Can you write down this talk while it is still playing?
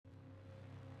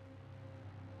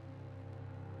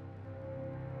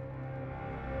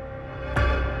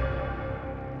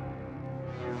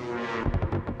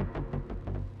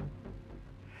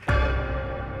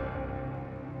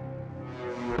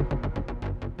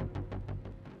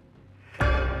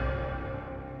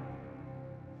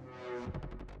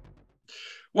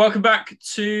Welcome back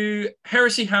to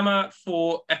Heresy Hammer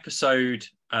for episode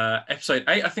 8.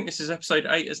 I think this is episode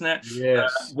 8, isn't it?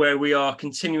 Yes. Where we are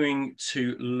continuing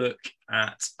to look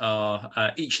at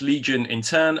our each legion in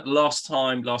turn. Last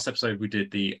episode we did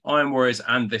the Iron Warriors,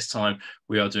 and this time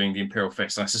we are doing the Imperial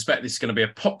Fists. And I suspect this is going to be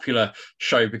a popular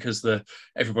show because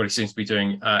everybody seems to be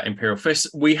doing Imperial Fists.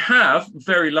 We have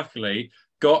very luckily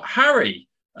got Harry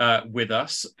with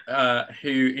us,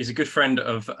 who is a good friend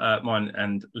of mine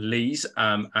and Lee's,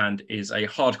 and is a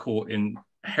hardcore in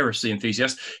Heresy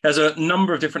enthusiast. He has a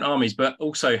number of different armies, but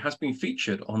also has been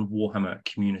featured on Warhammer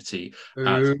Community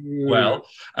as well.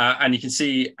 And you can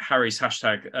see Harry's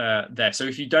hashtag there. So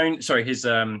if you don't, sorry, his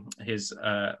I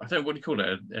don't know, what do you call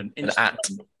it? An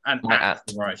at.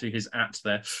 Right, so his at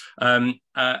there.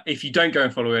 If you don't go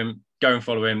and follow him, go and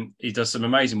follow him. He does some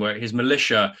amazing work. His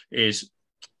militia is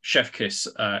chef kiss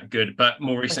good, but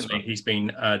more recently he's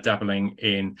been dabbling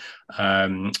in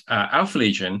Alpha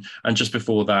Legion, and just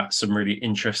before that some really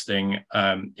interesting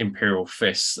Imperial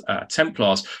Fists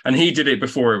Templars, and he did it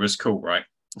before it was cool, right?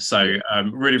 So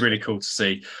really cool to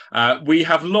see. We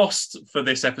have lost for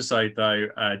this episode though,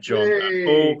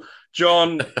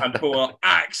 John and Paul are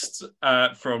axed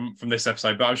from this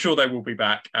episode, but I'm sure they will be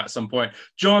back at some point.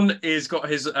 John is got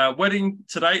his wedding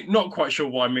today. Not quite sure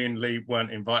why me and Lee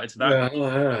weren't invited to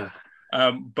that.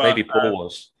 But maybe Paul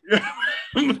was.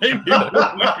 Maybe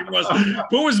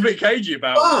Paul was a bit cagey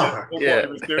about what he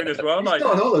was doing as well. Like,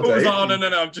 Paul was like, oh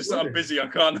no, I'm busy. I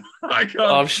can't.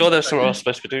 Oh, I'm sure there's something else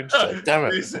supposed to be doing today. Damn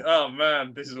it! Oh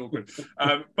man, this is awkward.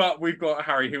 But we've got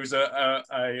Harry, who is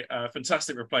a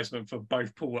fantastic replacement for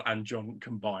both Paul and John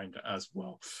combined as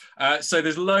well. So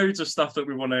there's loads of stuff that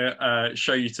we want to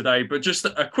show you today, but just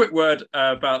a quick word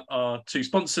about our two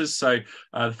sponsors. So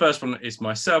the first one is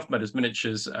myself, Meadows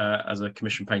Miniatures, as a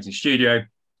commission painting studio.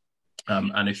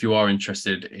 And if you are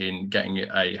interested in getting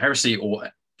a Heresy or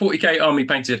 40k army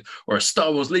painted, or a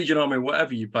Star Wars Legion army,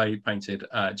 whatever you painted,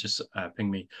 just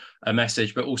ping me a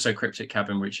message. But also Cryptic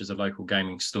Cabin, which is a local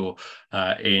gaming store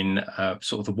in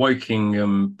sort of the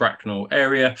Wokingham, Bracknell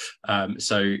area.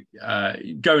 So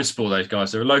go and support those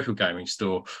guys. They're a local gaming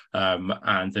store,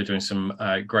 and they're doing some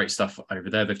great stuff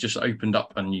over there. They've just opened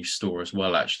up a new store as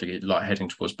well, actually, like heading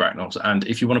towards Bracknell. And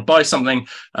if you want to buy something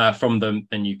from them,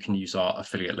 then you can use our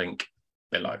affiliate link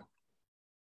below.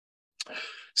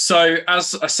 So,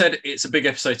 as I said, it's a big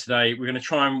episode today. We're going to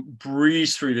try and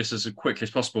breeze through this as quickly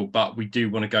as possible, but we do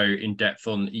want to go in depth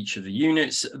on each of the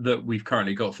units that we've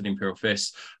currently got for the Imperial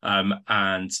Fists,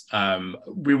 and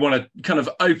we want to kind of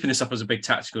open this up as a big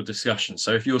tactical discussion.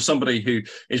 So if you're somebody who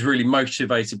is really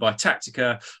motivated by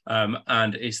Tactica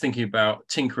and is thinking about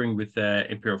tinkering with their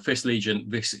Imperial Fist Legion,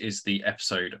 this is the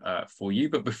episode for you.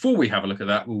 But before we have a look at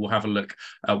that, we will have a look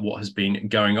at what has been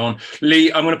going on.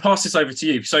 Lee, I'm going to pass this over to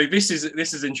you. So this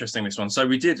is interesting, this one. So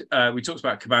we talked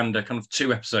about Commander kind of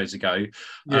 2 episodes ago.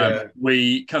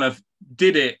 We kind of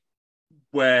did it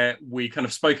where we kind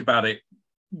of spoke about it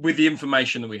with the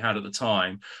information that we had at the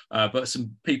time, but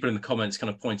some people in the comments kind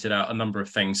of pointed out a number of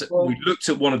things. We looked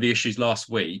at one of the issues last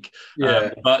week,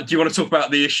 but do you want to talk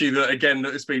about the issue that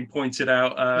has been pointed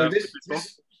out?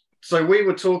 So we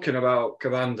were talking about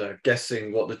Commander,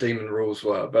 guessing what the demon rules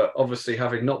were, but obviously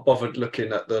having not bothered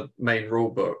looking at the main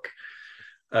rule book.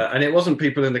 And it wasn't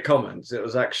people in the comments; it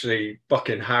was actually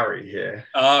fucking Harry here.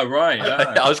 Oh, right.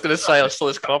 Yeah. I was going to say I saw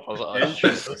this comment. I was like,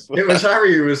 oh, it was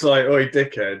Harry who was like, "Oi,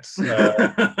 dickheads!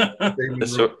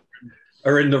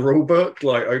 Are in the rule book.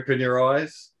 Like, open your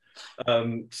eyes."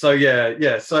 So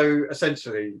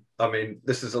essentially, I mean,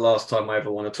 this is the last time I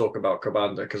ever want to talk about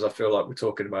Commander because I feel like we're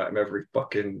talking about him every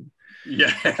fucking.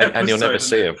 And you'll never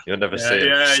see him. You'll never see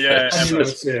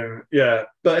him.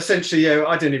 But essentially,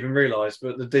 I didn't even realise,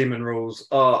 but the demon rules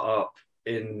are up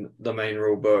in the main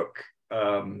rule book,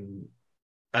 and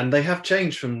they have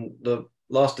changed from the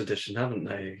last edition, haven't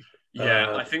they?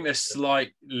 I think they're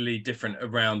slightly different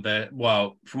around there.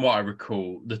 Well, from what I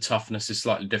recall, the toughness is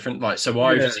slightly different. Like, so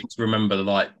I seem to remember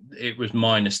like it was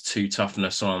 -2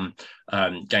 toughness on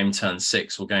game turn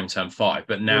 6 or game turn 5,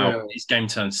 but now it's game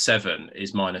turn 7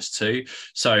 is -2.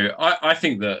 So I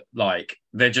think that like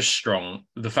they're just strong.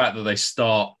 The fact that they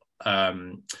start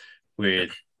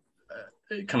with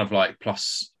kind of like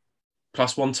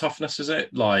 +1 toughness, is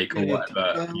it? Like, or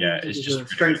whatever. It's just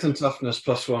strength and toughness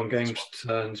 +1 games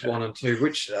turns 1 and 2,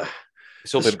 which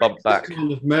it's all been bumped back.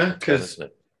 Kind of meh, because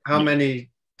how many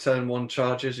turn 1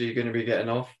 charges are you going to be getting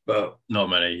off? But not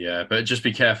many, but just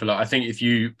be careful. I think if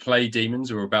you play demons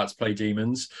or are about to play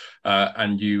demons,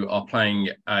 and you are playing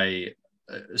a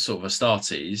sort of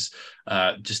Astartes,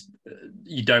 just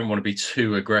you don't want to be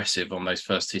too aggressive on those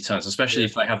first 2 turns, especially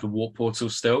if they have the warp portal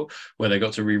still, where they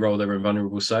got to re-roll their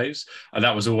invulnerable saves. And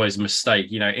that was always a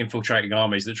mistake. Infiltrating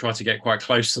armies that try to get quite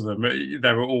close to them,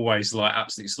 they were always like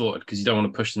absolutely slaughtered, because you don't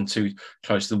want to push them too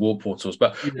close to the warp portals.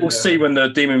 But we'll see when the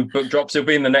Demon book drops. It'll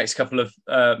be in the next couple of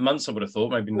months, I would have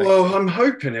thought. Maybe. I'm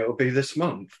hoping it will be this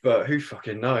month, but who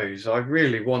fucking knows? I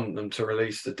really want them to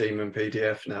release the Demon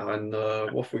PDF now. And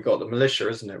what have we got? The militia,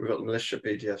 isn't it? We've got the militia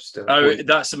PDF still. Oh,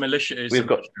 that's a militia. We've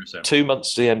got 2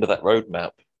 months to the end of that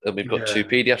roadmap, and we've got 2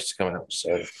 PDFs to come out.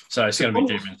 So it's going to be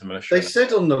Demon to militia. They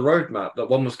said on the roadmap that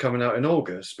one was coming out in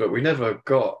August, but we never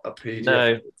got a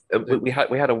PDF. No, we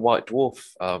had a White Dwarf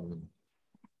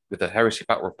with a Heresy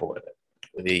Battle Report in it,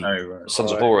 with the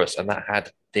Sons of Horus, and that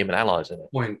had Demon allies in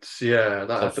it. Points, that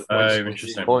had the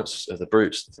interesting points of the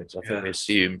brutes and things. I think we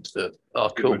assumed that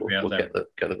cool, we'll get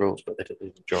the rules, but they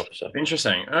didn't drop. So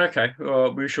interesting. Okay,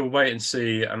 well, we shall wait and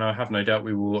see, and I have no doubt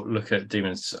we will look at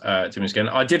demons again.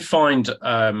 I did find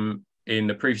in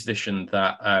the previous edition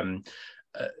that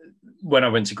when I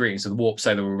went to Greetings of the Warp,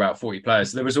 say there were about 40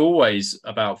 players, there was always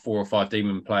about 4 or 5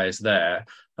 demon players there,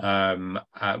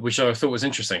 which I thought was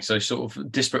interesting. So sort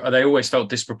of they always felt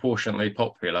disproportionately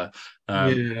popular.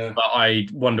 But I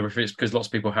wonder if it's because lots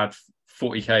of people had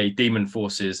 40k demon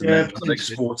forces and then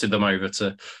exported them over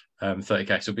to 30k.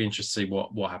 So it'll be interesting to see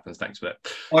what happens next with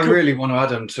it. I really want to add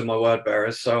them to my word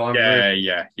bearers. So I'm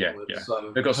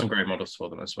So they've got some great models for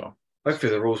them as well.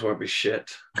 Hopefully the rules won't be shit.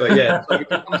 But so if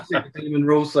you want to see the demon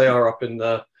rules, they are up in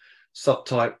the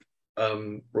subtype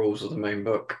rules of the main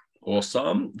book.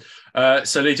 Awesome.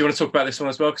 So Lee, do you want to talk about this one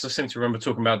as well? Because I seem to remember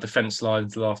talking about defense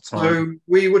lines last time. So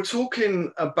we were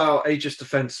talking about Aegis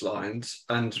defense lines,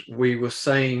 and we were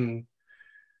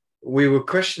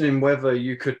questioning whether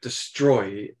you could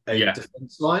destroy a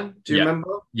defense line. Do you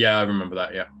remember? Yeah, I remember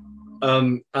that,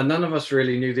 and none of us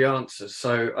really knew the answers.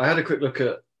 So I had a quick look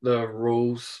at the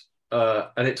rules,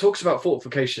 and it talks about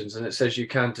fortifications, and it says you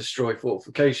can destroy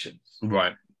fortifications.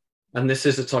 Right. And this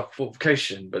is a type of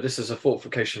fortification, but this is a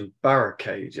fortification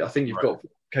barricade. I think you've got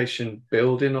fortification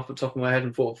building off the top of my head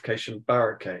and fortification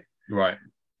barricade. Right.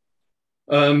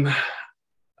 And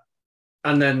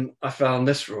then I found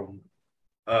this rule.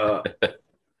 So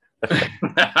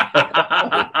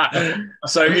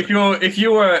if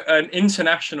you're an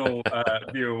international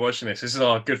viewer watching this is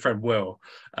our good friend Will,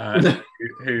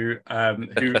 who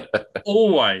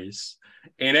always,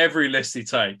 in every list he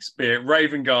takes, be it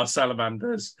Raven Guard,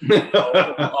 Salamanders,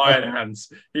 Iron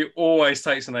Hands, he always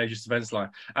takes an Aegis defense line.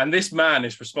 And this man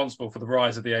is responsible for the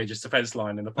rise of the Aegis defense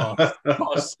line in the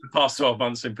past 12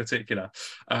 months in particular.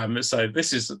 So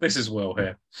this is Will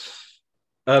here.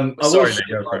 Sorry,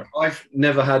 I've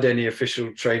never had any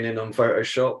official training on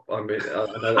Photoshop. I mean,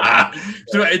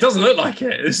 it doesn't look like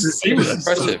it. It's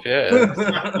impressive, yeah.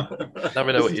 Now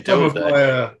we know what you're doing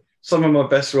there. Some of my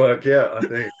best work, I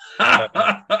think.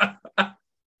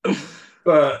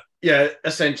 But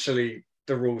essentially,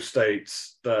 the rule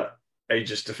states that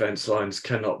Aegis defense lines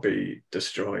cannot be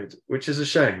destroyed, which is a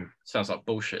shame. Sounds like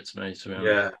bullshit to me. To be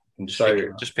honest.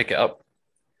 Just pick it up.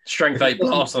 Strength 8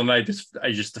 plus on Aegis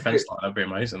defense line, that'd be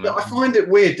amazing. I find it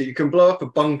weird that you can blow up a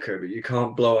bunker, but you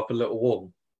can't blow up a little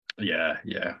wall. Yeah.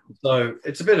 So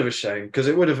it's a bit of a shame, because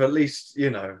it would have at least,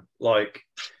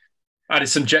 added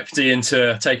some jeopardy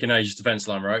into taking Aegis defense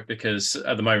line, right? Because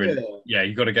at the moment,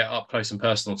 you've got to get up close and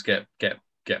personal to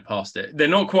get past it. They're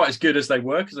not quite as good as they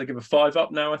were, because they give a 5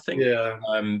 up now, I think. Yeah.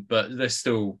 But they're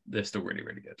still really,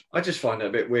 really good. I just find it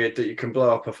a bit weird that you can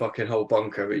blow up a fucking whole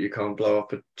bunker, but you can't blow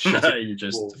up a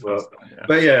wall.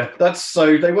 But that's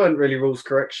so they weren't really rules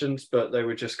corrections, but they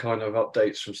were just kind of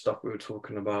updates from stuff we were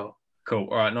talking about. Cool.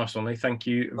 All right, nice one, Lee. Thank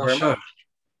you very much.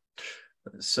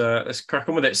 Let's crack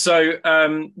on with it. So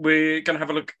we're going to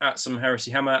have a look at some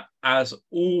Heresy Hammer. As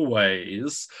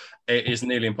always, it is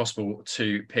nearly impossible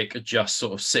to pick just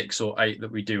sort of 6 or 8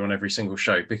 that we do on every single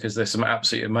show, because there's some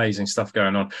absolutely amazing stuff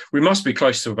going on. We must be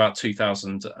close to about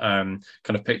 2,000 kind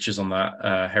of pictures on that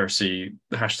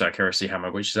hashtag Heresy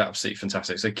Hammer, which is absolutely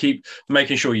fantastic. So keep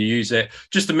making sure you use it,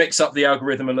 just to mix up the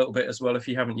algorithm a little bit as well. If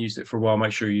you haven't used it for a while,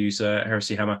 make sure you use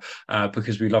Heresy Hammer,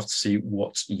 because we love to see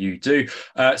what you do.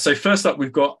 So first up,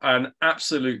 we've got an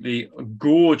absolutely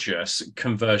gorgeous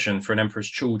conversion for an Emperor's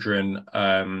Children,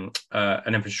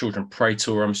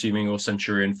 Praetor, I'm assuming, or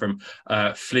Centurion from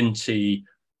Flinty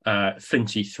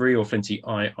 3 or Flinty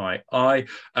III.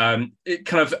 It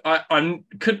kind of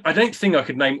I don't think I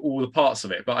could name all the parts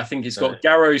of it, but I think it's got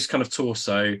Garrow's kind of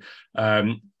torso,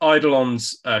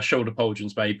 Eidolon's shoulder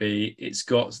pauldrons, maybe. It's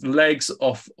got legs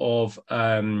off of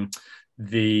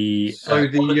the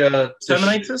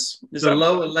Terminators, the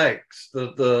lower legs,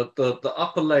 the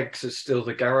upper legs is still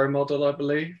the Garrow model, I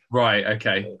believe. Right.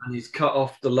 Okay. And he's cut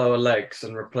off the lower legs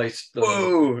and replaced them.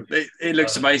 Whoa! It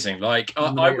looks amazing. Like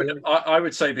I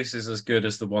would say this is as good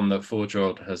as the one that Forge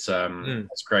World has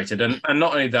created, and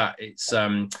not only that, it's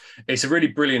a really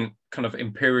brilliant kind of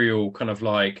Imperial kind of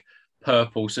like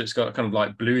purple, so it's got kind of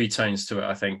like bluey tones to it,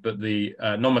 I think, but the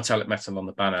non-metallic metal on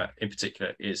the banner in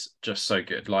particular is just so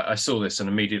good. Like I saw this and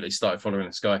immediately started following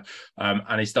this guy,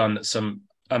 and he's done some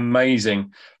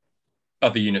amazing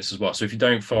other units as well. So if you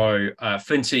don't follow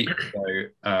Flinty,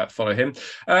 follow him.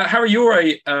 Harry, you're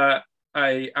a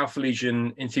Alpha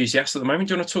Legion enthusiast at the moment.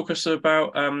 Do you want to talk us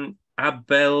about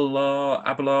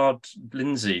Abelard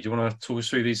Lindsay? Do you want to talk us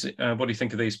through these? What do you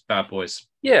think of these bad boys?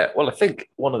 Yeah, well, I think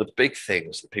one of the big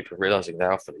things that people are realizing in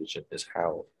Alpha Legion is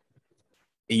how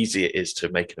easy it is to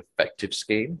make an effective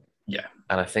scheme. Yeah.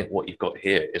 And I think what you've got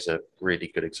here is a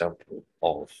really good example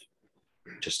of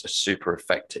just a super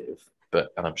effective,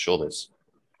 and I'm sure there's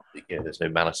no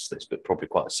malice to this, but probably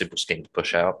quite a simple scheme to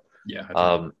push out.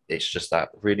 Yeah. It's just that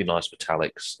really nice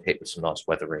metallics hit with some nice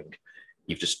weathering.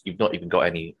 You've not even got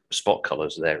any spot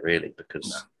colors there really,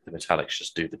 because the metallics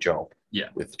just do the job. Yeah.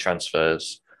 With the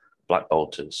transfers, black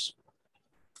bolters,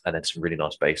 and then some really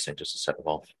nice basing just to set them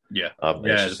off. Yeah.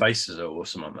 The bases are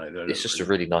awesome, aren't they? It's just a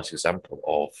really nice example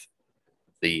of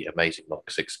the amazing Mark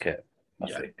 6 kit, I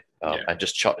think. And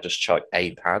just chuck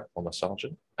a pad on the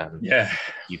sergeant, and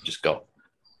you've just got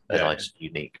a nice,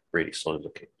 unique, really solid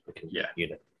looking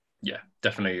unit. Yeah,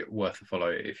 definitely worth a follow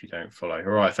if you don't follow.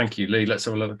 All right, thank you, Lee. Let's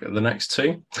have a look at the next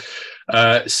two.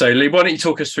 So, Lee, why don't you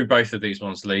talk us through both of these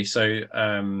ones, Lee? So,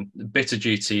 Bitter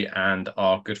Duty and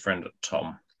our good friend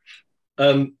Tom.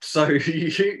 So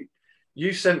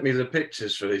you sent me the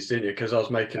pictures for these, didn't you? Because I was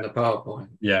making the PowerPoint.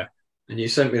 Yeah. And you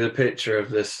sent me the picture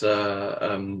of this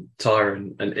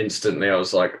tyrant, and instantly I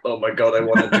was like, "Oh my god, I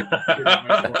want to do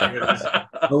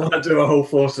I want to do a whole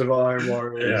force of Iron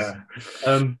Warriors."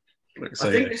 Yeah.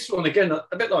 I think this one again,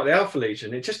 a bit like the Alpha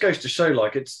Legion, it just goes to show,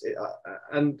 like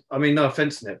and I mean, no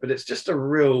offense in it, but it's just a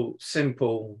real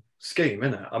simple scheme,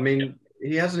 isn't it? I mean,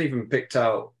 he hasn't even picked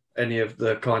out any of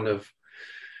the kind of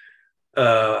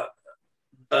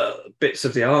bits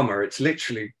of the armor. It's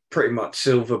literally pretty much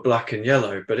silver, black, and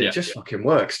yellow, but it just fucking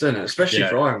works, doesn't it? Especially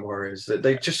for Iron Warriors, that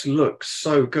they just look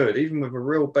so good, even with a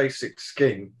real basic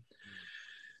scheme.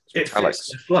 It fits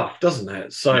the fluff, doesn't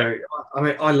it? So I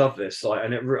mean, I love this, like,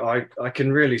 and I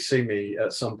can really see me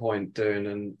at some point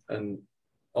doing an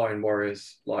Iron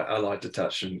Warriors like allied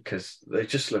detachment, because they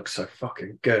just look so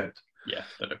fucking good. Yeah,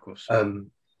 of course.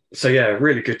 So yeah,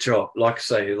 really good job. Like I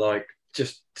say, like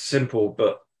just simple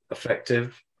but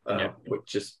effective,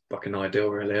 which is fucking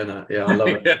ideal, really, isn't it? Yeah, I love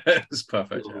it. It's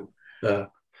perfect.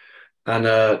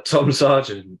 And Tom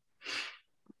Sargent,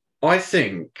 I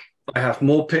think I have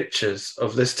more pictures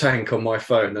of this tank on my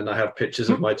phone than I have pictures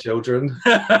of my children.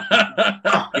 You've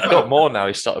got more now.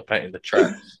 He started painting the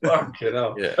tracks. Fucking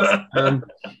hell. Yeah.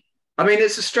 I mean,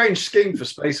 it's a strange scheme for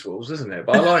Space Wolves, isn't it?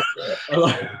 But I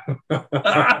like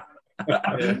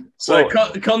it. So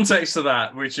context to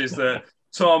that, which is that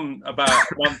Tom, about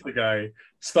a month ago,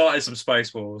 started some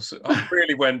Space Wars. I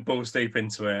really went balls deep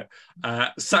into it.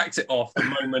 Sacked it off the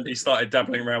moment he started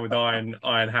dabbling around with iron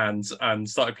hands and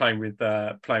started playing with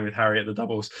Harry at the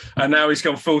doubles. And now he's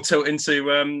gone full tilt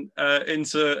into iron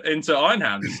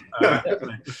hands.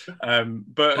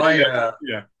 But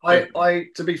I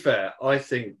to be fair, I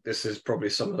think this is probably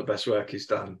some of the best work he's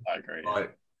done. I agree.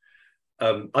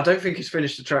 I don't think he's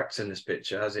finished the tracks in this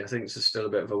picture, has he? I think this is still a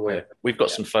bit of a whip. We've got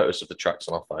some photos of the tracks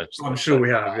on our phones. I'm sure we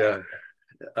have,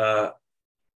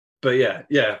 but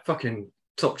yeah, fucking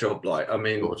top job. Like, I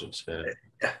mean, gorgeous,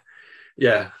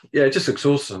 it just looks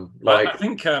awesome. Like,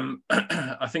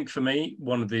 I think for me,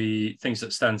 one of the things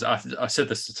that stands out, I said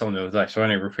this to Tom the other day, so I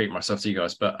only repeat myself to you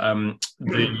guys, but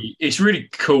it's really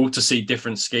cool to see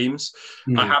different schemes.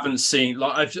 I haven't seen,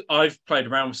 like, I've played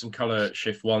around with some color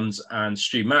shift ones, and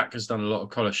Stu Mack has done a lot of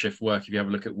color shift work if you have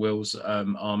a look at Will's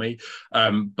army,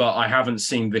 but I haven't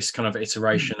seen this kind of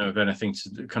iteration of anything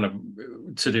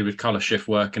to do with color shift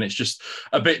work, and it's just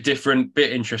a bit different,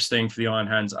 bit interesting for the Iron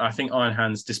Hands. I think Iron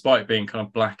Hands, despite being kind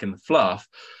of black in the fluff,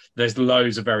 there's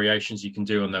loads of variations you can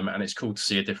do on them, and it's cool to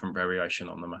see a different variation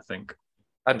on them, I think.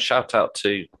 And shout out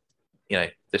to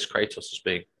this Kratos as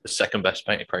being the second best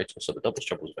painted Kratos of the doubles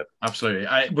troubles bit. Absolutely.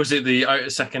 Was it the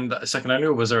second only,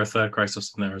 or was there a third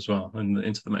Kratos in there as well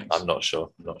into the mix? I'm not sure.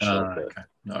 Okay.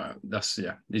 No, that's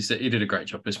he did a great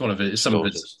job. It's one of it. Some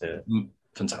gorgeous, of it's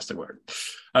fantastic work.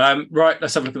 Right,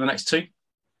 let's have a look at the next two.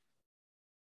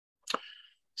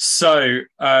 So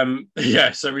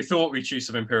so we thought we'd choose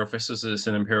some Imperial Fists as it's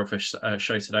an Imperial Fist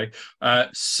show today.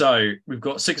 So we've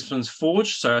got Sixpence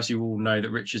Forge. So as you all know,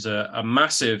 that Rich is a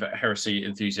massive Heresy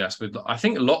enthusiast with, I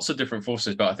think, lots of different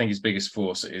forces, but I think his biggest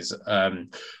force is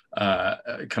kind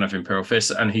of Imperial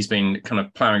Fists, and he's been kind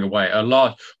of ploughing away a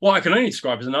large, what I can only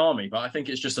describe as an army, but I think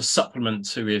it's just a supplement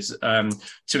to his kind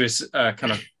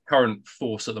of current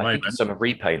force at the moment. It's on a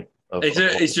repaint.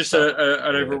 It's just an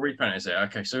overall repaint, is it?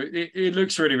 Okay, so it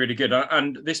looks really, really good,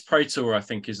 and this Praetor I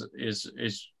think is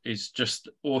just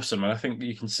awesome, and I think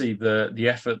you can see the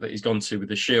effort that he's gone to with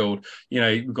the shield. You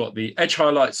know, we've got the edge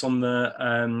highlights on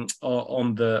the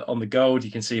gold.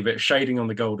 You can see a bit of shading on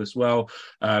the gold as well,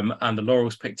 and the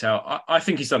laurels picked out. I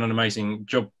think he's done an amazing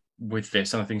job with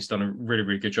this, and I think he's done a really,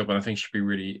 really good job, and I think he should be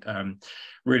really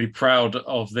really proud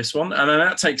of this one. And then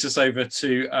that takes us over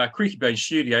to Creaky Bane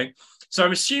Studio. So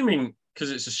I'm assuming,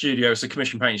 because it's a studio, it's a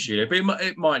commission painting studio, but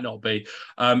it might not be.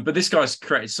 But this guy's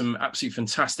created some absolutely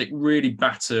fantastic, really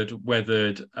battered,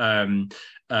 weathered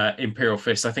Imperial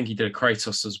Fists. I think he did a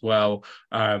Kratos as well.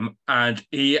 And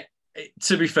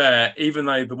to be fair, even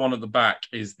though the one at the back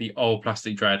is the old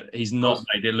plastic dread, he's not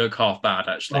made it look half bad,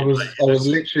 actually. I was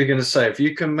literally going to say, if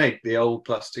you can make the old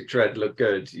plastic dread look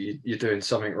good, you're doing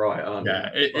something right, aren't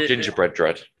you? Gingerbread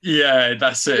dread. Yeah,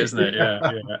 that's it, isn't it?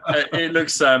 Yeah. It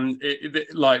looks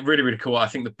like really, really cool. I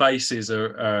think the bases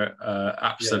are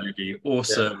absolutely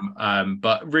awesome,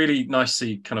 but really nice to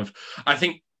see kind of, I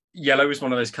think yellow is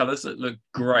one of those colours that look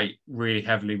great, really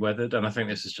heavily weathered, and I think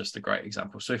this is just a great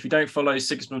example. So if you don't follow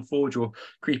Sixpence Forge or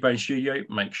Creaky Bane Studio,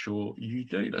 make sure you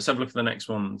do. Let's have a look at the next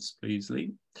ones, please,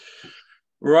 Lee.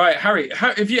 Right, Harry,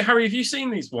 have you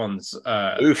seen these ones?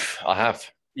 Oof, I have.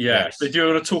 Yeah. Yes. So do you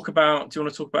want to talk about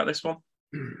this one?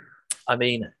 I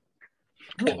mean,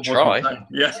 I can try.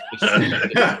 Yeah.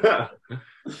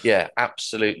 Yeah,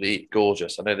 absolutely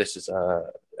gorgeous. I know this is a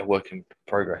work in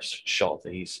progress shot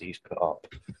that he's put up,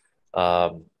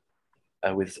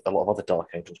 with a lot of other Dark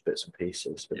Angels bits and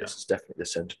pieces, but this is definitely the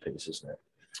centerpiece, isn't it?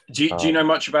 Do you know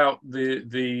much about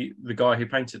the guy who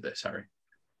painted this, Harry?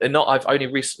 No, I've only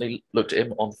recently looked at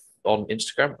him on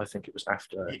Instagram. I think it was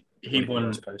after he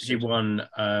won.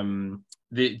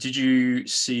 Did you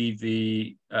see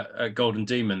the Golden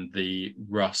Demon, the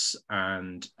Russ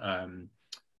and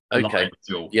okay.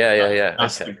 Yeah.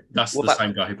 That's the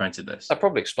same guy who painted this. That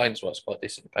probably explains why it's quite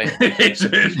decent painting. It's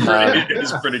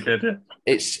pretty good.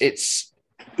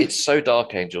 It's so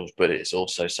Dark Angels, but it's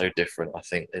also so different. I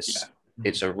think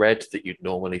it's a red that you'd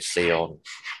normally see on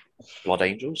Blood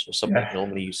Angels or something.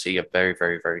 Normally you see a very,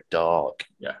 very, very dark,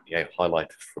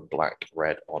 highlighted from black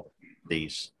red on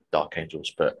these Dark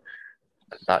Angels, but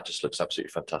that just looks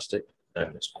absolutely fantastic.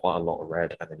 And it's quite a lot of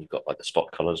red, and then you've got like the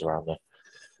spot colours around the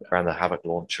Havoc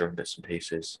launcher and bits and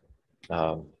pieces.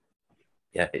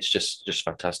 It's just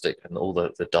fantastic, and all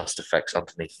the dust effects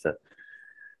underneath the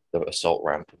assault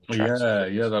ramp.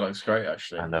 That looks great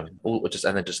actually. And then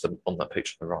just on that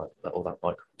picture on the right, all that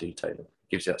micro detailing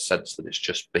gives you that sense that it's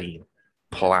just been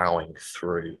ploughing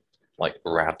through like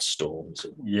rad storms.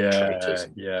 And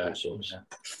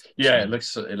it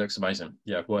looks amazing.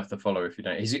 Yeah, worth the follow if you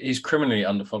don't. He's criminally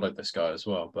underfollowed, this guy as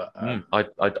well. But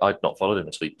I'd not followed him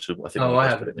this week. So I think I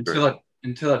haven't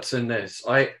until I'd seen this.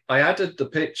 I added the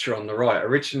picture on the right.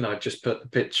 Originally, I just put the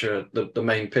picture, the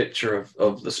main picture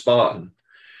of the Spartan,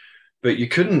 but you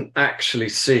couldn't actually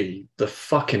see the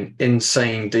fucking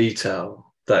insane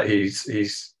detail that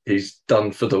he's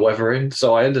done for the weathering.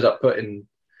 So I ended up putting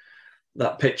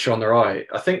that picture on the right.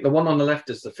 I think the one on the left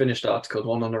is the finished article. The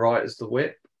one on the right is the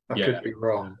whip. I could be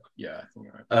wrong. Yeah, I think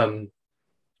you're right.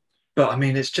 But I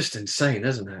mean, it's just insane,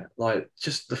 isn't it? Like,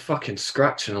 just the fucking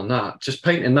scratching on that. Just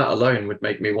painting that alone would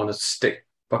make me want to stick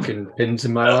fucking pins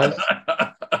in my eyes.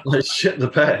 Like, shit the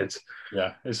bed.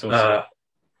 Yeah, it's awesome.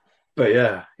 But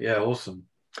yeah, awesome.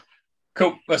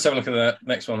 Cool. Let's have a look at the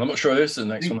next one. I'm not sure this is the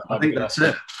next one. I think that's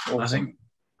it. Awesome.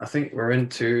 I think we're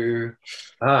into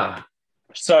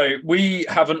So we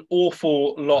have an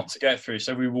awful lot to get through,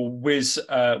 so we will whiz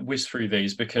through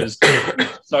these because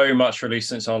so much released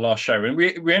since our last show, and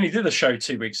we only did the show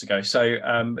 2 weeks ago, so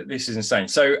this is insane.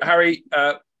 So Harry,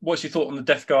 what's your thought on the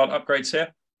Death Guard upgrades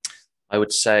here? I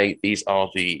would say these are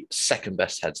the second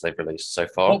best heads they've released so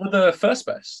far. What were the first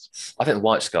best? I think the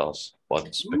White Scars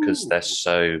ones, because they're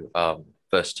so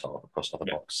versatile across other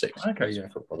Mark 6. Okay,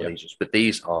 Legions. But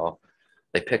these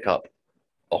they pick up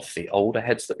off the older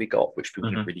heads that we got, which people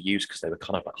didn't really use because they were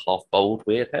kind of like half bold,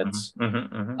 weird heads.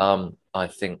 I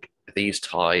think these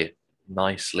tie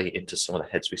nicely into some of the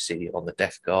heads we see on the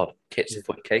Death Guard kits, the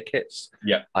 40k kits.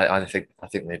 Yeah, I think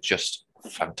they're just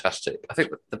fantastic. I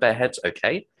think the bear head's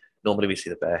okay, Normally we see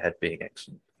the bear head being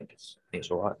excellent. I think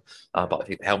it's all right. But I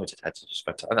think the helmeted heads are just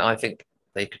better. And I think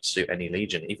they could suit any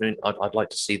legion. Even I'd like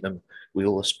to see them with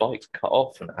all the spikes cut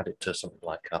off and add it to something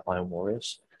like Iron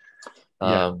Warriors.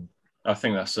 Yeah. I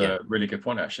think that's a really good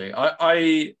point, actually.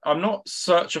 I'm not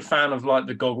such a fan of like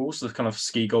the goggles, the kind of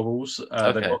ski goggles,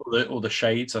 or the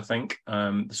shades. I think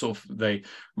they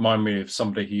remind me of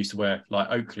somebody who used to wear like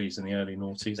Oakleys in the early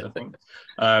noughties, I think.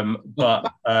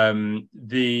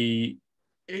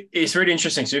 It's really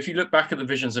interesting. So if you look back at the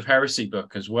Visions of Heresy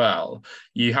book as well,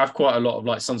 you have quite a lot of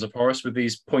like Sons of Horus with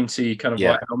these pointy kind of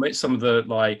like helmets. Some of the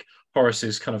like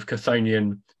Horus's kind of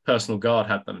Chthonian personal guard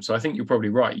had them. So I think you're probably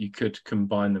right. You could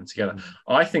combine them together.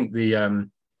 I think the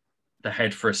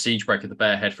head for a siegebreaker, the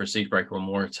bear head for a siegebreaker on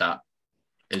Moritat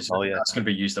that's going to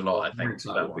be used a lot, I think.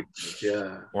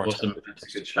 Awesome.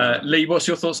 Lee, what's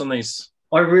your thoughts on these?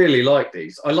 I really like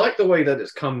these. I like the way that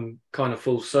it's come kind of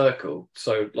full circle.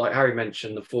 So like Harry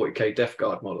mentioned, the 40k Death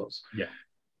Guard models. Yeah.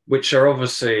 Which are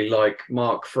obviously like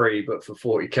Mark III, but for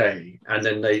 40k. And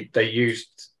then they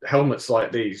used helmets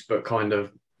like these, but kind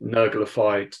of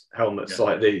Nurglified helmets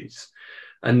like these.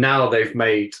 And now they've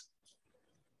made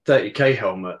 30k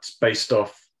helmets based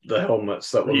off the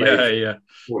helmets that were made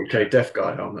 40k Death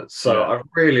Guard helmets. So I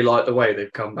really like the way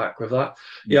they've come back with that.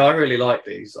 Yeah, I really like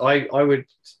these. I would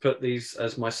put these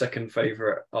as my second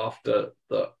favorite after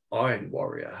the Iron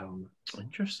Warrior helmet.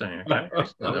 Interesting. Okay.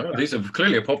 These are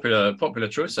clearly a popular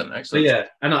choice then. Excellent. Yeah,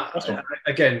 and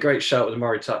again, great shout with the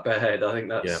Moritat bare head. I think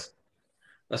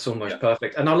that's almost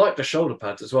perfect. And I like the shoulder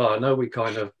pads as well. I know we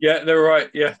kind of they're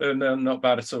right. Yeah, they're not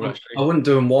bad at all. Actually, I wouldn't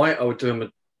do them white. I would do them a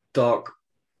dark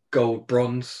gold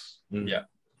bronze. Yeah.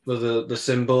 With the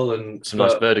symbol and some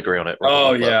nice verdigris on it.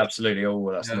 Oh yeah, absolutely.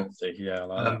 Oh, that's naughty. Yeah, I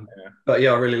like that. Yeah. But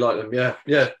yeah, I really like them. Yeah.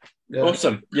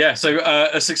 Awesome. Yeah, so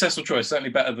a successcial choice, certainly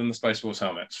better than the Space Wars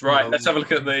helmets. Right, let's have a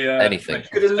look at the anything. You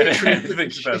could have literally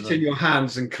spit in your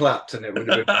hands and clapped, and it would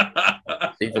have been.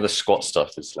 Even the squat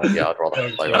stuff is like, I'd rather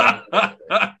play that.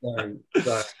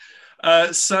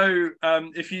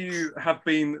 If you have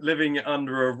been living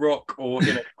under a rock or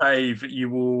in a cave, you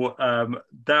will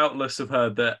doubtless have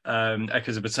heard that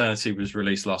Echoes of Eternity was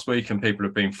released last week, and people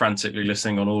have been frantically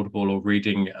listening on Audible or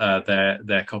reading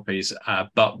their copies.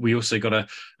 But we also got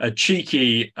a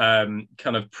cheeky kind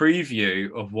of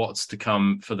preview of what's to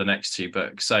come for the next two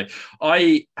books. So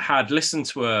I had listened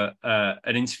to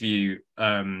an interview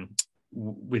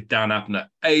with Dan Abnett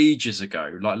ages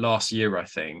ago, like last year, I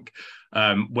think.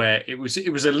 Where it was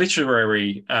a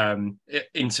literary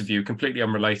interview, completely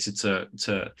unrelated to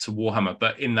Warhammer,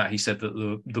 but in that he said that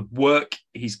the book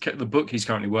he's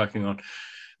currently working on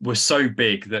was so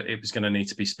big that it was going to need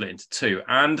to be split into two,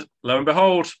 and lo and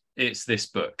behold, it's this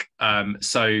book.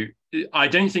 So I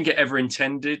don't think it ever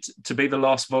intended to be the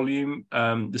last volume.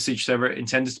 The Siege of Terror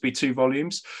intended to be 2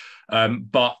 volumes.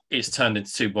 But it's turned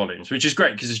into 2 volumes, which is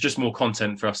great because it's just more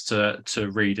content for us to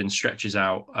read, and stretches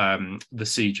out the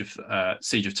Siege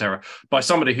of Terror by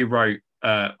somebody who wrote,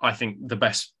 I think, the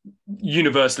best,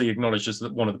 universally acknowledged as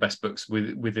one of the best books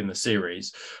within the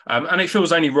series. And it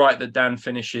feels only right that Dan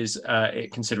finishes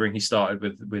it, considering he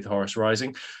started with Horus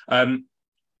Rising. I'm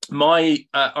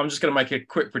just going to make a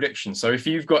quick prediction. So if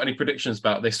you've got any predictions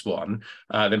about this one,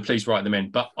 then please write them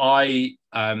in. But I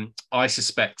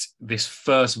suspect this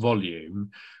first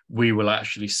volume, we will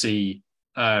actually see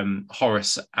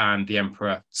Horus and the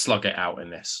Emperor slug it out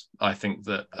in this. I think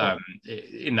that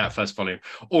in that first volume,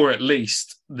 or at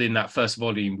least in that first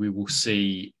volume, we will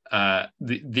see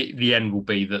the end will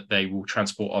be that they will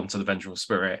transport onto the Vengeful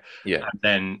Spirit. Yeah. And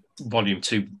then volume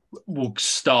 2 will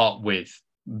start with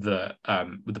the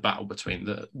battle between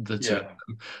the two of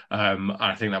them.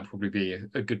 I think that would probably be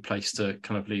a good place to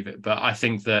kind of leave it. But I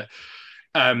think that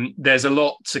there's a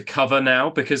lot to cover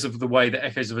now because of the way that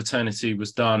Echoes of Eternity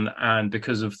was done, and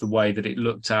because of the way that it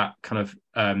looked at kind of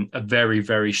a very,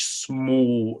 very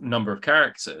small number of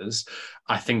characters.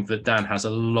 I think that Dan has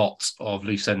a lot of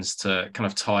loose ends to kind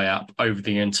of tie up over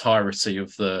the entirety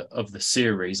of the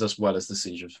series, as well as the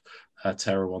Siege of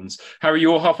Terror ones. Harry,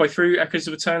 you're halfway through Echoes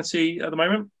of Eternity at the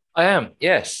moment? I am,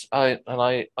 yes. I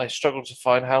struggle to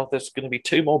find how there's going to be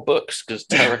 2 more books, because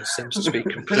Terror seems to be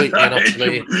completely and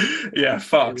utterly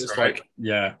fucked. Right?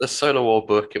 Like, the Solar War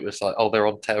book, it was like, they're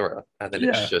on Terror, and then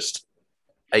it's just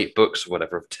 8 books or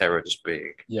whatever of Terror just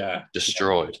being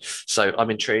destroyed. So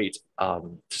I'm intrigued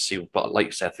to see, but like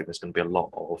you said, I think there's going to be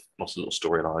lots of little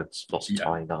storylines, lots of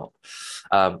tying up,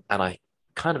 and I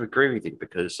kind of agree with you,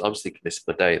 because I was thinking this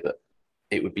the other day that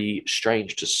it would be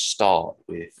strange to start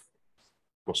with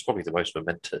what's probably the most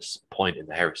momentous point in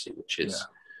the heresy, which is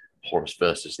Horus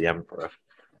versus the Emperor.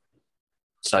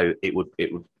 So it would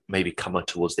maybe come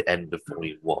towards the end of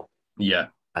volume 1. Yeah.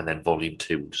 and then Volume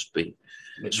 2 will just be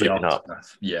sweeping up.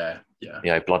 Yeah.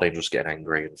 Blood Angels getting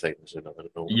angry and things, and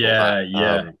all yeah,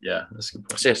 that. Yeah. That's a good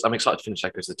point. So yes, I'm excited to finish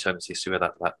Echoes of Eternity, see where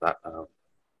that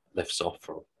lifts off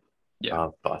from. Yeah,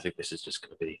 but I think this is just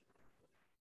going to be,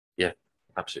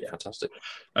 absolutely fantastic.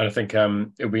 And I think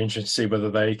it'll be interesting to see whether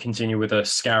they continue with a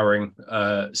scouring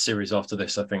series after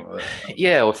this. I think. Or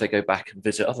if they go back and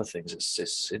visit other things,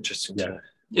 it's interesting.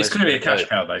 It's clearly a cash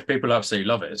cow, though. People absolutely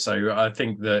love it. So I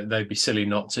think that they'd be silly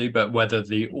not to. But whether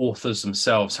the authors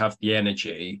themselves have the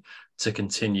energy to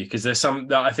continue, because there's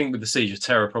I think with the Siege of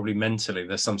Terror, probably mentally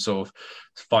there's some sort of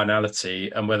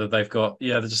finality, and whether they've got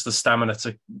just the stamina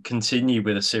to continue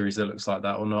with a series that looks like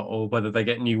that or not, or whether they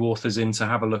get new authors in to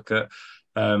have a look at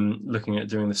looking at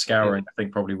doing the scouring, I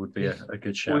think probably would be a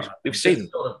good shout. We've seen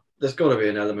there's got to be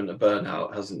an element of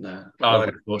burnout, hasn't there?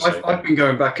 I've been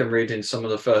going back and reading some of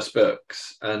the first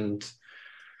books, and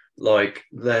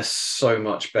they're so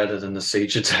much better than the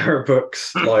Siege of Terror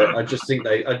books. I just think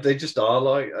they just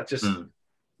are.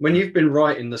 When you've been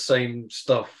writing the same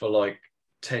stuff for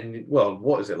 15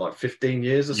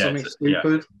 years or something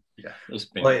stupid. Yeah,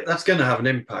 that's going to have an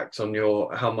impact on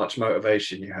how much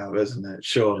motivation you have, isn't it?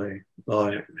 Surely.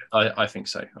 I think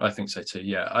so. I think so too.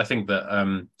 Yeah, I think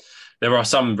that there are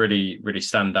some really, really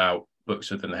standout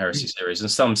books within the Heresy series, and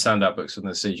some standout books within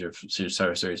the Siege of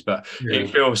Terror series. But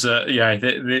it feels that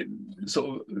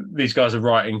sort of these guys are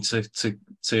writing to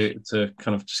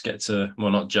kind of just get to,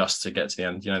 well, not just to get to the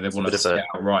end. They want to get it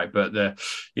right, but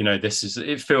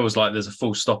it feels like there's a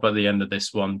full stop at the end of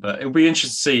this one. But it'll be interesting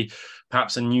to see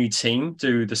perhaps a new team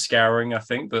do the scouring. I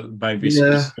think that maybe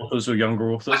some authors or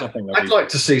younger authors. I'd like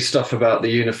to see stuff about the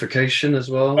unification as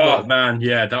well. Oh man,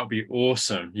 yeah, that would be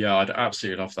awesome. Yeah, I'd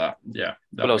absolutely love that. Yeah.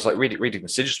 Well, I was reading the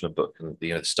Sigismund book, and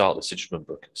the start of the Sigismund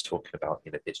book, it's talking about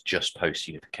it's just post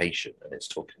unification, and it's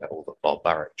talking about all the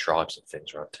barbaric tribes and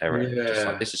things around Terra.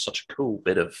 Yeah. This is such a cool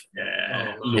bit of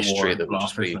history that would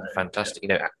just be fantastic.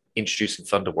 Introducing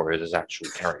Thunder Warriors as actual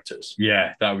characters.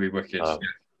 Yeah, that would be wicked.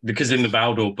 Because in the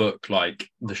Valdor book,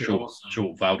 the short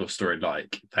Valdor story,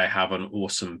 they have an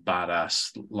awesome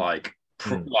badass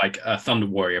a Thunder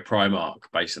Warrior Primarch,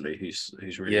 basically,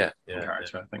 who's really a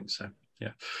character, I think. So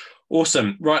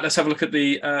awesome. Right, let's have a look at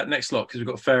the next lot, because we've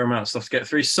got a fair amount of stuff to get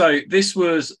through. So this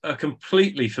was a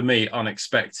completely, for me,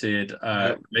 unexpected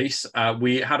release.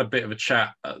 We had a bit of a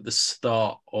chat at the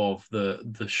start of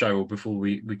the show, or before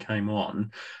we came on,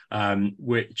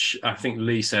 which I think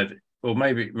Lee said, or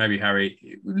maybe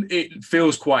Harry, it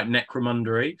feels quite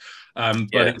necromundery,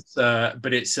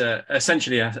 but it's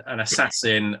essentially an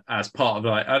assassin as part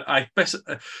of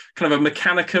kind of a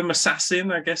mechanicum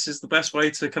assassin, I guess, is the best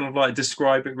way to kind of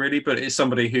describe it, really. But it's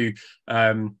somebody who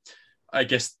I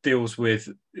guess deals with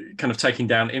kind of taking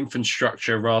down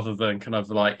infrastructure rather than kind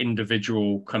of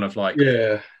individual kind of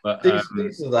But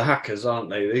these are the hackers,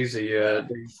 aren't they? These are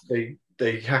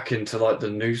they hack into the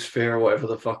noosphere or whatever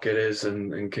the fuck it is,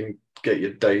 and can get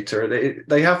your data.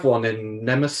 They have one in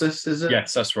Nemesis, is it?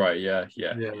 Yes, that's right. Yeah.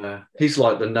 He's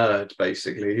like the nerd,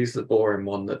 basically. He's the boring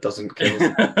one that doesn't kill.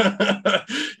 In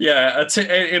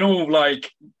all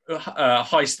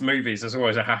heist movies, there's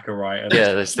always a hacker, right? And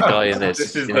there's the guy in his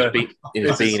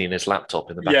beanie and his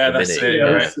laptop in the back of the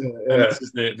minute. This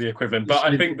is the equivalent. But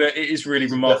I think that it is really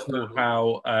remarkable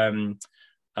how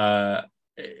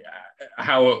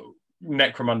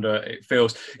necromunda it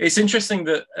feels. It's interesting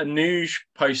that Anuj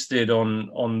posted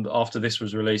on after this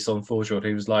was released on Forgeworld,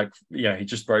 he was he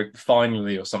just broke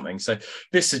finally or something. So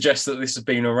this suggests that this has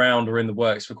been around or in the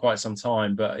works for quite some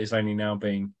time, but is only now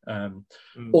being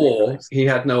or he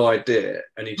had no idea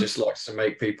and he just likes to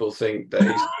make people think that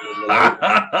he's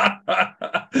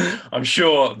I'm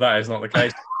sure that is not the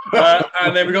case.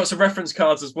 And then we got some reference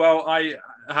cards as well. I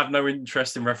have no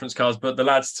interest in reference cards, but the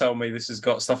lads tell me this has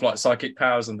got stuff like psychic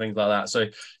powers and things like that. So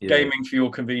gaming for your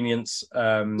convenience.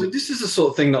 This is the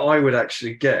sort of thing that I would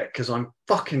actually get, because I'm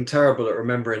fucking terrible at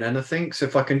remembering anything. So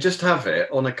if I can just have it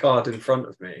on a card in front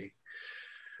of me.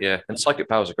 Yeah, and psychic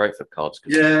powers are great for cards.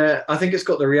 Yeah, I think it's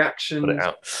got the reaction. Put it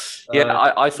out.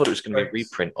 I thought it was going to be a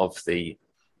reprint of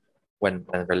when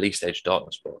they released Age of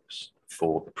Darkness books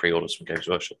for the pre-orders from Games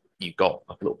Workshop. You got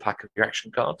a little pack of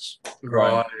reaction cards,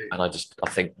 right? And I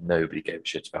think nobody gave a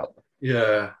shit about them.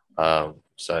 Yeah.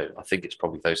 So I think it's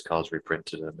probably those cards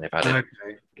reprinted, and they've added,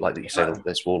 like you said,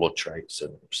 there's warlord traits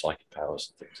and psychic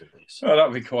powers and things in these. Oh,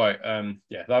 that would be quite. I'm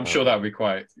sure that would be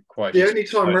quite. The only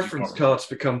time reference cards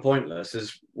become pointless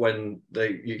is when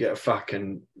you get a FAQ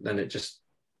and then it just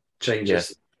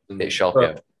changes. Yeah. It's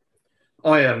sharp.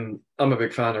 I'm a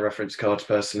big fan of reference cards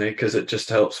personally, because it just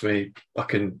helps me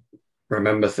fucking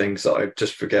remember things that I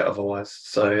just forget otherwise.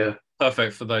 So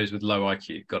Perfect for those with low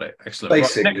IQ. Got it. Excellent.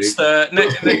 Basically. Right,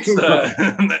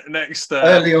 next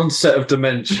early onset of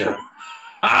dementia.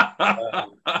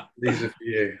 These are for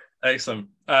you. Excellent.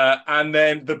 And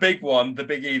then the big one, the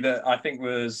biggie that I think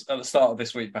was at the start of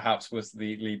this week, perhaps, was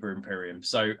the Liber Imperium.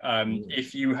 So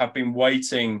if you have been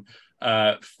waiting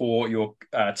for your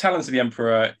Talons of the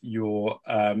Emperor, your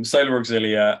Solar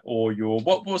Auxilia, or your,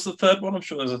 what was the third one? I'm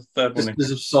sure there's a third one.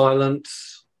 There's of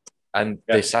Silence. And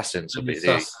the Assassins will be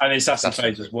and the Assassin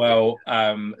phase as well.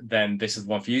 Then this is the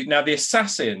one for you. Now, the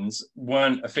Assassins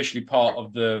weren't officially part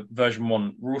of the version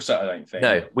 1 rule set, I don't think.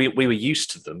 No, we were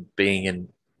used to them being in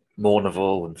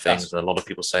Mournival and things, and a lot of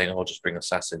people saying, "Oh, just bring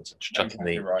Assassins and chucking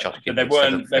the." Right. But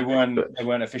they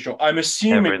weren't official. I'm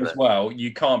assuming as well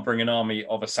you can't bring an army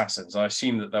of Assassins. I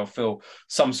assume that they'll fill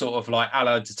some sort of like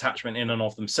allied detachment in and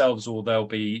of themselves, or they'll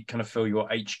be kind of fill your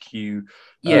HQ.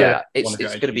 It's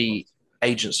going to be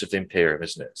Agents of the Imperium,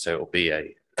 isn't it? So it'll be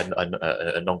a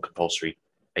non-compulsory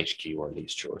HQ or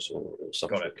Elite's choice or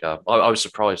something. I was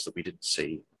surprised that we didn't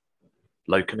see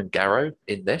Loken and Garrow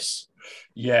in this.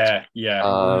 Not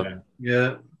Loken,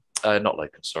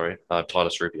 sorry.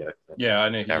 Tylus Rubio. Yeah, I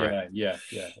know. Yeah.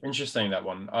 Interesting, that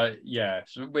one. So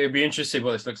it'd be interesting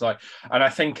what this looks like. And I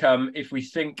think if we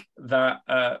think that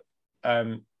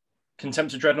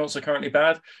Contemptor Dreadnoughts are currently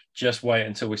bad, just wait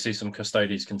until we see some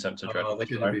Custodes Contemptor Dreadnoughts.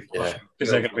 Because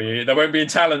they're going to be, they won't be in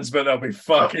Talons, but they'll be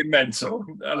fucking mental.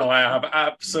 And I have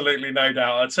absolutely no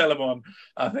doubt. I tell them on,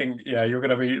 I think, you're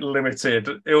going to be limited,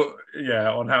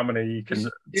 on how many you can.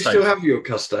 You still have your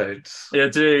Custodes? Yeah, I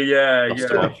do,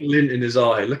 Still have lint in his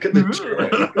eye. Look at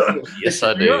the Yes,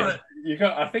 I do.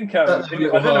 I think I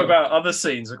don't know about other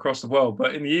scenes across the world,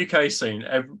 but in the UK scene,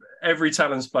 every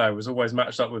Talons player was always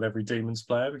matched up with every Demons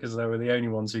player because they were the only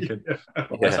ones who could take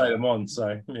them on.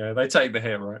 So they take the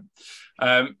hit, right?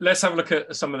 Let's have a look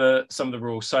at some of the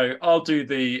rules. So I'll do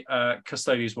the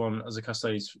Custodes one as a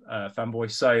Custodes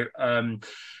fanboy. So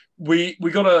we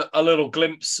got a little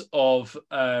glimpse of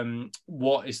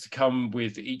what is to come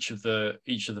with each of the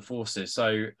forces.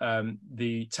 So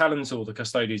the Talons or the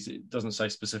Custodes, it doesn't say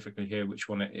specifically here which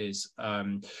one it is.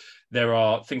 There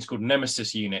are things called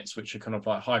Nemesis units, which are kind of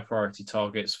like high priority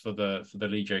targets for the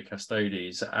Legio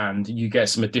Custodes, and you get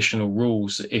some additional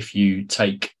rules if you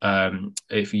take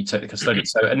the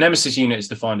Custodes. So a Nemesis unit is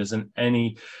defined as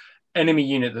any enemy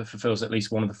unit that fulfills at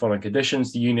least one of the following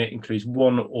conditions. The unit includes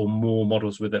one or more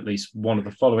models with at least one of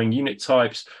the following unit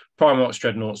types: Primarchs,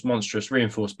 Dreadnoughts, Monstrous,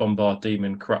 Reinforced, Bombard,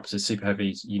 Demon, Corrupted, Super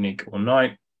Heavies, Unique, or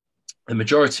Knight. The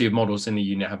majority of models in the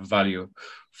unit have a value of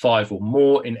 5 or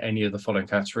more in any of the following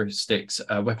characteristics: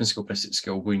 weapon skill, ballistic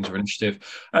skill, wounds, or initiative.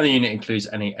 And the unit includes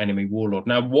any enemy warlord.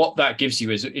 Now, what that gives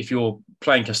you is, if you're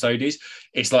playing Custodes,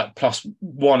 it's like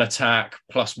 +1 attack,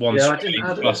 +1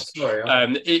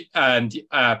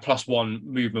 +1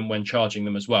 movement when charging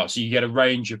them as well. So you get a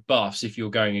range of buffs if you're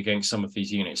going against some of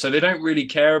these units. So they don't really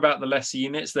care about the lesser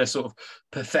units. They're sort of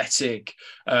pathetic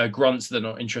grunts they're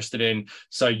not interested in.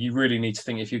 So you really need to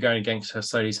think, if you're going against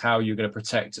Custodes, how you're going to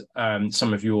protect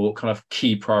some of your kind of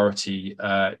key priority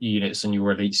units and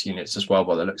your elites units as well,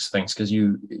 by the looks of things, because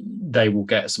they will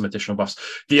get some additional buffs.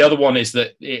 The other one is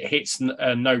that it hits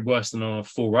no worse than on a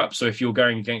 4-up. So if you're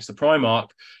going against the Primarch,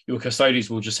 your Custodes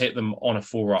will just hit them on a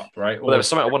 4-up, right? Well, there was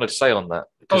something I wanted to say on that.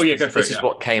 Go for it. This is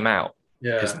what came out.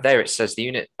 Because there it says the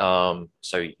unit, so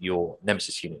your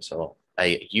Nemesis units are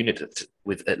a unit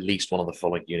with at least one of the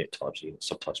following unit types, unit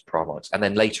subtypes, Primarchs. And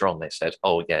then later on they said,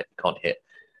 can't hit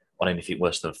on anything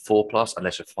worse than a 4+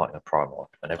 unless you're fighting a Primarch.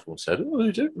 And everyone said,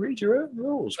 you don't read your own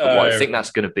rules. But what I think that's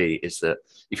going to be is that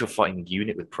if you're fighting a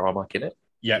unit with Primarch in it,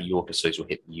 your Custodes will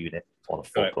hit the unit on a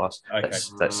 4+. Okay.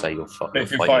 Let's say you're fighting. But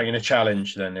if you're fighting in a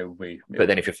challenge, then it will be. But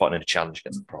then if you're fighting in a challenge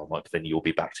against the Primarch, then you'll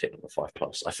be back to hitting on the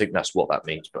 5+. I think that's what that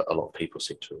means, but a lot of people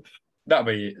seem to have. That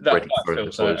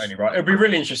feels only right. It'll be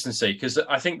really interesting to see, because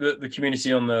I think that the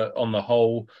community on the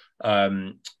whole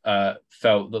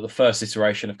felt that the first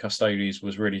iteration of Custodes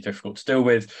was really difficult to deal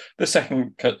with. The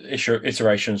second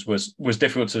iterations was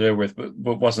difficult to deal with,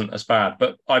 but wasn't as bad.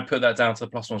 But I put that down to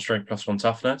the +1 strength, +1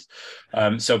 toughness.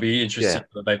 So it'll be interesting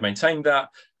that they've maintained that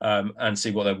and see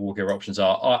what their war gear options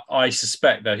are. I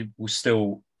suspect they will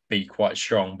still be quite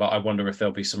strong, but I wonder if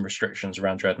there'll be some restrictions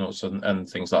around Dreadnoughts and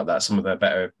things like that, some of their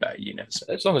better units.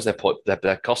 As long as they're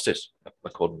costed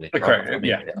accordingly. Correct. I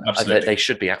mean, absolutely. They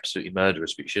should be absolutely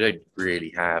murderous, but you should only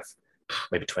really have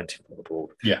maybe 20 on the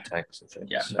board. Tanks and things.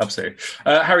 Yeah, absolutely.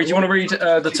 Harry, do you want to read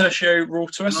the Tertio rule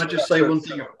to us? Can I just say one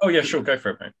thing? Oh yeah, sure, go for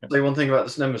it, mate. Say one thing about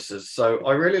this Nemesis. So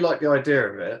I really like the idea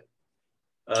of it,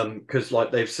 because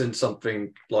like they've seen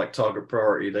something like target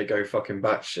priority, they go fucking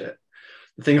batshit.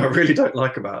 The thing I really don't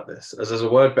like about this, as a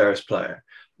Word Bearers player,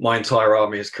 my entire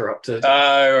army is corrupted.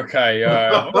 Oh, okay.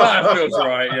 Well, that feels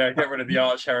right. Yeah, get rid of the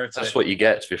arch heretic. That's what you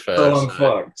get, to be fair. So I'm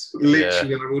fucked.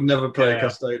 Literally, I will never play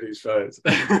Custodes phase.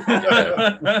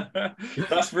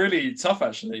 That's really tough,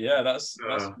 actually. Yeah, that's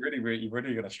really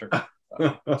going to struggle.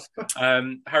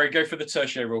 Harry, go for the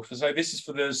tertiary rule. So this is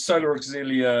for the Solar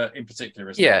Auxilia in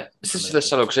particular, isn't it? This is for the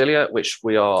Solar Auxilia, which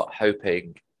we are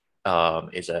hoping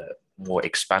is a more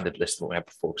expanded list than what we had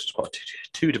before, because it's quite a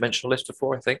two-dimensional list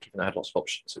before, I think. Even though I had lots of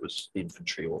options, it was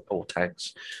infantry or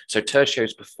tanks. So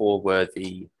tertios before were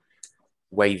the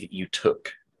way that you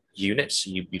took units.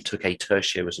 You took a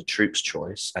tertio as a troops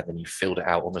choice, and then you filled it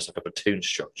out almost like a platoon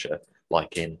structure,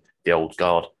 like in the old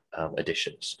Guard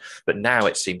editions. But now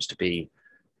it seems to be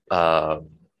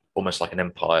almost like an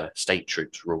Empire state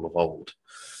troops rule of old.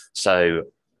 So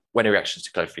when a reaction is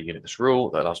declared for a unit, this rule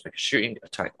that allows to make a shooting,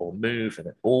 attack, or move, and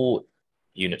then all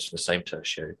units from the same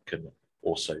tertio can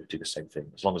also do the same thing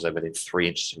as long as they're within 3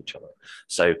 inches of each other.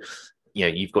 So,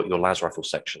 you've got your las rifle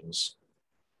sections.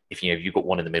 If you've got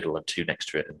one in the middle and 2 next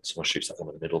to it, and someone shoots that one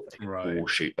in the middle, they can all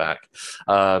shoot back.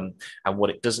 And what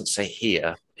it doesn't say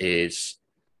here is,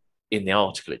 in the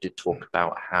article, it did talk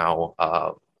about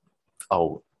how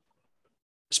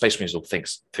Space Marines will think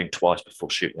twice before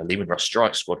shooting a Leman Russ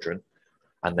strike squadron,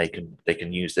 and they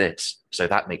can use this. So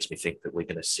that makes me think that we're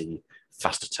going to see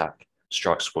fast attack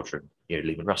strike squadron,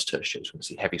 Leman Russ tertios. We're going to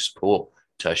see heavy support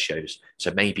tertios. So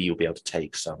maybe you'll be able to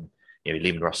take some,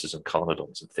 Leman Russes and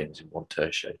Carnodons and things in one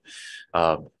tertio,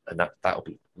 and that'll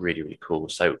be really, really cool.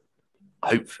 So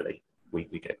hopefully we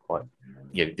get quite,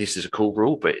 this is a cool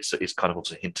rule, but it's kind of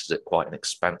also hinted at quite an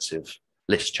expansive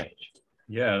list change.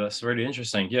 Yeah, that's really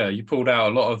interesting. Yeah, you pulled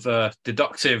out a lot of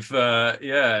deductive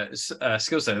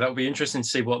skills there. That would be interesting to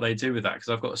see what they do with that, because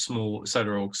I've got a small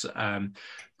Solar Orgs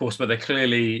course, but they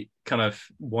clearly kind of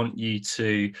want you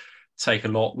to take a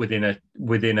lot within a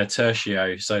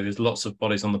tertio. So there's lots of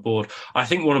bodies on the board. I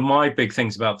think one of my big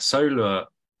things about the Solar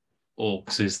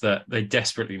Orcs is that they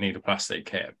desperately need a plastic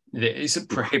kit. It's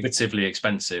prohibitively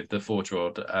expensive, the Forge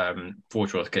Rod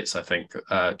kits, I think,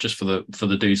 just for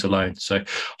the dues alone. So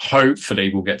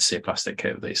hopefully we'll get to see a plastic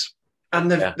kit of these.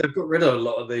 And they've got rid of a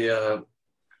lot of the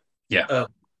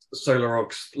Solar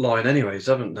Orcs line anyways,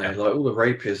 haven't they? Like all the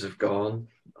rapiers have gone.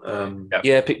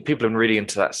 People are really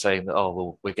into that, saying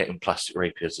that we're getting plastic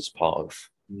rapiers as part of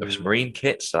those marine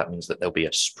kits. So that means that there'll be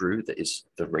a sprue that is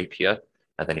the rapier,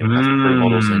 and then you'll have 3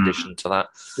 models in addition to that.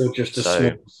 Or just a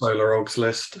small Solar Orcs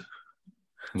list.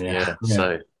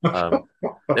 So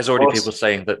there's already people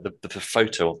saying that the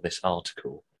photo of this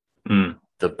article,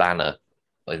 the banner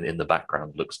in the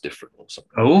background looks different or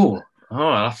something. Oh,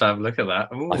 I'll have to have a look at that.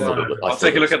 I'll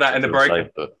take a look at that in the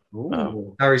break.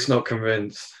 Harry's not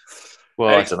convinced.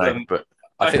 Well, I don't know, but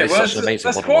I think it's such an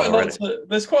amazing model.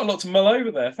 There's quite a lot to mull over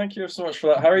there. Thank you so much for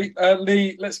that, Harry.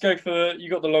 Lee, let's go for you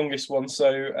got the longest one, so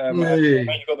you've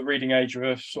got the reading age of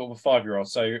a sort of a 5-year-old.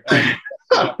 So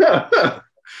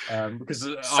because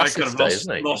I kind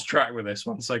of lost track with this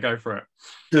one, so go for it.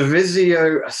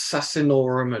 Divisio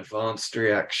Assassinorum Advanced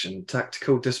Reaction,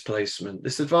 Tactical Displacement.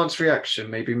 This advanced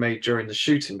reaction may be made during the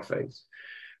shooting phase.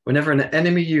 Whenever an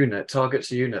enemy unit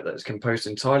targets a unit that is composed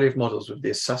entirely of models with the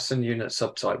assassin unit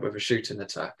subtype with a shooting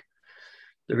attack,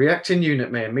 the reacting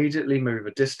unit may immediately move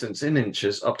a distance in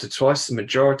inches up to twice the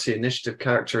majority initiative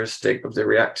characteristic of the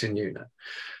reacting unit.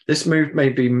 This move may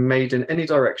be made in any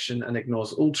direction and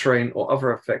ignores all terrain or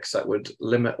other effects that would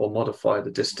limit or modify the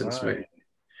distance moved,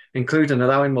 including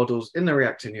allowing models in the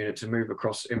reacting unit to move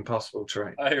across impassable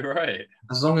terrain. Oh, right.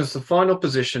 As long as the final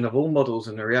position of all models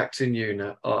in the reacting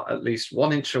unit are at least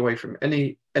 1 inch away from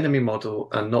any enemy model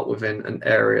and not within an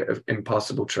area of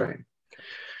impassable terrain.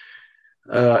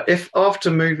 If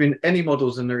after moving any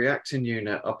models in the reacting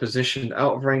unit are positioned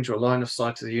out of range or line of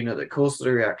sight of the unit that caused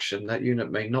the reaction, that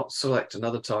unit may not select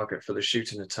another target for the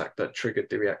shooting attack that triggered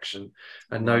the reaction,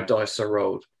 and no dice are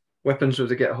rolled. Weapons with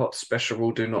the Get Hot special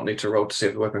rule do not need to roll to see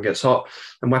if the weapon gets hot,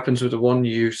 and weapons with the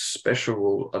one-use special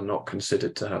rule are not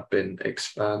considered to have been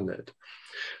expanded.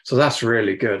 So that's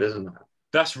really good, isn't it?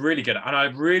 That's really good, and I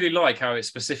really like how it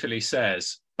specifically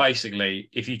says, basically,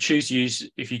 if you choose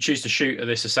to shoot at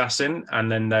this assassin,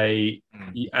 and then they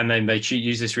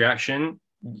use this reaction,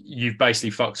 you've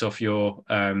basically fucked off your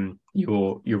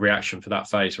reaction for that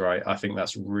phase, right? I think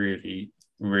that's really,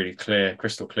 really clear,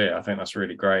 crystal clear. I think that's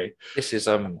really great. This is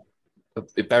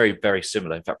very, very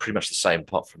similar. In fact, pretty much the same,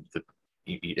 apart from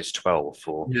it's 12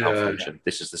 for Alpha Legion.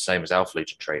 This is the same as Alpha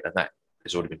Legion trait, and that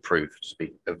has already been proved to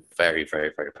be a very,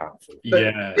 very, very powerful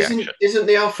reaction. Isn't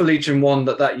the Alpha Legion one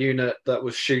that unit that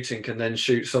was shooting can then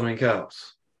shoot something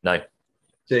else? No.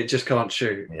 It just can't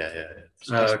shoot. Yeah.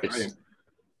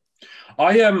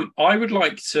 I would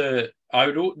like to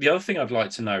The other thing I'd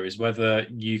like to know is whether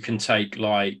you can take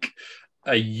like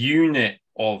a unit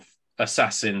of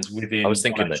assassins within. I was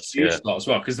thinking this, yeah, slot as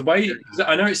well, because the way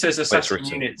I know it says assassin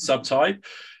unit subtype,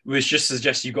 which just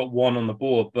suggests you've got one on the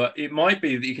board, but it might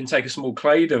be that you can take a small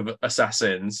clade of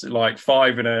assassins, like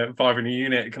five in a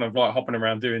unit, kind of like hopping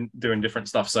around doing different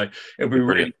stuff. So it'll be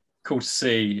really cool to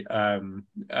see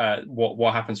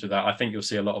what happens with that. I think you'll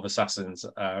see a lot of assassins.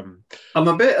 I'm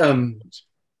a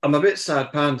bit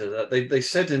sad, Panda, that they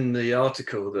said in the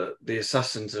article that the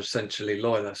assassins are essentially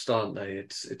loyalist, aren't they?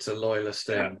 It's a loyalist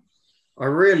thing. Yeah. I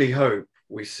really hope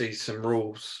we see some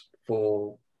rules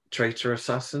for traitor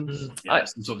assassins. Yeah,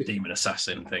 some sort of demon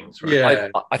assassin things, right? Yeah.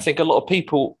 I think a lot of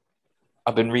people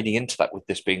have been reading into that with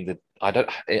this being and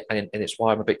it's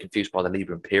why I'm a bit confused by the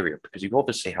Liber Imperium, because you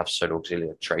obviously have Solar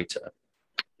Auxilia traitor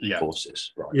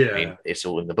forces, right? Yeah. I mean, it's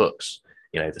all in the books,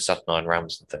 the Saturnine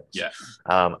Rams and things. Yeah.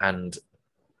 And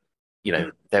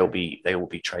they will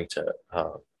be traitor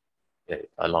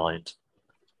aligned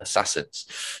assassins.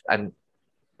 And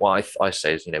what I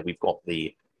say is, we've got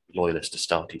the Loyalist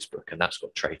Astartes book, and that's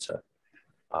got traitor,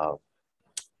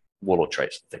 warlord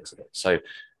traits and things in it. So,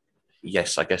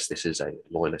 yes, I guess this is a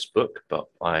loyalist book, but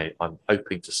I'm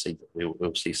hoping to see that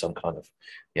we'll see some kind of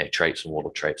traits and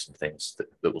warlord traits and things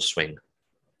that will swing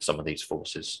some of these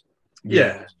forces.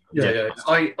 Yeah.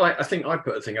 I think I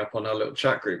put a thing up on our little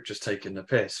chat group just taking the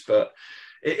piss, but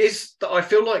it is that I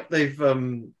feel like they've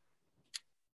done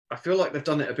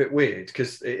it a bit weird,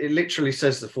 because it literally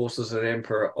says the forces of the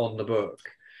Emperor on the book.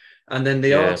 And then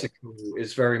the article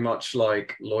is very much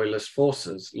like loyalist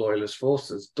forces.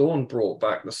 Dawn brought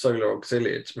back the Solar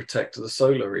Auxilia to protect the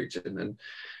solar region, and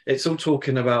it's all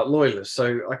talking about loyalists.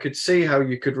 So I could see how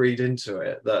you could read into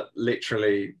it that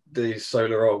literally these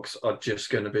Solar Augs are just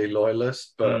going to be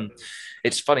loyalists. But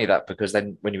it's funny that, because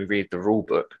then when you read the rule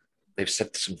book, they've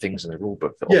said some things in the rule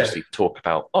book that obviously talk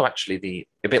about, actually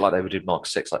a bit like they would do Mark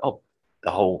 6, like,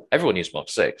 everyone used Mark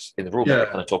 6 in the rule book.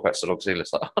 They kind of talk about Solar Auxilia.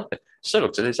 It's like, Solar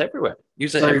Auxilia is everywhere.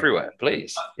 Use it everywhere,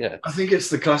 please. Yeah. I think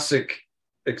it's the classic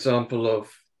example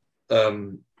of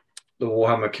the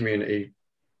Warhammer community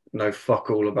know fuck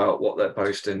all about what they're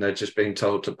posting. They're just being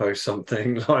told to post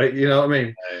something, like, you know what I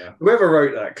mean? Yeah. Whoever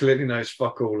wrote that clearly knows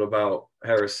fuck all about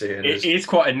heresy. And it is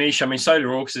quite a niche. I mean, Solar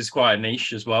Augs is quite a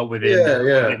niche as well within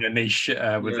a niche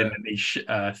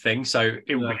thing. So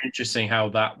it will be interesting how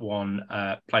that one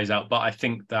plays out. But I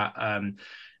think that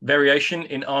variation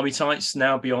in army types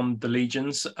now beyond the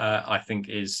legions, I think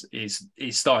is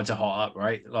starting to hot up,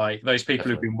 right? Like those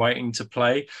people who've been waiting to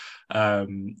play,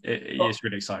 it's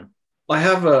really exciting. I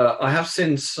have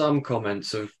seen some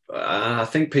comments of, I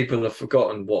think people have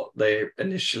forgotten what they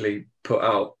initially put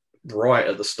out right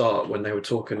at the start when they were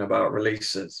talking about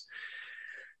releases.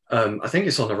 I think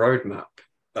it's on the roadmap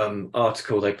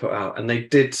article they put out, and they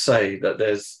did say that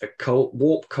there's a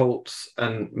warp cults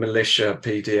and militia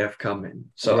PDF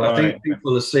coming. So I think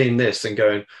people are seeing this and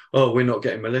going, oh, we're not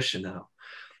getting militia now.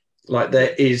 Like,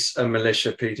 there is a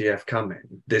militia PDF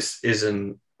coming. This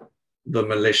isn't the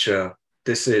militia.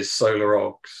 This is Solar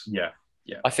Augs. Yeah.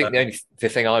 I think the only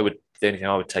thing I would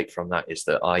take from that is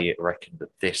that I reckon that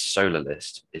this solar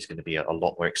list is going to be a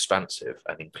lot more expansive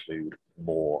and include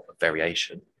more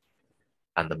variation,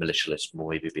 and the militia list will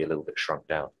maybe be a little bit shrunk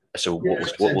down. So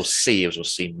what we'll see is we'll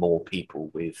see more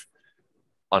people with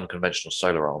unconventional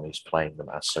solar armies playing them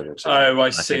as solar auxiliary. I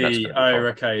see.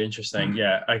 Okay, interesting.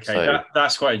 Yeah, okay, so,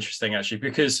 that's quite interesting actually,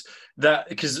 because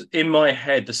in my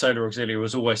head the solar auxiliary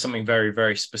was always something very,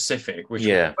 very specific, which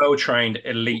was a well-trained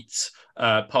elite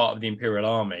part of the Imperial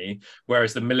Army,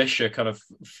 whereas the militia kind of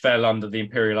fell under the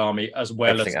Imperial Army as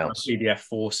well as kind of PDF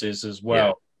forces as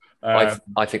well. Yeah.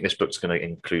 I think this book's going to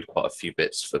include quite a few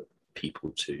bits for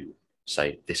people to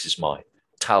say, this is my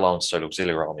Talon solar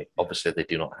auxiliary army. Obviously, they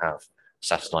do not have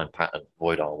Saturnine pattern,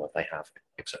 Void Armor, they have,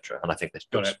 etc. And I think this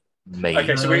book's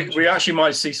Okay, so we actually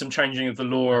might see some changing of the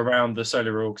law around the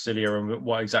solar auxiliary and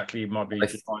what exactly it might be.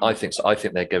 I think so. I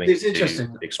think they're going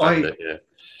to expand it. Yeah.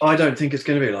 I don't think it's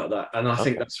going to be like that, and I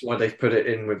think that's why they've put it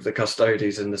in with the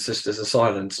Custodes and the Sisters of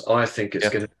Silence. I think it's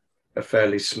going to be a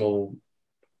fairly small.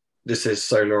 This is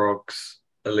Solar Augs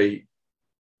Elite,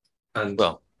 and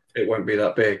it won't be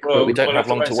that big. Well, we don't have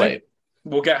long to wait.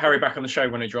 We'll get Harry back on the show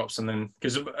when it drops, and then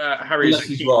because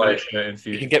Harry's right.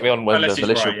 You can get me on when the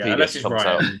militia PDF comes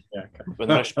out. Yeah, okay. When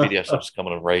the militia PDF comes, come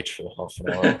on and rage for half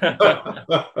an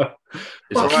hour.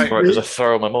 There's a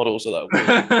throw on my models of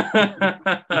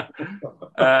that.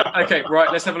 Okay,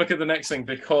 right. Let's have a look at the next thing,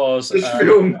 because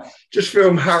just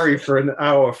film Harry for an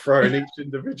hour throwing each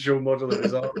individual model of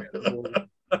his army at the wall.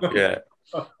 Yeah.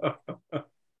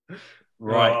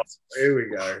 Right. Oh, here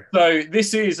we go. So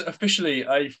this is officially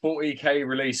a 40k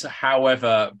release.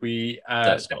 However, we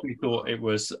definitely thought it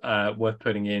was worth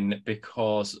putting in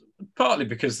partly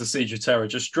because the Siege of Terror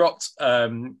just dropped,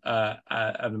 and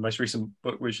the most recent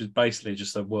book, which is basically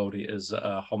just a World Eaters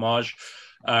homage.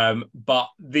 But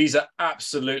these are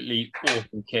absolutely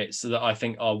awesome kits that I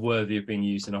think are worthy of being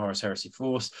used in a Horus Heresy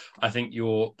force. I think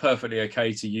you're perfectly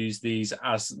okay to use these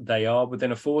as they are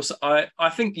within a force. I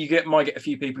think you might get a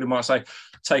few people who might say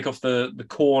take off the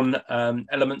corn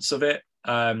elements of it,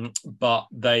 but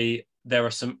there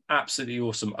are some absolutely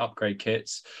awesome upgrade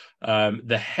kits.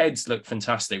 The heads look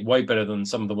fantastic, way better than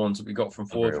some of the ones that we got from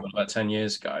Forge about 10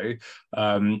 years ago.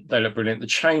 They look brilliant. The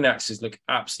chain axes look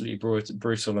absolutely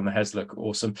brutal and the heads look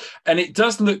awesome. And it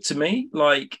does look to me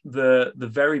like the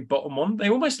very bottom one, they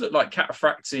almost look like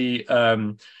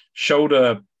cataphracti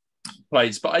shoulder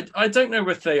plates, but I don't know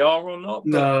if they are or not.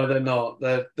 No, they're not.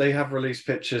 They have released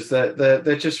pictures.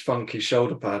 They're just funky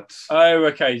shoulder pads. Oh,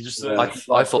 okay. I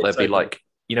thought they'd be like,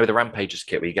 you know, the Rampagers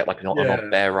kit where you get like an odd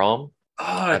bare arm.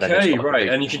 Oh, okay, right.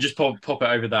 And you can just pop it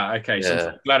over that. Okay,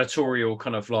 so gladiatorial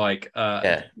kind of like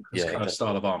kind of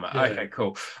style of armor. Yeah. Okay,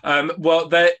 cool. Well,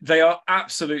 they are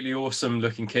absolutely awesome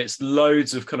looking kits.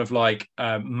 Loads of kind of like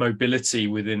mobility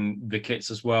within the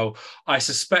kits as well. I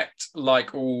suspect,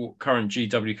 like all current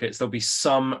GW kits, there'll be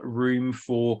some room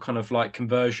for kind of like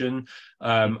conversion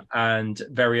and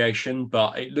variation,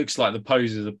 but it looks like the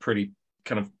poses are pretty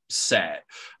kind of set.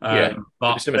 But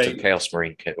similar to the Chaos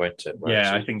Marine kit, won't it?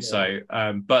 Yeah, I think so.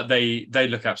 But they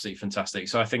look absolutely fantastic.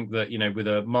 So I think that, you know, with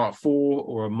a Mark IV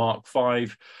or a Mark V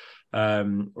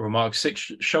or a Mark VI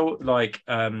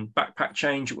backpack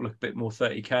change, it will look a bit more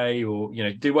 30k, or, you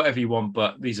know, do whatever you want.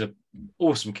 But these are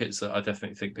awesome kits that I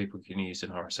definitely think people can use in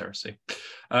Horus Heresy.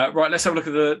 Right, let's have a look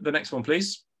at the next one,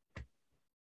 please.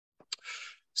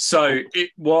 So it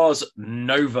was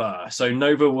Nova. So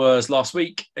Nova was last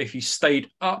week. If you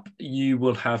stayed up, you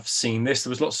will have seen this. There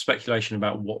was lots of speculation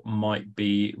about what might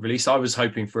be released. I was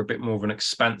hoping for a bit more of an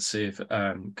expansive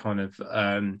sort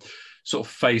of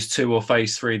phase 2 or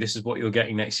phase 3. This is what you're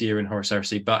getting next year in Horus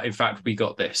Heresy. But in fact, we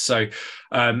got this. So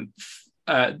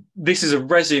this is a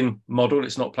resin model.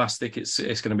 It's not plastic. It's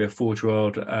going to be a Forge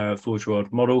World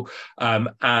model,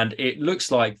 and it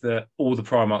looks like that all the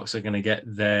Primarchs are going to get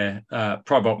their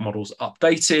Primarch models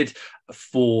updated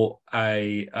for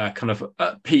a kind of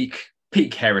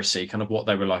peak Heresy, kind of what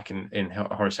they were like in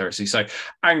Horus Heresy. So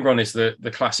Angron is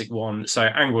the classic one. So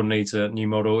Angron needs a new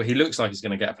model. He looks like he's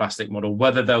going to get a plastic model.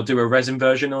 Whether they'll do a resin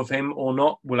version of him or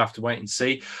not, we'll have to wait and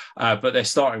see. But they're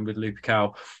starting with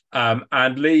Lupercal.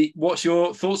 And Lee, what's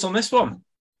your thoughts on this one?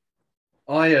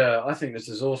 I think this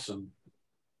is awesome.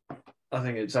 I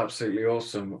think it's absolutely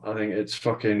awesome. I think it's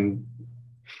fucking...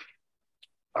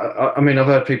 I mean, I've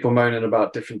heard people moaning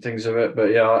about different things of it,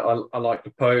 but yeah, I like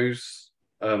the pose.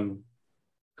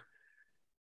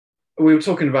 We were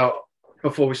talking about,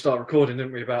 before we start recording,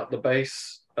 didn't we, about the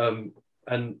base, and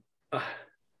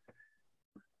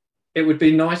it would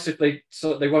be nice if they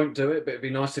won't do it, but it'd be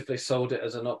nice if they sold it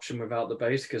as an option without the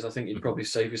base, because I think you'd probably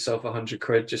save yourself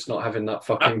 £100 just not having that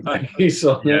fucking base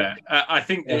on it. I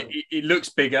think it looks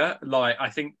bigger. Like, I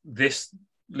think this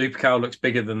Lupercal looks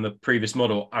bigger than the previous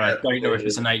model, and I don't know if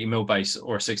it's an 80mm base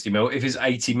or a 60mm. If it's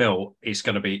 80mm, he's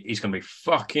gonna be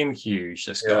fucking huge.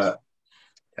 This guy.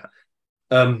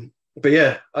 But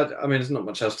yeah, I mean, there's not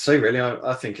much else to say, really.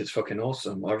 I think it's fucking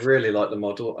awesome. I really like the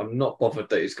model. I'm not bothered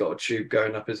that he's got a tube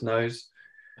going up his nose.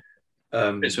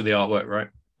 It's with the artwork, right?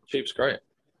 Tube's great.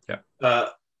 Yeah.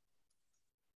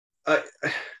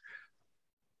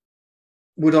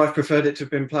 Would I have preferred it to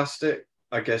have been plastic?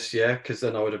 I guess, yeah, because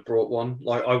then I would have brought one.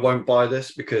 Like, I won't buy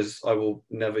this because I will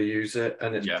never use it,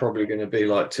 and it's probably going to be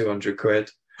like £200.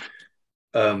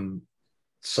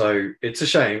 So it's a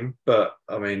shame, but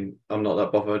I mean, I'm not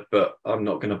that bothered, but I'm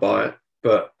not going to buy it.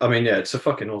 But I mean, yeah, it's a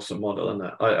fucking awesome model, isn't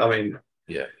it? I mean,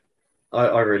 yeah,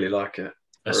 I really like it.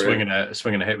 Swinging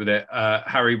a hit with it.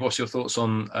 Harry, what's your thoughts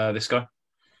on this guy?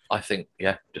 I think,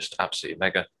 yeah, just absolutely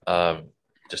mega.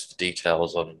 Just the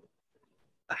details on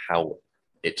how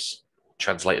it's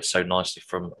translated so nicely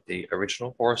from the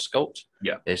original Horus sculpt.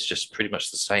 Yeah, it's just pretty much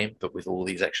the same, but with all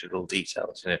these extra little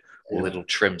details. You know, all the little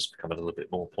trims become a little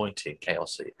bit more pointy and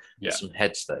chaosy. There's some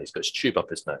heads there. He's got his tube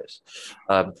up his nose.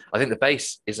 I think the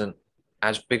base isn't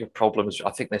as big a problem as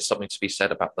I think. There's something to be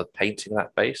said about the painting of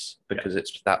that base, because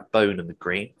it's that bone and the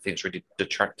green. I think it's really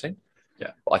detracting.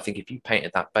 Yeah, but I think if you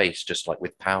painted that base just like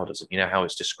with powders, you know how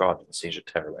it's described in the Siege of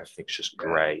Terror, where everything's just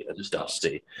grey and just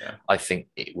dusty. Yeah. I think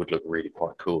it would look really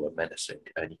quite cool and menacing,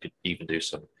 and you could even do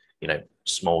some, you know,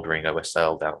 smouldering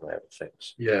OSL down there and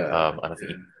things. Yeah, and I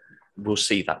think we'll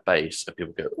see that base and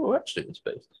people go, oh, actually, this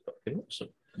base is fucking awesome.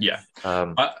 Yeah,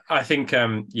 I think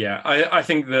I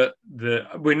think that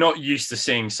we're not used to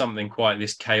seeing something quite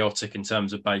this chaotic in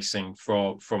terms of basing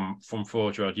from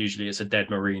Forge World. Usually it's a dead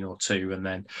marine or two, and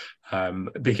then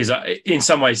because in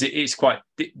some ways it's quite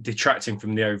detracting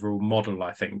from the overall model,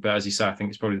 I think. But as you say, I think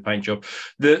it's probably the paint job.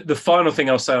 The final thing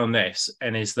I'll say on this,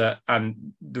 and is that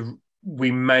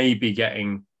we may be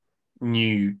getting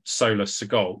new solar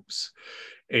sculpts,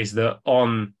 is that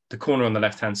on the corner on the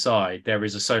left-hand side, there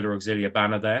is a Solar Auxilia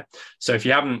banner there. So if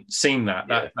you haven't seen that,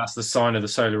 that's the sign of the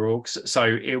Solar Augs.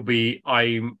 So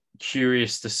I'm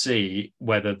curious to see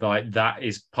whether that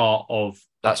is part of...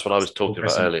 That's what I was talking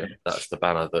about earlier. That's the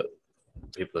banner that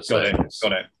people are saying.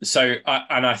 Got it. So,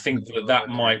 and I think that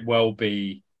might well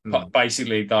be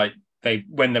basically like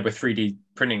when they were 3D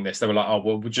printing this, they were like, oh,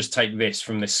 well, we'll just take this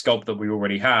from this sculpt that we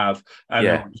already have and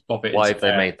we'll just pop it. Why have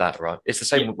they made that, right? It's the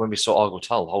same when we saw Argyle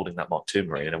Tull holding that Mark II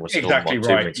Marine, and we're still exactly Mark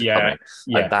II right. Marines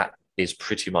coming. And that is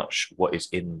pretty much what is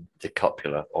in the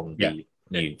cupula on the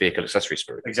new vehicle accessory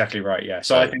spirit. Exactly right. Yeah.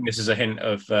 So I think this is a hint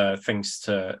of things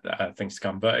to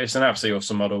come. But it's an absolutely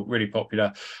awesome model, really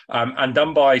popular, and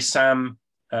done by Sam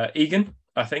Egan,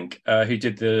 I think, who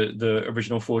did the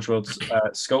original Forge Worlds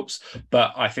sculpts.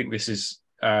 But I think this is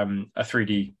a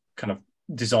 3D kind of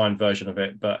design version of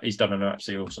it. But he's done an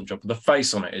absolutely awesome job. The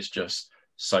face on it is just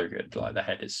so good. Like the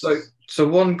head is. So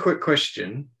one quick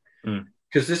question,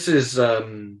 because this is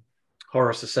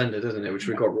Horus Ascended, isn't it? Which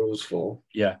we've got rules for.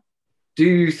 Yeah. Do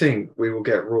you think we will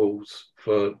get rules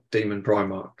for Demon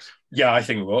Primarchs? Yeah, I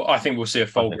think we will. I think we'll see a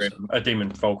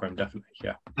Demon Fulgrim, definitely.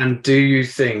 Yeah. And do you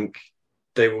think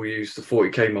they will use the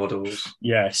 40k models?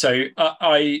 Yeah. So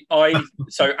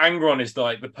so Angron is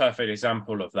like the perfect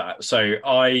example of that. So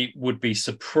I would be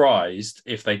surprised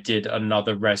if they did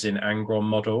another resin Angron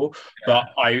model, but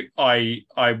I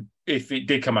if it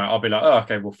did come out, I'll be like, oh,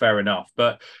 okay, well, fair enough.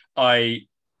 But I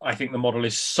think the model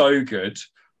is so good.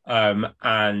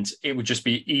 And it would just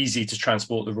be easy to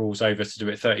transport the rules over to do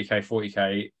it 30k,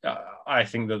 40k. I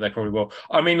think that they probably will.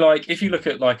 I mean, like if you look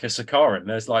at like a Sakaran,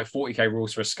 there's like 40k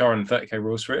rules for a Sakaran and 30k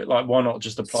rules for it. Like, why not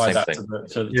just apply that to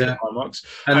the Primarchs?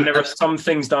 And there are some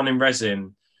things done in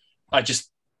resin. Like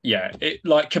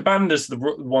Cabanda's the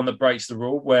one that breaks the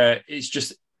rule, where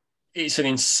it's an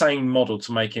insane model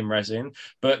to make in resin.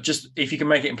 But just if you can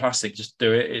make it in plastic, just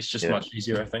do it. It's just much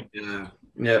easier, I think.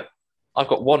 Yeah. I've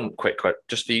got one quick question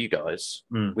just for you guys.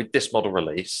 With this model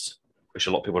released, which a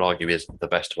lot of people would argue is the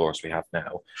best Horus we have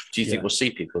now, do you think we'll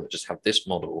see people that just have this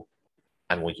model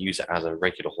and will use it as a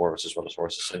regular Horus as well as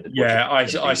Horus Ascended? Yeah, I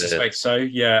suspect so.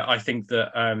 Yeah, I think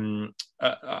that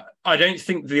I don't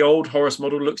think the old Horus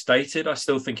model looks dated. I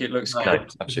still think it looks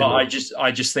good. But I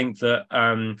just think that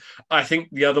I think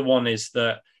the other one is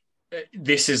that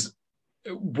this is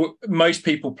most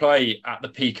people play at the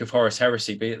peak of Horus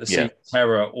Heresy, be it the Sea of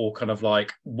Terror or kind of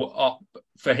like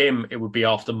for him it would be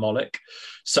after Moloch.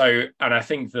 So, and I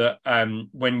think that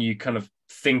when you kind of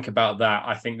think about that,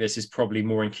 I think this is probably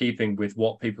more in keeping with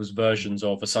what people's versions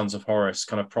of a Sons of Horus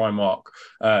kind of Primarch,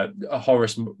 a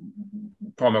Horus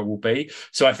Primarch will be.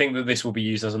 So I think that this will be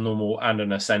used as a normal and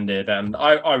an Ascended, and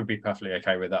I would be perfectly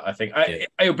okay with that. I think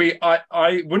it'll be.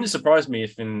 I wouldn't surprise me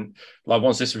if in like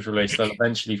once this was released, they'll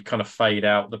eventually kind of fade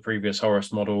out the previous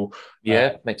Horus model.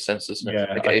 Yeah, makes sense, doesn't it?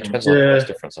 Yeah, it depends on the price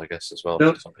difference, I guess, as well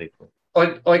for some people.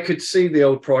 I could see the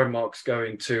old Primarchs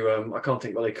going to I can't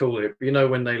think what they call it, but you know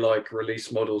when they like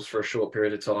release models for a short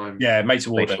period of time. Yeah, made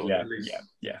to order.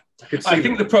 Yeah. I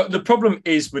think the problem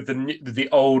is with the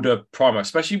older Primarchs,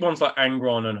 especially ones like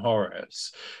Angron and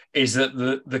Horus, is that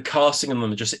the casting on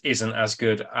them just isn't as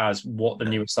good as what the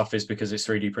newer stuff is because it's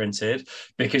 3D printed.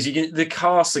 Because the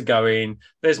casts are going,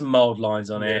 there's mold lines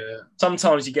on it.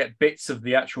 Sometimes you get bits of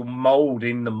the actual mold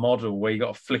in the model where you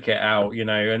got to flick it out,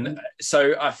 and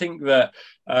so I think that.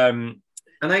 And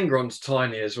Angron's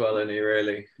tiny as well, isn't he?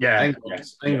 Really? Yeah.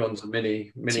 Angron's a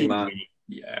mini man.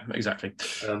 Yeah, exactly.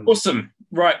 Awesome.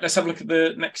 Right, let's have a look at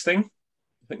the next thing.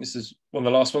 I think this is one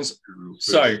of the last ones.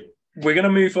 So we're going to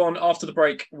move on after the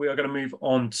break. We are going to move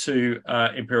on to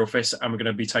Imperial Fists, and we're going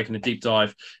to be taking a deep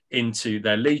dive into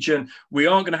their Legion. We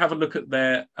aren't going to have a look at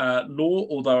their lore,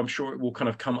 although I'm sure it will kind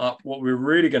of come up. What we're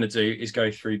really going to do is go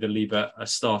through the Liber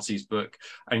Astartes book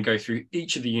and go through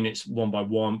each of the units one by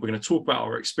one. We're going to talk about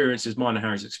our experiences, mine and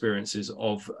Harry's experiences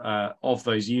of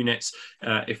those units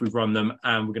if we've run them,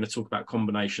 and we're going to talk about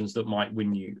combinations that might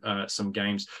win you some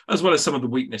games, as well as some of the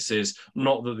weaknesses,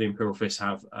 not that the Imperial Fists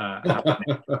have.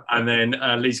 And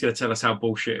then Lee's going to tell us how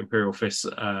bullshit Imperial Fists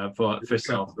are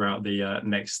throughout the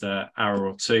next hour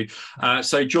or two.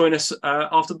 So join us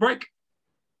after the break.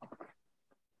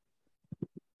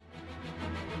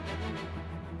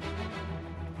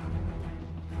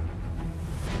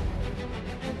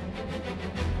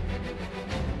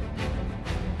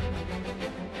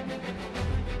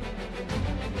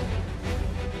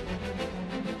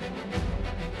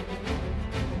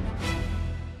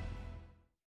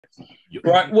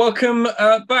 Right, welcome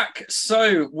back.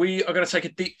 So we are going to take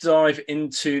a deep dive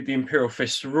into the Imperial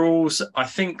Fists rules. I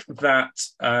think that,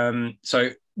 so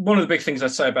one of the big things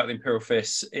I'd say about the Imperial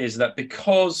Fists is that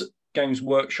because Games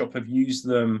Workshop have used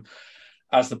them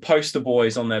as the poster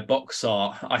boys on their box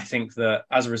art, I think that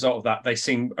as a result of that, they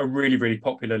seem a really, really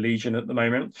popular Legion at the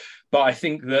moment. But I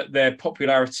think that their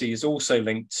popularity is also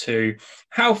linked to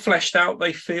how fleshed out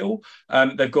they feel.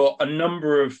 They've got a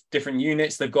number of different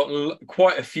units. They've got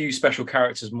quite a few special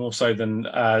characters, more so than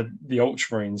the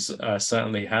Ultramarines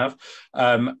certainly have.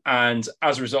 And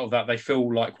as a result of that, they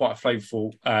feel like quite a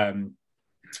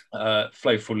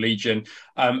flavorful Legion,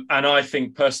 and I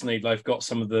think personally they've got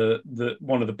some of the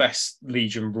one of the best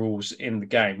Legion rules in the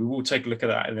game. We will take a look at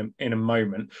that in a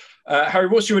moment. Harry,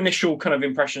 what's your initial kind of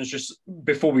impressions just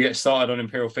before we get started on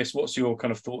Imperial Fist? What's your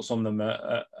kind of thoughts on them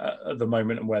at the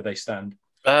moment and where they stand?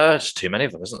 There's too many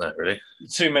of them, isn't there? Really,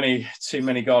 too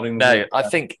many guarding. No, I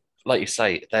think, like you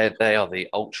say, they are the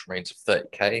Ultramarines of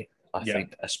 30k. I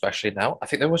think, especially now. I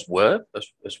think there were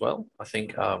as well. I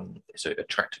think it's an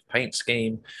attractive paint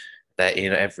scheme. They're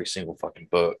in every single fucking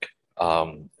book.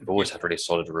 They've always had really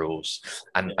solid rules.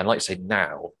 And like you say,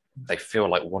 now they feel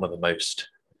like one of the most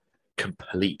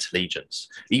complete legions.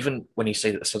 Even when you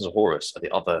say that the Sons of Horus are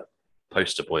the other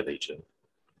poster boy legion,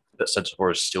 that Sons of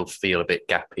Horus still feel a bit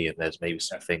gappy, and there's maybe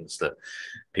some things that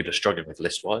people are struggling with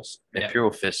list-wise.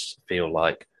 Imperial Fists feel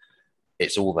like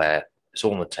it's all there. It's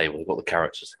all on the table. They've got the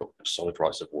characters. They've got solid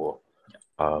rights of war.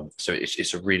 So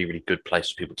it's a really, really good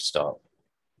place for people to start.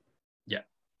 Yeah,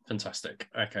 fantastic.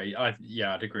 Okay, I'd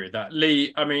agree with that.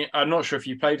 Lee, I mean, I'm not sure if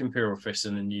you played Imperial Fists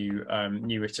in the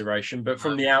new iteration, but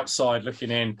from the outside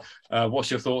looking in, what's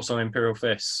your thoughts on Imperial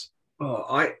Fists?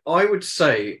 Oh, I would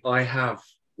say I have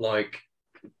like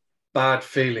bad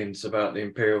feelings about the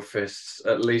Imperial Fists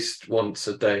at least once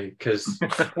a day, because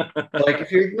like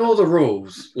if you ignore the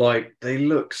rules, like they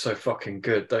look so fucking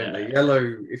good, don't they?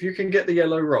 Yellow, if you can get the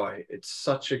yellow right, it's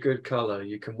such a good color.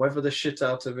 You can weather the shit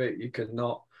out of it. You can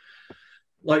not,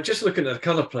 like, just looking at the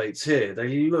color plates here,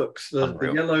 they look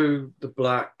the yellow, the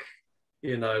black,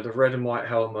 you know, the red and white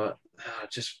helmet,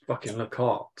 just fucking look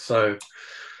hot. So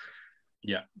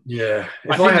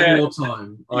if I had more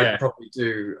time, I'd probably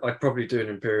do an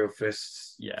Imperial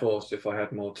Fists force if I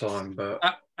had more time. But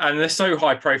and they're so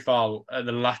high profile at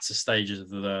the latter stages of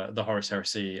the Horus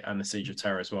Heresy and the Siege of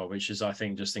Terror as well, which is, I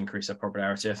think, just increase their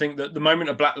popularity. I think that the moment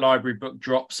a Black Library book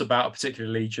drops about a particular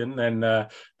Legion, then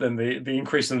the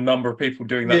increase in the number of people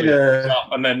doing that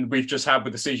up, and then we've just had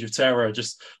with the Siege of Terror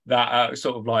just that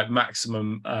sort of like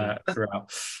maximum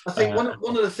throughout. I think one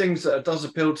of the things that does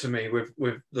appeal to me with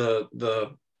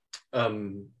the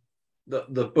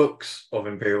books of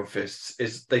Imperial Fists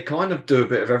is they kind of do a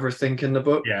bit of everything in the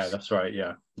books. Yeah, that's right.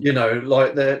 Yeah, you know,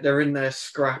 like they're in there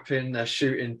scrapping, they're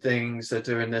shooting things, they're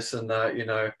doing this and that. You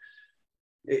know,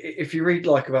 if you read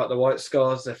like about the White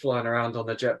Scars, they're flying around on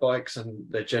their jet bikes, and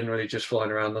they're generally just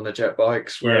flying around on their jet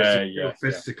bikes. Whereas the Imperial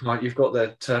Fists are kind, you've got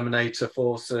their Terminator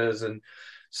forces, and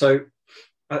so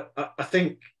I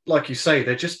think, like you say,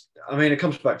 they're just. I mean, it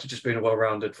comes back to just being a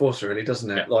well-rounded force, really, doesn't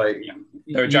it?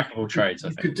 They're a jack of all trades.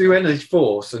 You could do any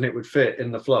force, and it would fit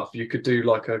in the fluff. You could do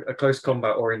like a close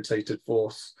combat orientated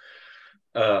force,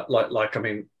 like I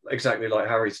mean, exactly like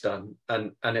Harry's done,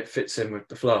 and it fits in with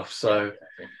the fluff. So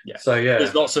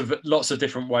there's lots of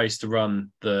different ways to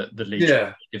run the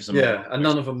Legion. And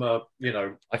none of them are, you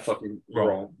know, fucking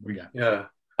wrong.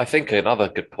 I think another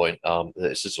good point,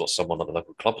 this is what someone at the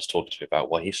local club was talking to me about,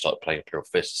 why he started playing Imperial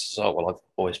Fists. So, well, I've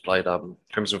always played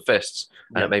Crimson Fists,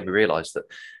 and it made me realise that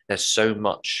there's so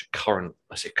much current,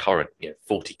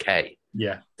 40k,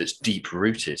 that's deep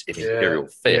rooted in Imperial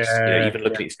Fists. You know, even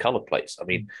looking at his colour plates. I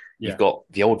mean, you've got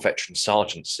the old veteran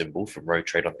sergeant symbol from Road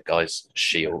Trade on the guy's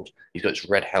shield. He's got his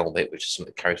red helmet, which is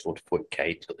something that carries forward to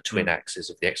 40k. He's got the twin axes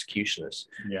of the executioners,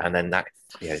 and then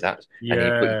you've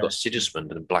got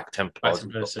Sigismund and Black Templars,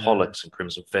 you've got Pollux and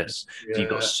Crimson Fists. So you've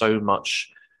got so much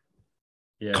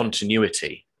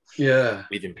continuity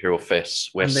with Imperial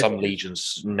Fists, where some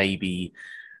legions maybe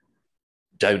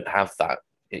don't have that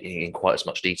in quite as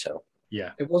much detail.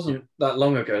 It wasn't that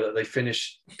long ago that they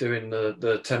finished doing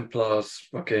the Templars,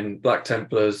 fucking Black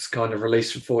Templars kind of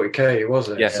release for 40k, was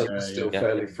it? So it's still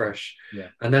fairly fresh.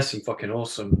 And there's some fucking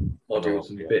awesome models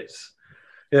and bits.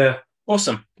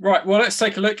 Awesome. Right. Well, let's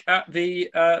take a look at the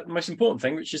most important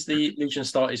thing, which is the Legion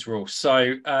Astartes rule.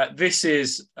 So this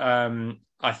is,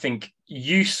 I think,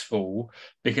 useful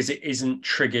because it isn't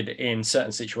triggered in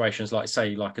certain situations, like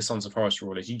say, like a Sons of Horus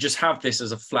rule is. You just have this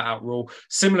as a flat out rule,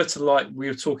 similar to like we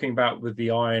were talking about with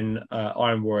the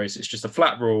Iron Warriors. It's just a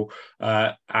flat rule,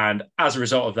 and as a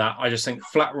result of that, I just think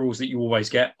flat rules that you always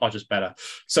get are just better.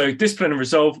 So Discipline and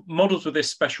Resolve models with this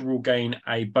special rule gain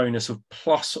a bonus of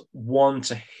 +1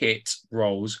 to hit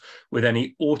rolls with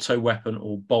any auto weapon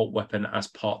or bolt weapon as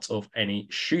part of any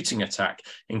shooting attack,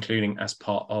 including as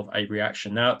part of a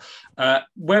reaction. Now,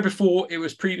 where before it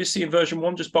was previously in version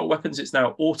 1 just bolt weapons, it's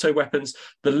now auto weapons.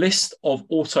 The list of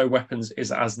auto weapons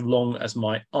is as long as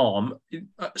my arm.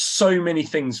 So many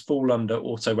things fall under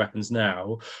auto weapons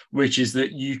now, which is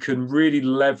that you can really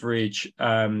leverage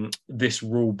this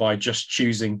rule by just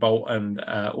choosing bolt and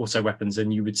auto weapons,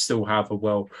 and you would still have a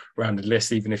well-rounded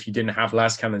list, even if you didn't have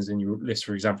las cannons in your list,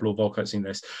 for example, or Volkite's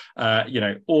list.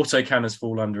 Auto cannons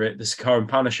fall under it. The Sakaran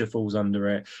Punisher falls under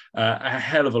it. A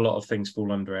hell of a lot of things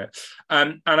fall under it.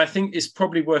 And I think it's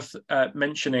probably worth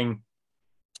mentioning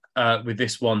with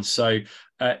this one. So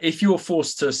if you're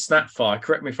forced to snapfire,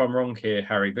 correct me if I'm wrong here,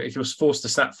 Harry, but if you're forced to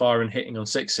snapfire and hitting on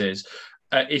 6s,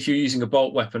 if you're using a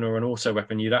bolt weapon or an auto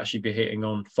weapon, you'd actually be hitting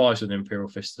on 5s with Imperial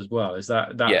Fist as well. Is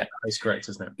that is correct,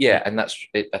 isn't it? Yeah, and that's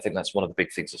it. I think that's one of the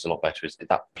big things that's a lot better is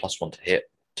that +1 to hit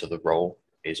to the roll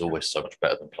is always so much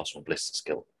better than +1 blister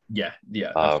skill. Yeah.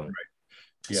 That's right.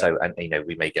 Yeah. So, and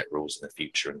we may get rules in the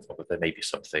future, and there may be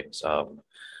some things,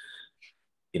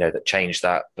 that change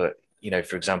that. But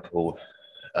for example,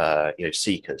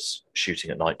 Seekers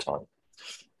shooting at nighttime.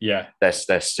 Yeah,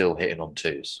 they're still hitting on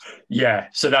 2s. Yeah,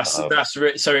 so that's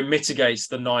so it mitigates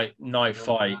the night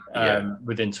fight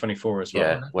within 24 as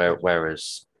well. Yeah,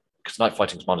 whereas because night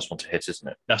fighting is -1 to hit, isn't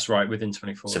it? That's right, within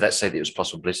 24. So let's say that it was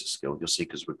 +1 blister skill. Your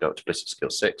Seekers would go up to blister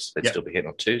skill 6. They'd still be hitting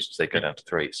on 2s, so they go down to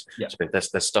 3s. Yeah. So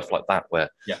there's stuff like that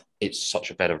where it's such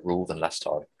a better rule than last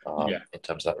time in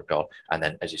terms of that regard. And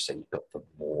then, as you say, you've got the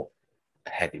more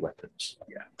heavy weapons.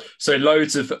 Yeah. So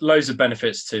loads of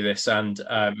benefits to this, and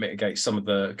mitigates some of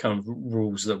the kind of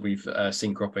rules that we've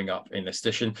seen cropping up in this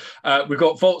edition. We've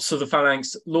got Vaults of the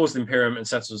Phalanx, Laws of the Imperium, and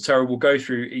Sentinels of Terror. We'll go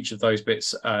through each of those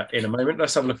bits in a moment.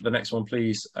 Let's have a look at the next one,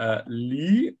 please,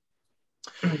 Lee.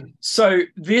 So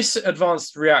this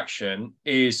advanced reaction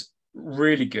is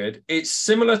really good. It's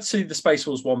similar to the Space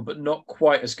Wars one, but not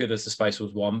quite as good as the Space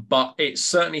Wars one, but it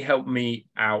certainly helped me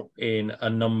out in a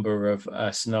number of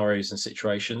scenarios and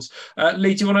situations.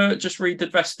 Lee, do you want to just read the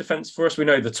best defense for us? We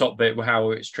know the top bit,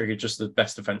 how it's triggered, just the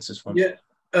best defenses one. Yeah.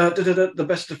 The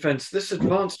best defense. This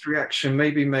advanced reaction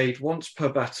may be made once per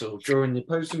battle during the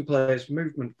opposing player's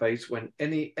movement phase when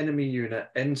any enemy unit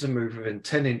ends a move within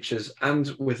 10 inches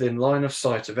and within line of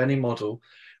sight of any model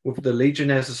with the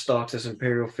Legionnaires Astartes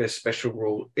Imperial Fist special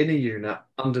rule in a unit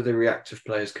under the reactive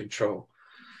player's control,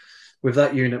 with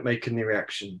that unit making the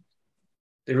reaction.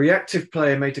 The reactive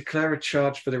player may declare a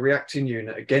charge for the reacting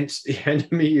unit against the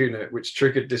enemy unit which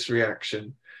triggered this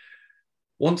reaction.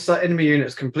 Once that enemy unit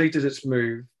has completed its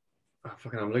move,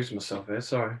 I'm losing myself here,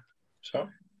 sorry.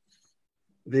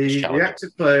 The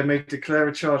reactive player may declare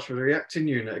a charge for the reacting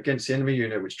unit against the enemy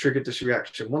unit which triggered this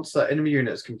reaction. Once that enemy unit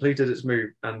has completed its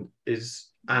move and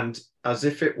as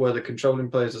if it were the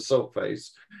controlling player's assault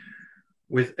phase,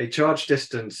 with a charge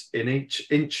distance in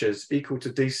inches equal to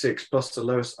d6 plus the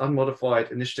lowest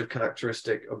unmodified initiative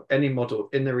characteristic of any model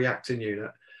in the reacting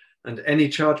unit, and any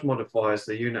charge modifiers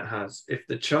the unit has. If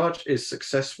the charge is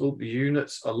successful, the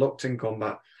units are locked in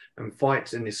combat and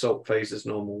fight in the assault phase as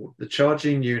normal. The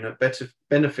charging unit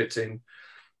benefiting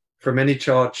from any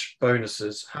charge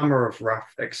bonuses, Hammer of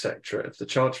Wrath, etc. If the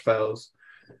charge fails,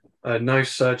 no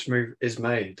surge move is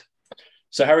made.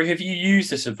 So, Harry, have you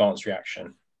used this advanced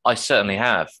reaction? I certainly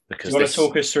have. Because do you want to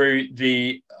talk us through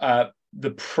the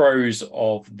pros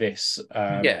of this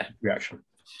reaction?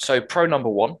 So pro number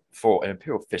 1 for an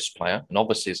Imperial Fist player, and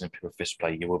obviously as an Imperial Fist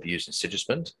player, you will be using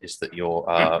Sigismund, is that your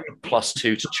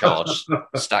 +2 to charge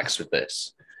stacks with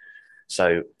this.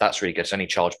 So that's really good. So any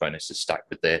charge bonus is stacked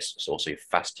with this. It's also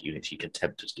fast units. You can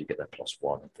tempt us to get their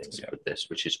 +1 and things with this,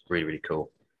 which is really, really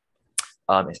cool.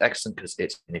 It's excellent because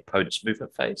it's in the opponent's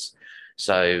movement phase.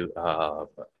 So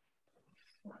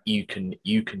you can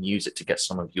use it to get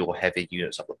some of your heavy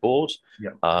units up the board,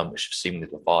 which have seen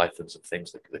with Leviathans and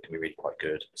things that can be really quite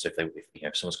good. So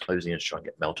if someone's closing in to try and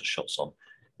get melter shots on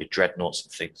your dreadnoughts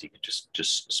and things, you can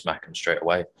just smack them straight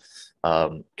away.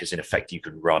 Because in effect you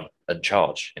can run and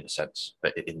charge in a sense,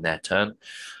 but in their turn.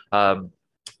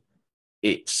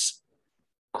 It's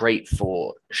great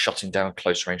for shutting down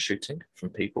close range shooting from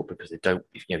people because they don't.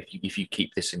 If you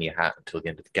keep this in your hat until the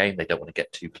end of the game, they don't want to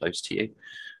get too close to you,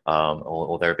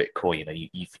 or they're a bit coy.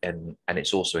 And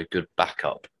it's also a good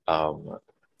backup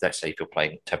let's say if you're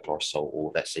playing Templar Assault,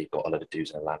 or let's say you've got a load of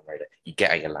dudes and a Land Raider, you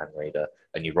get a Land Raider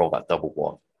and you roll that double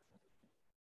one.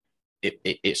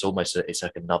 It's almost it's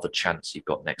like another chance you've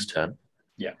got next turn.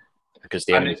 Yeah. Because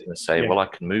the enemy's going to say, well, I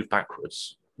can move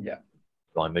backwards. Yeah.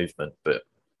 By movement, but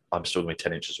I'm still going to be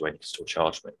 10 inches away and you can still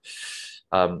charge me.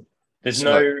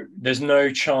 There's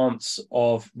no chance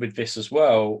of, with this as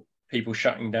well, people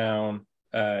shutting down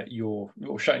you're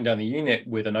shutting down the unit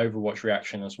with an Overwatch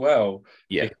reaction as well,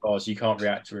 because you can't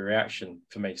react to a reaction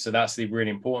for me. So that's the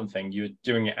really important thing. You're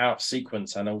doing it out of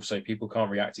sequence, and also people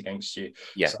can't react against you.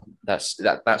 Yeah, so that's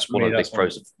one of the big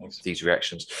pros of these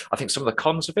reactions. I think some of the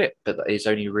cons of it, but that is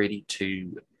only really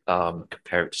to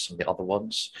compare it to some of the other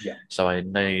ones. Yeah. So I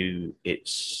know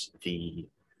it's the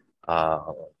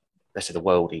let's say the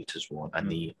World Eaters one and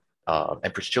the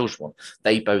Emperor's Children one.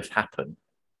 They both happen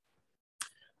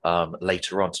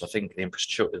later on. So I think the Emperor's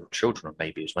Children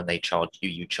maybe is when they charge you,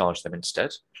 you charge them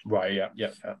instead. Right,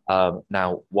 yeah.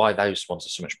 Now, why those ones are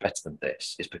so much better than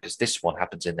this is because this one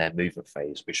happens in their movement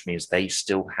phase, which means they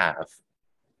still have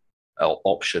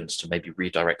options to maybe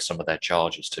redirect some of their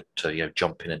charges to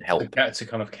jump in and help. To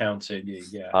kind of counter you,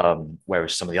 yeah.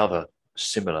 Whereas some of the other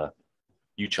similar,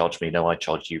 you charge me, no, I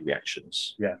charge you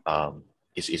reactions. Yeah.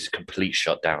 Is a complete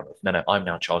shutdown of no, I'm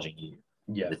now charging you.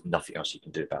 Yeah. There's nothing else you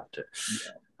can do about it.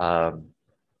 Yeah.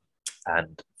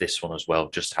 And this one as well,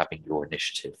 just having your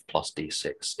initiative plus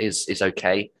D6 is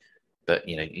okay, but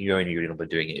you're only really not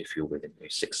doing it if you're within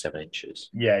 6-7 inches.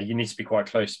 Yeah, you need to be quite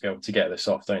close to be able to get this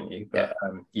off, don't you? But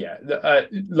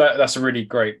that's a really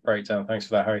great breakdown. Thanks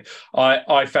for that, Harry.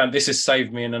 I found this has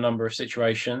saved me in a number of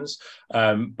situations,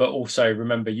 but also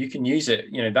remember you can use it.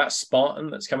 That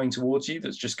Spartan that's coming towards you,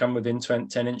 that's just come within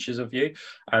 10 inches of you,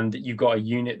 and you've got a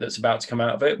unit that's about to come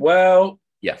out of it. Well,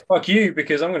 yeah, fuck you,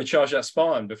 because I'm going to charge that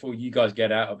Spartan before you guys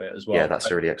get out of it as well. Yeah,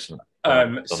 that's really excellent.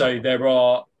 So there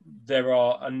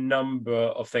are a number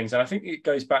of things, and I think it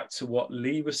goes back to what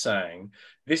Lee was saying.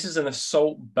 This is an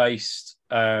assault-based,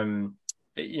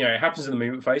 it happens in the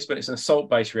movement phase, but it's an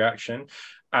assault-based reaction,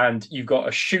 and you've got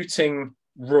a shooting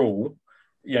rule,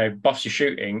 buffs your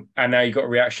shooting, and now you've got a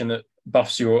reaction that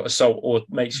buffs your assault or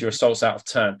makes your assaults out of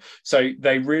turn. So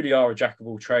they really are a jack of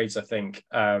all trades, I think,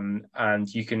 and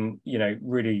you can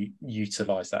really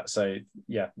utilize that. So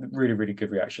yeah, really, really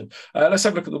good reaction. Let's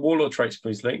have a look at the Warlord traits,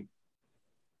 please, Lee.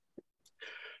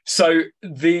 So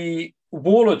the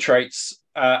Warlord traits,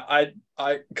 I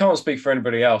can't speak for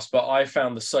anybody else, but I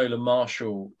found the Solar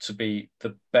Marshal to be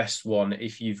the best one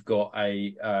if you've got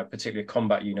a particular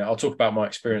combat unit. I'll talk about my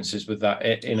experiences with that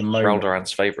in a moment.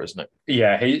 Raldoran's favourite, isn't it?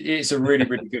 Yeah, it's a really,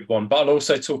 really good one. But I'll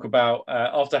also talk about,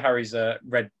 after Harry's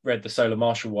read the Solar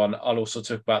Marshal one, I'll also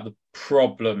talk about the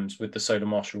problems with the Solar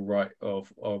Marshal rite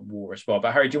of war as well.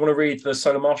 But Harry, do you want to read the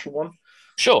Solar Marshal one?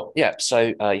 Sure, yeah. So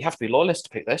you have to be loyalist to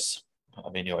pick this. I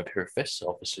mean, you're Imperial Fists, so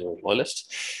obviously you're a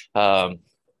loyalist.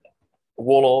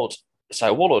 Warlord.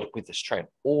 So Warlord with this trait,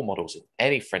 all models in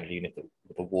any friendly unit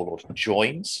that the Warlord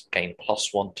joins gain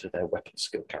 +1 to their weapon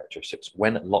skill characteristics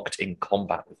when locked in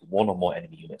combat with one or more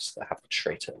enemy units that have the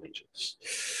traitor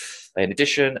allegiance. In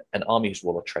addition, an army whose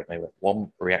Warlord trait may have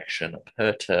one reaction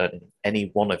per turn in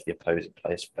any one of the opposing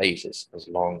player's phases, as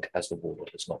long as the Warlord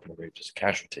has not been removed as a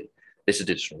casualty. This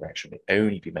additional reaction may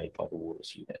only be made by the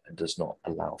Warlord's unit and does not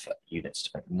allow for units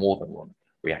to make more than one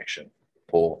reaction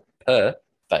per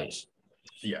phase.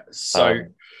 Yeah, so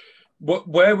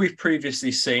where we've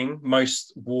previously seen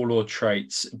most Warlord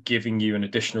traits giving you an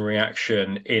additional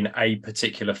reaction in a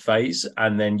particular phase,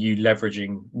 and then you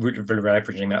leveraging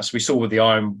that. So we saw with the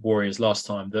Iron Warriors last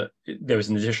time that there was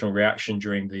an additional reaction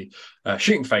during the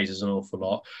shooting phases an awful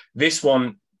lot. This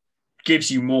one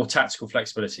gives you more tactical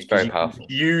flexibility. Very powerful.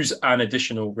 Use an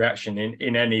additional reaction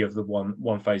in any of the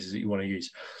one phases that you want to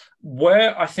use.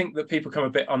 Where I think that people come a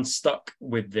bit unstuck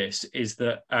with this is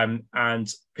that,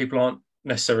 and people aren't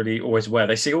necessarily always aware,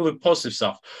 they see all the positive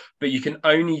stuff, but you can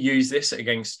only use this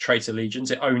against traitor legions.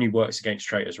 It only works against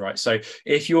traitors, right? So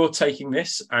if you're taking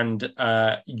this and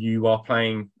you are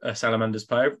playing a Salamanders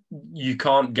player, you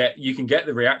can get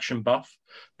the reaction buff,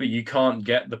 but you can't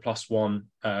get the +1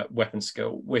 weapon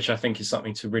skill, which I think is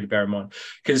something to really bear in mind.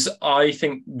 Because I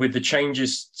think with the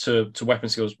changes to weapon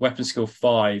skills, weapon skill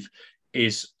 5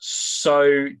 is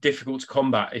so difficult to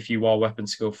combat if you are weapon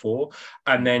skill 4,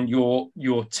 and then your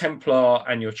Templar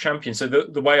and your champion. So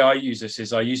the way I use this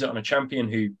is I use it on a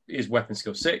champion who is weapon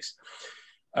skill 6.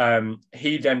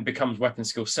 He then becomes weapon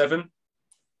skill 7.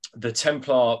 The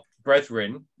Templar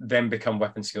brethren then become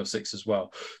weapon skill 6 as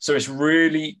well. So it's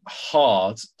really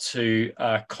hard to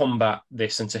combat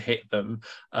this and to hit them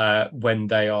when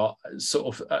they are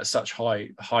sort of at such high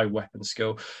weapon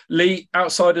skill. Lee,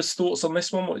 outsiders' thoughts on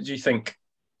this one? What did you think?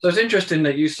 So it's interesting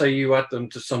that you say you add them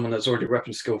to someone that's already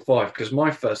weapon skill 5, because my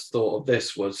first thought of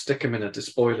this was stick them in a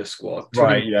despoiler squad.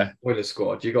 Right, yeah. Despoiler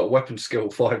squad. You got a weapon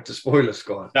skill 5 despoiler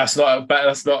squad. That's not a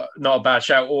bad, not a bad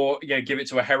shout. Or give it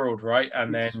to a herald, right?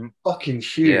 And then fucking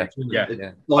huge.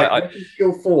 Yeah. Like weapon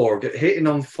skill 4 hitting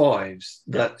on 5s.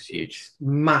 That's huge.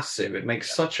 Massive. It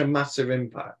makes such a massive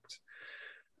impact.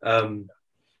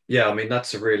 Yeah, I mean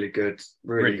that's a really good,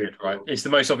 right. It's the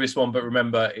most obvious one, but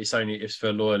remember, it's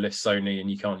for loyalists only,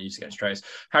 and you can't use it against traitors.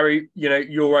 Harry,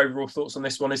 your overall thoughts on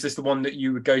this one? Is this the one that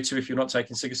you would go to if you're not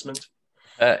taking Sigismund?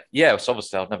 Yeah, so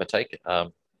obviously I'll never take it.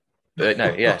 But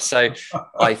no, yeah. So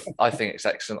I think it's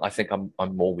excellent. I think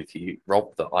I'm more with you,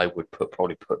 Rob, that I would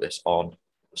probably put this on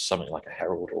something like a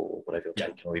herald or whatever you're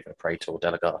taking, or even a praetor or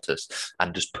delegatus,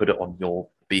 and just put it on your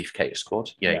beefcake squad.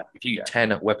 If you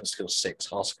 10 at weapon skill 6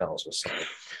 Haskars or something,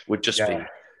 would just be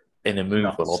an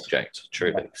immovable object,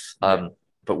 truly.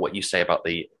 But what you say about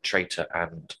the traitor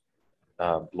and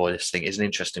loyalist thing is an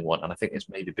interesting one, and I think it's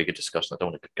maybe a bigger discussion I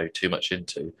don't want to go too much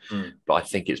into, but I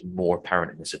think it's more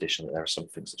apparent in this edition that there are some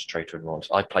things that's traitor and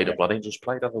loyalist. I played a Blood Angels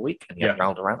play the other week, and he had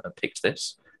round around and picked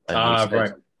this, and he said,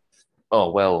 right.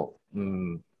 oh well,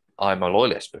 I'm a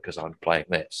loyalist because I'm playing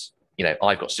this.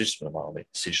 I've got Sigismund in my army.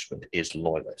 Sigismund is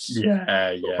loyalist.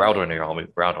 Raudon in your army,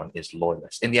 Raudon is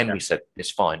loyalist. In the end, we said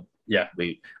it's fine. Yeah.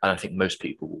 And I think most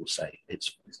people will say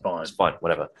it's fine. It's fine.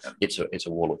 Whatever. Yeah. It's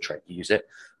a warlord trait. Use it.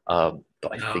 But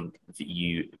I think that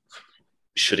you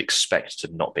should expect to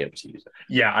not be able to use it.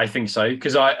 Yeah, I think so.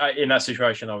 Because I in that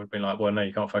situation, I would have been like, well, no,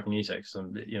 you can't fucking use it.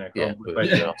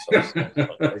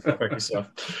 Focus yourself.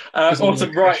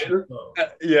 Awesome, right.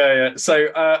 So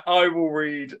I will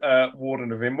read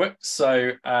Warden of Inwit.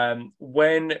 So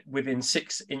when within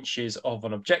 6 inches of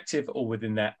an objective or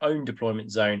within their own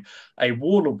deployment zone, a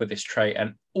warlord with this trait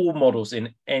and all models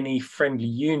in any friendly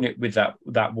unit with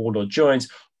that warlord joins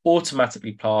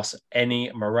automatically pass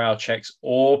any morale checks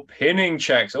or pinning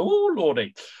checks. Oh,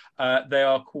 lordy. They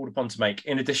are called upon to make.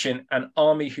 In addition, an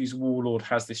army whose warlord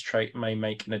has this trait may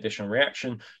make an additional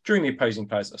reaction during the opposing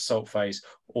player's assault phase,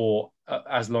 or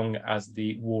as long as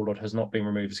the warlord has not been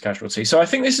removed as casualty. So I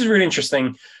think this is really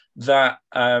interesting that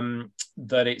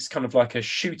that it's kind of like a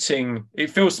shooting. It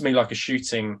feels to me like a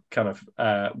shooting kind of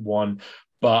one,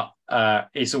 but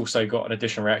it's also got an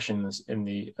additional reaction in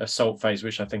the assault phase,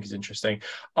 which I think is interesting.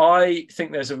 I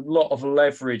think there's a lot of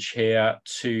leverage here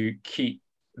to keep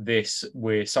this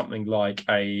with something like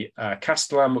a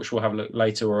Castellan, which we'll have a look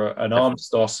later, or an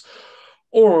Armistos,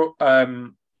 or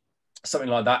something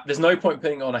like that. There's no point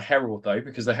putting on a Herald, though,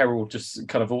 because the Herald just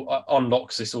kind of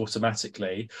unlocks this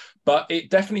automatically. But it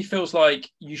definitely feels like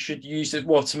you should use it.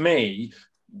 Well, to me,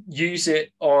 use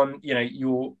it on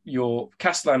your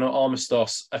Castellan or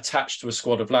Armistos attached to a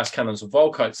squad of las cannons or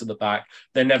Volkites at the back.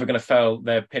 They're never going to fail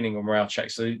their pinning or morale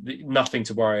checks, so nothing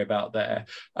to worry about there.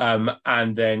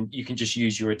 And then you can just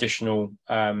use your additional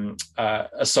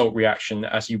assault reaction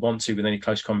as you want to with any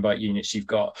close combat units you've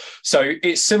got. So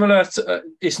it's similar to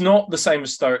it's not the same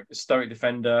as Stoic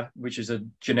Defender, which is a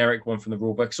generic one from the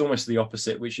rulebook. It's almost the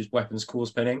opposite, which is weapons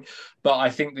cause pinning. But I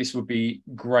think this would be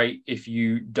great if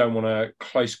you don't want to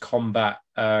close combat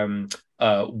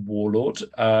warlord.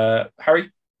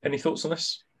 Harry, any thoughts on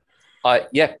this?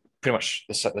 Yeah, pretty much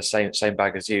the same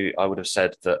bag as you. I would have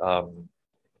said that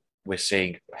we're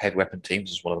seeing head weapon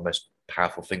teams as one of the most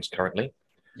powerful things currently.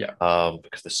 Yeah.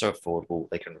 Because they're so affordable,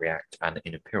 they can react, and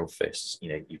in Imperial Fists,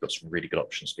 you've got some really good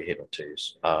options for hit on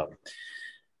twos.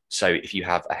 So if you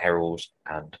have a Herald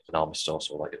and an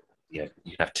Armistos, or you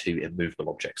can have 2 immovable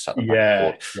objects at the back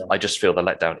of the board. I just feel the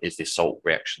letdown is the assault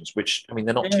reactions, which, I mean,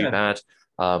 they're not too bad,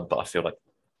 but I feel like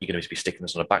you're going to be sticking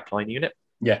this on a backline unit.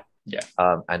 Yeah.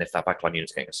 And if that backline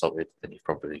unit's getting assaulted, then you're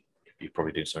probably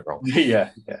doing something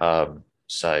wrong.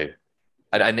 So,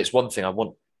 and it's one thing I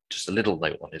want just a little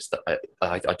note on is that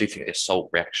I do think assault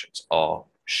reactions are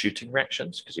shooting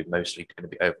reactions, because you're mostly going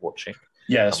to be overwatching.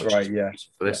 Yeah, that's right. Yeah,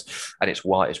 for this, and it's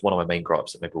one of my main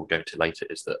gripes that maybe we'll go into later,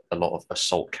 is that a lot of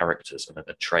assault characters and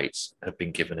traits have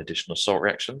been given additional assault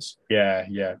reactions.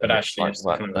 Yeah, but actually, that's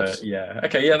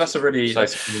a really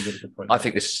good point. I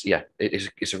think this,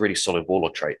 it's a really solid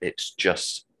warlord trait. It's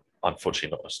just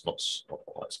unfortunately not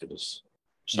quite as good as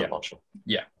Marshall.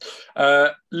 Yeah.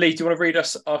 Lee, do you want to read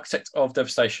us Architect of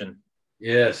Devastation?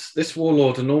 Yes, this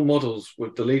warlord and all models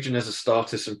with the Legion as a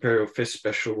status Imperial Fist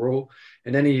special rule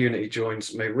in any unit he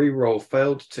joins may re-roll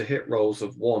failed to hit rolls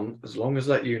of 1 as long as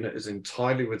that unit is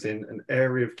entirely within an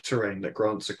area of terrain that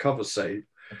grants a cover save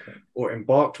or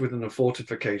embarked within a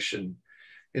fortification.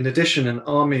 In addition, an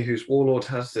army whose warlord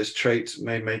has this trait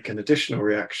may make an additional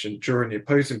reaction during the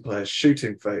opposing player's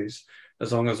shooting phase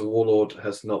as long as the warlord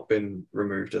has not been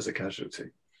removed as a casualty.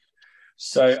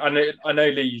 So I know,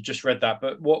 Lee, you just read that,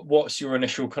 but what's your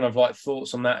initial kind of like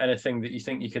thoughts on that? Anything that you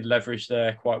think you could leverage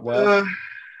there quite well?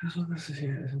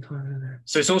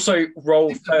 So it's also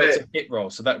roll 30 hit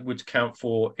roll, so that would count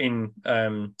for in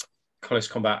close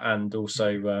combat and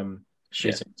also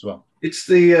shooting as well. It's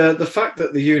the fact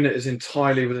that the unit is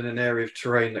entirely within an area of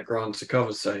terrain that grants a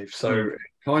cover save, so it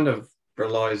kind of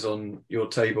relies on your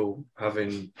table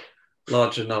having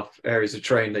large enough areas of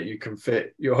terrain that you can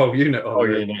fit your whole unit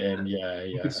on. Yeah.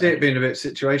 You can see it being a bit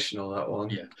situational, that one.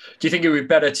 Yeah. Do you think it would be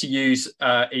better to use?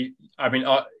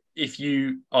 If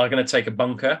you are going to take a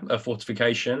bunker, a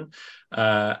fortification,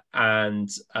 and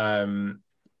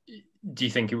do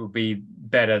you think it would be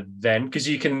better then? Because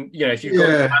you can, if you've got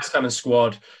a mass cannon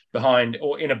squad behind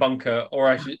or in a bunker, or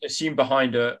I assume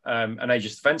behind an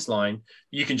Aegis defense line,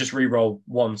 you can just re-roll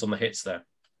ones on the hits there.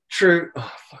 True.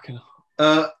 Oh, fucking.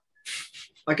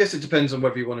 I guess it depends on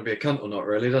whether you want to be a cunt or not,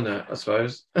 really, doesn't it? I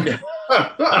suppose.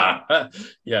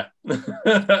 Yeah.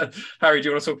 Harry, do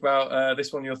you want to talk about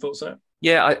this one? Your thoughts on it?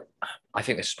 Yeah, I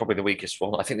think this is probably the weakest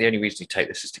one. I think the only reason you take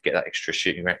this is to get that extra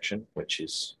shooting reaction, which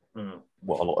is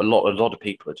what a lot of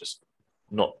people are just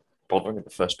not bothering with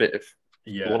the first bit of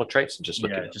a lot of traits and just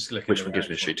looking at which one gives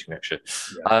me a shooting reaction.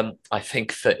 Yeah. I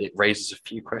think that it raises a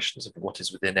few questions of what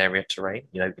is within area terrain.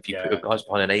 If you put your guys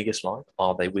behind an Aegis line,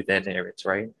 are they within area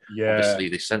terrain? Yeah. Obviously,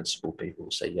 the sensible people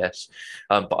will say yes,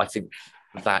 but I think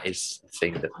that is the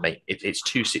thing that it's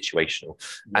too situational,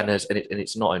 and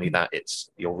it's not only that,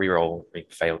 it's your reroll being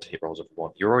failed to hit rolls of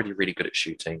 1. You're already really good at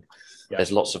shooting.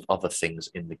 There's lots of other things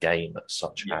in the game,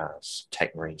 such as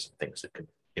tech marines and things that can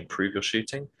improve your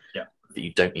shooting. That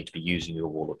you don't need to be using your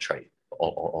warlord trait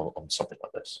on something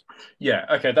like this. Yeah,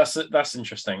 okay, that's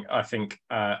interesting. I think,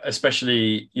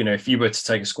 especially if you were to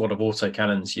take a squad of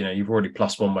autocannons, you've already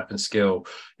 +1 weapon skill.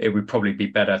 It would probably be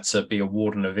better to be a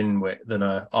warden of Inwit than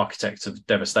an architect of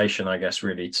devastation, I guess,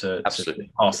 really, to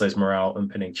pass those morale and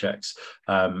pinning checks.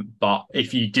 But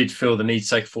if you did feel the need to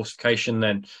take a fortification,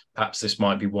 then perhaps this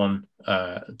might be one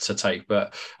to take.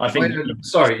 But I think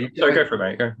go for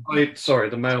it, mate. Sorry,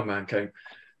 the mailman came.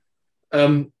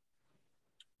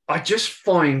 I just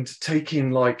find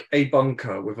taking like a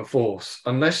bunker with a force,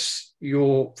 unless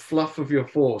your fluff of your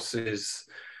force is,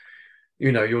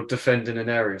 you're defending an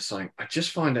area or something, I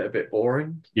just find it a bit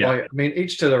boring. Yeah. I mean,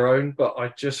 each to their own, but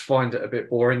I just find it a bit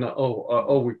boring that,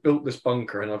 we built this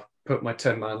bunker and I've put my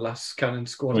 10-man last cannon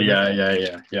squad in.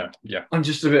 Yeah. I'm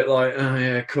just a bit like, oh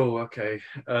yeah, cool, okay.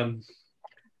 I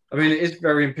mean, it is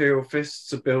very Imperial Fists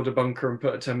to build a bunker and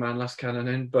put a 10-man last cannon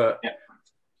in, but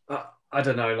I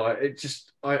don't know, like it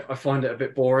just I find it a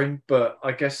bit boring. But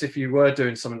I guess if you were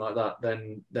doing something like that,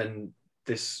 then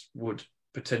this would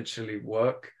potentially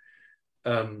work.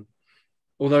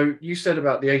 Although you said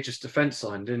about the Aegis defense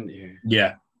line, didn't you?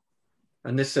 Yeah.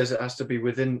 And this says it has to be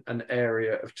within an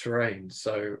area of terrain.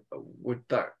 So would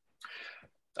that?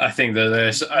 I think that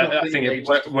there's. I think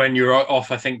when you're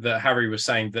off, I think that Harry was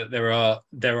saying that there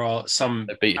are some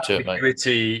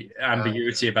ambiguity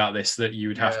about this that you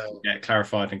would have to get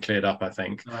clarified and cleared up. I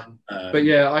think. But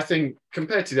yeah, I think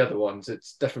compared to the other ones,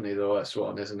 it's definitely the worst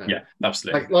one, isn't it? Yeah,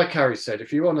 absolutely. Like Harry said,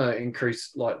 if you want to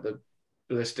increase like the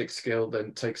ballistic skill,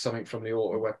 then take something from the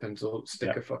auto weapons or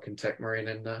stick a fucking tech marine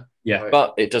in there. Yeah, right.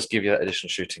 But it does give you that additional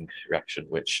shooting reaction,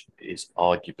 which is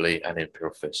arguably an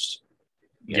Imperial Fist.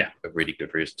 A really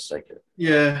good reason to take it.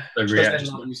 Yeah, like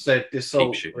you said, the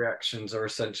assault reactions are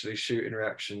essentially shooting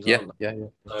reactions. Yeah.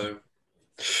 So.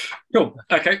 Cool.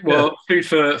 Okay. Well, food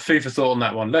for thought on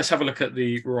that one. Let's have a look at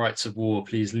the rights of war,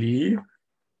 please, Lee.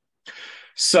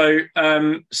 So,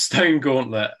 Stone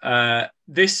Gauntlet.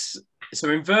 So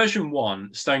in version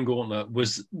 1, Stone Gauntlet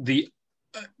was the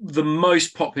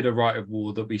most popular rite of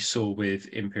war that we saw with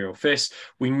Imperial Fists.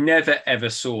 We never ever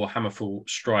saw Hammerfall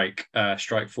strike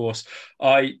force.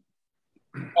 I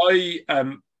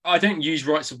don't use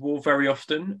rites of war very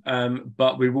often,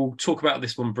 but we will talk about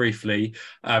this one briefly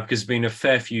because there's been a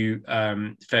fair few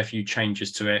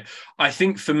changes to it. I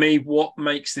think for me, what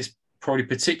makes this probably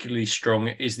particularly strong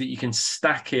is that you can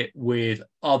stack it with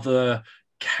other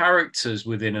characters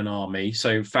within an army,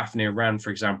 so Fafnir Ran, for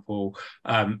example,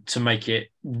 to make it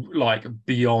like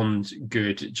beyond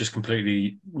good, just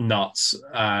completely nuts,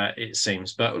 it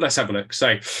seems. But let's have a look.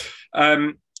 So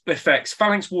effects: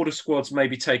 Phalanx Warder squads may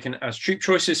be taken as troop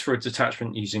choices for a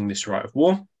detachment using this rite of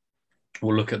war.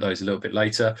 We'll look at those a little bit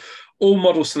later. All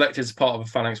models selected as part of a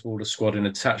Phalanx Warder squad in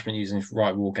a detachment using this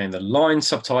rite of war gain the line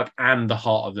subtype and the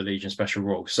Heart of the Legion special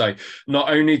rule. So not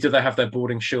only do they have their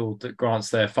boarding shield that grants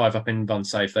their 5-up invuln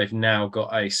save, they've now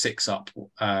got a 6-up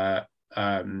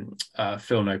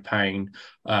feel no pain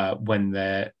when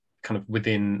they're kind of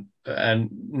within an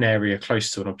area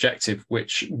close to an objective,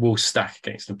 which will stack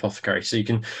against an apothecary. So you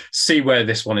can see where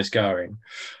this one is going.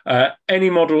 Any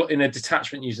model in a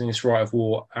detachment using this rite of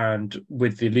war and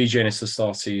with the Legionis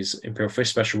Astartes Imperial Fist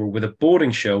special rule with a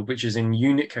boarding shield, which is in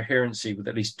unit coherency with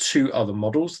at least 2 other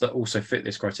models that also fit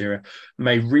this criteria,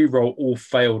 may re-roll all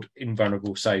failed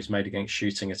invulnerable saves made against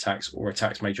shooting attacks or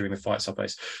attacks made during the fight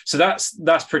subphase. So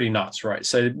that's pretty nuts, right?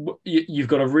 So you've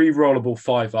got a re-rollable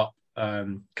 5-up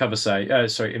cover save,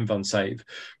 invuln save,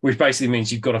 which basically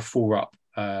means you've got a 4-up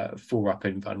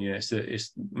invuln.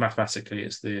 It's mathematically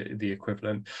it's the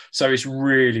equivalent. So it's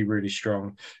really, really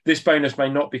strong. This bonus may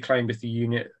not be claimed if the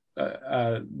unit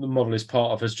the model is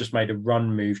part of has just made a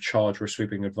run move, charge, or a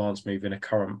sweeping advance move in a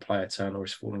current player turn or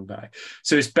is falling back.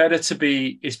 So it's better to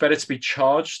be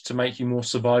charged to make you more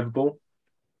survivable.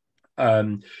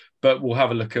 But we'll have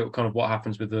a look at kind of what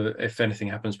happens with if anything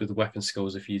happens with the weapon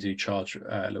skills if you do charge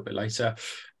a little bit later.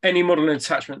 Any model and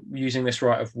attachment using this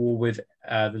rite of war with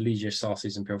the Legio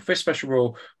Astartes Imperial Fist special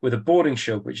rule with a boarding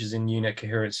shield, which is in unit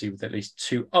coherency with at least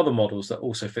 2 other models that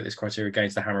also fit this criteria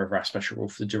against the Hammer of Wrath special rule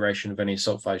for the duration of any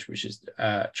assault phase, which is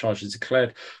charge is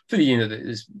declared for the unit that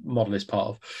this model is part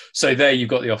of. So there you've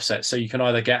got the offset. So you can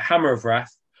either get Hammer of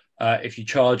Wrath if you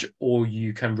charge, or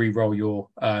you can re-roll your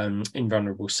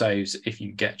invulnerable saves if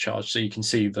you get charged. So you can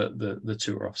see that the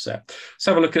 2 are offset. Let's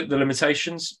have a look at the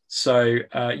limitations. So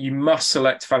you must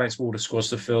select Phalanx Warder squads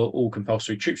to fill all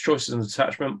compulsory troops choices in the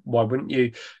detachment. Why wouldn't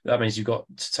you? That means you've got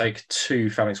to take 2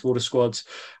 Phalanx Warder squads.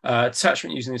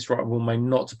 Detachment using this right rule may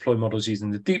not deploy models using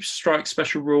the Deep Strike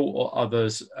special rule or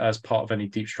others as part of any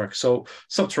Deep Strike assault,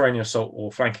 subterranean assault,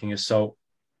 or flanking assault.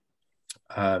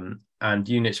 And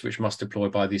units which must deploy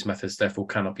by these methods therefore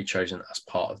cannot be chosen as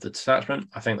part of the detachment.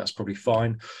 I think that's probably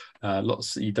fine.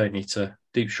 You don't need to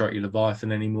deep strike your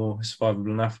Leviathan anymore. It's survivable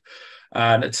enough.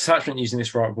 And a detachment using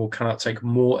this right rule cannot take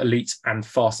more elite and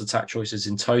fast attack choices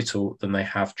in total than they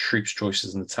have troops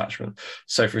choices in the detachment.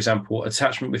 So, for example, a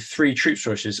detachment with 3 troops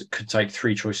choices could take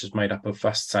 3 choices made up of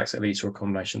fast attacks, elites, or a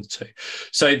combination of the 2.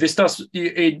 So this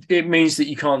it means that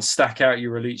you can't stack out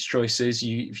your elites choices.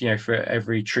 For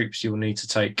every troops you'll need to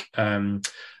take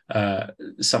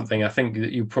something. I think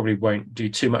that you probably won't do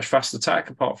too much fast attack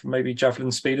apart from maybe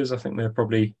javelin speeders. I think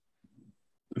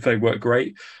they work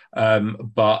great,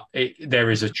 but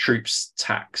there is a troops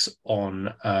tax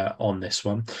on this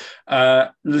one.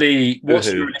 Lee,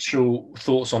 what's your initial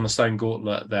thoughts on the Stone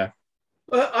Gauntlet there?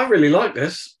 I really like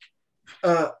this.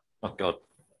 Oh God,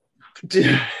 do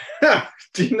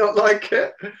you not like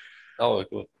it? Oh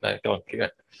God, no, go on, keep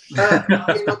going.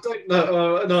 I don't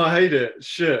know. No, I hate it.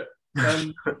 Shit.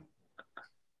 I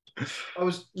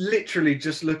was literally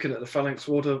just looking at the Phalanx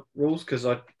Warder rules because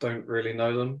I don't really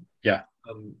know them. Yeah.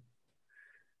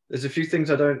 There's a few things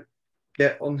I don't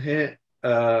get on here.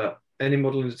 Any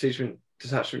model in detachment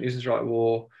using this right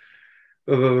war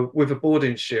with a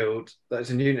boarding shield that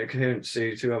is in unit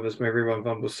coherency, 2 others may rerun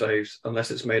vulnerable saves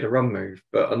unless it's made a run move.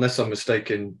 But unless I'm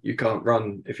mistaken, you can't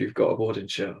run if you've got a boarding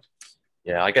shield.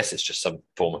 Yeah, I guess it's just some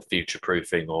form of future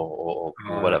proofing or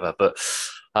whatever. But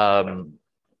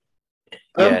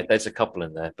there's a couple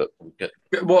in there. But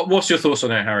what's your thoughts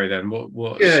on it, Harry? Then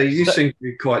Yeah, you seem to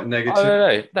be quite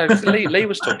negative. No. Lee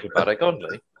was talking about it. Go on,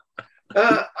 Lee.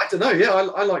 I don't know. Yeah,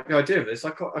 I like the idea of this.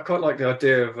 I quite like the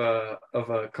idea of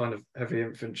a kind of heavy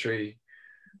infantry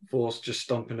force just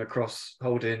stomping across,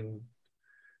 holding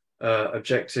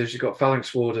objectives. You've got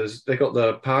Phalanx Warders. They got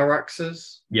the power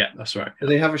axes. Yeah, that's right. Do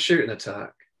they have a shooting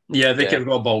attack? Yeah, they can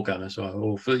got a bolt gun as well.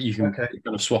 Or you can kind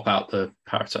of swap out the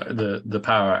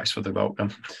power axe for the bolt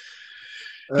gun.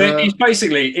 It's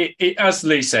basically it. As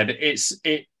Lee said,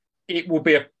 it will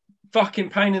be a fucking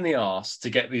pain in the ass to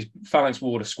get these Phalanx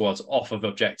Warder squads off of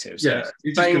objectives. Yeah,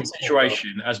 it's the same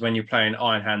situation as when you're playing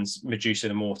Iron Hands Medusa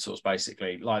Immortals,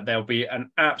 basically. Like, there'll be an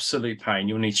absolute pain.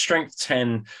 You'll need strength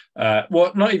 10,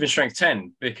 not even strength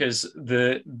 10, because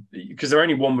they're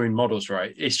only 1 wound models,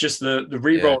 right? It's just the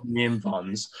reroll and the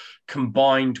invulns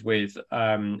combined with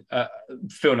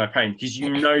feel no pain, because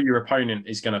your opponent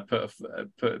is going to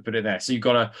put it there. So you've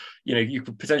got to, you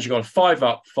could potentially got a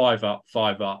 5-up, 5-up,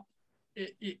 5-up.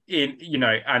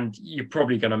 And you're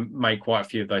probably going to make quite a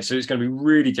few of those, so it's going to be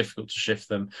really difficult to shift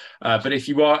them. But if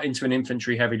you are into an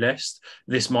infantry heavy list,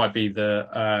 this might be the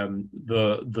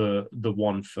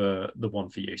one for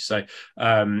you. So,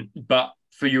 but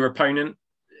for your opponent,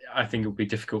 I think it'll be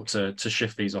difficult to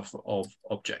shift these off of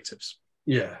objectives.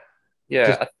 Yeah.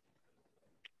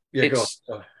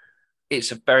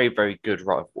 It's a very, very good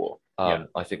rite of war.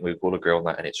 I think we all agree on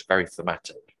that, and it's very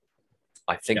thematic.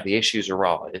 I think the issues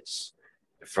arise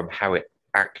from how it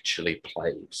actually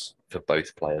plays for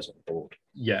both players on board.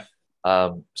 Yeah.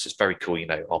 So it's very cool, you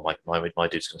know. Oh, my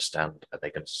dude's going to stand, and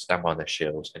they're going to stand behind their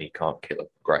shields, and you can't kill them.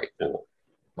 Great. Or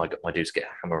my dudes get a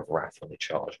Hammer of Wrath when they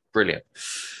charge. Brilliant.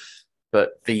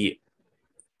 But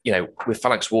you know, with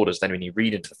Phalanx Warders, then when you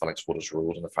read into the Phalanx Warders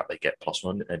rules and the fact they get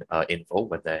 +1 invul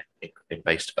when they're in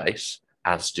base to base,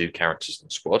 as do characters in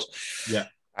the squad. Yeah.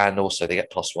 And also they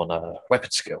get +1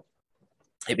 weapon skill.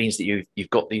 It means that you've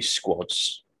got these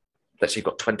squads. Let's say you've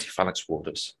got 20 Phalanx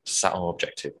Warders sat on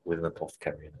objective with an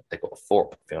apothecary. They've got a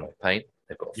 4-up Fiona Pain.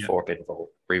 They've got a 4-up invul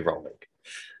re-rolling.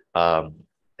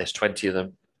 There's 20 of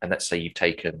them, and let's say you've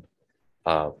taken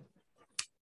a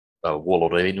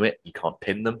Warlord of Inuit. You can't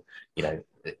pin them. You know,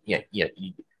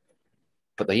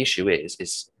 but the issue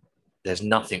is there's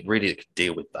nothing really that can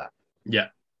deal with that. Yeah,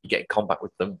 you get in combat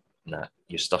with them, nah,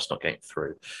 your stuff's not getting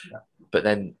through. Yeah. But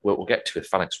then we'll get to with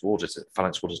Phalanx Warders.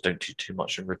 Phalanx Warders don't do too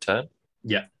much in return.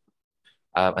 Yeah,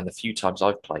 and the few times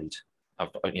I've played, a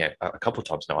couple of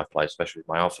times now I've played, especially with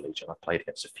my Alpha Legion, I've played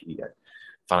against a few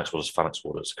Phalanx Warders,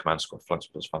 Command Squad, Phalanx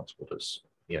Warders,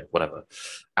 whatever,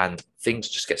 and things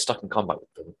just get stuck in combat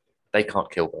with them. They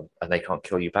can't kill them, and they can't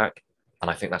kill you back. And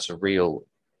I think that's a real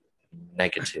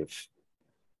negative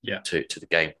to the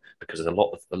game, because a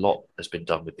lot has been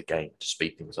done with the game to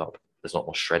speed things up. There's not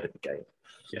more shred in the game.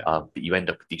 Yeah. But you end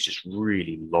up with these just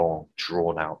really long,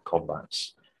 drawn-out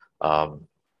combats that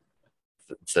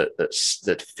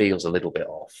feels a little bit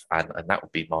off. And that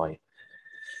would be my...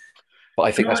 But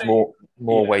I think that's more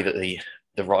way that the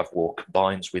Rite of War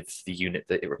combines with the unit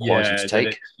that it requires you to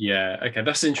take. Okay,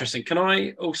 that's interesting. Can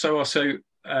I also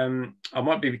I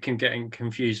might be getting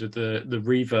confused with the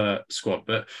Reaver squad,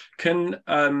 but can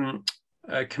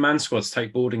command squads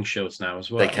take boarding shields now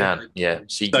as well? They can, yeah.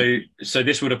 So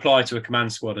this would apply to a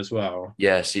command squad as well.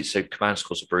 Yeah, so command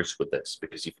squads are brutal with this,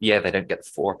 because they don't get the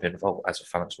 4-up invul as a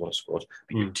Phalanx Warder squad,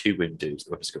 but you have 2 wound dudes,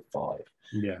 the weapons got 5.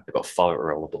 Yeah, they've got 5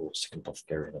 rollables, second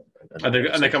apothecary,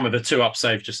 and they come with a 2-up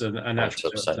save, just a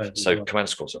natural save. So well. Command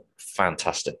squads are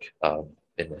fantastic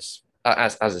in this,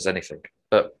 as is anything.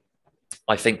 But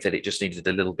I think that it just needed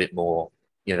a little bit more.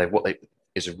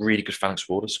 Is a really good Phalanx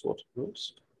Warder squad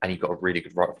rules, and you've got a really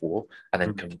good Rite of War, and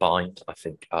then combined, I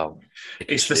think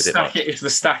it's the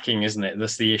stacking, isn't it?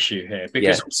 That's the issue here,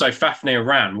 because also Fafnir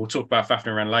Ran. We'll talk about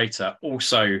Fafnir Ran later.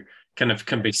 Also,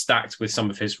 can be stacked with some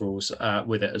of his rules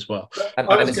with it as well. I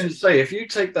was going to say, if you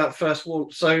take that first wall,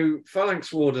 so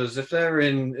Phalanx Warders, if they're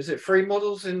in, is it 3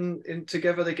 models in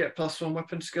together, they get +1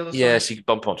 weapon skill? Or yeah, so you can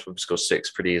bump onto weapon skill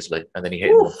 6 pretty easily, and then you hit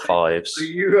them on 5s. So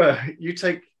you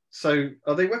take. So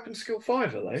are they weapon skill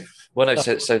 5? Are they? Well, no.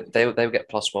 So they will get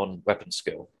 +1 weapon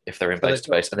skill if they're in base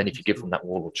to base, and then if you give them that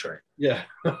Warlord trait, you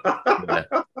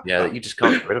just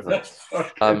can't get rid of them.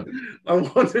 I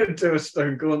wanted to do a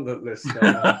Stone Gauntlet list.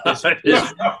 Because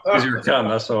you can,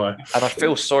 that's why. And I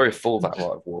feel sorry for that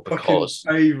Rite of War, because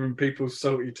even people's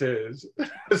salty tears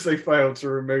as they failed to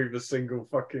remove a single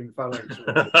fucking Phalanx.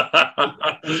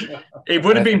 It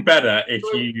would have been better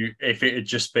if it had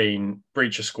just been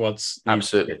breach of squads.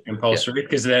 Absolutely. Compulsory,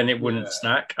 because then it wouldn't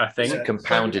stack, I think. It's a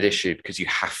compounded issue, because you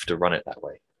have to run it that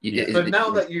way. But now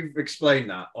that you've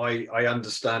explained that, I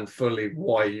understand fully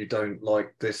why you don't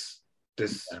like this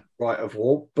Rite of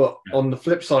War. But on the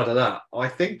flip side of that, I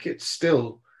think it's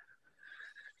still...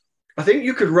 I think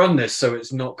you could run this so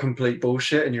it's not complete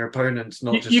bullshit, and your opponent's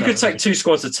not just... You could take 2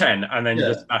 squads of 10, and then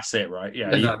that's it, right?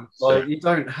 Yeah. You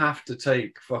don't have to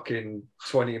take fucking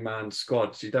 20-man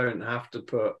squads. You don't have to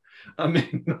put... I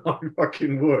mean, I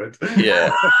fucking would.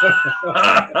 Yeah.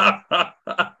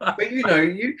 But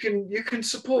you can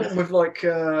support them with like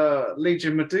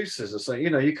Legion Medusas or something.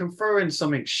 You can throw in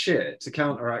something shit to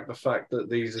counteract the fact that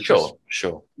these are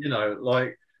sure.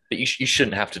 But you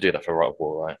shouldn't have to do that for Rite of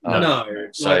War, right? No.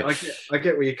 So I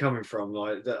get where you're coming from.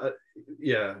 Like,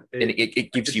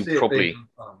 it gives you probably,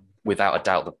 without a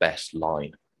doubt, the best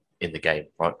line in the game,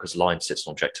 right? Because line sits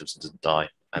on objectives and doesn't die,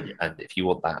 and if you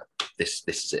want that, this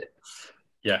is it.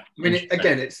 Yeah. I mean,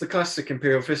 it's the classic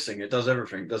Imperial Fisting. It does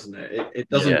everything, doesn't it? It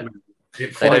doesn't.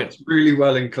 It fights really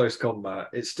well in close combat.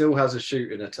 It still has a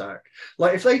shooting attack.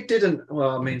 Like, if they didn't,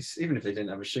 well, I mean, even if they didn't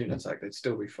have a shooting attack, they'd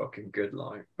still be fucking good.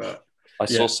 Like, but. I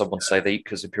saw someone say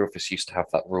because Imperial Fists used to have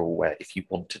that rule where if you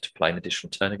wanted to play an additional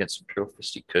turn against Imperial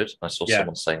Fist, you could. I saw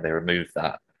someone saying they removed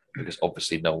that because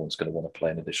obviously no one's going to want to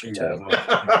play an additional turn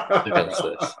against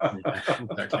this.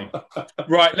 Exactly.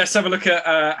 Right, let's have a look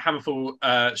at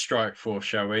Hammerfall Strike Force,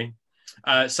 shall we?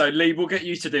 So Lee, we'll get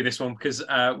you to do this one because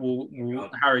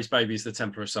Harry's baby is the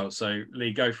Templar Assault. So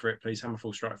Lee, go for it, please.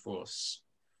 Hammerfall Strike Force.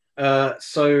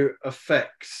 So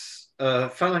effects.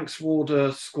 Phalanx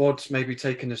Warder squads may be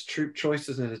taken as troop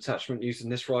choices in an attachment using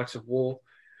this Rite of War.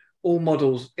 All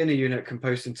models in a unit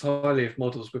composed entirely of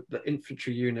models with the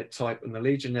infantry unit type and the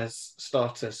Legionnaires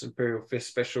status Imperial Fist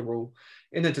special rule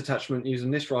in a detachment using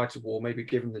this right of war may be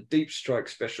given the Deep Strike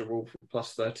special rule for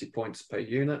plus 30 points per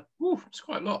unit. Ooh, it's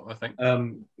quite a lot, I think.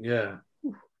 Yeah.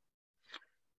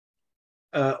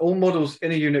 All models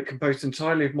in a unit composed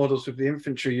entirely of models with the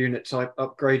infantry unit type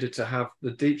upgraded to have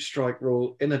the Deep Strike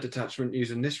rule in a detachment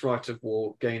using this right of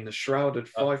war gain the Shrouded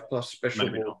 5+ special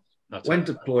rule when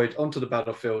deployed onto the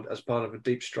battlefield as part of a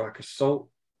Deep Strike assault.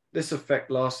 This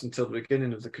effect lasts until the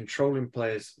beginning of the controlling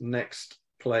player's next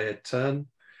player turn.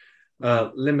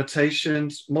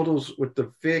 Limitations: models with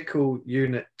the vehicle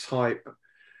unit type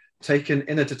taken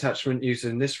in a detachment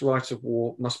using this right of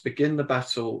war must begin the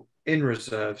battle in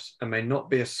reserves and may not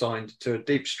be assigned to a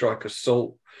Deep Strike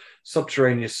assault,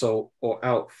 subterranean assault, or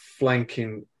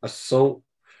outflanking assault.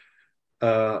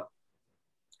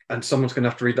 And someone's going to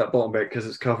have to read that bottom bit because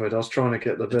it's covered. I was trying to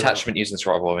get the detachment using this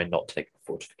right of war may not take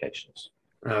fortifications.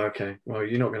 Oh, okay. Well,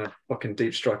 you're not going to fucking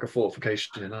Deep Strike a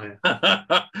fortification in, are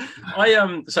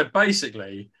you? So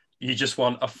basically, you just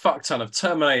want a fuck ton of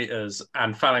Terminators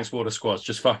and Phalanx Water Squads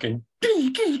just fucking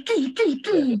deep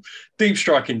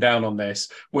striking down on this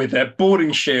with their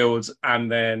boarding shields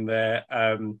and then their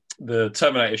the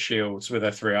Terminator shields with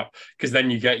their 3-up, because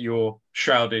then you get your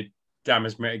shrouded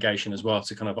damage mitigation as well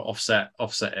to kind of offset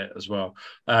it as well.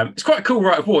 It's quite a cool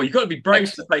right of war. You've got to be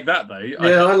brave to take that though.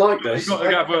 Yeah, I like this. You've got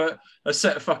to have a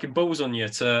set of fucking balls on you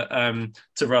to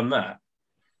run that.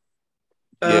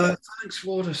 Phalanx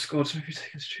Water Squads. Maybe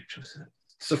take a strict choice.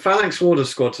 So Phalanx Water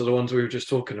Squads are the ones we were just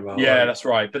talking about. Yeah, right? That's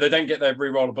right. But they don't get their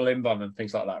rerollable inbun and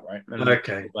things like that, right? And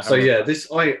okay. So yeah, this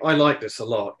I like this a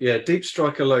lot. Yeah, Deep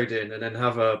Striker load in and then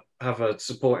have a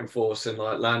supporting force in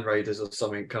like Land Raiders or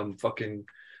something come fucking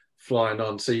flying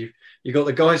on. So you got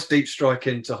the guys Deep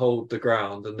Striking to hold the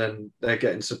ground and then they're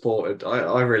getting supported.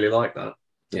 I really like that.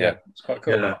 Yeah, it's quite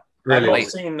cool. Yeah. Really?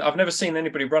 I've never seen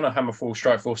anybody run a Hammerfall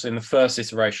Strike Force in the first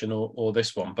iteration or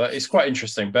this one, but it's quite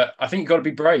interesting. But I think you've got to be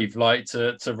brave, like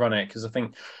to run it, because I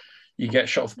think you get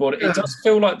shot off the board. It does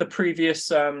feel like the previous,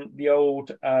 the old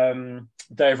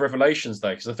Day of Revelations, though,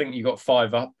 because I think you got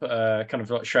 5 up, kind of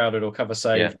like shrouded or cover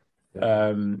save.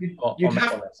 Yeah.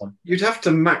 You'd have to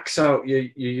max out your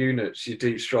units, your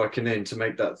deep striking in to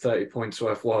make that 30 points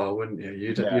worthwhile, wouldn't you?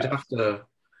 You'd have to.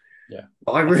 Yeah,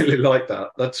 I really like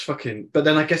that. That's fucking. But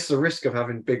then I guess the risk of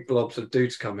having big blobs of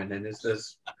dudes coming in is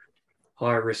there's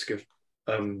higher risk of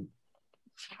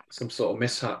some sort of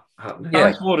mishap happening.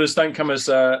 Yeah, orders don't come as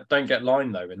don't get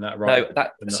line though in that right. No,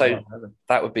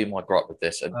 that would be my gripe with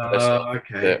this. And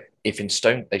okay. If in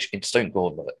Stone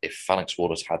Gauntlet, if Phalanx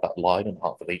Warders had that line and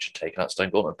Heart of the Legion taken out Stone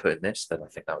Gauntlet and put in this, then I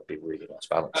think that would be really nice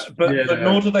balance. But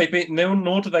nor do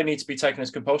they need to be taken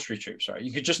as compulsory troops, right?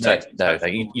 You could just take you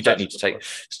don't need to take.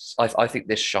 I think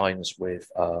this shines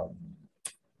with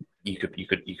you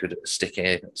could stick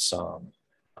in some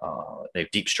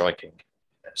deep striking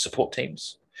support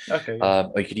teams. Okay.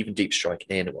 Or you could even deep strike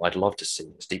in. What I'd love to see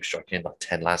is deep striking in like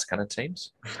 10 las cannon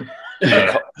teams,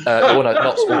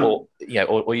 or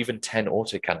even 10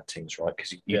 auto cannon teams, right?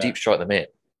 Because you deep strike them in,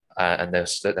 and they're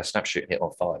snap shooting hit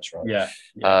on 5s, right?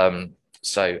 Yeah.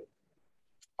 So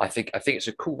I think it's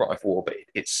a cool right of war, but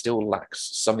it still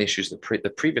lacks some of the issues.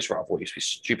 The previous right of war used to be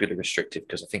stupidly restrictive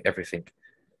because I think everything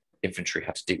infantry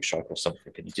had to deep strike or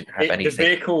something, and you didn't have anything.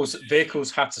 The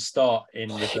vehicles had to start in.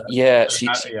 You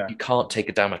can't take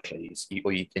a Damocles,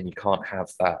 and you can't have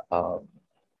that.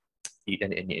 You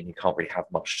can't really have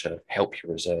much to help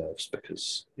your reserves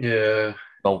because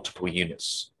multiple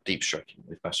units deep striking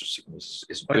with master signals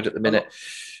isn't good at the minute.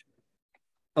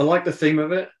 I like the theme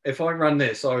of it. If I ran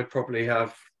this, I would probably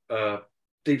have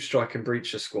deep strike and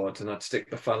breacher squads, and I'd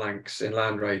stick the Phalanx in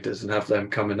Land Raiders and have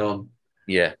them coming on.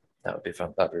 Yeah. That would be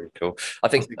fun. That'd be really cool. I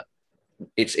think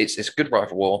it's a good right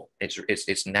of war.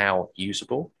 It's now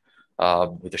usable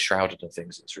with the shrouded and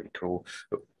things. It's really cool.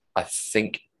 But I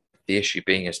think the issue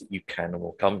being is that you can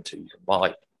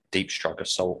buy deep strike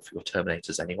assault for your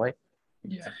Terminators anyway.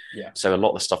 Yeah. So a lot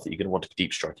of the stuff that you're going to want to be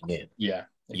deep striking in, you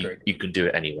can do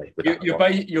it anyway.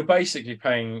 You're basically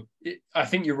paying. I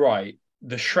think you're right.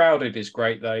 The shrouded is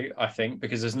great though, I think,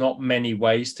 because there's not many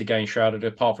ways to gain shrouded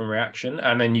apart from reaction,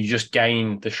 and then you just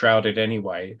gain the shrouded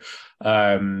anyway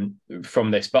from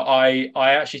this. But I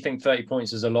actually think 30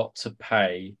 points is a lot to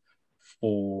pay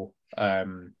for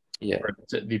the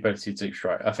ability to deep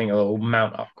strike. I think it'll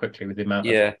mount up quickly with the amount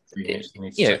of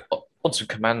on some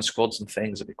command squads and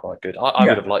things would be quite good. I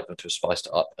would have liked them to have spiced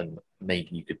it up, and maybe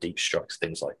you could deep strike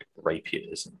things like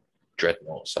rapiers and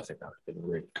dreadnoughts. I think that would have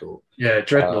been really cool. Yeah,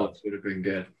 dreadnoughts would have been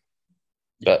good.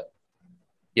 But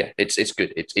yeah, it's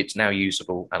good. It's now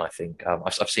usable, and I think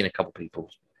I've seen a couple of people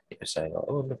saying,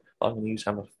 "Oh, I'm going to use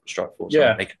Hammer Strike Force.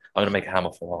 Yeah. I'm going to make a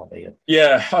Hammerfall army." And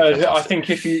I think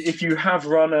if you have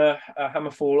run a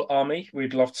Hammerfall army,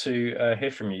 we'd love to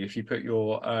hear from you. If you put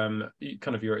your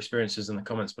kind of your experiences in the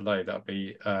comments below, that'd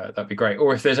be great.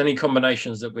 Or if there's any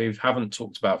combinations that we haven't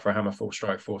talked about for a Hammerfall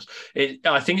Strike Force,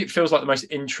 I think it feels like the most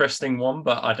interesting one,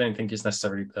 but I don't think it's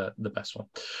necessarily the best one.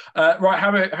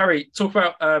 Right, Harry, talk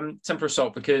about Templar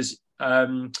Assault, because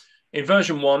in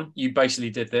version 1, you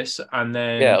basically did this, and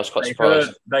then I was quite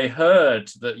surprised. They heard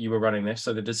that you were running this,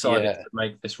 so they decided to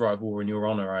make this Rite of War in your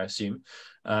honor, I assume.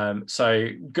 So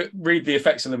read the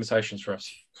effects and limitations for us.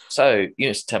 So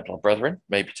units of Templar Brethren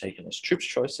may be taken as troops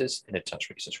choices in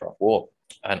attachment against Rite of War,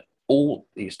 and all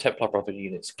these Templar Brethren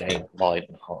units gain Line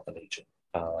and Heart of the Legion.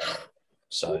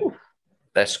 So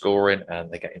they're scoring and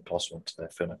they're getting +1 to their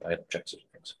film and objectives.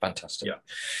 Fantastic. Yeah.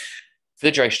 For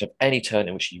the duration of any turn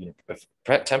in which a unit of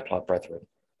Templar Brethren,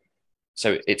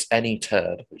 so it's any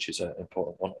turn, which is an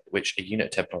important one, which a unit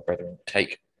of Templar Brethren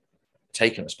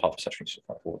taken as part of such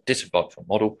or disembark from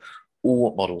model,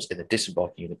 all models in the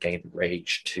disembarking unit gain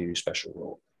Rage 2 special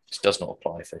rule. This does not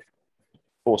apply for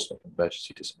forced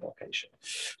emergency disembarkation.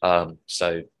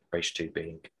 So Rage 2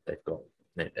 being they've got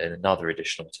another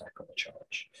additional attack on the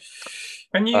charge.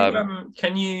 Can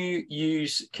you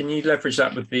leverage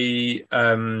that with the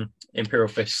Imperial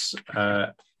Fists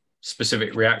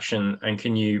specific reaction, and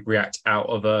can you react out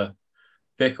of a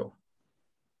vehicle?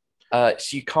 So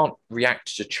you can't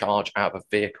react to charge out of a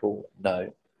vehicle,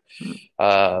 no.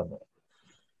 Now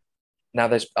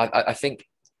I think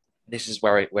this is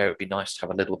where it would be nice to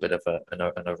have a little bit of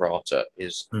an errata,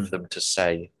 is for them to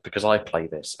say, because I play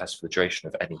this as for the duration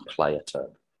of any player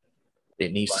turn.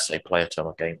 It needs to say player turn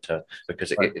or game turn,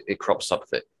 because it crops up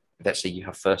that, let's say you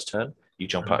have first turn, you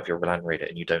jump out of your Land Raider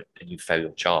and you fail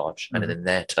your charge, and then in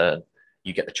their turn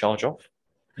you get the charge off.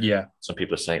 Yeah. Some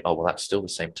people are saying, oh well, that's still the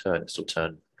same turn. It's still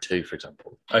turn 2, for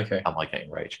example. Okay. Am I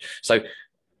getting rage? So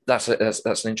that's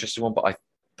an interesting one. But I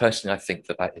personally think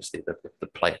that is the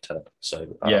player turn. So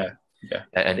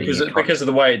and because of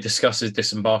the way it discusses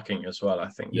disembarking as well, I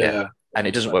think. Yeah. And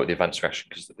it doesn't work with the advanced reaction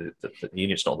because the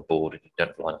unit's not on the board and you don't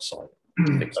have line of sight.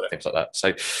 Things like that.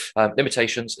 So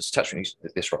limitations: as attachment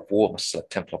this Rite of War must select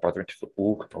Templar Brethren for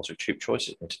all compulsory troop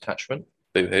choices in detachment.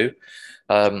 Boo-hoo.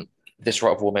 This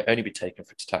Rite of War may only be taken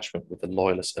for detachment with the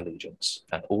Loyalist allegiance,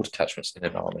 and all detachments in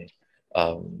an army.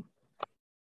 And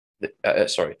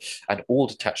all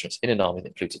detachments in an army that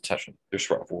includes attachment this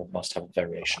Rite of War must have a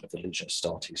variation of the Legion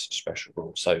Astartes special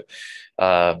rule. So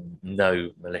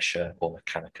no militia or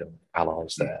mechanicum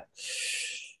allies there.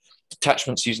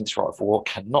 Detachments using this Rite of War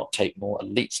cannot take more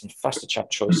elites and faster chat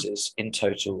choices in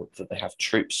total than they have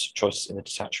troops choices in the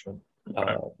detachment.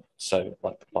 So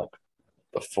like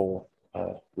before,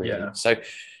 really. Yeah. So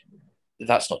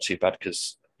that's not too bad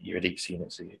because your elites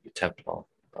units are your Templar.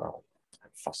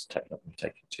 Fast tech not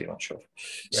taking too much of.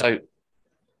 Yeah. So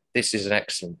this is an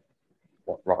excellent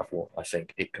Rite of War. I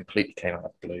think it completely came out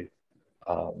of blue.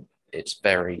 It's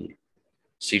very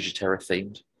Siege of Terror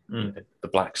themed. The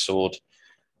black sword.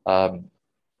 And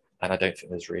I don't think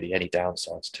there's really any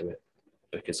downsides to it,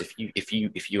 because if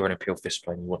you're an Imperial Fist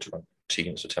player and you want to run 2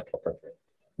 units of Templar Brethren,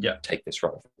 take this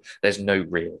Rite of War. There's no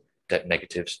real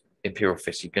negatives. Imperial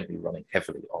Fist, you're going to be running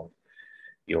heavily on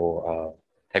your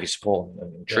heavy support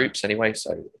and troops anyway,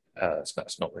 so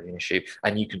that's not really an issue.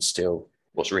 And you can still,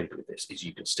 what's really good with this is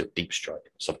you can still deep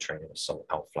strike, subterranean assault,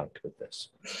 outflank with this.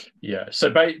 Yeah.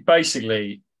 So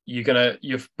basically,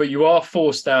 you are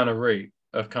forced down a route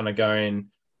of kind of going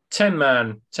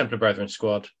 10-man Templar Brethren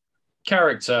squad,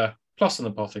 character plus an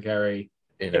apothecary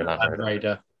in a Land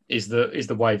Raider is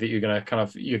the way that you're going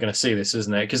to see this,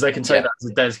 isn't it? Because they can take that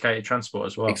as a dedicated transport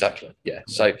as well. Exactly. Yeah.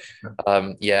 So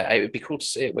it would be cool to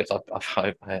see it with.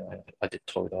 I did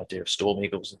toy with the idea of Storm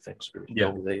Eagles and things with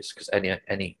these, because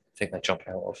anything they jump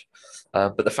out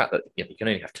of. But the fact that you can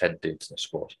only have 10 dudes in a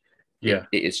squad, it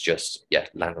is just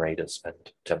Land Raiders and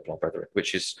Templar Brethren,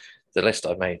 which is the list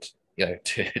I made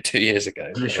 2 years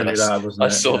ago. Literally that, wasn't it? I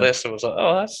saw this and was like,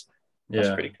 oh,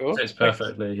 that's pretty cool. It's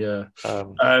perfectly,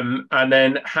 and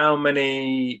then how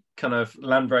many kind of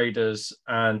Land Raiders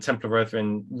and Templar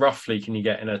Brethren roughly can you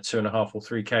get in a 2.5 or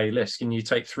 3K list? Can you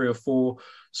take 3 or 4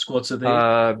 squads of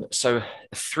these? So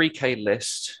a 3K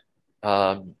list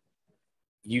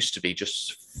used to be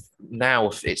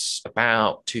now it's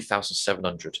about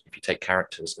 2,700 if you take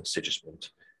characters and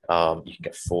Sigismund. You can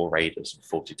get 4 Raiders and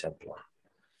 40 Templar.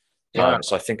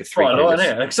 So I think a 3K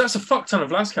list, because that's a fuck ton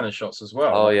of last cannon shots as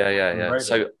well. Oh yeah.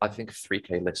 So I think a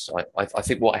 3K list. I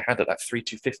think what I had at that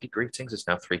 3,250 greetings is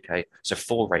now 3K. So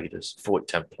 4 Raiders, 4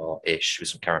 Templar ish with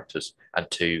some characters, and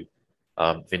 2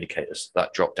 Vindicators.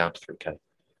 That dropped down to 3K.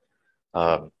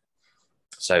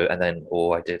 So and then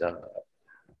I did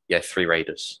 3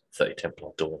 Raiders, 30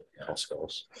 Templar, Dawn, Cross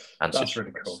Skulls, and that's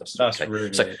really cool. That's okay.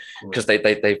 Really so cool. Because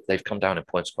they've come down in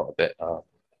points quite a bit.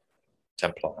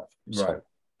 Templar have, so. Right.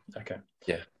 Okay.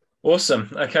 Yeah. Awesome.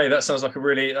 Okay, that sounds like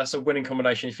that's a winning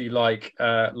combination if you like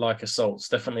assaults.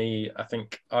 Definitely, I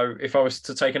think if I was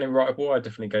to take any right of war, I'd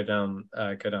definitely go down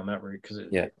that route because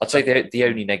I'd say the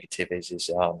only negative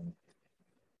is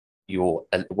your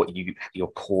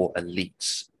core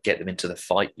elites, get them into the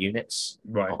fight units,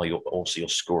 right? Or also your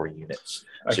scoring units.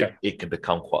 Okay. So it can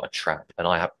become quite a trap. And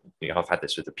I've had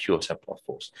this with the pure Templar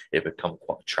force. It become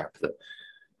quite a trap that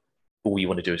all you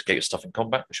want to do is get your stuff in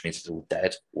combat, which means it's all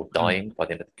dead or dying by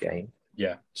the end of the game.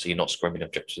 Yeah. So you're not scoring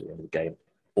objectives at the end of the game,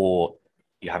 or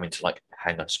you're having to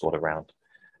hang a squad around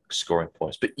scoring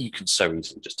points. But you can so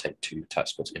easily just take 2 attack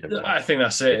squads in a row. I think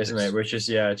that's it, isn't it? Which is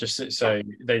just so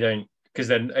they don't, because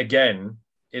then again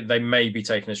they may be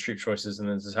taken as troop choices and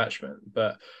then detachment.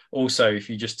 But also if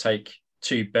you just take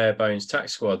 2 bare bones tack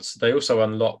squads, they also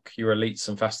unlock your elites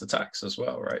and fast attacks as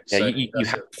well, right? Yeah, so you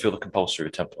have to feel the compulsory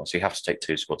with Templar, so you have to take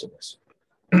 2 squads in this.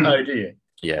 Oh, do you?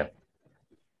 Yeah.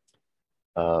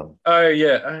 To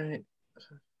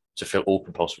fill all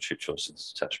compulsory troop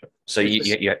choices detachment. So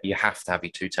you have to have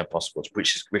your 2 Templar squads,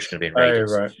 which is going to be in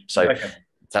Raiders. Right. So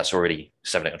that's already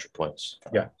 700-800 points.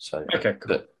 Yeah. So okay,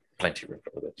 cool. Plenty of room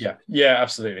for it. Yeah,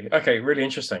 absolutely. Okay, really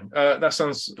interesting. That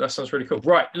sounds really cool.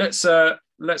 Right, let's have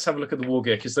a look at the war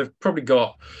gear because they've probably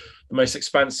got the most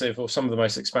expansive or some of the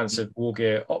most expansive war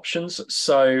gear options.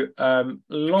 So,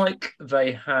 like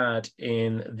they had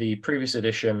in the previous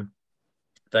edition,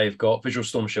 they've got visual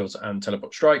storm shields and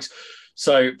teleport strikes.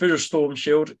 So visual storm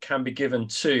shield can be given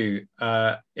to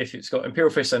if it's got Imperial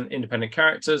Fists and independent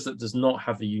characters that does not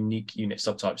have the unique unit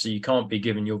subtype. So you can't be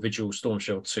given your visual storm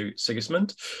shield to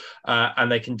Sigismund,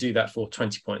 and they can do that for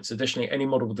 20 points. Additionally, any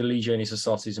model with the Legiones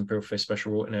Astartes Imperial Fist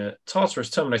special rule in a Tartarus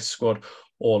Terminator squad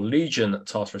or Legion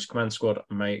Tartarus Command Squad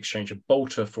may exchange a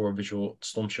bolter for a visual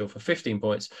storm shield for 15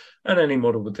 points, and any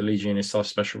model with the Legiones Astartes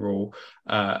special rule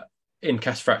in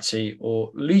Cataphracti or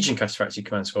Legion Cataphracti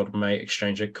Command Squad may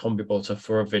exchange a combi bolter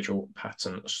for a visual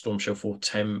pattern storm shield for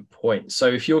 10 points. So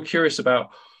if you're curious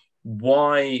about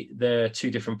why they're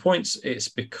 2 different points, it's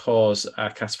because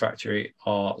Cataphracti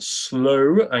are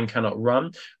slow and cannot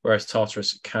run, whereas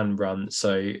Tartarus can run.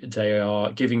 So they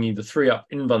are giving you the 3-up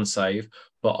invuln save,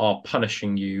 but are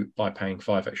punishing you by paying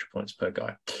 5 extra points per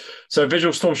guy. So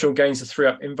Visual Storm Shield gains the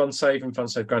 3-up invuln save. Invuln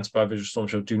save granted by Visual Storm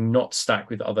Shield do not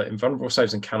stack with other invulnerable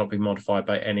saves and cannot be modified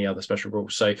by any other special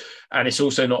rules. So, and it's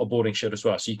also not a boarding shield as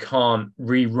well. So you can't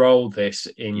re-roll this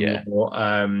in your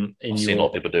I've seen a lot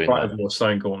of people doing that. Or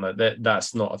Stone Gauntlet.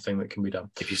 That's not a thing that can be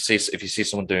done. If you see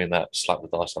someone doing that, slap the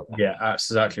dice on that. Yeah, that's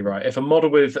exactly right. If a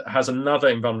model has another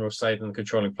invulnerable save, then the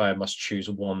controlling player must choose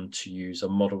one to use. A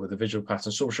model with a visual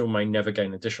pattern storm shield may never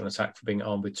gain additional attack for being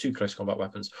armed with 2 close combat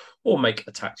weapons or make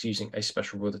attacks using a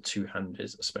special rule. The 2-hand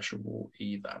is a special rule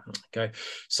either. Okay,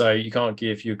 so you can't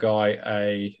give your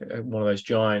guy one of those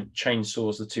giant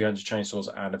chainsaws, the 2-handed chainsaws,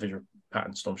 and a visual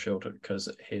pattern storm shield because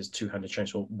his 2-handed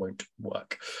chainsaw won't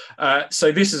work.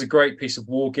 So this is a great piece of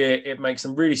war gear. It makes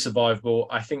them really survivable.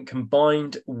 I think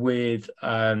combined with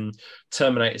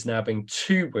Terminators now being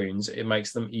 2 wounds, it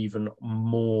makes them even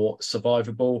more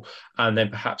survivable. And then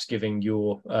perhaps giving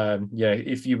your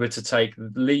if you were to take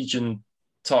Legion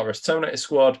Tartarus Terminator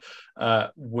squad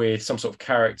with some sort of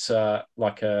character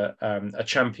like a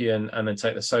champion, and then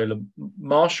take the Solar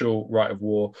Marshal Rite of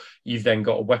War, you've then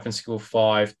got a weapon skill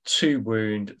 5, 2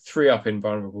 wound, 3-up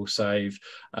invulnerable save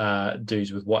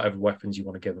dudes with whatever weapons you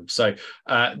want to give them. So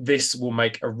this will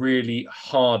make a really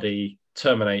hardy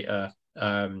Terminator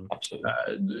kind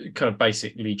of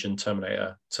basic Legion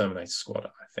Terminator squad,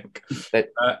 I think.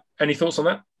 Any thoughts on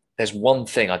that? There's one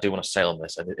thing I do want to say on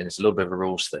this, and it's a little bit of a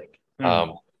rules thing.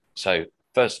 So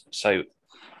the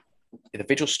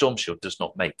Visual Storm Shield does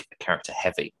not make a character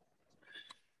heavy.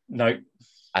 No.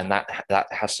 And that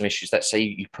has some issues. Let's say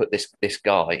you put this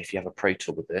guy, if you have a Pro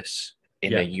Tour with this,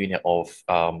 in a unit of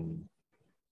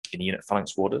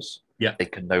Phalanx Warders, they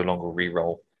can no longer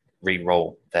re-roll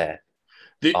their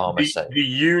armor save. The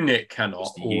unit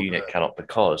cannot. The unit cannot,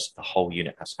 because the whole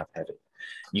unit has to have heavy.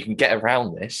 You can get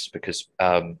around this because,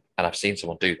 and I've seen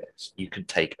someone do this, you can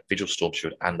take a Visual Storm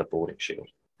Shield and a Boarding Shield.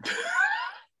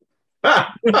 So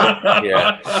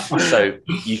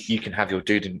you can have your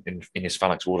dude in his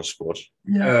Phalanx Warder squad.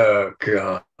 Oh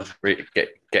god!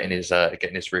 Getting his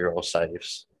reroll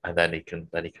saves, and then he can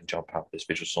jump out with his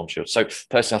Visual Storm Shield. So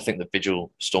personally, I think the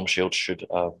Visual Storm Shield should.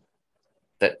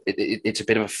 It's a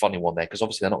bit of a funny one there, because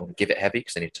obviously they're not going to give it heavy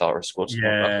because they need Tartarus squads.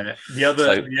 Yeah.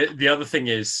 The other thing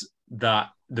is that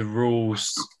the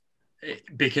rules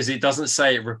because it doesn't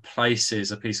say it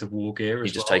replaces a piece of war gear.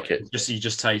 You just take it. You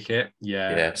just take it.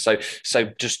 Yeah. Yeah. So it's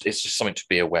just something to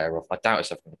be aware of. I doubt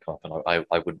it's ever going to come up, and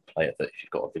I wouldn't play it that if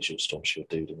you've got a visual storm shield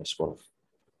dude in this one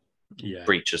of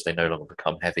breaches, they no longer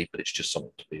become heavy, but it's just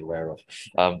something to be aware of.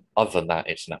 Other than that,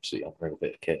 it's an absolutely unreal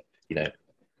bit of kit. You know,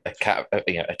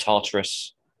 a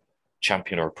Tartarus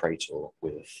champion or a Praetor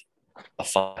with a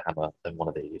fire hammer and one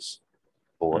of these,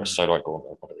 or a Solarite Gauntlet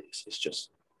and one of these. It's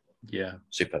just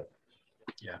super.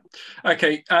 Yeah.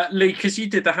 Okay, Lee, because you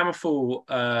did the Hammerfall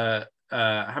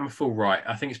right,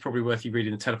 I think it's probably worth you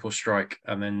reading the Teleport Strike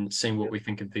and then seeing what we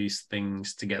think of these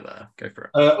things together. Go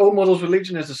for it. All models with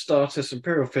Legion as a status,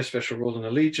 Imperial Fist special rule in a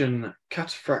Legion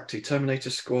Cataphracti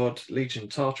Terminator Squad, Legion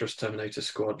Tartarus Terminator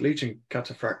Squad, Legion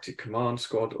Cataphracti Command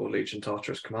Squad, or Legion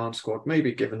Tartarus Command Squad may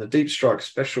be given the Deep Strike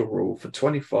special rule for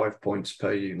 25 points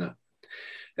per unit.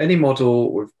 Any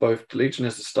model with both Legion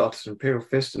as a status, Imperial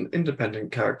Fist, and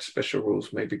independent character special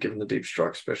rules may be given the Deep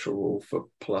Strike special rule for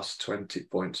plus 20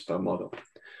 points per model.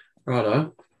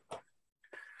 Righto.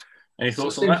 Any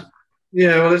thoughts on that?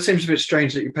 Yeah, well, it seems a bit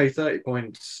strange that you pay 30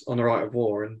 points on the Rite of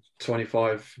War and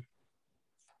 25.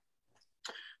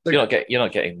 You're not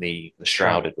getting the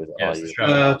shrouded with it, are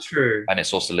you? True. And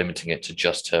it's also limiting it to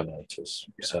just Terminators.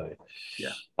 Yeah.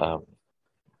 So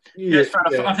yeah, fair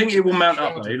enough. I think it will mount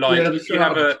up though. Like if you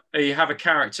have a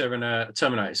character in a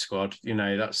Terminator squad, you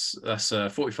know that's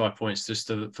 45 points just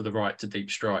for the right to Deep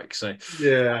Strike. So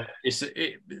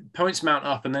points mount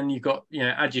up, and then you've got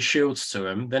add your shields to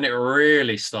them. Then it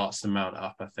really starts to mount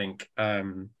up. I think. But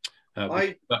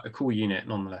a cool unit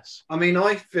nonetheless. I mean,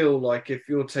 I feel like if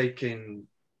you're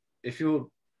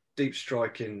Deep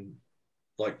Striking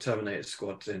like Terminator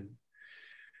squads in.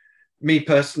 Me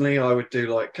personally, I would do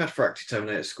like Cataphracti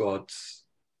Terminator squads,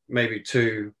 maybe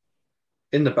 2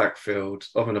 in the backfield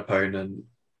of an opponent,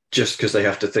 just because they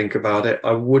have to think about it.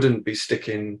 I wouldn't be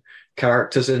sticking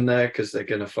characters in there because they're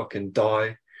going to fucking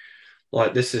die.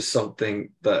 Like, this is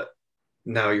something that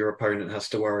now your opponent has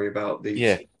to worry about.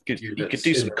 These you could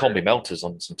do some combi melters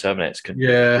on some Terminators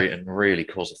and really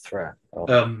cause a threat.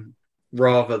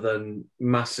 Rather than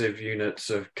massive units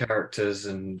of characters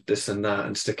and this and that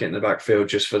and stick it in the backfield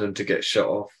just for them to get shot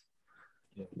off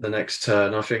the next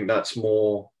turn. I think that's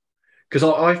more because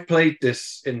I've played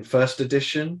this in first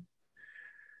edition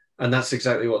and that's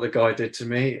exactly what the guy did to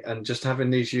me. And just having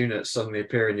these units suddenly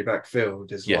appear in your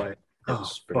backfield is like,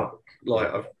 oh, fuck.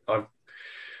 Like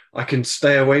I can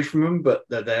stay away from them, but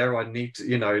they're there. I need to,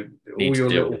 all your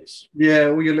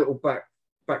little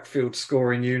backfield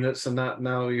scoring units and that.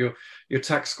 Now your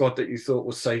tax squad that you thought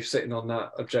was safe sitting on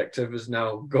that objective has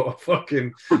now got a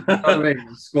fucking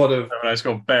squad of it's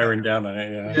got bearing down on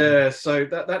it. Yeah, so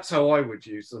that's how I would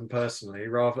use them personally.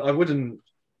 Rather, I wouldn't.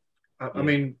 I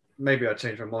mean, maybe I'd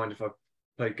change my mind if I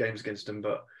played games against them,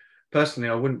 but personally,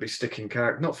 I wouldn't be sticking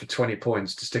character not for 20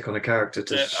 points to stick on a character.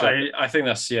 I think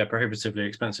that's prohibitively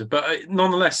expensive, but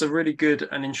nonetheless, a really good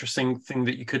and interesting thing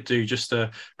that you could do. Just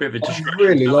a bit of a distraction. I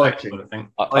really like it.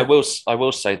 I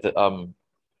will say that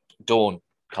Dawn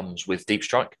comes with Deep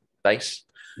Strike base,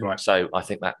 right? So I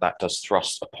think that does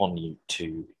thrust upon you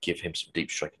to give him some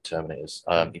Deep Strike Terminators.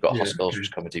 You've got Hostiles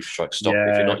which come with Deep Strike stock.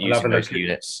 If you're not using those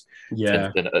units,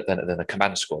 then a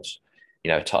command squad.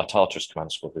 A Tartarus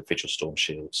command squad with Vigil Storm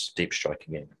shields, Deep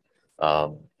Striking in,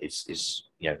 is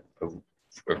a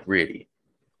really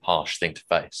harsh thing to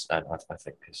face, and I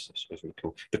think it's really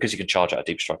cool because you can charge out a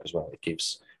Deep Strike as well. It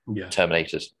gives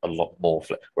Terminators a lot more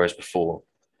whereas before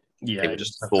they were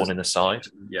just thorn in the side.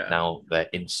 Now they're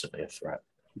instantly a threat.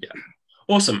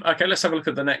 Awesome. Okay, let's have a look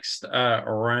at the next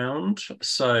round.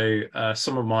 So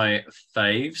some of my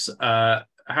faves.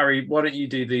 Harry, why don't you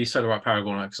do the Solarite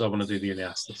Paragon because I want to do the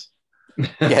Iliastus.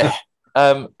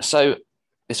 So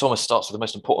this almost starts with the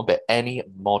most important bit. Any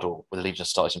model with a Legion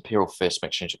status Imperial Fist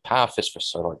makes change of Power Fist for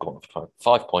Solar Gauntlet for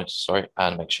 5 points,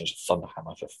 and make change of Thunder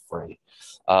Hammer for 3.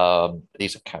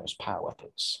 These are count as power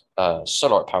weapons.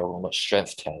 Solar Power Gauntlet,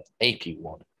 Strength 10, AP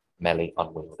 1, Melee,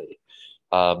 Unwieldy.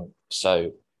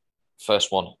 So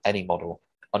first one, any model,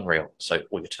 Unreal. So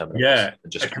all your terminals.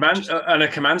 A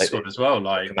command squad as well.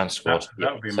 Like command squad.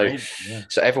 That would be amazing.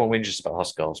 So everyone whinges about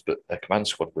Huskars, but a command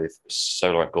squad with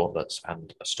Solar Gauntlets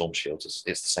and a Storm Shield is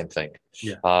the same thing.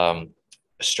 A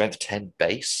Strength 10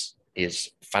 base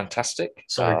is fantastic.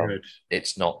 So good.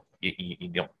 It's not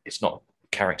it's not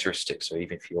characteristic. So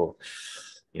even if you're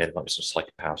there might be some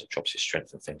psychic powers that drops your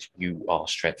strength and things, you are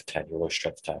Strength 10. You're always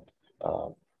Strength 10.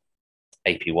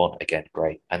 AP 1 again,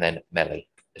 great, and then melee.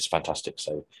 It's fantastic.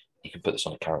 So you can put this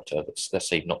on a character that's, let's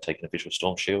say, you've not taken a Visual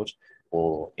Storm Shield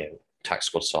or tax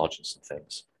squad sergeants and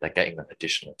things. They're getting that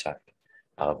additional attack.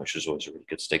 which was always a really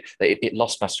good stick. It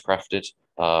lost Mastercrafted,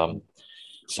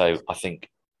 so I think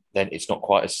then it's not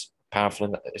quite as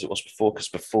powerful as it was before, because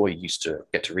before you used to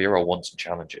get to reroll ones and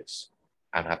challenges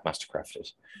and have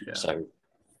Mastercrafted. Yeah. So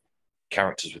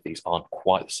characters with these aren't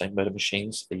quite the same murder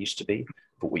machines they used to be,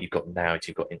 but what you've got now is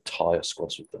you've got entire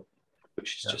squads with them,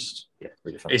 which is just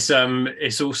really fun.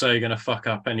 It's also going to fuck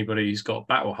up anybody who's got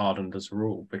battle hardened as a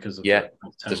rule because of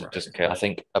doesn't care. I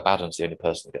think Abaddon's the only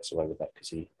person that gets away with that because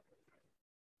he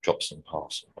drops them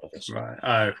pass or whatever. Right.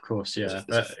 Oh, of course, yeah.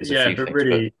 But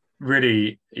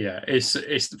really,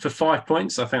 it's for 5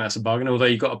 points. I think that's a bargain. Although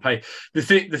you've got to pay the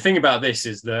thing about this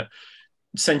is that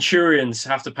Centurions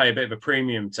have to pay a bit of a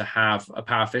premium to have a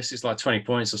power fist. It's like 20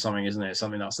 points or something, isn't it?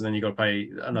 Something else. And then you've got to pay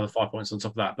another 5 points on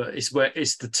top of that. But it's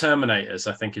the Terminators,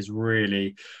 I think, is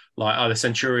really like either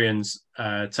Centurions,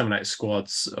 Terminator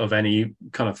squads of any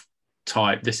kind of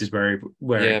type. This is where it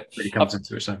really comes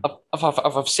into it. So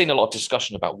I've seen a lot of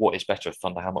discussion about what is better, a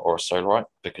Thunderhammer or a Solarite,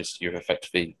 because you're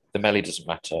effectively, the melee doesn't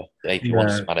matter, the AP1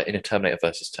 doesn't matter. In a Terminator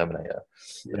versus Terminator,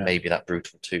 maybe that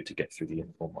Brutal 2 to get through the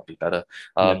uniform might be better.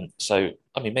 So,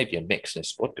 I mean, maybe a mix in a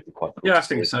squad could be quite cool. Yeah, I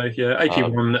think so. Yeah,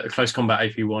 AP1, close combat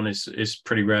AP1 is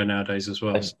pretty rare nowadays as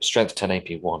well. And Strength 10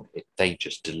 AP1, they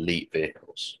just delete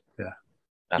vehicles. Yeah.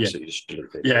 Absolutely, just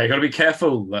delete vehicles. Yeah, you got to be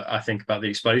careful. I think about the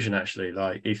explosion. Actually,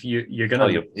 like if you're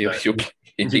gonna, you're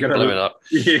gonna blow it up.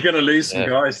 You're gonna lose some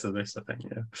guys to this. I think.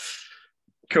 Yeah.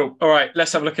 Cool. All right,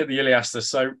 let's have a look at the Iliastus.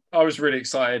 So I was really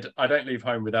excited. I don't leave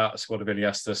home without a squad of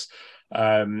Iliastus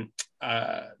now,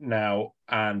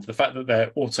 and the fact that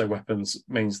they're auto weapons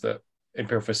means that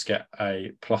Imperial Fists get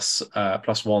a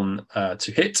 +1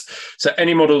 to hit. So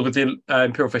any model with the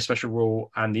Imperial Fist special rule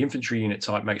and the infantry unit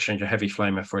type may exchange a heavy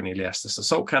flamer for an Iliastus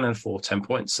assault cannon for 10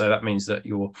 points. So that means that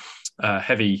your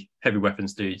heavy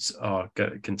weapons dudes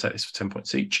can take this for 10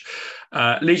 points each.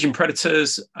 Legion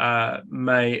Predators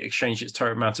may exchange its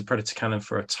turret-mounted Predator cannon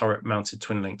for a turret-mounted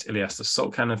twin-linked Iliastus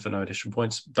assault cannon for no additional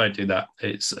points. Don't do that.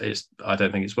 I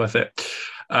don't think it's worth it.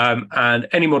 And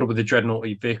any model with a Dreadnought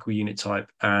or vehicle unit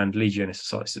type and Legion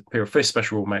Imperial Fist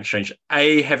special rule may exchange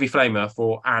a heavy flamer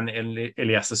for an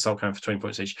Iliastus assault cannon for 20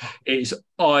 points each. It's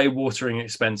eye-watering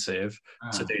expensive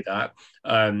to do that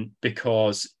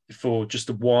because for just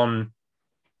the one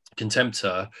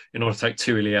Contemptor, in order to take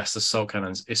 2 Iliastus assault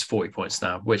cannons, it's 40 points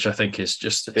now, which I think is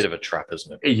just a bit of a trap,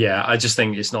 isn't it? Yeah, I just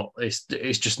think it's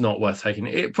just not worth taking.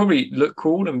 It probably look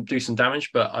cool and do some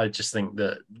damage, but I just think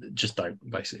that just don't.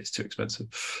 Basically, it's too expensive.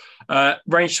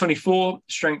 Range 24,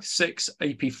 strength 6,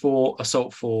 AP 4,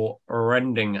 assault 4,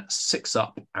 rending 6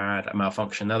 up, and a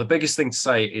malfunction. Now, the biggest thing to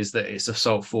say is that it's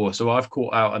assault 4. So I've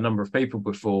caught out a number of people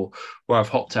before where I've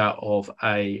hopped out of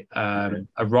a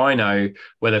Rhino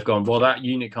where they've gone, well, that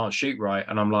unit can't shoot right,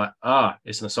 and I'm like,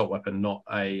 it's an assault weapon, not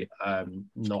a.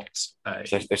 So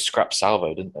they scrapped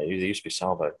salvo, didn't they? They used to be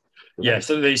salvo. Yeah,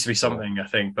 so there used to be something, I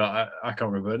think, but I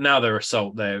can't remember. Now they're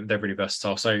assault. They're really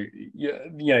versatile. So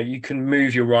you can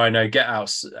move your Rhino, get out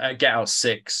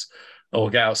 6 or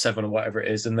get out 7 or whatever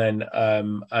it is, and then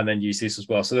use this as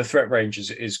well. So the threat range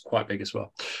is quite big as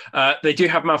well. They do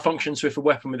have malfunctions. So if a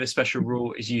weapon with this special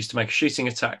rule is used to make a shooting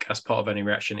attack as part of any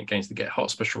reaction, it gains the Get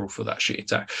Hot special rule for that shooting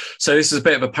attack. So this is a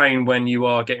bit of a pain when you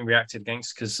are getting reacted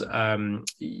against, because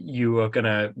you are going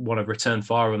to want to return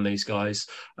fire on these guys,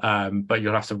 but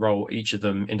you'll have to roll each of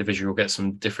them individually or get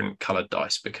some different coloured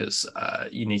dice because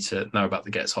you need to know about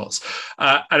the Gets Hots.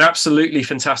 An absolutely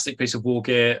fantastic piece of war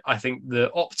gear. I think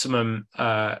the optimum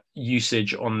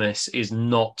usage on this is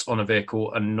not on a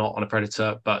vehicle and not on a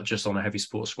Predator, but just on a heavy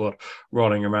support squad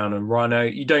rolling around on Rhino.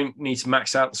 You don't need to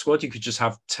max out the squad. You could just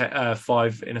have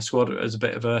 5 in a squad as a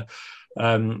bit of a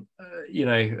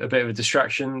a bit of a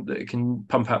distraction that can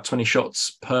pump out 20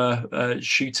 shots per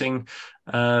shooting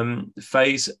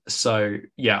phase. So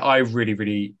yeah, I really,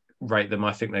 really rate them.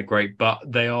 I think they're great, but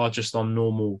they are just on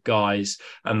normal guys,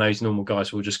 and those normal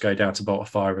guys will just go down to bolt of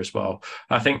fire as well.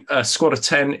 I think a squad of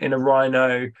 10 in a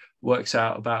Rhino works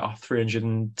out about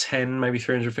 310, maybe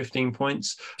 315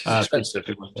 points. It's expensive.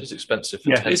 It's expensive.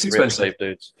 Yeah, it's expensive,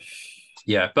 dudes.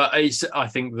 Yeah, but I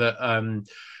think that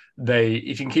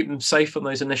if you can keep them safe on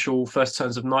those initial first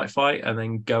turns of Night Fight and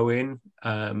then go in,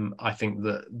 I think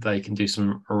that they can do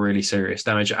some really serious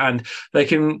damage, and they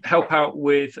can help out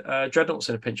with Dreadnoughts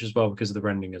in a pinch as well because of the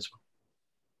rending as well.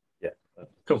 Yeah,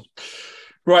 cool.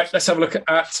 Right, let's have a look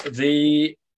at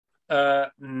the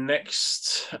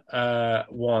next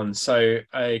one. So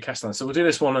a Castellan. So we'll do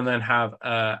this one and then have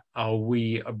a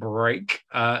wee break.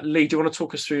 Lee, do you want to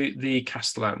talk us through the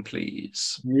Castellan,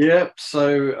 please? Yep.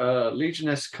 So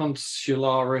Legiones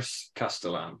Consularis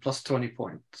Castellan, plus 20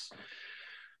 points.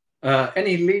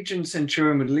 Any Legion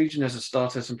Centurion with Legion as a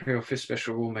starter Imperial Fist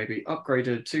special rule may be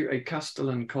upgraded to a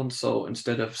Castellan console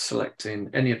instead of selecting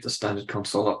any of the standard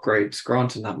console upgrades,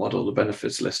 granting that model the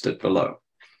benefits listed below.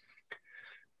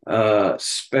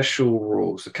 Special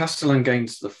rules. The Castellan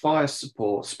gains the fire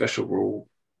support special rule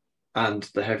and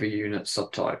the heavy unit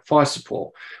subtype. Fire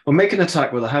support. When making an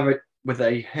attack with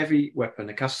a heavy weapon,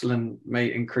 a Castellan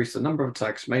may increase the number of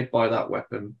attacks made by that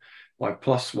weapon by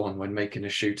 +1 when making a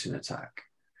shooting attack.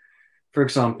 For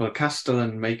example, a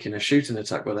Castellan making a shooting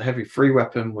attack with a heavy free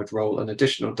weapon would roll an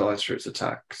additional dice for its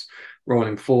attacks,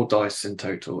 rolling 4 dice in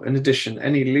total. In addition,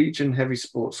 any Legion heavy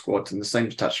support squad in the same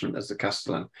detachment as the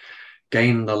Castellan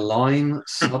gain the line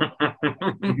sub.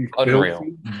 Unreal.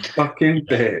 Fucking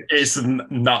bitch. It's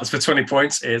nuts for 20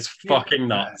 points. It's fucking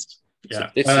nuts. Yeah. So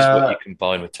this is what you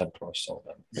combine with Templar Assault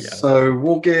then. Yeah. So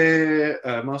War Gear,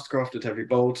 Mastercrafted Heavy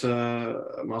Bolter,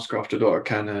 Mastercrafted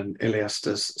Autocannon,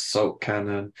 Iliastus Assault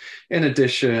Cannon. In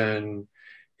addition,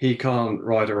 he can't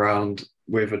ride around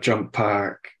with a jump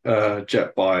pack,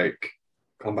 jet bike,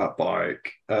 combat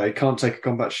bike. He can't take a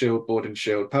combat shield, boarding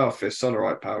shield, power fist,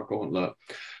 solarite power gauntlet,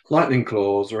 lightning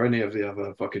claws, or any of the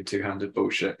other fucking two-handed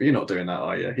bullshit. But you're not doing that,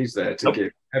 are you? He's there to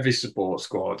give heavy support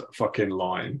squad a fucking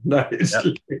line. That is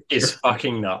it's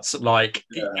fucking nuts. Like,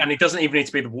 and it doesn't even need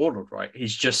to be the warlord, right? He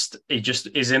just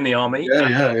is in the army.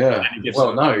 Yeah.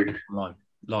 Well, no. Line.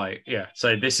 Like, yeah.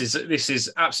 So this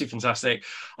is absolutely fantastic.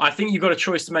 I think you've got a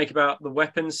choice to make about the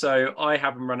weapons. So I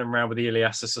have him running around with the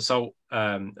Iliastus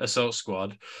assault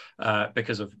squad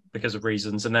because of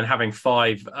reasons, and then having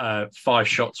five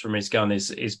shots from his gun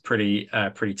is pretty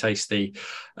tasty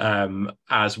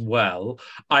as well.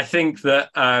 I think that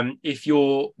if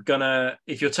you're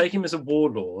taking him as a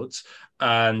warlord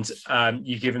and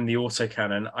you give him the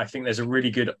autocannon, I think there's a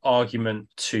really good argument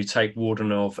to take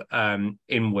Warden of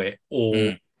Inwit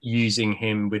or using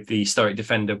him with the Stoic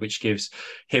Defender, which gives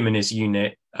him and his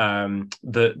unit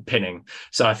the pinning.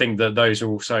 So I think that those are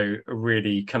also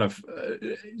really kind of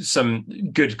some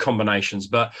good combinations.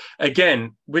 But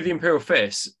again, with the Imperial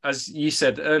Fists, as you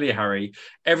said earlier, Harry,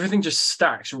 everything just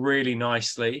stacks really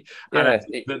nicely. And I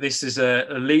think that this is a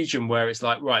Legion where it's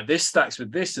like, right, this stacks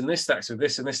with this, and this stacks with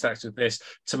this, and this stacks with this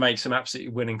to make some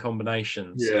absolutely winning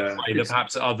combinations. Yeah, that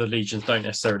perhaps other Legions don't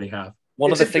necessarily have.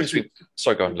 One of the things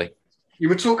sorry, go on, Lee. You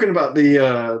were talking about the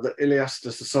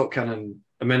Iliastus assault cannon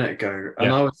a minute ago,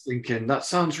 and I was thinking that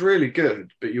sounds really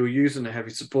good, but you're using a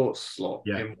heavy support slot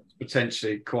in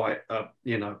potentially quite,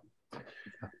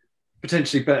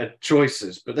 potentially better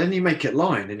choices. But then you make it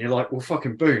line, and you're like, well,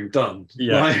 fucking boom, done.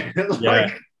 Yeah,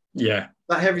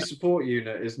 That heavy support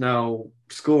unit is now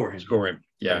scoring.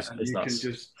 Yeah, and you nuts.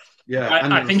 can just.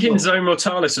 I think in Zone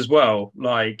Mortalis as well,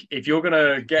 like if you're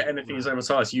gonna get anything in Zone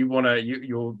Mortalis,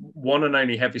 your one and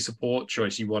only heavy support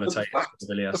choice you want to take.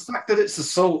 The fact that it's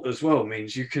assault as well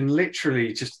means you can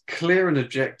literally just clear an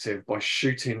objective by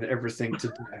shooting everything to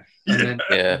death. And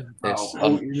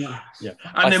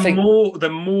then, the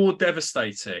more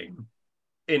devastating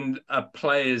in a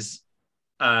player's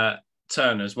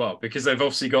turn as well, because they've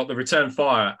obviously got the return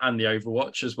fire and the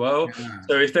overwatch as well.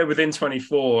 So if they're within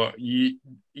 24,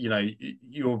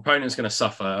 your opponent's going to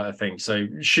suffer, I think. So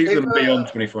shoot them beyond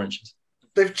 24 inches.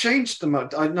 They've changed them.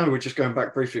 I know we're just going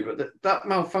back briefly, but that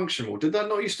malfunction rule, did that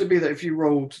not used to be that if you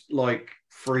rolled like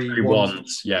three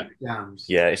ones? Yeah,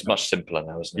 it's much simpler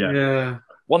now, isn't it? Yeah.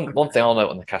 One thing I'll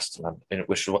note on the Castellan,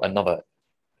 which is another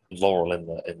laurel in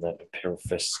the Imperial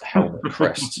Fist helmet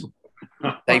crest.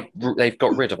 They've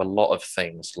got rid of a lot of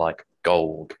things like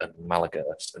gold and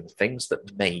Malagos and things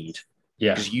that made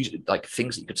like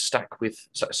things that you could stack with.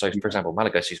 So for example,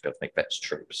 Malagos used to be able to make Vets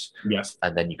troops,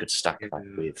 and then you could stack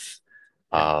that with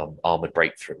armored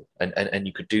breakthrough, and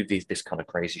you could do this kind of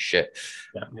crazy shit.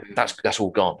 That's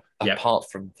all gone. Apart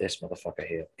from this motherfucker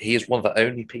here, he is one of the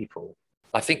only people.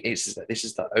 I think this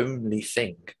is the only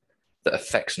thing that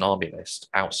affects an army list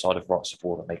outside of Rites of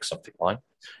War that makes something line.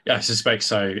 Yeah, I suspect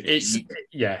so. It's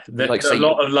a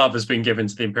lot of love has been given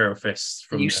to the Imperial Fists.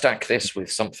 Stack this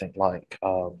with something like,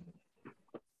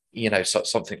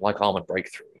 something like Armored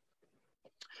Breakthrough.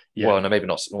 Yeah. Well, no, maybe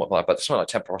not something like that, but something like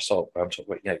Templar Assault. Where I'm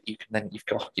talking about, you can then you've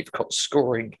got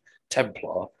scoring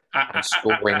Templar and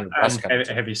scoring and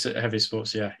heavy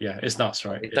sports. Yeah, it's nuts,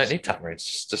 right? You don't need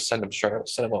Tamarins, just send them straight,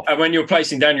 send them off. And when you're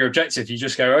placing down your objective, you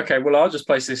just go, okay, well, I'll just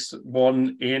place this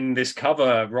one in this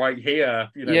cover right here.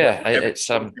 It's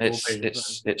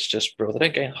just bro. They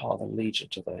don't gain Heart of the Legion,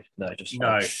 do they? No, just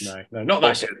no, not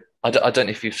that. I don't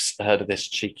know if you've heard of this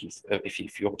cheeky.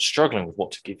 If you're struggling with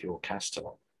what to give your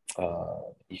Castellan,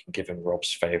 You can give him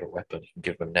Rob's favourite weapon. You can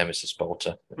give him a Nemesis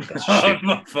bolter.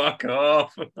 Fuck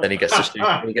off. Then he gets to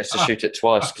shoot. He gets to shoot it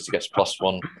twice because he gets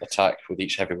 +1 attack with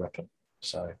each heavy weapon.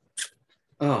 So.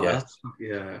 Yeah.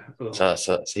 So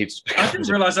I didn't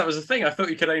realise that was a thing. I thought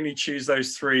you could only choose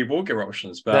those 3 war gear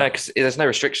options. But no, because there's no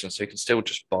restrictions, so you can still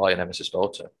just buy a Nemesis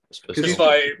bolter. Just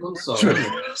like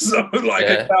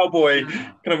a cowboy,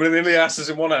 kind of with the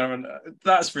asses in one hand.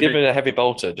 That's ridiculous. Give him a heavy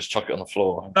bolter, just chuck it on the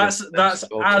floor. That's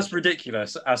as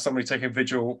ridiculous as somebody taking a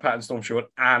Vigil pattern storm shield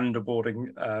and a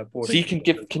boarding. So you can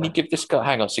give. Can you give this guy?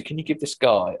 Hang on. So can you give this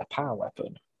guy a power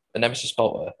weapon? A Nemesis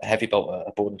bolter, a heavy bolter,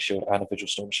 a boarding shield, and a Vigil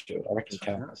storm shield. I reckon you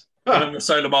can. And then the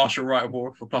Solar Marshal right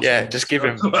war for plus. Yeah, just give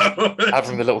him, have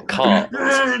him a little cart,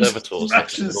 servitors,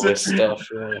 next to all this stuff.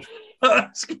 Yeah.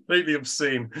 That's completely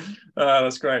obscene.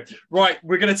 That's great. Right,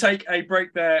 we're going to take a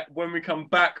break there. When we come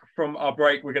back from our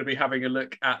break, we're going to be having a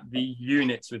look at the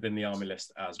units within the army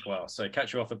list as well. So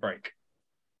catch you off the break.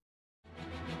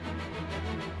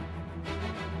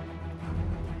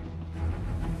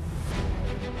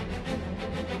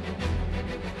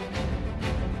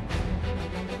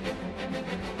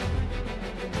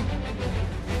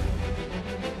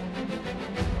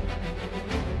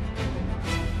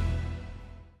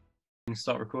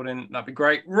 Start recording, that'd be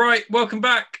great. Right, welcome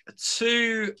back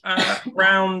to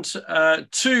round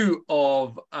 2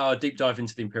 of our deep dive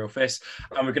into the Imperial Fists,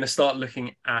 and we're going to start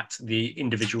looking at the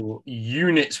individual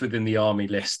units within the army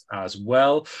list as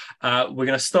well. We're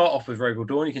going to start off with Rogal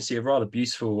Dawn. You can see a rather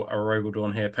beautiful Rogal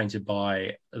Dawn here, painted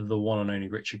by the one and only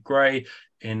Richard Gray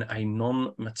in a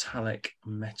non-metallic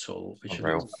metal, which is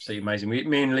absolutely amazing.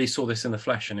 Me and Lee saw this in the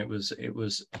flesh, and it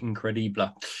was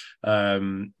incredible.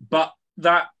 But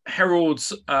that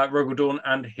heralds Rogal Dawn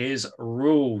and his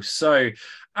rules. So,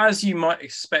 as you might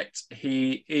expect,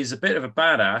 he is a bit of a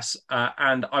badass,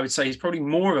 and I would say he's probably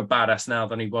more of a badass now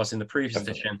than he was in the previous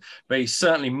edition, but he's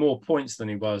certainly more points than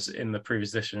he was in the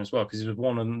previous edition as well, because he was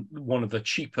one of the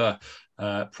cheaper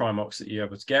Primocs that you're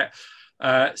able to get.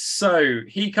 So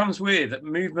he comes with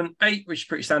movement 8, which is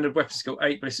pretty standard, weapon skill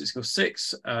 8, ballistic skill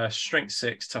 6, strength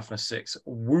 6, toughness 6,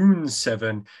 wound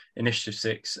 7, initiative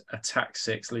 6, attack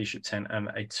 6, leadership 10, and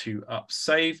a 2-up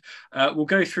save. We'll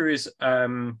go through his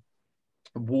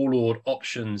warlord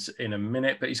options in a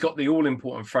minute, but he's got the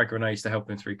all-important frag grenades to help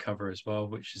him through cover as well,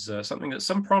 which is something that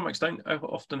some Primocs don't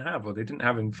often have, or they didn't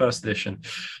have in first edition.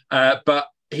 But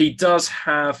he does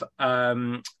have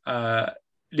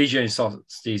Legionary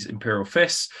Assault's Imperial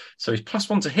Fists, so he's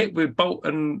 +1 to hit with bolt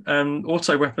and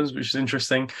auto weapons, which is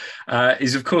interesting.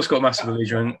 He's of course got Massive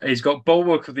Legion. He's got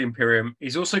Bulwark of the Imperium.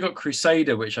 He's also got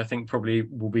Crusader, which I think probably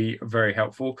will be very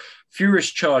helpful. Furious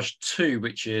Charge 2,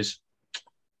 which is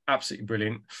absolutely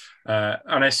brilliant,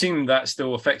 and I assume that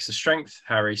still affects the strength,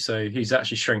 Harry. So he's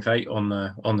actually strength 8 on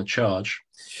the charge.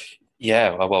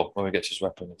 Yeah, well, when we get to his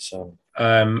weapon, it's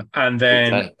and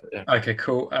then 10, okay,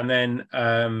 cool, and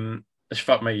then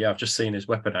fuck me, yeah, I've just seen his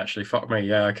weapon actually. Fuck me,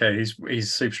 yeah, okay,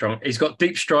 he's super strong. He's got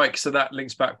deep strike, so that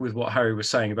links back with what Harry was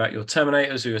saying about your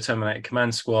Terminators or your Terminator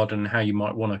Command Squad and how you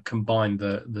might want to combine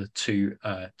the two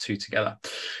together.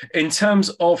 In terms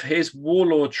of his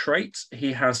Warlord trait,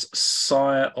 he has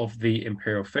Sire of the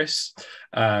Imperial Fists,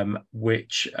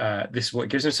 which this is what it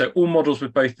gives him. So all models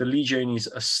with both the Legiones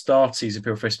Astartes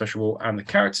Imperial Fist Special Rule and the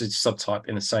character's subtype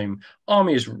in the same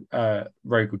army as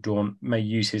Rogal Dawn may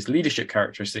use his leadership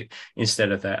characteristic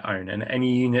instead of their own, and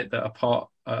any unit that are part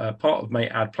of may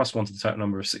add +1 to the total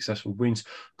number of successful wounds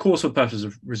caused for the purpose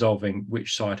of resolving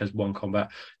which side has won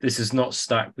combat. This is not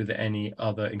stacked with any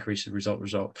other increased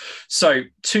result. So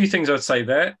 2 things I'd say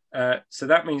there. So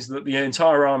that means that the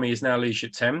entire army is now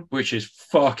leadership 10, which is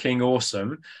fucking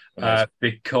awesome,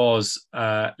 because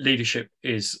leadership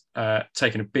is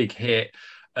taking a big hit,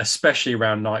 especially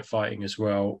around night fighting as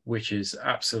well, which is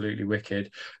absolutely wicked.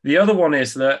 The other one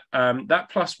is that that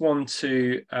 +1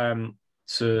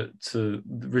 to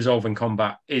resolving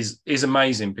combat is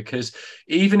amazing, because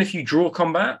even if you draw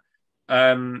combat,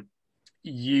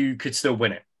 you could still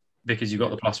win it because you've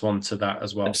got the +1 to that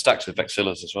as well. And stacks with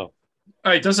Vexillas as well.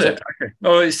 Oh, does it? Okay.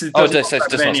 Oh, it does not stack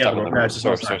with them.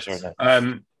 Sorry.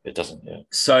 No. It doesn't, yeah.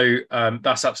 So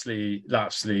that's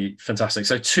absolutely fantastic.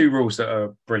 So 2 rules that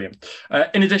are brilliant.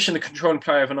 In addition, the controlling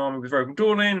player of an army with Rogal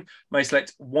Dawn in may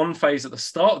select 1 phase at the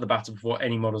start of the battle before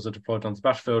any models are deployed onto the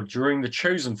battlefield during the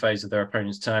chosen phase of their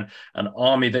opponent's turn. An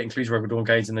army that includes Rogal Dawn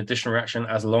gains an additional reaction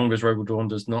as long as Rogal Dawn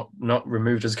does not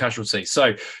removed as a casualty.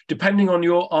 So depending on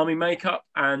your army makeup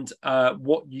and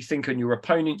what you think on your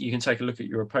opponent, you can take a look at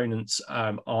your opponent's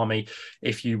army.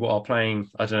 If you are playing,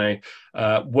 I don't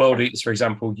know, World Eaters, for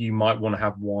example, you might want to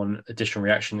have 1 additional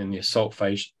reaction in the assault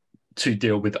phase to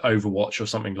deal with Overwatch or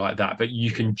something like that, but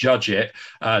you can judge it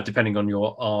depending on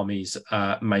your army's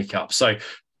makeup. So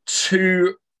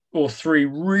 2 or 3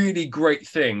 really great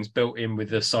things built in with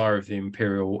the Sire of the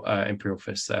Imperial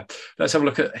Fists there. Let's have a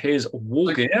look at his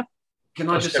war gear. Can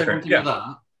I just say one thing about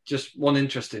that? Just one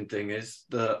interesting thing is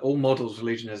that all models of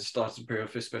Legionnaires start Imperial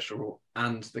Fist special rule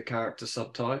and the character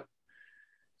subtype.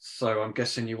 So I'm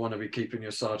guessing you want to be keeping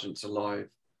your sergeants alive.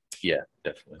 Yeah,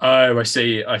 definitely. Oh, I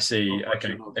see.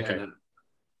 Okay.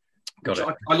 Got it.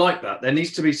 I like that. There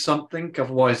needs to be something,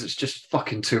 otherwise it's just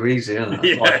fucking too easy, isn't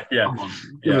it? Come on,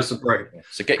 give us a break.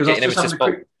 So get Nemesis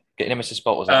spot. Get Nemesis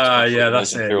spot was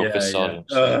that's it.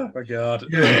 Oh my god.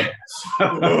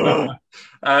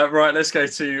 Right, let's go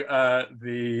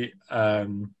to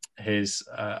his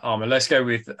armor. Let's go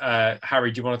with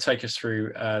Harry. Do you want to take us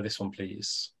through this one,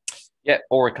 please? Yeah,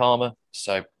 auric armor.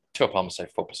 So 2 up armor, so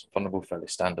 4% vulnerable, fairly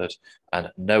standard,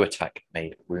 and no attack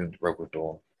may wound Rogue of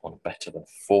Dawn on better than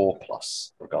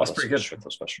 4+, regardless of strength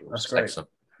or special rules. That's excellent.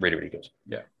 Really, really good.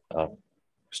 Yeah.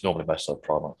 It's normally most of the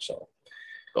Primarch, so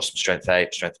got some strength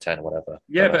 8, strength 10, or whatever.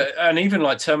 Yeah, but and even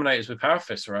like Terminators with Power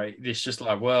Fists, right? It's just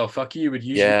like, well, fuck you, would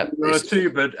use it on a 2,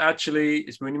 but actually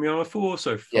it's winning me on a 4,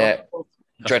 so fuck.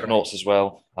 Dreadnoughts as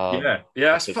well.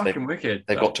 That's fucking wicked.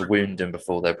 They've got to wound him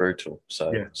before they're brutal,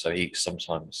 so he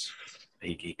sometimes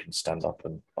he can stand up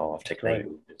and I've taken a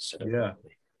wound instead of you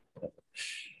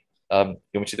want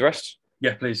me to do the rest?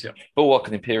 Yeah, please. Yeah. Bulwark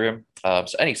and Imperium.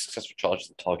 So any successful charge of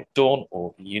the target Dawn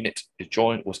or the unit is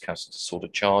joined was counted as a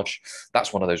sworded charge.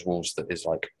 That's one of those rules that is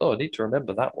like, I need to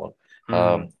remember that one.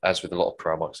 As with a lot of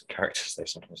Primarchs and characters, they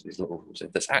sometimes these little rules.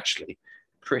 That's actually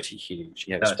pretty huge.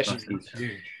 Yeah, especially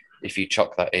if you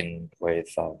chuck that in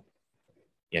with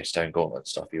Stone Gauntlet and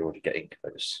stuff, you're already getting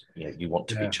those. You want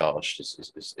to be charged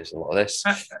is a lot of this.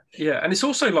 And it's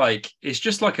also like it's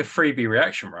just like a freebie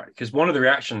reaction, right? Because one of the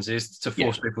reactions is to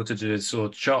force people to do a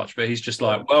sword charge, but he's just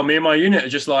like, well, me and my unit are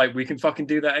just like, we can fucking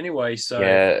do that anyway.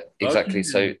 So exactly.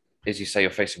 So as you say,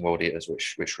 you're facing World Eaters,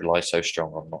 which rely so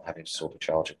strong on not having sword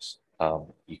charges.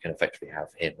 You can effectively have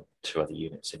him and 2 other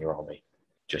units in your army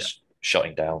just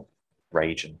shutting down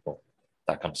rage and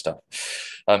that kind of stuff.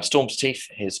 Storm's Teeth,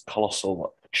 his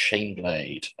colossal chain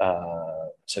blade.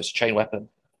 So it's a chain weapon.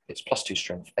 It's +2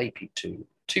 strength, AP2,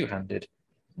 2-handed,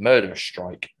 murderous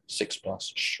strike,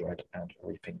 6+, shred, and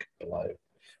reaping blow.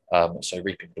 So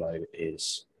reaping blow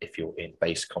is if you're in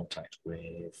base contact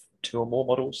with 2 or more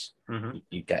models,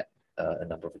 you get a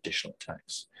number of additional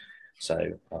attacks.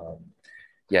 So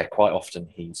quite often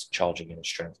he's charging in a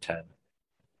strength 10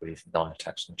 with 9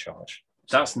 attacks on charge.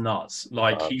 That's nuts.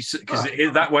 Like he's because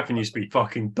that weapon used to be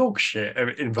fucking dog shit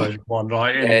in version 1,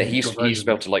 right? He used to be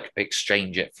able to like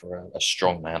exchange it for a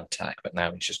strong man attack, but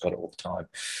now he's just got it all the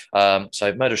time.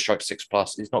 So Murder Strike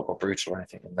 6+. He's not got brutal or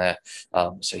anything in there.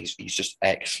 So he's just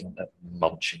excellent at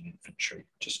munching infantry.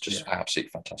 Just absolutely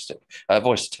fantastic.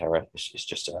 Voice of Terror is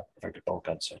just a very good bolt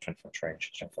gun. So 25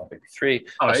 range, strength 5, maybe 3.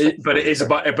 But it is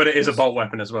a bolt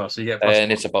weapon as well. So you get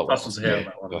and it's a bolt weapon.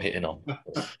 You're hitting on.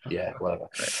 Whatever.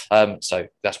 So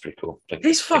that's pretty cool.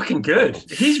 He's fucking good.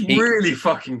 He's really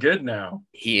fucking good now.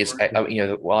 He is.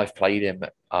 I've played him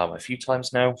a few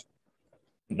times now.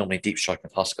 Normally deep strike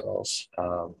with Huskars,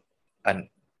 and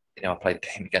I played a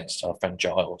game against our friend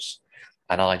Giles,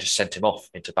 and I just sent him off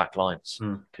into back lines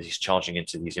because he's charging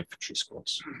into these infantry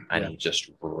squads, and he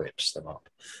just rips them up.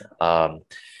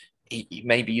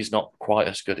 Maybe he's not quite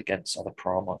as good against other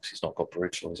Primarchs. He's not got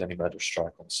brutal. He's only murder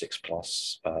strike on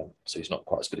 6+, so he's not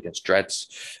quite as good against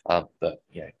dreads. But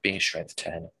being strength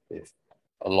 10 with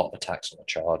a lot of attacks on the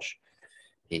charge,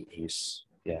 he's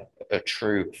a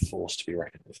true force to be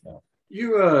reckoned with now.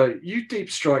 You deep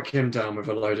strike him down with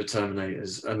a load of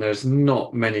Terminators, and there's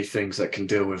not many things that can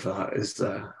deal with that, is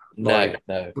there? No.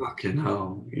 Fucking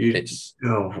hell! It's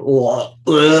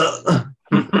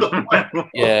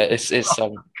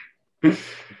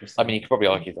I mean, you could probably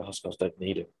argue the Huskars don't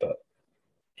need it, but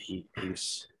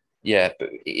he's a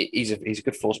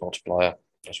good force multiplier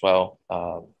as well.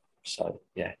 So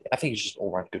I think he's just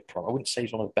all around good Primarch. I wouldn't say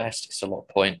he's one of the best. It's a lot of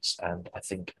points, and I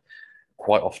think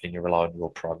quite often you rely on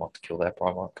your Primarch to kill their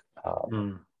Primarch.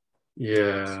 And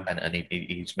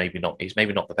he's maybe not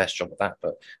the best job at that,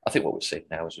 but I think what we're seeing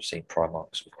now is we're seeing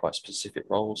Primarchs with quite specific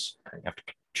roles, and you have to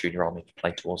tune your army to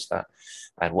play towards that.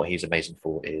 And what he's amazing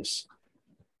for is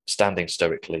standing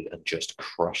stoically and just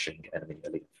crushing enemy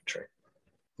elite infantry.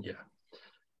 Yeah.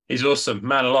 He's awesome.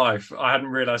 Man alive. I hadn't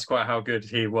realised quite how good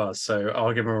he was, so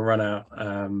I'll give him a run out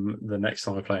the next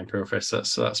time I play Imperial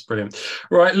Fists. That's brilliant.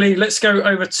 Right, Lee, let's go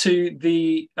over to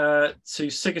the to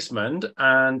Sigismund,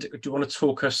 and do you want to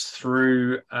talk us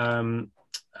through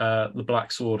the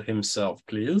Black Sword himself,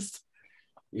 please?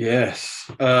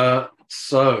 Yes.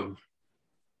 So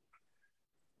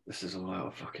this is all out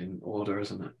of fucking order,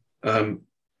 isn't it?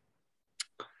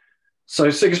 So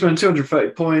Sigismund,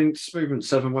 230 points, movement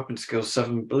 7, weapon skill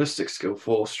 7, ballistic skill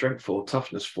 4, strength 4,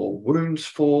 toughness 4, wounds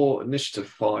 4, initiative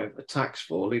 5, attacks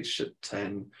 4, leadership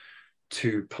 10,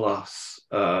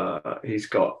 2+. He's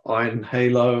got Iron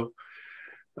Halo,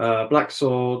 Black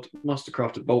Sword,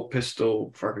 Mastercrafted Bolt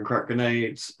Pistol, Frag and Crack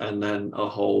Grenades, and then a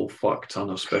whole fuck ton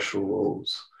of special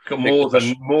rules. Got more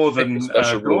than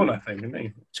Dawn, I think, isn't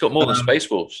he? It's got more than Space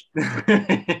Wolves.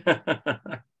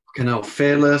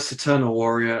 Fearless, Eternal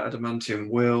Warrior, Adamantium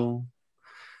Will,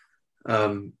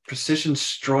 Precision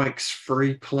Strikes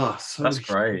 3+. That's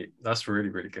great. That's really,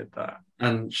 really good, that.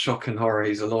 And Shock and Horror,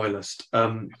 he's a loyalist.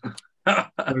 So,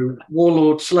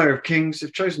 Warlord, Slayer of Kings.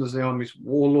 If chosen as the army's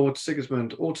warlord,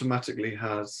 Sigismund automatically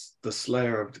has the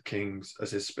Slayer of the Kings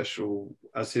as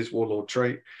his warlord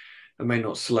trait, and may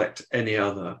not select any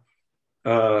other.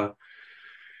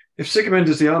 If Sigismund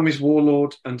is the army's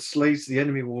warlord and slays the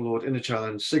enemy warlord in a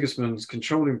challenge, Sigismund's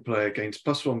controlling player gains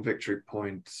 +1 victory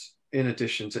points in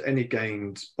addition to any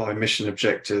gained by mission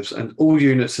objectives, and all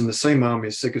units in the same army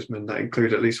as Sigismund that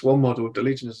include at least one model of the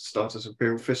Legion of Starters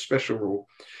Imperial Fist special rule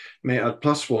may add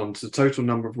 +1 to the total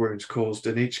number of wounds caused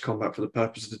in each combat for the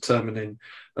purpose of determining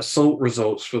assault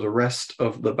results for the rest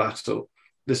of the battle.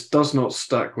 This does not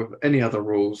stack with any other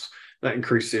rules that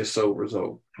increase the assault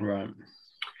result. Right.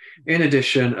 In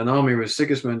addition, an army with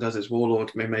Sigismund as its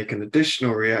warlord may make an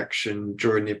additional reaction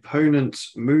during the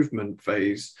opponent's movement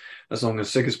phase, as long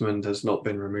as Sigismund has not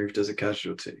been removed as a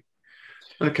casualty.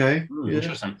 Okay.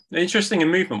 Interesting. Interesting in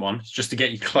movement one, just to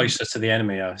get you closer to the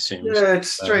enemy, I assume. Yeah, it's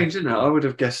strange, isn't it? I would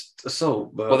have guessed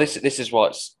assault. But... Well, this is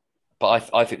what's...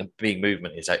 But I think the big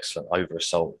movement is excellent over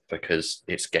assault because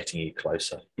it's getting you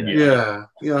closer. You know?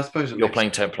 Yeah, I suppose you're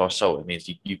playing Templar assault. It means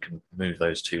you can move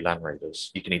those 2 land raiders.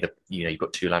 You can either, you've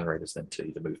got 2 land raiders then to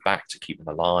either move back to keep them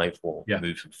alive or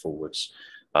move them forwards.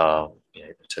 To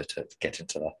get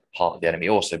into the heart of the enemy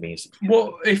also means.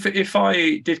 Well, if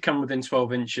I did come within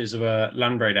 12 inches of a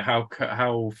land raider,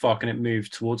 how far can it move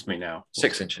towards me now?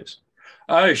 6 inches.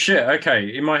 Oh shit!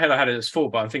 Okay, in my head I had it as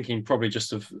 4, but I'm thinking probably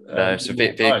just of no. So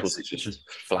vehicles is just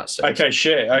flat 6. Okay,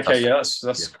 shit. Okay, that's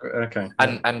okay.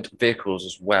 And vehicles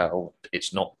as well.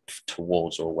 It's not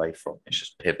towards or away from. It's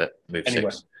just pivot, move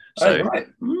anyway. 6. So right.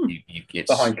 you get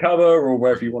behind cover or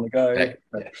wherever you want to go.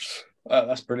 Yeah.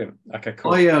 That's brilliant. Okay,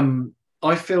 cool.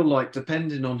 I feel like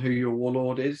depending on who your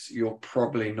warlord is, you're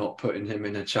probably not putting him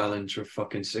in a challenge with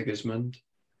fucking Sigismund.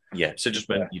 Yeah, so just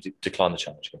when you decline the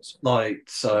challenge.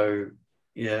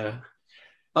 Yeah.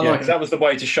 Because that was the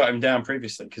way to shut him down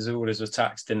previously, because all his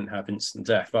attacks didn't have instant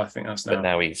death. But I think that's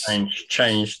now he's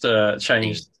changed a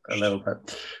little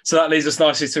bit. So that leads us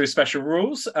nicely to his special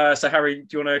rules. So Harry,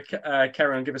 do you want to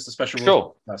carry on and give us the special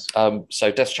rules? Sure.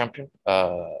 So Death Champion,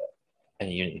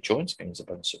 any unit he joins gains a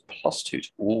bonus of +2 to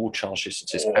all charge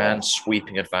distances and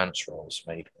sweeping advance rolls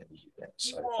made in the unit.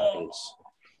 So that is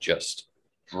just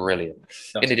brilliant.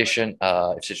 In addition,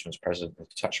 if Sigismund's present with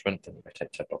detachment, then you may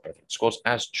take 10 block both squads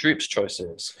as troops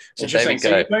choices. So there we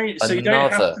go. So you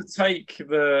don't have to take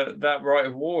that right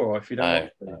of war if you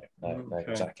don't want to. No,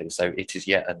 exactly. So it is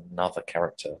yet another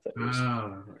character that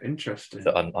is interesting.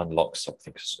 That unlocks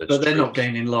something. But they're not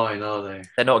gaining line, are they?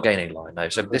 They're not gaining line, no.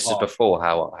 So this is before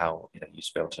how you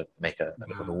used to be able to make an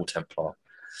all Templar.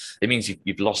 It means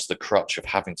you've lost the crutch of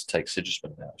having to take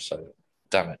Sigismund now. So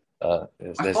damn it.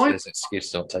 There's an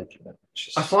excuse not taking it.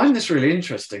 I find this really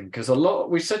interesting because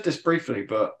we said this briefly,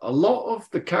 but a lot of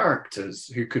the characters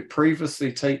who could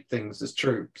previously take things as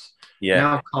troops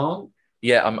now can't.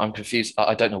 Yeah, I'm confused.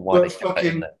 I don't know why they kept that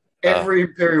in there. Every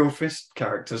Imperial Fist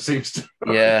character seems to.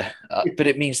 But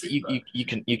it means that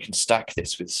you can stack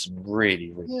this with some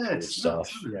really cool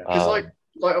stuff. Because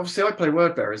like obviously I play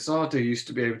Word Bearers. Zardu used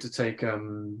to be able to take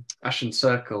Ashen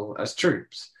Circle as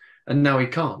troops. And now he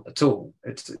can't at all.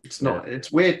 It's not.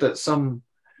 It's weird that some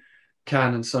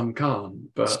can and some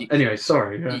can't. But anyway,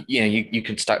 sorry. You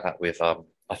can stack that with. I thought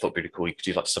it'd be really cool. You could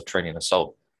do like subterranean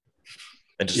assault,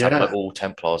 and just have like all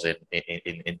Templars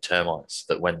in termites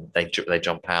that when they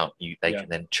jump out, they can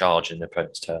then charge in the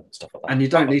opponent's turn and stuff like that. And you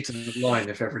don't need to have line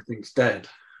if everything's dead.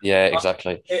 Yeah,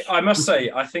 exactly. I must say,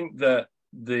 I think that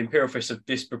the Imperial Fists have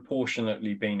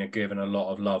disproportionately been given a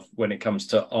lot of love when it comes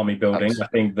to army building. Absolutely. I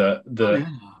think that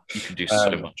you can do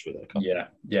so much with it.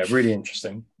 Yeah, really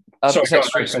interesting.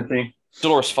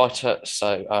 Dolorous Fighter.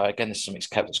 So again, this is something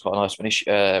kept that's quite nice. When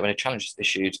a challenge is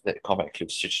issued that combat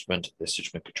includes Sigismund, the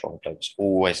Sigismund control player must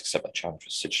always accept that challenge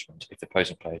with Sigismund. If the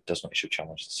opposing player does not issue a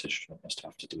challenge, the Sigismund must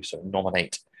have to do so.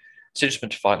 Nominate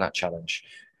Sigismund to fight that challenge.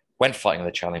 When fighting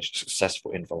the challenge,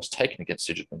 successful involves taken against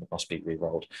Sigismund must be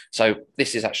re-rolled. So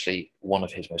this is actually one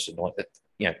of his most annoying.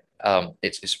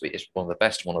 It's one of the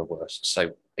best, one of the worst.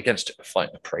 So against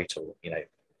fighting a Praetor,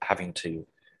 having to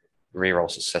re-roll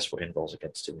successful involves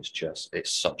against him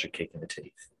it's such a kick in the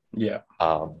teeth. Yeah.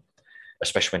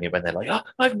 Especially when they're like,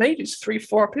 I've made it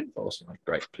 3-4 up involves. I'm like,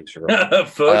 great, please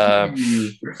reroll.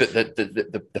 But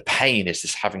the pain is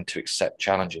this having to accept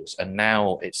challenges, and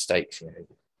now it stakes,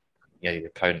 the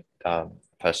opponent,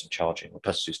 person charging, or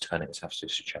person who's turning it has to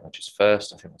do challenges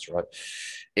first. I think that's right.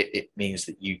 It means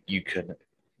that you can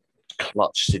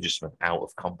clutch Sigismund out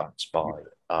of combats by,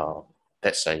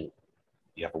 let's say,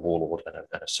 you have a warlord and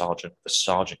a sergeant. The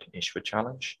sergeant can issue a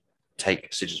challenge,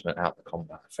 take Sigismund out of the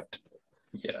combat effectively.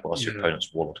 Yeah. Whilst your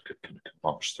opponent's warlord can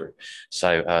march through.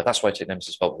 So that's why I take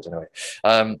Nemesis Bolters anyway.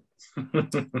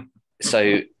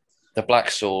 So the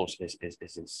Black Sword is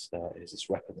this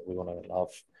weapon that we want to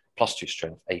love. +2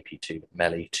 strength, AP2,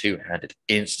 melee, two-handed,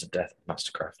 instant death,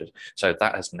 mastercrafted. So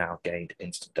that has now gained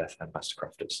instant death and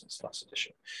mastercrafted since the last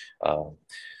edition.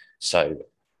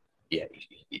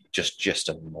 Just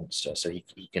a monster. So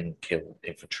he can kill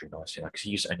infantry nicely because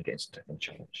he used to only get instant death in the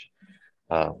challenge.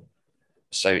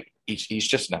 So he's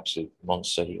just an absolute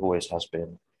monster. He always has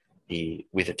been.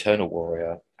 With Eternal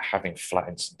Warrior having flat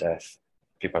instant death,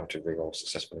 people having to reroll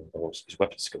successful involves. His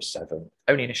weapon skill 7,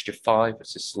 only initiative 5.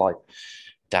 It's a slight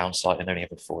downside, and only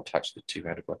having 4 attacks with a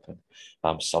two-handed weapon.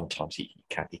 Sometimes he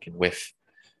can whiff.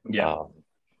 Yeah.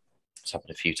 It's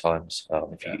happened a few times.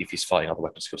 If he's fighting other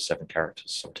weapon skill 7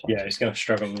 characters, sometimes he's going to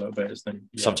struggle a little bit, isn't he?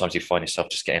 Yeah. Sometimes you find yourself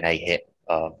just getting a hit,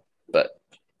 but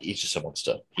he's just a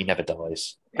monster. He never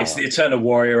dies. It's the Eternal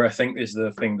Warrior, I think, is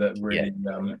the thing that really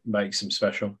makes him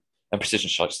special. And precision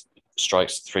strikes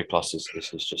 3+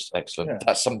 is just excellent. Yeah.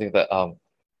 That's something that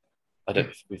I don't.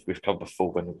 We've covered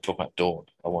before when we were talking about Dawn.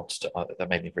 That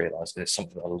made me realise, and it's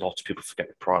something that a lot of people forget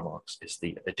with Primarchs, is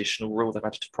the additional rule they've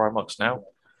added to Primarchs now,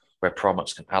 where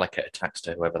Primarchs can allocate attacks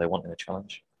to whoever they want in a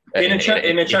challenge. In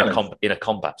a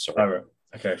combat, sorry. Oh, right.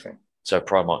 Okay. So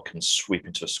Primarch can sweep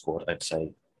into a squad and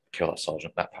say, kill that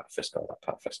sergeant, that Pat Fist guy, that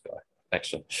Pat Fist guy.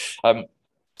 Excellent.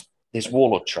 His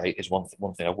warlord trait is one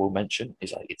thing I will mention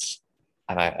is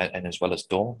and as well as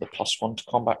Dawn, the +1 to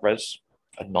combat res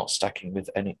and not stacking with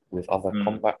other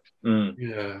combat.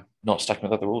 Not stacking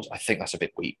with other rules. I think that's a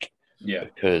bit weak. Yeah.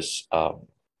 Because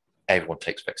everyone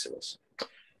takes Vexilis.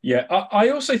 Yeah, I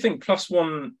also think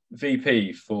 +1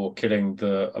 VP for killing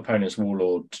the opponent's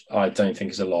warlord, I don't think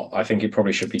is a lot. I think it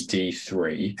probably should be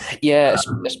D3. Yeah,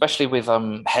 especially with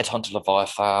Headhunter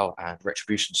Leviathan and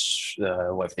Retribution's,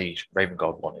 whatever the Raven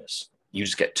God one is. You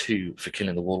just get 2 for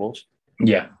killing the warlord.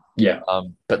 Yeah.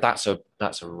 But that's a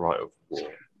right of war,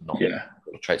 not a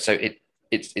trait. So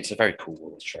it's a very cool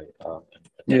warlord trait.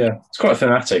 It's quite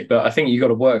fanatic, but I think you've got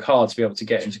to work hard to be able to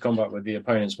get into combat with the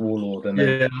opponent's warlord and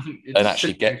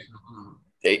actually get.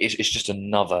 It's just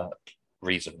another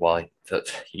reason why that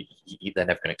they're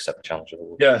never going to accept the challenge of the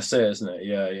warlord. Yeah, that's it, isn't it?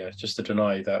 Yeah. Just to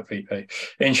deny that VP.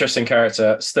 Interesting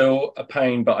character, still a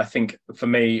pain, but I think for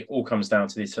me, all comes down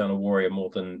to the Eternal Warrior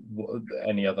more than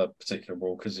any other particular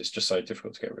rule because it's just so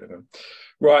difficult to get rid of him.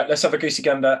 Right, let's have a goosey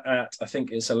gander at, I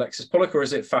think it's Alexis Pollock, or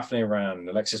is it Fafnir around?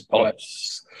 Alexis Pollock.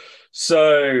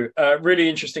 So, really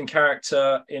interesting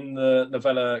character in the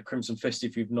novella Crimson Fist.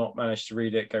 If you've not managed to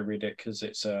read it, go read it because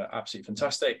it's absolutely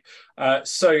fantastic.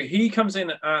 So he comes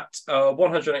in at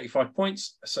 185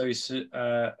 points. So he's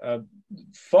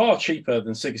far cheaper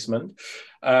than Sigismund.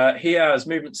 He has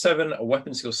movement 7, a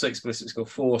weapon skill 6, ballistic skill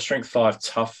 4, strength 5,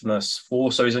 toughness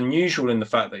 4. So he's unusual in the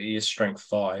fact that he is strength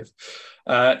 5.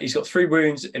 He's got 3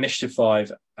 wounds, initiative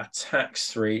 5,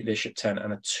 attacks 3, leadership 10,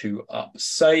 and a 2-up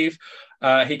save.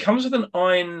 He comes with an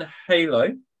iron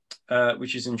halo,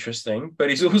 which is interesting, but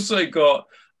he's also got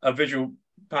a visual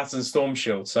pattern storm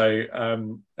shield. So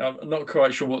I'm not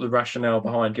quite sure what the rationale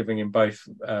behind giving him both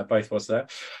was there.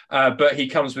 But he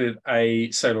comes with a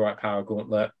Solarite Power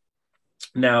Gauntlet.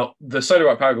 Now, the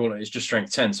Solarite Power Gauntlet is just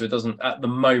strength 10, so it doesn't at the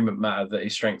moment matter that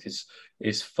his strength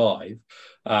is 5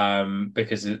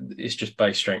 because it's just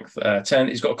base strength 10.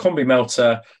 He's got a combi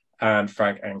melter and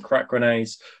frag and crack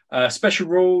grenades. Special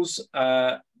rules,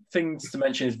 things to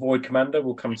mention is Void Commander.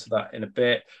 We'll come to that in a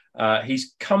bit. He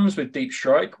comes with Deep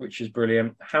Strike, which is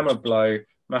brilliant. Hammer Blow,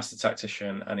 Master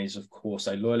Tactician, and he's, of course,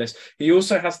 a Loyalist. He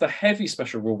also has the Heavy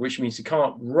Special rule, which means he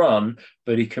can't run,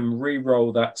 but he can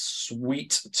re-roll that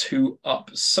sweet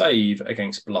 2-up save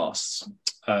against blasts.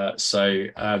 And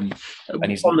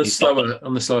he's on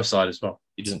the slower side as well.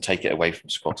 He doesn't take it away from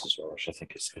squats as well, which I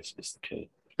think is the key.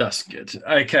 That's good.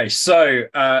 Okay, so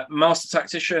Master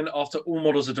Tactician, after all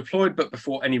models are deployed, but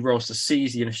before any rolls to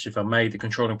seize the initiative are made, the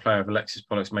controlling player of Alexis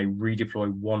Pollux may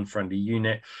redeploy one friendly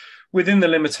unit. Within the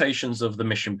limitations of the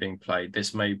mission being played,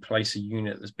 this may place a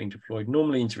unit that's been deployed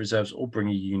normally into reserves or bring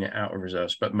a unit out of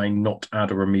reserves, but may not add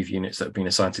or remove units that have been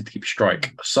assigned to deep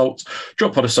strike, assault,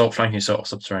 drop pod assault, flanking assault, or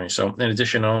subterranean assault. In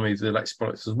addition, an army of the Alexis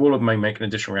Pollux's Warlord may make an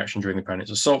additional reaction during the opponent's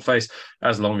assault phase,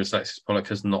 as long as Alexis Pollux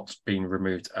has not been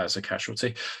removed as a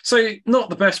casualty. So not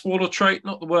the best Warlord trait,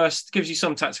 not the worst, gives you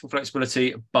some tactical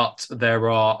flexibility, but there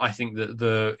are, I think that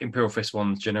the Imperial Fist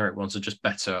ones, generic ones, are just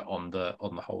better on the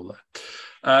whole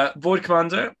there. Void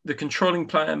Commander, the controlling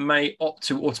player may opt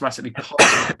to automatically pass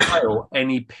or fail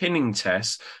any pinning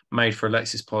tests made for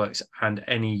Alexis Pollux and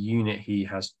any unit he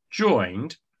has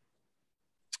joined.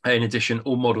 In addition,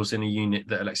 all models in a unit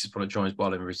that Alexis Pollux joins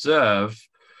while in reserve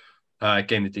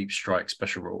gain the deep strike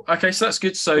special rule. Okay, so that's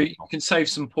good. So you can save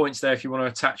some points there if you want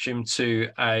to attach him to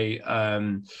a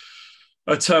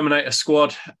Terminator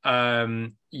squad.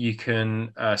 You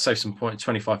can save some points,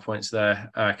 25 points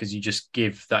there, because you just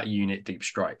give that unit deep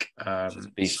strike.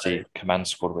 BC command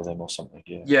squad with him or something.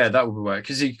 Yeah, that would work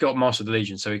because he's got Master of the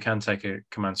Legion, so he can take a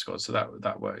command squad. So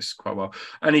that works quite well.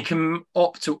 And he can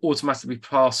opt to automatically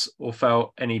pass or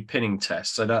fail any pinning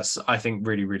tests. So that's, I think,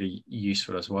 really, really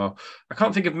useful as well. I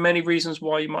can't think of many reasons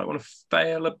why you might want to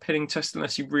fail a pinning test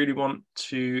unless you really want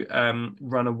to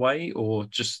run away or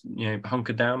just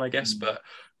hunker down, I guess. But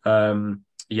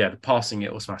yeah, the passing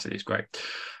it automatically is great.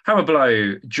 Hammer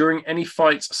Blow. During any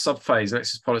fight subphase,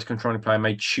 Alexis Pollux controlling player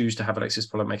may choose to have Alexis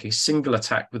Pollux make a single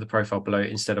attack with the profile below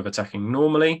instead of attacking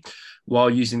normally. While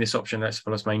using this option, Alexis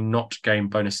Pollux may not gain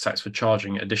bonus attacks for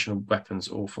charging additional weapons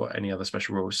or for any other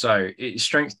special rules. So it's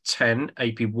strength 10,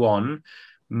 AP 1,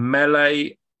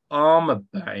 melee, armor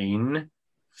bane,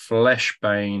 flesh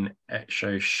bane,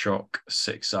 exo shock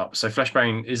 6 up. So flesh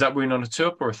bane, is that wound on a 2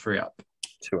 up or a 3 up?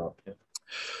 2 up, yeah.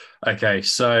 Okay,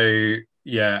 so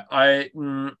yeah,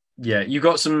 you've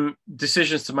got some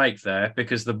decisions to make there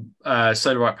because the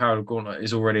Solarite Power Gauntlet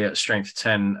is already at strength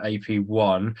 10, AP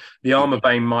 1. The Armor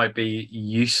Bane might be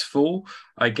useful,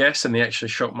 I guess, and the extra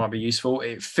shock might be useful.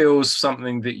 It feels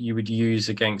something that you would use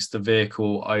against the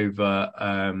vehicle over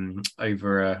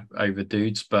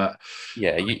dudes, but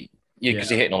yeah, because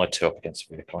you're hitting on a 2 up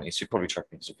against a vehicle, so you're probably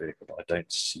tracking against a vehicle, but I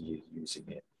don't see you using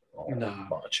it.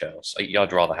 Much else.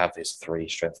 I'd rather have his 3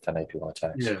 strength 10 APY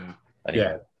attacks.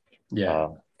 Yeah.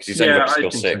 Because he's only got skill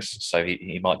 6, so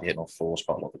he might be hitting on 4s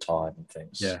quite a lot of the time and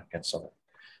things. Against other.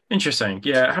 Interesting.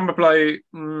 Yeah, Hammer Blow.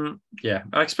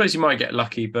 I suppose you might get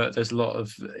lucky, but there's a lot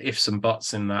of ifs and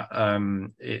buts in that.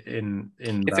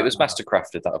 If it was master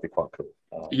crafted, that would be quite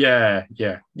cool. Yeah.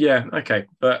 Okay,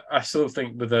 but I still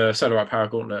think with the Solarite Power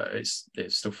Gauntlet,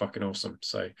 it's still fucking awesome.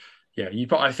 So. Yeah,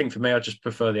 I think for me, I just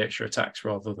prefer the extra attacks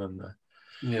rather than the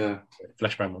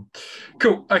fleshbang one.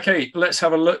 Cool. Okay, let's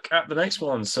have a look at the next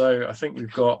one. So I think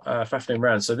we've got Fafnir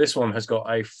Rand. So this one has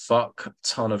got a fuck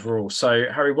ton of rules. So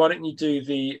Harry, why don't you do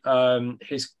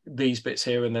these bits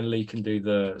here, and then Lee can do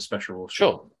the special rules.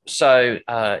 Sure. So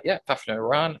Fafnir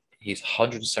Rand. He's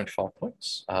 175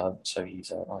 points, so he's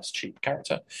a nice cheap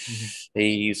character.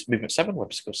 He's movement 7,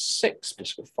 weapon skill 6,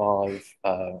 physical 5,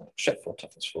 strength 4,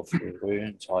 toughness 4, 3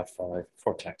 wounds, high 5,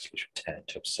 4 attacks, 10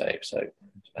 to save. So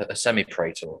a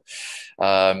semi-praetor.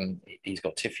 He's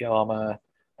got Tiffy armor,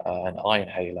 an iron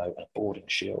halo, and a boarding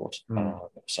shield.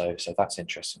 So that's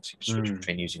interesting. So you can switch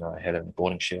between using iron halo and a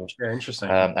boarding shield. Yeah, interesting.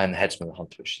 And Headsman the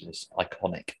Hunter, which is this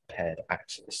iconic paired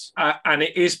axis. And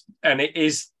it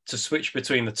is to switch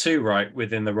between the two, right,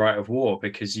 within the Rite of War,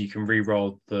 because you can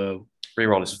re-roll the...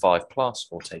 Reroll is 5+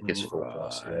 or take his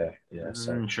 4+. Yeah.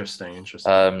 So interesting.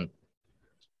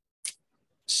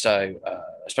 So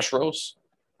special rules.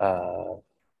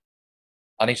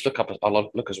 I need to look up. I'll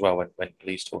look as well when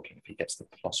Lee's talking if he gets the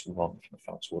 +1 from the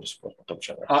Phalanx Water Squad. I'll double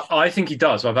check that. I think he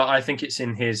does, but I think it's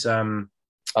in his.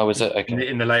 Oh, is it? Okay.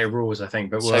 In the later rules, I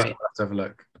think, but we'll have to have a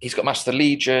look. He's got Master of the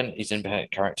Legion. He's an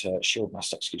independent character. Shield,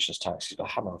 Master Executioner's Tax. He's got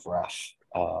Hammer of Wrath,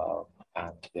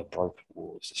 and the Unbroken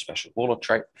Wall is a special Warlord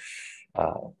trait,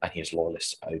 and he has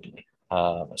Loyalist only.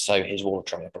 So his Warlord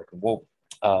trait, Unbroken Wall.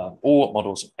 All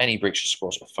models of any breach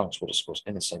squads or Phalanx Water squads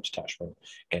in the same detachment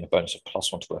gain a bonus of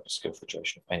 +1 to the weapon skill for the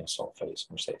duration of any assault phase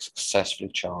in which they successfully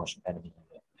charge an enemy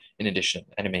unit. In addition,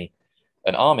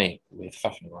 an army with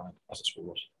Fafnir Rand as its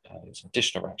reward is an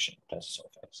additional action in player's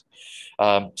assault phase.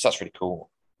 So that's really cool.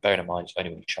 Bearing in mind, it's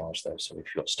only when you charge though, so if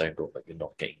you've got Stone Gauntlet, you're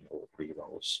not getting your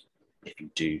rerolls. If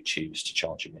you do choose to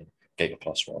charge him in, get your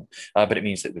 +1. But it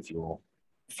means that with your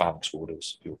Phalanx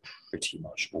Warders, you're pretty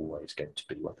much always going to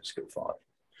be weapon skill 5.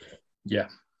 Yeah.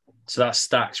 So that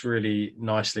stacks really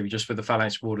nicely just with the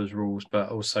Phalanx Warders rules, but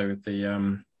also with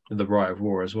the Rite of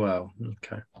War as well.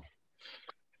 Okay.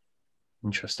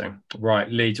 Interesting. Right,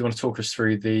 Lee, do you want to talk us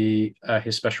through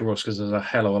his special rules? Because there's a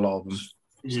hell of a lot of them.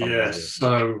 Yes.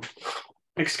 So,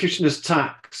 Executioner's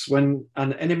Tax. When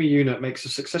an enemy unit makes a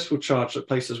successful charge that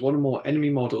places one or more enemy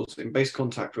models in base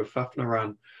contact with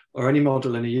Fafnir, or any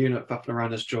model in a unit Fafnir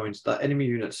has joined, that enemy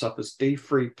unit suffers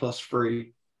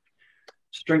D3+3,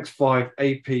 Strength 5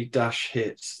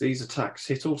 AP-hits. These attacks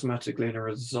hit automatically and are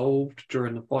resolved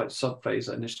during the fight subphase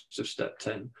at Initiative Step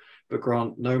 10, but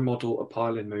grant no model a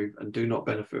pile-in move and do not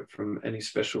benefit from any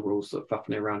special rules that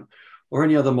Fafnir or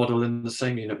any other model in the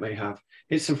same unit may have.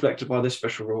 Hits inflicted by this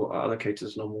special rule are allocated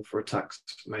as normal for attacks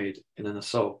made in an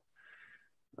assault.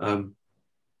 It's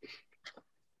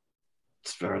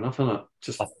fair enough, isn't it?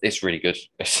 It's really good.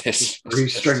 It's 3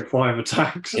 Strength 5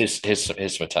 attacks. Here's some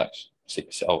attacks. By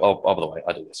the way,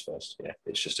 I do this first. Yeah,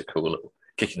 it's just a cool little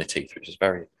kick in the teeth, which is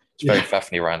very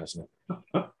Fafnir, isn't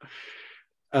it?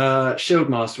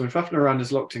 Shieldmaster. When Fafnir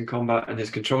is locked in combat and his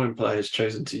controlling player has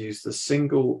chosen to use the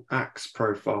single axe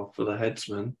profile for the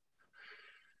headsman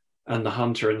and the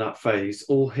hunter in that phase,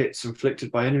 all hits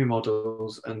inflicted by enemy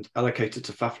models and allocated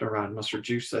to Fafnir must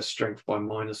reduce their strength by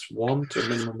 -1 to a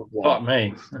minimum of 1. Fuck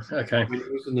me. Okay. When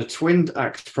using the twinned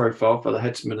axe profile for the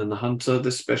headsman and the hunter,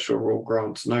 this special rule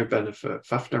grants no benefit.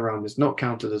 Fafnir is not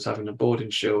counted as having a boarding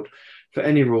shield for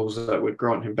any rules that would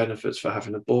grant him benefits for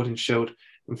having a boarding shield,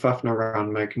 and Fafnir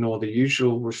may ignore the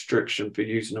usual restriction for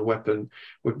using a weapon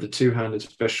with the two-handed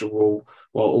special rule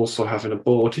while also having a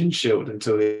boarding shield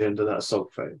until the end of that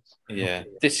assault phase. Yeah,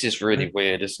 this is really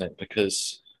weird, isn't it?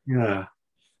 Because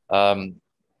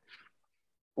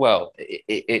well,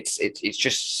 it's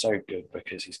just so good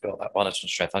because he's got that bonus on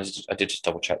strength. I did just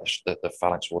double check the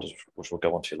Phalanx Warders, which we'll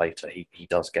go on to later. He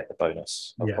does get the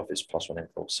bonus of his +1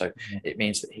 invul, so it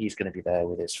means that he's going to be there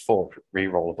with his 4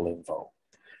 rerollable invul.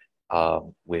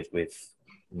 With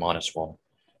 -1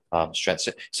 strength.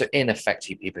 So in effect,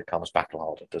 he becomes battle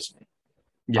harder, doesn't he?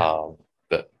 Yeah.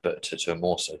 But to a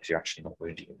more so because you're actually not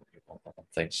wounding him on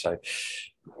things. So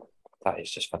that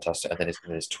is just fantastic. And then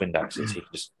his twin axes, he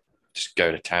can just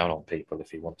go to town on people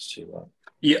if he wants to.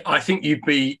 Yeah, I think you'd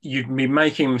be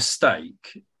making a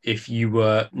mistake if you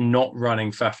were not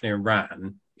running Fafnir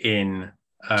Ran in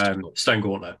Stone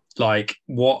Gauntlet. Like,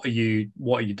 what are you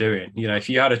doing? You know, if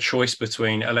you had a choice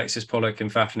between Alexis Pollock and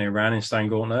Fafnir Ran in Stone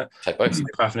Gauntlet, take both.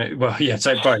 Take both,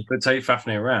 but take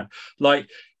Fafnir Ran. Like,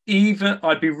 even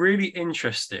I'd be really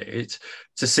interested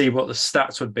to see what the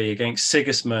stats would be against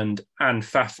Sigismund and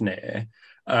Fafnir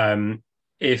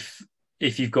if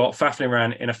you've got Fafnir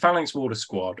Ran in a Phalanx Warder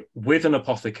squad with an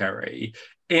apothecary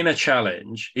in a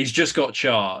challenge. He's just got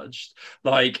charged.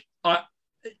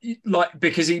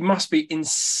 Because he must be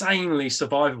insanely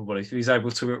survivable if he's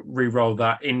able to re-roll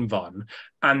that invuln,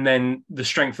 and then the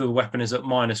strength of the weapon is at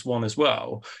 -1 as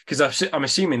well. Because I'm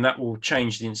assuming that will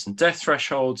change the instant death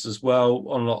thresholds as well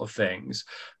on a lot of things.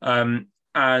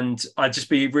 And I'd just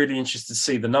be really interested to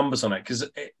see the numbers on it because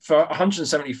for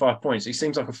 175 points, he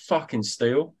seems like a fucking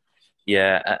steal.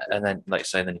 Yeah, and then like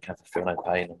saying, then you can have to feel no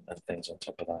pain and things on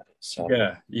top of that. So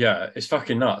yeah, it's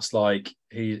fucking nuts. Like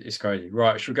it's crazy.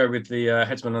 Right, should we go with the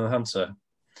headsman and the hunter?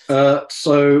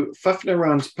 So Fafnir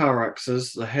power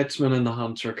axes, the headsman and the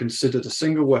hunter are considered a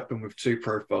single weapon with 2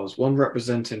 profiles, one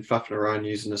representing Fafnir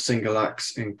using a single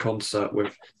axe in concert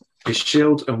with his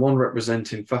shield, and one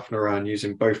representing Fafnir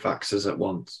using both axes at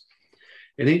once.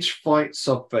 In each fight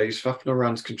subphase,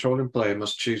 Fafnir's controlling player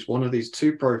must choose one of these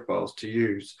 2 profiles to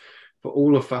use for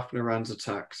all of Fafnir's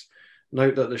attacks.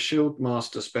 Note that the Shield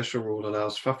Master special rule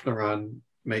allows Fafnir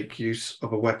make use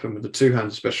of a weapon with a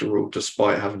 2-handed special rule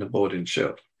despite having a boarding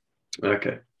shield.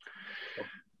 Okay.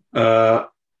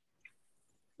 Both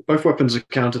weapons are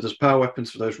counted as power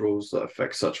weapons for those rules that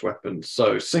affect such weapons.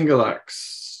 So single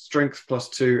axe, strength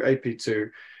 +2,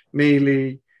 AP2,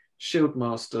 melee, Shield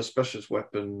Master, specialist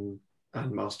weapon,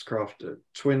 and mastercrafted.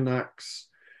 Twin axe,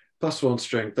 +1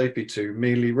 strength, AP2,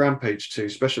 melee, rampage 2,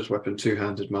 specialist weapon,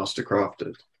 2-handed,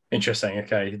 mastercrafted. Interesting.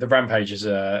 Okay, the rampage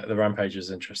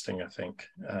is interesting. I think.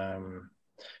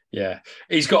 Yeah,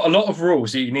 he's got a lot of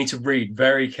rules that you need to read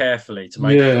very carefully to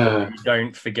make sure you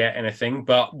don't forget anything.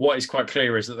 But what is quite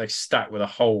clear is that they stack with a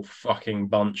whole fucking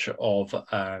bunch of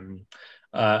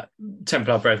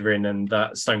Templar Brethren and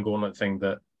that Stone Gauntlet thing.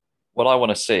 That what I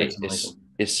want to see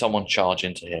is someone charge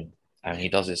into him, and he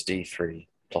does his D3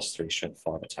 +3 strength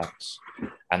 5 attacks,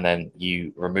 and then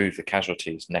you remove the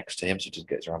casualties next to him so he doesn't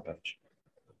get his rampage.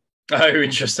 Oh,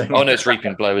 interesting. Oh no, it's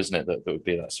Reaping Blow, isn't it? That would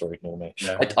be that. Sorry, ignore me.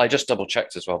 Yeah. I just double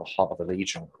checked as well. The Heart of the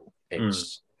Legion rule.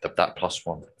 It's that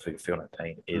 +1 for Feel No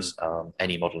Pain is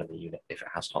any model in the unit if it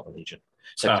has Heart of the Legion.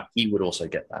 So he would also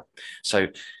get that. So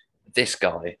this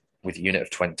guy with a unit of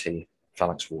 20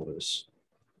 Phalanx Warders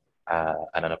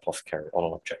and an Apothecary on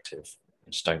an objective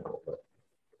in Stone Gauntlet.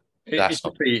 It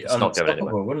would be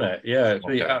unstoppable, wouldn't it? Yeah, it'd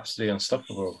be absolutely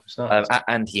unstoppable. It's not.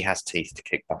 And he has teeth to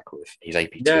kick back with. He's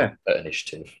AP2 at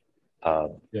initiative.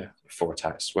 For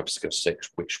attacks, weapon skill 6,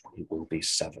 which will be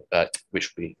 7.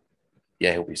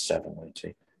 He'll be 7, won't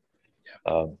he?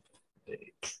 Yeah.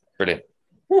 Brilliant.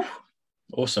 Woo.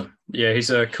 Awesome. Yeah, he's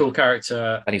a cool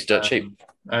character, and he's dirt cheap.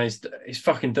 And he's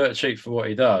fucking dirt cheap for what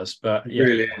he does. But yeah,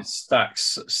 really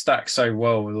stacks so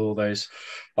well with all those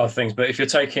other things. But if you're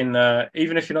taking,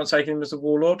 even if you're not taking him as a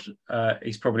warlord,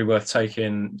 he's probably worth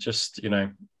taking. Just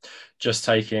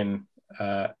taking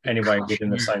anyway within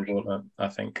the same gauntlet, I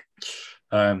think.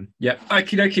 Okie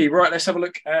dokie. Right, let's have a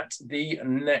look at the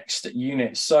next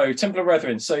unit. So Templar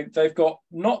Brethren. So they've got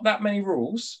not that many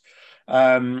rules.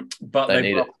 But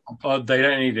they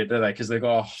don't need it, do they? Because they've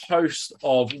got a host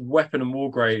of weapon and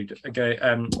war grade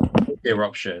gear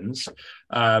options,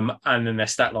 and then their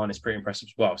stat line is pretty impressive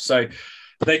as well. So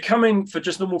they come in for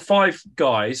just normal 5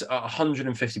 guys at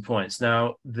 150 points.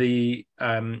 Now I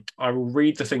will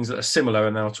read the things that are similar,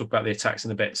 and then I'll talk about the attacks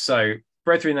in a bit. So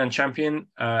Brethren and Champion,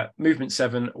 movement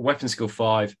 7, weapon skill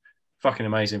 5, fucking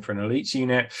amazing for an elites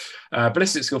unit.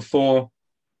 Ballistic skill 4.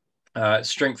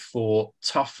 Strength 4,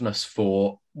 toughness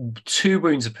 4, 2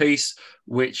 wounds apiece,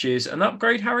 which is an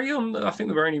upgrade, Harry. I think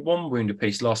there were only 1 wound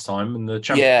apiece last time, and the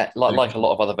champion. Yeah, like a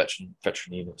lot of other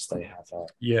veteran units, they have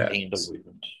gained a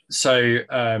wound. So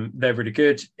they're really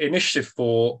good. Initiative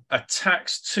 4,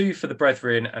 attacks 2 for the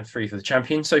Brethren and 3 for the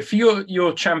champion. So for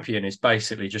your champion is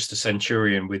basically just a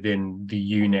centurion within the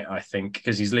unit, I think,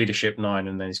 because he's leadership 9,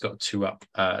 and then he's got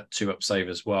a 2 up save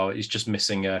as well. He's just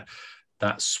missing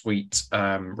that sweet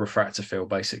refractor field,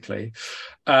 basically.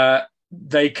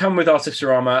 They come with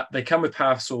artificer armor. They come with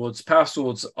power swords. Power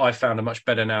swords I found are much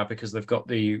better now because they've got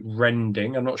the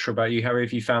rending. I'm not sure about you, Harry.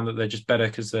 Have you found that they're just better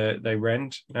because they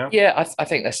rend now? Yeah, I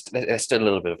think they're still a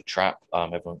little bit of a trap.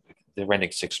 The rending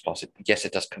 6+. Yes,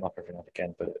 it does come up every now and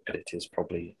again, but it is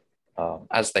probably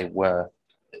as they were.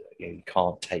 You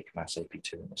can't take mass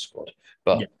AP2 in the squad,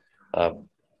 but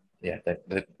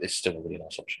it's still a really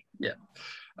nice option.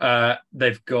 Yeah.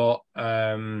 They've got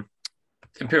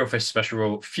Imperial Fists special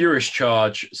rule, Furious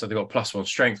Charge, so they've got +1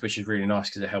 strength, which is really nice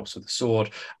because it helps with the sword,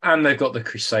 and they've got the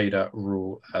Crusader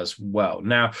rule as well.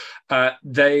 Now, for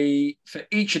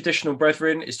each additional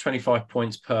Brethren is 25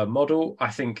 points per model. I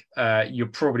think you're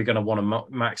probably going to want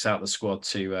to max out the squad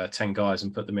to 10 guys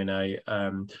and put them in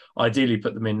ideally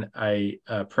put them in a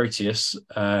Proteus.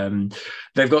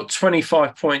 They've got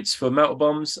 25 points for melter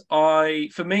bombs.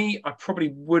 For me, I probably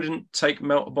wouldn't take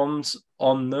melter bombs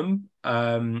on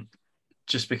them.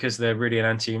 Just because they're really an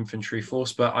anti-infantry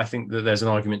force, but I think that there's an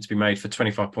argument to be made for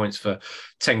 25 points for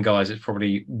 10 guys. It's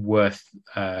probably worth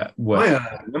I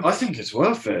think it's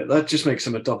worth it. That just makes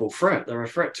them a double threat. They're a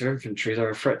threat to infantry. They're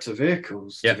a threat to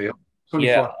vehicles. To be honest.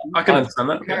 I can understand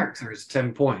that. Character is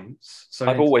 10 points. So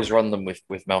I've always run them with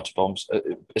melter bombs,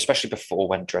 especially before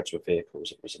when dreads were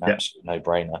vehicles. It was an absolute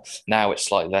no-brainer. Now it's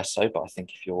slightly less so, but I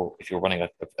think if you're running a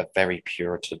very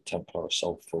Puritan Templar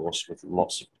assault force with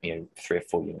lots of 3 or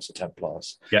 4 units of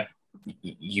Templars,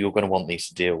 you're going to want these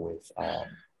to deal with.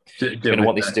 You're going to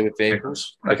want these to deal with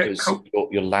vehicles because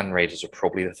your land raiders are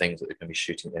probably the things that are going to be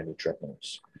shooting them with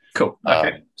dreadnoughts. Cool.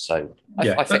 Okay. So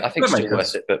I think it's still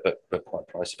worth it, but quite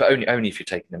pricey. But only if you're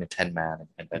taking them in 10-man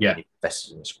and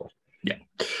invested in the squad.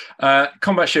 Yeah.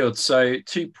 Combat shields, so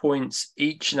 2 points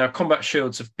each. Now, combat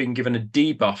shields have been given a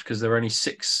debuff because they're only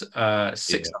six,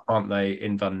 aren't they,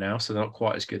 in Vun now? So they're not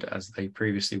quite as good as they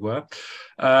previously were.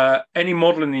 Any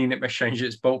model in the unit may change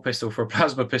its bolt pistol for a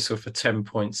plasma pistol for 10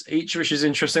 points each, which is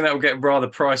interesting. That will get rather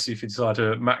pricey if you decide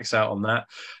to max out on that.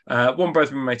 1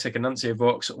 Brethren may take a Nuncio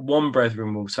box. 1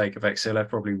 Brethren will take a Vexilla,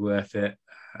 probably worth it.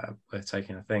 Worth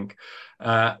taking, I think.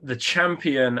 The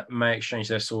champion may exchange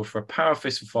their sword for a power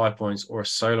fist for 5 points, or a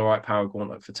solarite power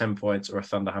gauntlet for 10 points, or a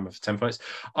thunder hammer for 10 points.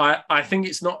 I think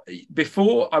it's not.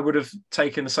 Before I would have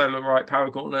taken the solarite power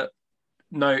gauntlet,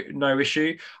 no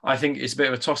issue. I think it's a bit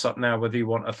of a toss up now whether you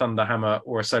want a thunder hammer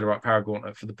or a solarite power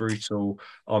gauntlet for the brutal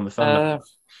on the thunder.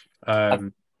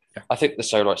 I think the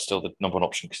solarite's still the number 1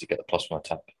 option because you get the +1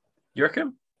 attack. You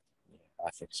reckon? I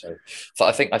think so. So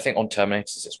I think on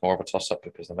Terminators it's more of a toss-up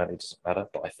because the melee doesn't matter,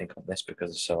 but I think on this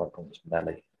because the Solarite is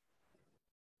melee.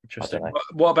 Interesting.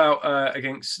 What about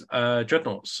against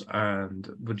Dreadnoughts? And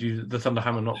would the Thunder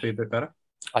Hammer not be a bit better?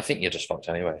 I think you're just fucked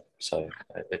anyway. So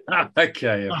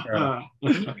okay, yeah,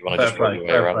 you want to just run your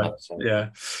way around that. So. Yeah,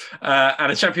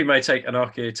 and a champion may take an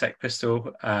archaeotech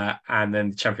pistol, and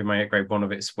then the champion may upgrade one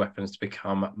of its weapons to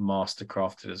become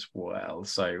mastercrafted as well.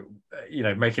 So,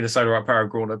 making the solar up power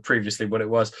Gauntlet previously what it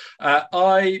was.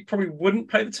 I probably wouldn't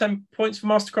pay the 10 points for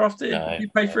mastercrafted. No, you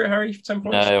pay for it, Harry, for 10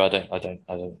 points? No, I don't.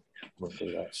 Wouldn't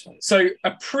do that. So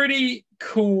a pretty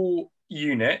cool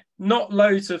unit, not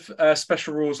loads of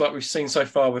special rules like we've seen so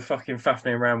far with fucking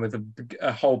faffing around with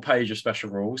a whole page of special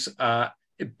rules,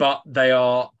 but they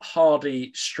are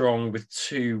hardy, strong with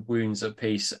 2 wounds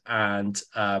apiece, and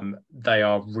they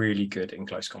are really good in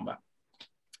close combat,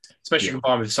 especially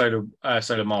combined with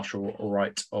solar martial or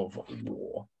rite of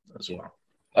war as well.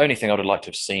 Only thing I would like to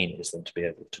have seen is them to be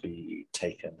able to be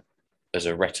taken as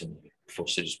a retinue for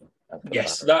Sigismund.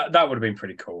 Yes, that would have been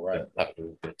pretty cool, right? Yeah, that would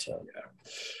have been good. To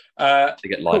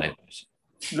get cool. line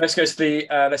Let's go to the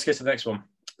next one.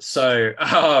 So,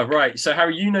 right. So,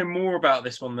 Harry, more about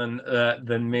this one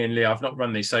than me and Lee. I've not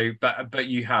run these, so but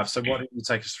you have. So, why don't you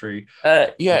take us through?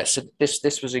 So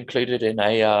this was included in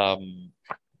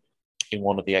in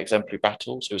one of the exemplary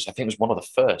battles. I think it was one of the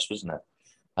first, wasn't it?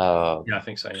 Yeah, I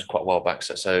think so. It was quite a while back.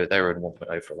 So they were in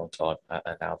 1.0 for a long time,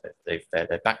 and now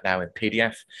they're back now in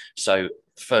PDF. So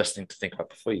the first thing to think about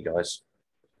before you guys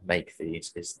make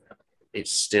these is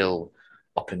it's still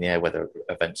up in the air whether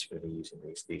events are going to be using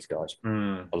these guys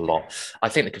a lot. I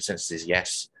think the consensus is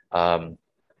yes.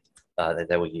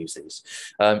 They will use these.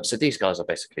 So these guys are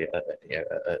basically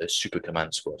a super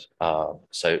command squad.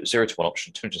 So 0 to 1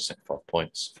 option, 275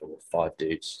 points for 5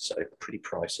 dudes. So pretty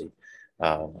pricey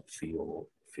for your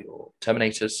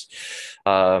Terminators,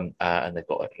 and they've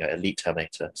got elite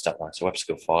Terminator stat line. So weapon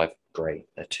skill 5, great.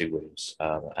 They're 2 wounds,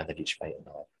 and then each mate and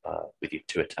 9 with you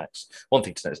 2 attacks. One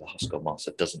thing to note is the Huskell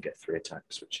Master doesn't get 3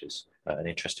 attacks, which is an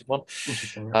interesting one.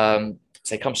 So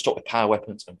they come stocked with power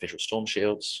weapons and visual storm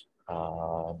shields,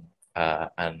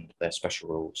 and their special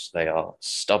rules. They are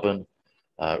stubborn,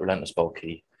 relentless,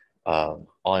 bulky.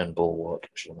 Iron Bulwark,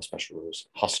 which is one of the special rules,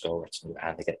 Huskell Retinue,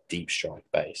 and they get Deep Strike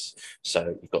base.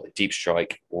 So you've got the Deep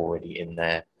Strike already in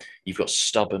there. You've got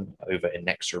Stubborn over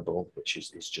Inexorable, which is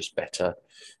just better.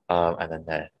 And then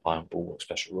their Iron Bulwark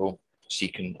special rule. So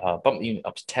you can bump the unit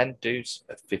up to 10 dudes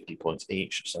at 50 points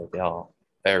each. So they are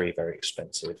very, very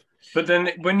expensive. But then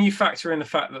when you factor in the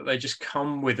fact that they just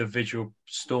come with a Visual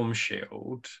Storm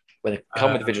Shield. When they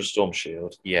come with a Visual Storm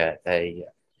Shield, they're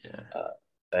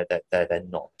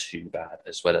not too bad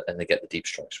as well, and they get the Deep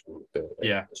Strikes rule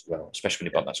as well, especially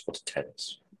when you bump that squad to 10.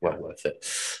 It's well worth it.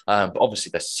 But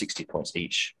obviously, there's 60 points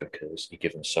each because you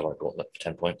give them a solo gauntlet for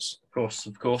 10 points.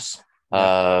 Of course.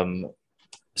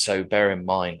 So bear in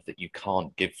mind that you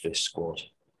can't give this squad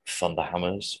Thunder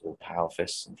Hammers or Power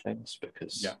Fists and things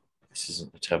because this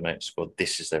isn't the Terminator squad.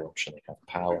 This is their option. They have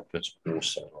power weapons or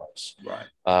solos. Right.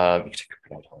 You can take a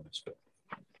Grenade Harness, but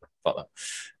fuck that.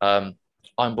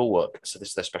 Iron Bulwark, so this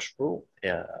is their special rule.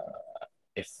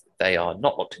 If they are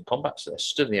not locked in combat, so they're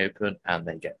stood in the open and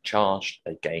they get charged,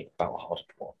 they gain Battle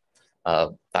Hardened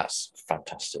 1. That's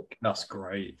fantastic. That's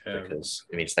great. Because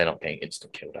it means they're not getting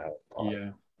instant killed out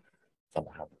by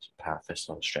Thunder Hammers, Power Fist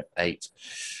on Strength 8.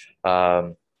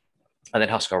 And then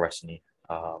Huskell Retinue.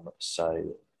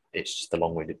 So it's just the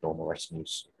long-winded normal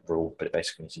retinues rule, but it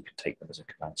basically means you can take them as a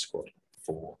command squad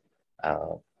for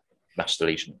Master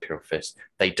Legion, Imperial Fists.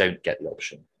 They don't get the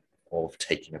option of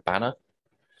taking a banner,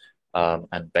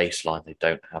 and baseline they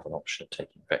don't have an option of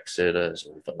taking Vexilas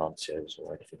or Venuncios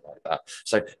or anything like that.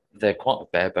 So they're quite a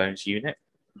bare bones unit,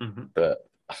 but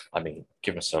I mean,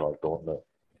 give them a solo gauntlet,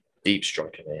 Deep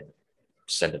Strike them in,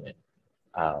 send them in,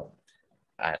 and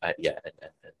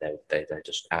they're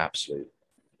just absolute.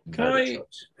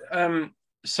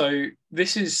 So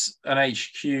this is an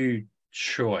HQ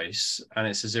choice and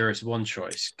it's a 0 to 1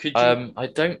 choice. Could you... I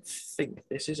don't think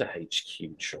this is a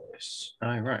HQ choice.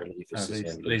 Oh right.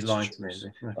 Lee's lying to me.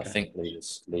 Okay. I think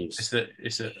Lee's. They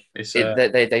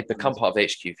become part of the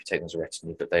HQ if you take them as a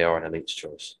retinue, but they are an elite's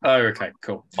choice. Oh, okay,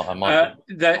 cool.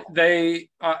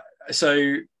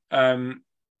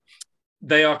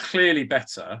 They are clearly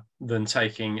better than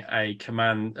taking a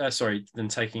than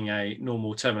taking a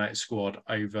normal Terminator squad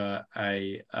over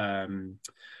a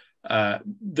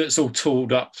that's all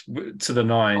tooled up to the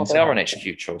nines. Oh, they are an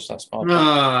HQ choice. That's smart. They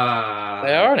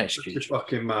are an HQ choice.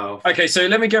 Fucking mouth. Okay, so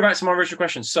let me go back to my original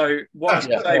question. So what?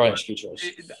 They are an HQ choice.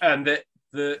 And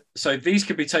so these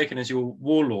could be taken as your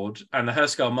warlord, and the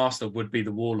Herscal Master would be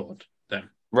the warlord then.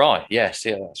 Right. Yes.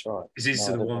 Yeah. That's right. Is this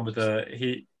the one with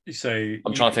the So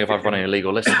I'm trying to think if I've run an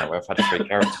illegal list now where I've had 3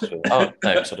 characters. Oh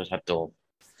no, so I just had Dawn.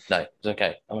 No, it's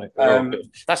okay.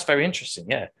 That's very interesting.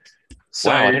 Yeah. So,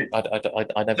 wow,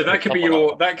 I never. So that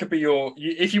could be your.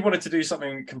 If you wanted to do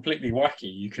something completely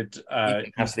wacky, you could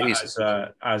have these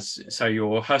as so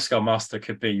your Huskar Master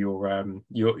could be your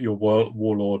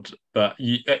warlord. But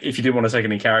if you didn't want to take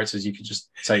any characters, you could just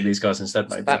take these guys instead.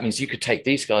 Maybe that means you could take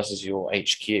these guys as your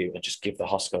HQ and just give the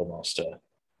Huskar Master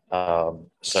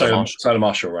Solar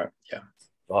Marshal, right? Yeah.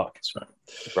 Fuck. That's right.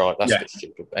 Right, that's a bit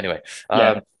stupid. Anyway,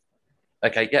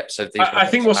 okay, yep. So I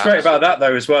think what's great about that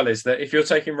though as well is that if you're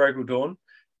taking Rogal Dawn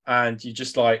and you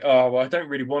just like, oh, well, I don't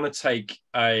really want to take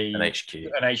an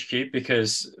HQ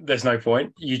because there's no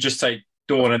point. You just take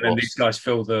Dawn and then these guys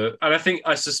fill the. And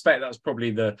I suspect that's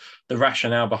probably the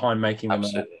rationale behind making them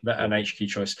an HQ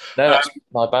choice. No, that's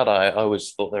my bad. I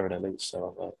always thought they were an elite,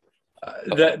 so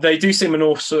they do seem an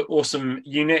awesome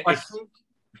unit.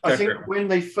 I think when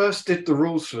they first did the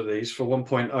rules for these for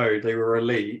 1.0, they were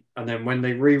elite, and then when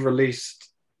they re-released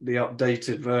the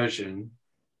updated version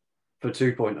for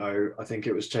 2.0, I think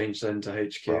it was changed then to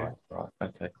HQ. Right,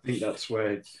 okay. I think that's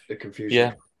where the confusion.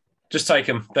 Yeah, just take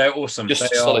them. They're awesome.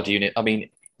 Just a solid unit. I mean,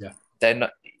 then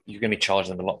you're going to be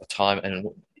charging them a lot of the time, and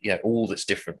all that's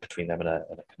different between them and a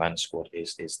command squad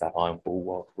is that Iron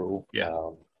Bulwark rule.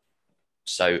 Yeah.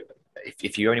 So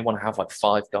if you only want to have like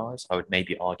 5 guys, I would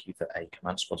maybe argue that a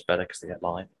command squad's better because they get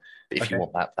line. But if you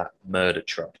want that murder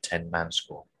truck 10-man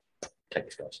squad, take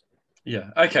these guys. Yeah.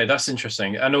 Okay, that's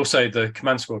interesting. And also the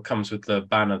command squad comes with the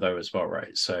banner though as well,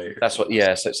 right? So that's what.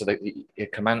 Yeah. So a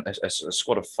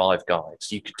squad of 5 guys.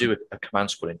 You could do a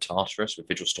command squad in Tartarus with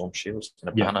Vigil Storm Shields and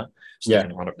a banner. So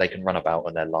they can run about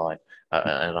on their line,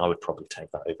 and I would probably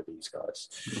take that over these guys.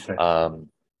 Okay.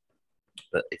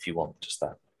 But if you want just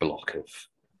that block of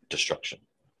destruction,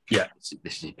 this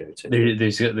is your go-to.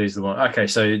 These are the one. Okay,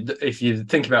 so if you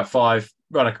think about 5,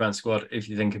 run a command squad. If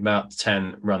you think about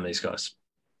 10, run these guys.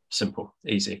 Simple,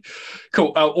 easy,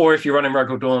 cool. Or if you're running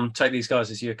Rogal Dawn, take these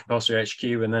guys as your compulsory HQ,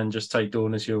 and then just take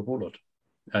Dawn as your warlord,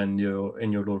 and you're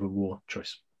in your Lord of War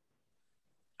choice.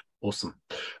 Awesome.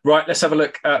 Right, let's have a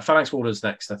look at Phalanx Warders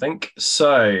next, I think.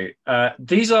 So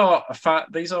these are a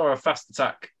fast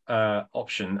attack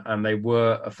option, and they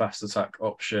were a fast attack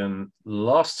option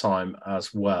last time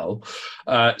as well.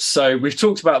 So we've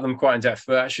talked about them quite in depth,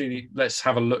 but actually let's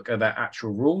have a look at their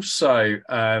actual rules. So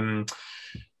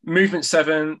movement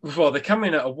 7, well, they come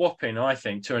in at a whopping, I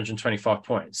think, 225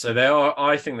 points. So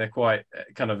I think they're quite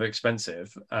kind of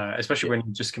expensive, especially when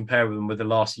you just compare them with the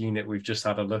last unit we've just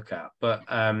had a look at. But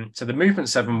so the movement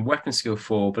 7, weapon skill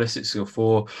 4, ballistic skill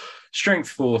 4, strength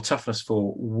 4, toughness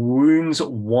 4, wounds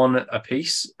 1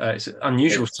 apiece. It's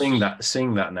unusual seeing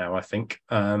that now, I think.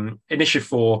 Initiative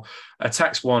 4,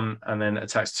 attacks 1, and then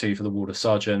attacks 2 for the Warder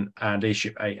Sergeant, and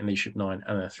leadership 8 and leadership 9,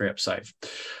 and a 3-up save.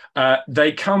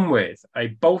 They come with a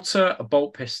bolter, a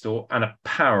bolt pistol, and a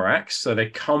power axe. So they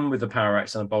come with a power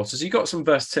axe and a bolter. So you've got some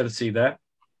versatility there.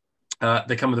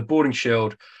 They come with a boarding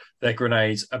shield, their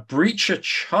grenades, a breacher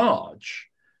charge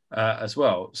as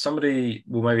well. Somebody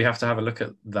will maybe have to have a look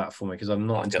at that for me because I'm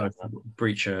not into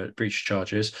breacher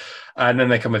charges. And then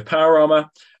they come with power armor.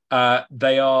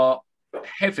 They are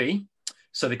heavy,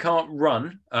 so they can't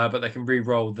run, but they can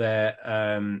re-roll their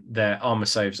armor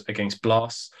saves against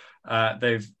blasts.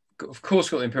 They've of course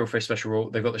got the Imperial Fist special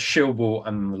rule. They've got the shield wall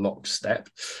and the lockstep.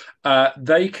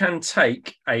 They can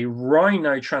take a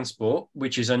Rhino transport,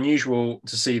 which is unusual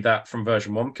to see that from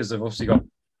version 1 because they've obviously got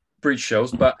breach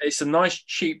shells, but it's a nice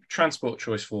cheap transport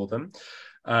choice for them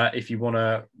if you want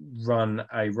to run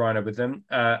a Rhino with them.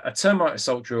 A Termite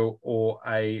Assault Drill or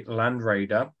a Land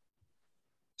Raider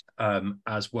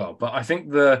as well. But I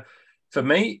think for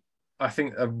me, I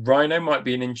think a Rhino might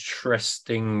be an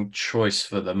interesting choice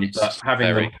for them. But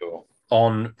having them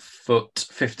on foot,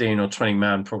 15 or 20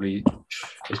 man is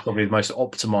probably the most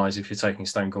optimized if you're taking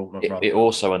Stone Gauntlet. It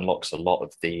also unlocks a lot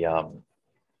of the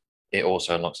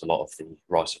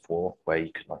Rise of War, where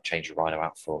you can like change your Rhino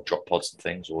out for drop pods and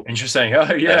things. Or interesting.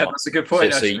 Oh yeah, that's a good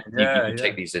point. So you can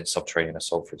take these in Subterranean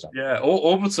Assault, for example. Yeah, or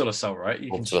Orbital Assault, right?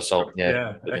 Orbital Assault.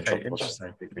 Yeah. Okay.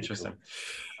 Interesting. Interesting.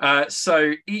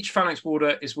 So each Phalanx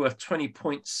Warder is worth 20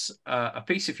 points a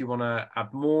piece. If you want to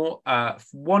add more,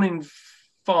 1 in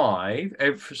 5.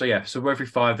 So every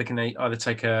 5 they can either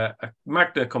take a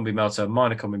Magna Combi Melter,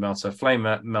 Minor Combi Melter, Flame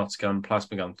Melter Gun,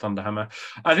 Plasma Gun, Thunderhammer.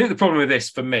 I think the problem with this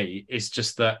for me is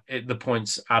just that the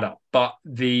points add up, but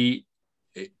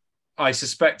I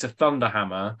suspect a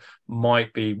Thunderhammer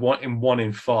might be 1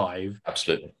 in 5.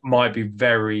 Absolutely, might be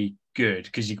very good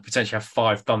because you could potentially have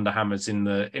 5 Thunderhammers in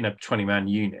a 20-man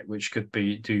unit, which could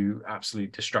do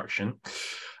absolute destruction.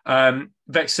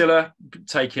 Vexilla,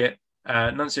 take it.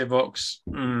 Nuncio Vox,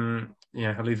 I'll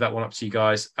leave that one up to you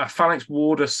guys. A Phalanx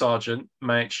Warder Sergeant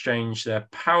may exchange their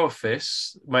Power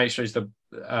Fists, may exchange the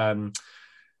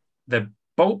their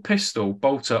bolt pistol,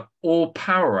 bolter, or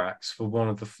power axe for one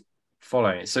of the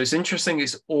following. So it's interesting.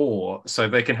 It's or, so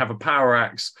they can have a power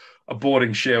axe, a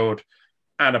boarding shield,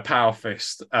 and a power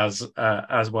fist as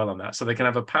well on that. So they can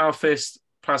have a power fist,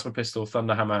 plasma pistol,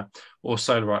 thunder hammer, or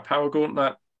solarite power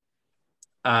gauntlet.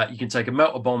 You can take a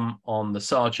melter bomb on the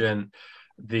sergeant.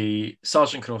 The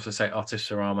sergeant can also take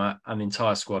artificer armor, and the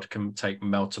entire squad can take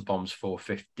melter bombs for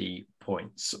 50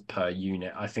 points per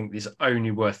unit. I think it's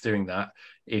only worth doing that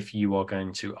if you are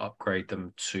going to upgrade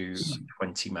them to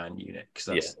 20-man unit, because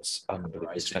that's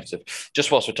unbelievably expensive.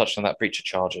 Just whilst we're touching on that, breacher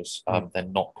charges, they're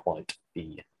not quite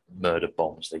the murder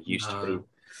bombs they used to be.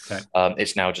 Okay.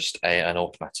 It's now just an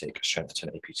automatic strength 10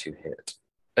 AP2 hit.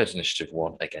 There's initiative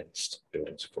 1 against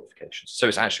buildings and fortifications. So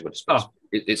it's actually what it's supposed to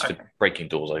be. It's for breaking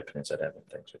doors open instead of and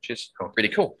things, which is really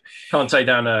cool. Can't take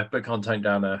down a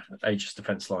Aegis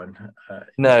defense line.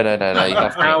 No. You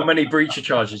have how many breacher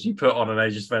charges you put on an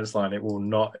Aegis defense line, it will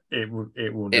not. It will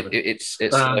never.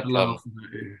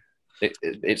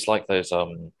 It's like those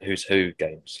Who's Who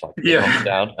games, like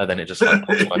down and then it just like,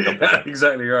 pops back up.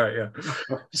 Exactly right. Yeah.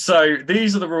 So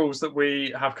these are the rules that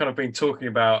we have kind of been talking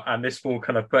about, and this will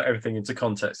kind of put everything into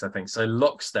context, I think. So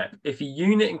lockstep. If a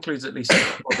unit includes at least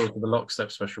 6 models with a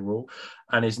lockstep special rule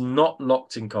and is not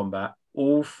locked in combat,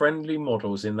 all friendly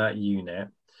models in that unit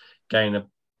gain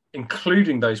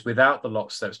including those without the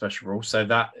lockstep special rule, so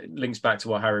that links back to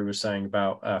what Harry was saying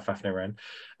about Fafnir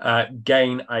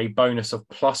gain a bonus of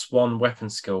 +1 weapon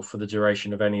skill for the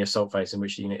duration of any assault phase in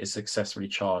which the unit is successfully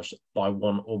charged by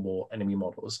 1 or more enemy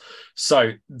models.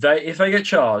 So if they get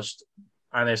charged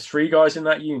and there's 3 guys in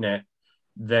that unit,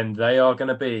 then they are going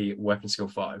to be weapon skill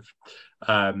 5.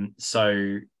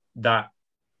 So that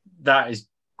is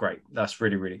great. That's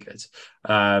really, really good.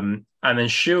 And then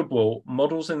shield wall,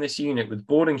 models in this unit with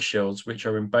boarding shields, which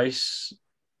are in base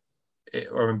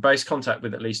contact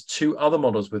with at least 2 other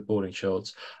models with boarding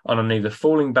shields, and are neither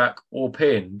falling back or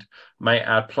pinned, may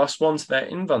add +1 to their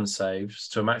invuln saves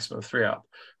to a maximum of 3 up.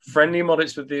 Friendly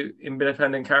models with the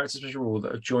independent character special rule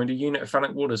that have joined a unit of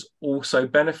Phalanx Warders also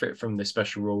benefit from this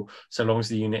special rule, so long as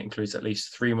the unit includes at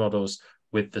least 3 models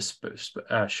with the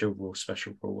shield rule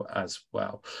special rule as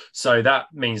well. So that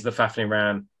means the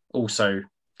Fafnir also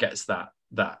gets that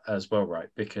as well, right?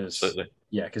 Because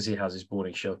because he has his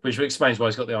boarding shield, which explains why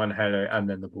he's got the Iron Halo and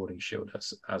then the boarding shield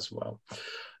as well.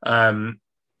 Add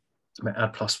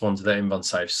 +1 to their invuln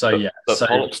save. So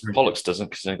Pollux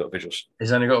doesn't, because he's only got a visual.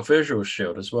 He's only got a visual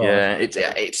shield as well. Yeah, I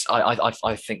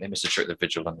think they missed a trick with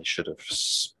visual, and they should have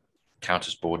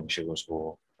counters boarding shields,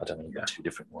 or I don't know, 2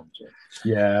 different ones.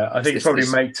 Yeah, I think probably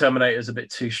make Terminators a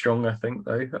bit too strong. I think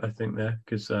there,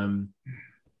 because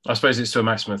I suppose it's to a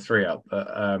maximum of 3 up,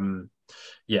 but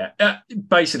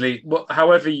basically,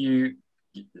 however you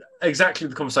exactly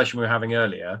the conversation we were having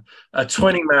earlier, a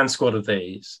 20-man squad of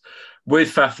these with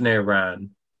Fafnir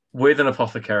with an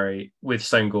apothecary, with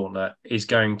Stone Gauntlet is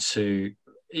going to.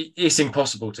 It's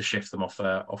impossible to shift them off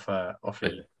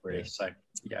really. So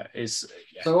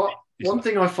one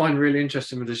thing I find really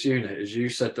interesting with this unit is you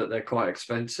said that they're quite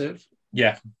expensive.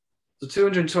 Yeah. So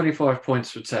 225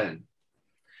 points for 10.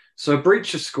 So a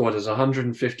breacher squad is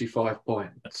 155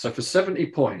 points. So for 70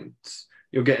 points,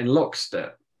 you're getting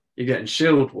lockstep, you're getting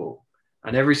shield wall,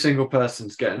 and every single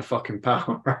person's getting a fucking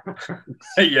power.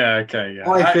 Okay.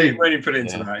 I think when you put it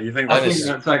into that, you think I think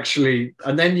that's actually,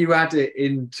 and then you add it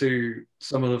into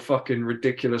some of the fucking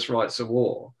ridiculous rights of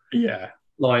war. Yeah.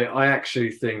 Like, I actually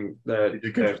think that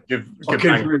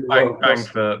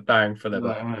bang for their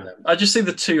buck. I just see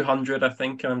the 200, I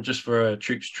think, just for a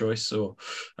troops choice, or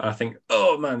I think,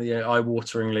 oh man,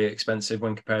 eye-wateringly expensive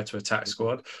when compared to attack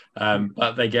squad.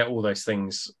 But they get all those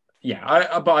things.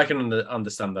 Yeah, but I can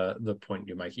understand the point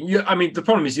you're making. I mean, the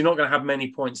problem is you're not going to have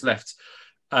many points left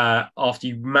after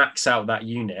you max out that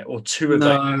unit or 2 of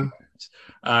those.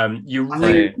 You're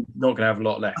really not going to have a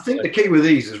lot left. I think the key with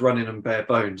these is running them bare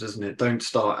bones, isn't it? Don't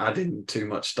start adding too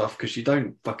much stuff, because you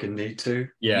don't fucking need to.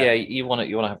 Yeah, you want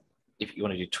to have, if you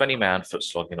want to do 20-man foot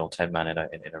slogging or 10-man in a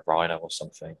rhino or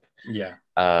something. Yeah.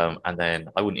 And then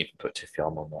I wouldn't even put Tiffy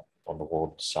arm on the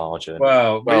warden sergeant.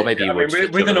 Well, maybe you would.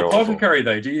 With an apothecary,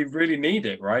 though, do you really need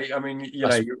it, right? I mean,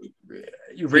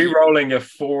 you're re-rolling a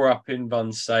 4-up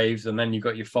invuln saves, and then you've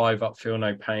got your 5-up feel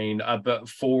no pain, but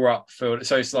 4-up feel.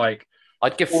 So it's like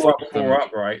I'd give 4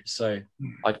 up, right? So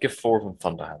I'd give 4 of them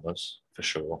thunderhammers for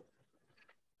sure.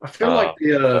 I feel like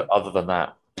other than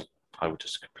that, I would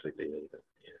just completely leave it.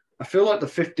 Yeah. I feel like the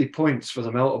 50 points for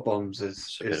the melter bombs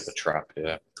is a bit of a trap.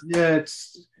 Yeah,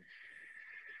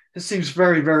 it seems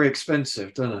very, very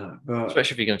expensive, doesn't it? But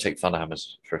especially if you're going to take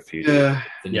thunderhammers for a few days,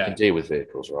 then you can deal with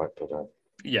vehicles, right? But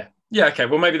Yeah. Yeah, okay.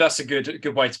 Well, maybe that's a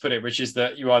good way to put it, which is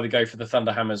that you either go for the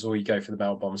Thunder Hammers or you go for the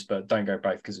Melt Bombs, but don't go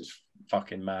both because it's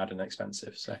fucking mad and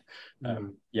expensive. So,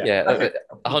 yeah. Okay.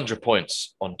 100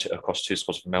 points across 2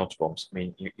 squads of Melt Bombs. I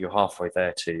mean, you're halfway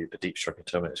there to the Deep Striking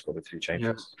Terminator squad with 3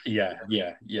 changes. Yeah.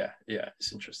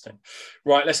 It's interesting.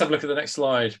 Right, let's have a look at the next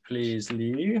slide, please,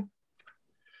 Lee.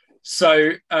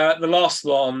 So the last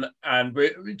one, and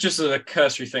just as a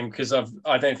cursory thing, because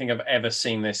I don't think I've ever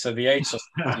seen this. So the Atos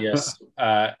DS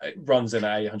runs in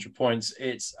at 800 points.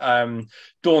 It's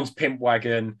Dawn's Pimp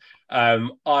Wagon.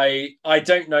 I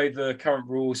don't know the current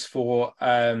rules for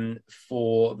the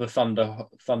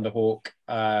Thunderhawk.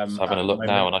 So having a look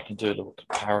now, and I can do a little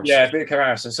comparison. Yeah, a bit of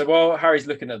comparison. So while Harry's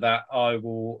looking at that, I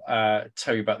will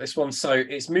tell you about this one. So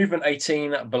it's movement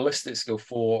 18, ballistic skill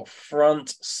 4,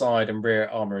 front, side, and rear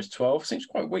armor is 12. Seems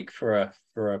quite weak for a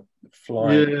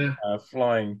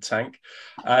flying tank.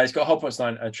 It's got a hull points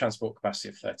 9 and transport capacity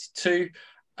of 32.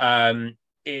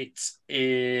 It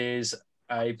is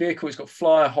a vehicle. It's got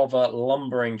flyer, hover,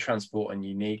 lumbering, transport, and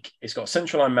unique. It's got a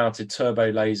central line mounted turbo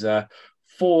laser,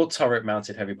 4 turret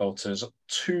mounted heavy bolters,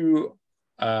 2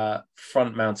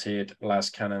 front mounted las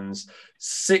cannons,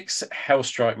 6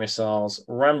 Hellstrike missiles,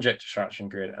 ramjet distraction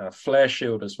grid, and a flare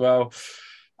shield as well.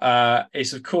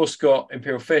 It's of course got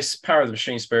Imperial Fists, power of the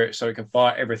machine spirit, so it can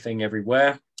fire everything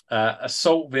everywhere.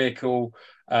 Assault vehicle,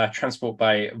 transport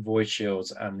bay, void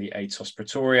shields, and the Atos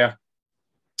Pretoria.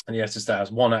 And the Atos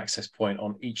has 1 access point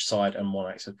on each side and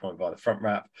 1 access point via the front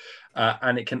wrap.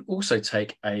 And it can also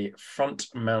take a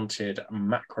front-mounted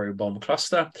macro bomb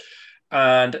cluster.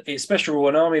 And its special rule,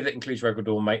 an army that includes Rogal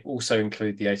Dawn may also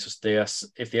include the Atos DS.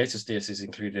 If the Atos DS is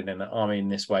included in an army in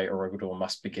this way, Rogal Dawn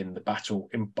must begin the battle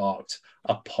embarked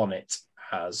upon it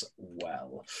as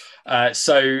well.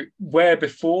 So where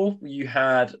before you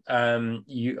had,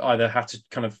 you either had to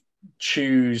kind of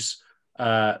choose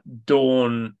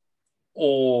Dawn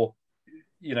or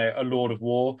a Lord of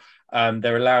War,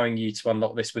 they're allowing you to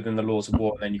unlock this within the Laws of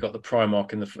War, and then you've got the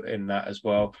Primarch in that as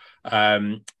well.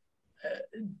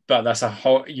 But that's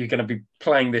you're going to be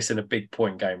playing this in a big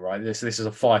point game, right? This is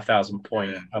a 5,000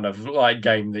 point kind of like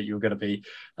game that you're going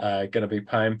to be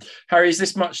playing. Harry, is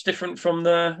this much different from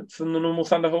the normal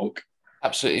Thunderhawk?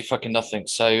 Absolutely fucking nothing.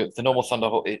 So the normal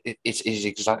Thunderhawk it is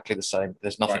exactly the same.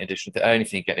 There's nothing additional. The only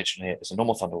thing you get additional here is a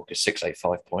normal Thunderhawk is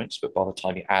 685 points, but by the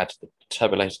time you add the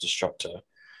turbo laser destructor,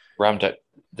 ramjet,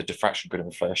 the diffraction grid,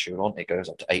 and the flare shield on, it goes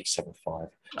up to 875.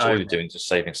 So all you're doing is just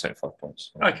saving 75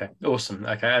 points. Okay, awesome.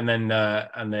 Okay, and then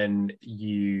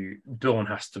Dawn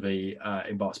has to be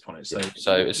embarked upon it.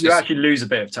 So you actually lose a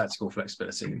bit of tactical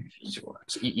flexibility.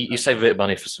 You save a bit of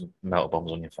money for some melt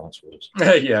bombs on your fast orders.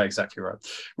 Yeah, exactly right.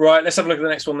 Right, let's have a look at the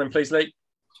next one then, please, Lee.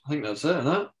 I think that's it,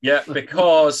 huh? Yeah,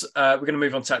 because we're going to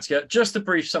move on to Tactica. Just a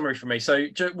brief summary from me. So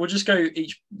we'll just go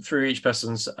through each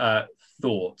person's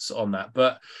thoughts on that.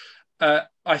 But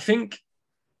I think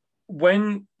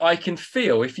when I can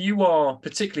feel, if you are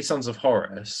particularly Sons of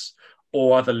Horus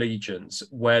or other legions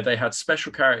where they had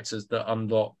special characters that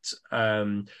unlocked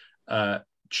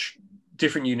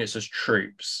different units as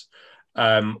troops,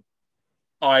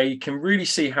 I can really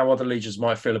see how other legions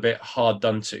might feel a bit hard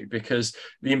done to, because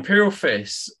the Imperial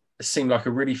Fists seem like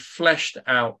a really fleshed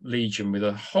out legion with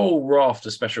a whole raft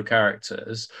of special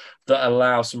characters that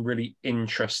allow some really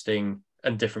interesting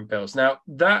and different builds. Now,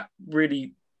 that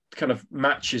really kind of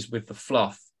matches with the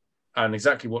fluff and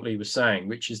exactly what Lee was saying,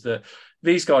 which is that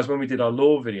these guys, when we did our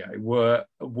lore video, were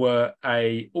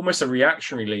almost a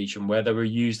reactionary legion where they were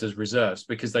used as reserves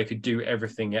because they could do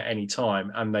everything at any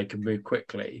time and they could move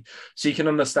quickly. So you can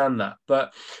understand that.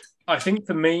 But I think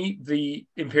for me, the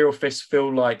Imperial Fists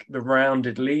feel like the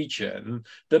rounded legion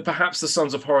that perhaps the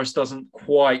Sons of Horus doesn't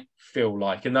quite feel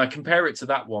like. And I compare it to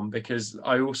that one because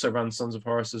I also ran Sons of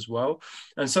Horus as well.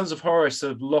 And Sons of Horus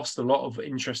have lost a lot of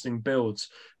interesting builds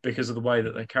because of the way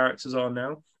that their characters are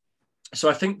now. So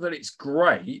I think that it's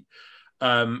great,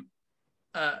 kind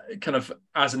of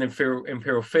as an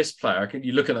Imperial Fist player.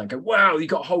 You look at that and go, wow, you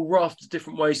got a whole raft of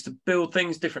different ways to build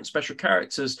things, different special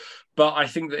characters. But I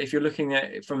think that if you're looking at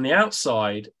it from the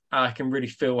outside, I can really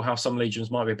feel how some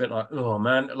legions might be a bit like, oh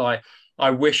man, like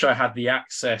I wish I had the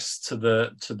access to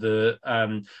the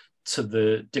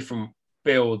different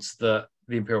builds that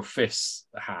the Imperial Fists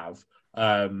have.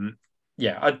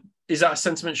 Is that a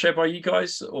sentiment shared by you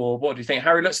guys, or what do you think?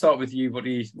 Harry, let's start with you. What do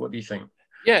you think?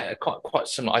 Yeah, quite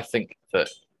similar. I think that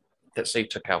let's say you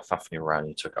took out Fafnir,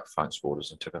 you took out Phalanx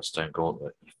Warders, and took out Stone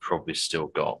Gauntlet, you've probably still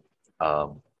got a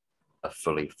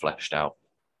fully fleshed out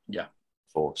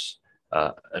force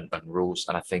and rules.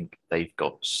 And I think they've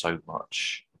got so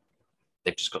much.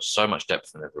 They've just got so much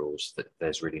depth in their rules that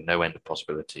there's really no end of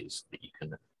possibilities that you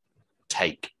can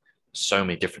take so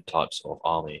many different types of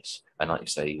armies, and like you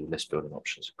say, list building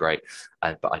options are great.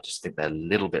 But I just think they're a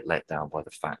little bit let down by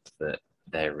the fact that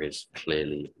there is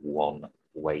clearly one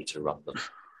way to run them.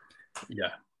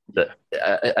 Yeah.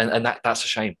 And that's a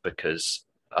shame, because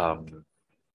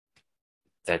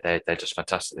they're just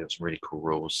fantastic. They've got some really cool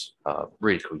rules,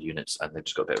 really cool units, and they've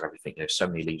just got a bit of everything. You know, so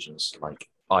many legions, like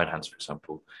Iron Hands, for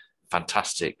example,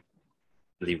 fantastically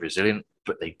resilient,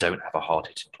 but they don't have a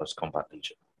hard-hitting close combat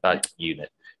legion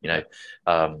unit. You know,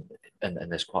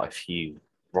 and there's quite a few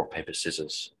rock paper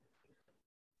scissors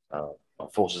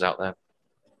forces out there.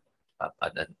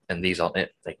 And these aren't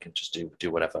it. They can just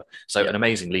do whatever. So an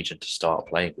amazing legion to start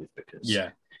playing with, because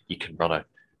you can run a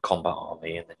combat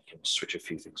army and then you can switch a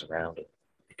few things around. And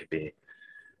it could be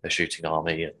a shooting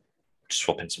army and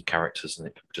swap in some characters, and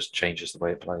it just changes the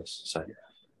way it plays. So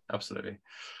absolutely.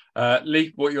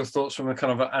 Lee, what are your thoughts from a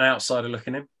kind of an outsider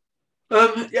looking in?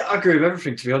 Yeah, I agree with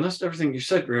everything, to be honest. Everything you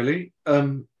said, really.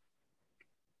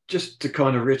 Just to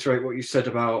kind of reiterate what you said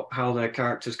about how their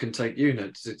characters can take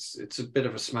units, it's a bit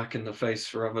of a smack in the face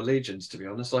for other legions, to be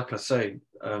honest. Like I say,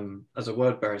 as a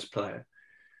Word Bearers player,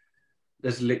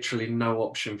 there's literally no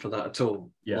option for that at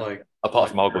all. Yeah. Apart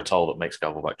from Argul Toll that makes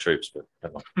Gavelback troops, but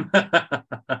never mind.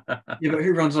 Yeah, but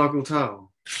who runs Argul Toll?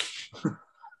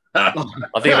 I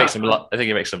think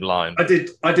he makes them line. I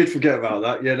did forget about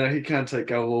that. Yeah, no, he can take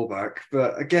Galwall back,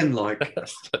 but again, like,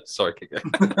 sorry, Kicker.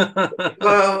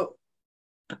 Well,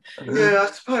 yeah,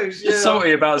 I suppose. It's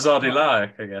salty about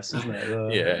Zardilaic, I guess, isn't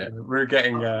it? Yeah, we're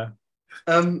getting.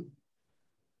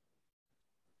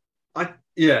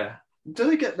 Do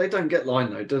they get? They don't get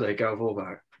line though, do they? Galwall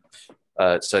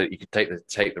back. So you can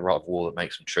take the Rite of War that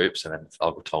makes them troops, and then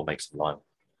Argul Toll makes them line.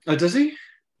 Oh, does he?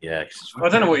 Yeah, I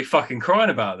don't know what you're fucking crying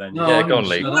about then. No, yeah, go on,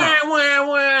 Lee. Open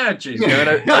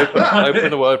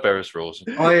the Word Bearers rules.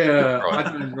 I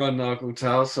don't run Argul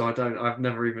Toll, so I've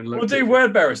never even looked. We'll do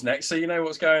Word Bearers next, so you know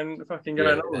what's going on.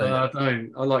 I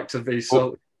don't. I like to be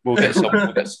salty. We'll get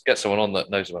someone on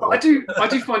that knows about it. I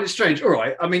do find it strange. All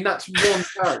right, I mean that's one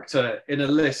character in a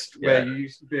list where you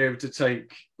used to be able to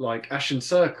take like Ashen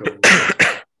Circle.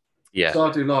 Yeah,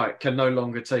 Zardilaic can no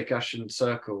longer take Ashen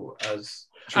Circle as.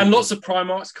 And lots of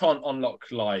Primarchs can't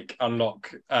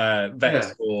unlock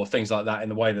vets or things like that in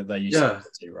the way that they used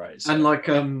to, right? So. And like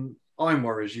Iron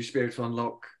Warriors used to be able to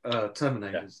unlock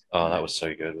Terminators. Oh, that was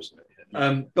so good, wasn't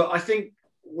it? But I think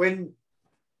when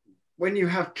you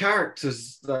have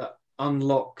characters that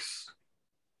unlocks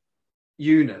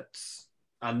units,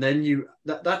 and then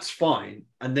that's fine,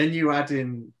 and then you add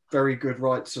in very good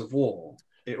Rites of War,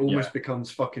 it almost becomes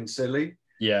fucking silly.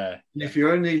 Yeah. If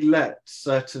you only let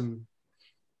certain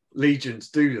legions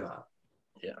do that,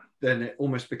 then it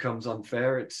almost becomes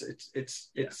unfair. It's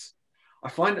I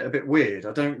find it a bit weird.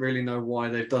 I don't really know why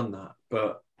they've done that,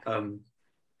 but I've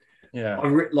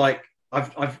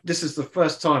this is the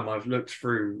first time I've looked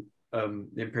through the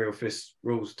Imperial Fists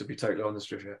rules, to be totally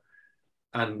honest with you,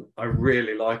 and I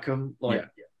really like them.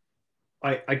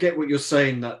 I get what you're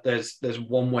saying, that there's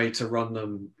one way to run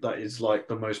them that is like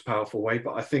the most powerful way,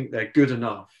 but I think they're good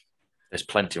enough. There's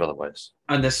plenty of other ways.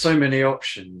 And there's so many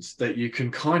options that you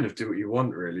can kind of do what you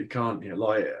want, really, can't you?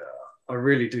 Like, I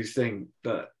really do think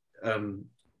that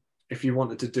if you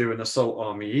wanted to do an assault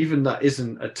army, even that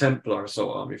isn't a Templar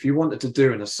assault army, if you wanted to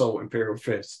do an assault Imperial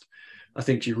Fist, I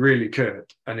think you really could,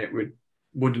 and it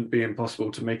wouldn't be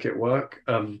impossible to make it work.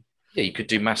 Yeah, you could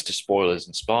do Master Spoilers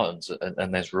and Spartans,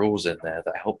 and there's rules in there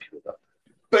that help you with that.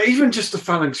 But even just the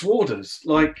Phalanx Warders,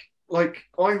 like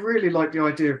I really like the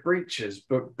idea of breaches,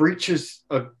 but breaches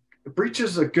are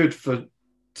good for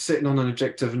sitting on an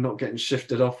objective and not getting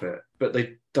shifted off it, but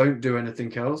they don't do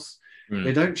anything else.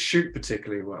 They don't shoot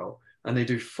particularly well, and they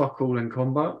do fuck all in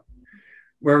combat.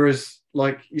 Whereas,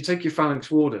 like, you take your Phalanx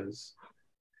Warders,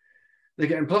 they're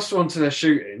getting +1 to their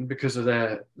shooting because of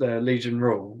their Legion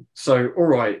rule. So, all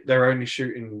right, they're only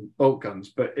shooting bolt guns,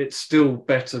 but it's still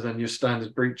better than your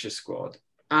standard breacher squad.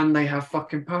 And they have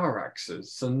fucking power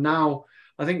axes. So now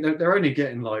I think they're only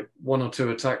getting like 1 or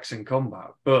 2 attacks in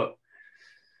combat, but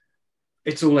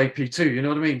it's all AP2, you know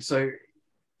what I mean? So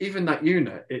even that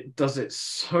unit, it does it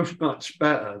so much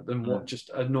better than what just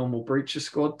a normal breacher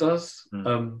squad does.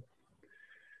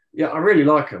 Yeah, I really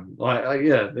like them. Like,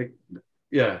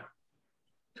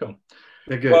 cool.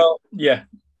 They're good. Well, yeah.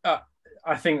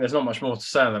 I think there's not much more to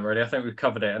say on them, really. I think we've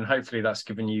covered it, and hopefully that's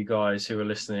given you guys who are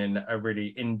listening a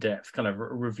really in-depth kind of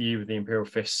review of the Imperial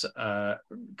Fists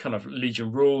kind of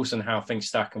Legion rules and how things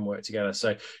stack and work together.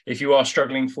 So if you are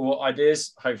struggling for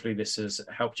ideas, hopefully this has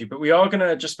helped you. But we are going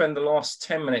to just spend the last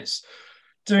 10 minutes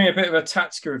doing a bit of a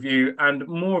Tactica review and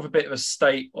more of a bit of a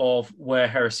state of where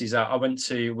Heresy's at.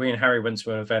 We and Harry went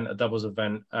to an event, a doubles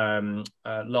event,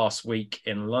 last week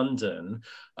in London.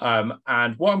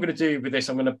 And what I'm going to do with this,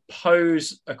 I'm going to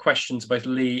pose a question to both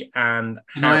Lee and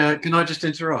Harry. Can I just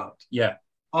interrupt? Yeah.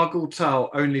 Argyle Tal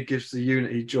only gives the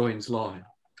unit he joins line.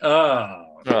 So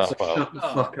shut the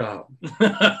fuck up.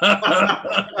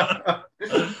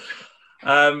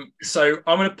 So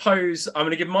I'm going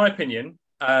to give my opinion,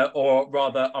 or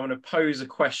rather, I'm going to pose a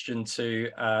question to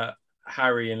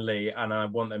Harry and Lee, and I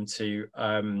want them to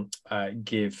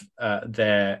give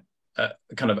their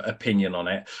kind of opinion on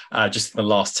it just in the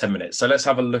last 10 minutes. So let's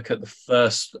have a look at the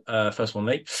first one,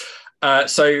 Lee.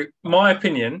 So my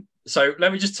opinion. So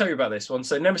let me just tell you about this one.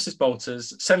 So Nemesis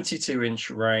bolters,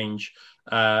 72-inch range,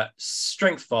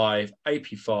 strength 5, AP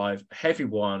 5, heavy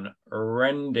 1,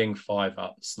 rending 5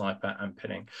 up, sniper and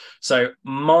pinning. So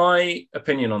my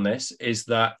opinion on this is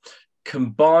that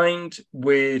combined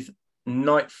with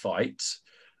Night Fight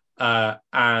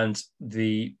and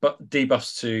the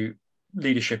debuffs to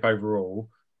leadership overall,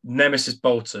 Nemesis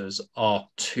bolters are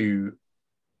too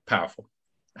powerful.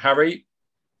 Harry,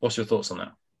 what's your thoughts on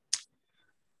that?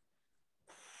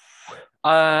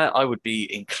 I would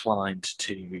be inclined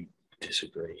to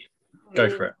disagree. Go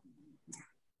for it.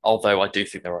 Although I do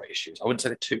think there are issues. I wouldn't say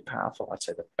they're too powerful. I'd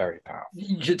say they're very powerful.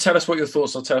 You tell us what your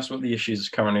thoughts are. Tell us what the issues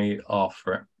currently are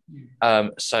for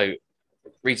it. So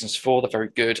reasons for, they're very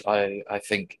good. I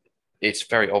think it's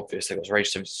very obvious. They've got range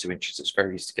 72 inches. It's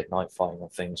very easy to get night fighting on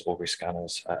things, augury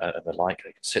scanners and the like.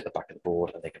 They can sit at the back of the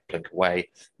board and they can blink away.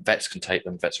 Vets can take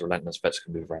them. Vets are relentless. Vets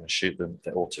can move around and shoot them.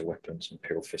 They're auto weapons.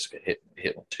 Imperial Fists get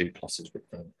hit on 2+ with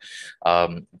them.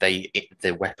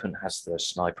 Their weapon has the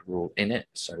sniper rule in it,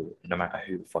 so no matter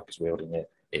who the fuck is wielding it,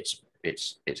 it's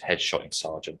headshotting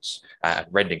sergeants. And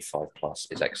rending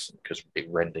 5+ is excellent because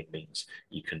rending means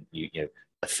you know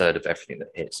a third of everything that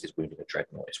hits is wounding a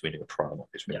dreadnought, it's wounding a primal,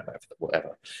 it's wounding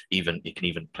whatever. You can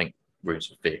even plink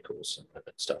wounds of vehicles and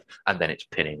stuff, and then it's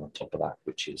pinning on top of that,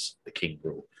 which is the king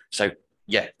rule. So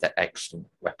yeah, they're excellent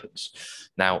weapons.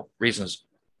 Now, reasons,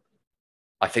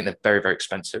 I think they're very, very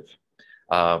expensive.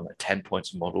 10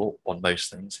 points a model on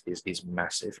most things is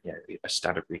massive. You know, a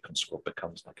standard recon squad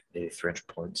becomes like nearly 300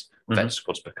 points. Vet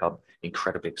squads become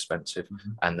incredibly expensive,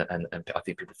 and I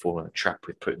think people fall in a trap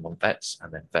with putting them on vets,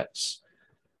 and then vets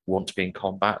want to be in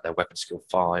combat. Their weapon skill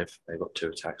 5, they've got 2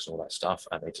 attacks and all that stuff,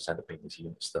 and they just end up being these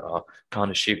units that are kind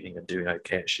of shooting and doing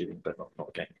okay at shooting, but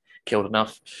not getting killed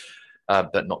enough,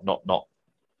 but not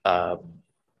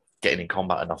getting in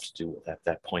combat enough to do what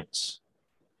their points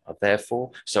are there for.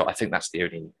 So I think that's the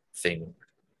only thing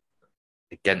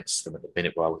against them at the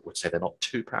minute where I would say they're not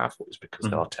too powerful, is because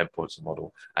there are 10 points a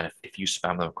model, and if you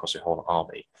spam them across your whole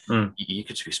army, you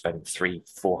could be spending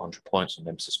 300-400 points on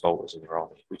Nemesis bolters in your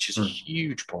army, which is a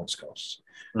huge points cost.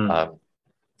 And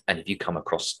if you come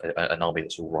across an army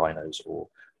that's all rhinos, or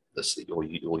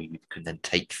you can then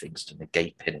take things to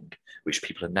negate pinning, which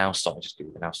people are now starting to do.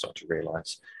 They're now starting to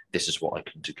realise this is what I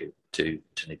can do to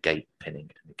negate pinning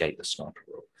and negate the sniper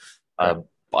rule.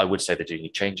 But I would say they do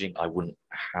need changing. I wouldn't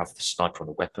have the sniper on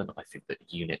a weapon. I think that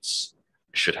units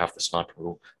should have the sniper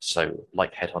rule. So,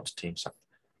 like headhunter teams have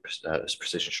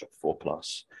precision shot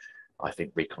 4+. I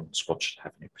think recon squad should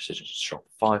have a precision shot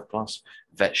 5+.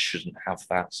 Vets shouldn't have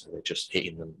that, so they're just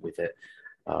hitting them with it,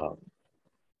 and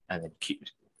then keep.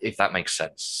 If that makes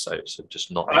sense. So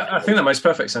just not. I think that makes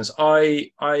perfect sense.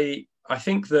 I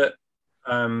think that.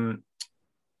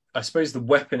 I suppose the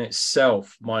weapon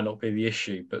itself might not be the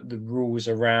issue, but the rules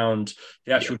around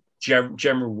the actual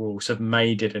general rules have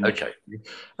made it an issue.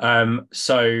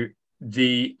 So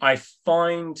I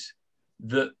find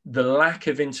that the lack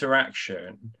of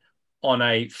interaction on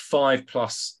a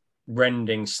 5+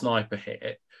 rending sniper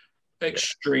hit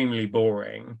extremely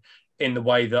boring, in the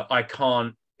way that I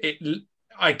can't even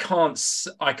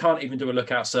do a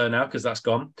lookout sir now, because that's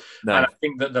gone. No. And I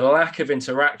think that the lack of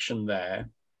interaction there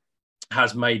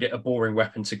has made it a boring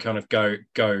weapon to kind of go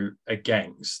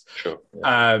against. Sure.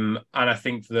 Yeah. And I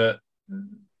think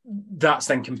that's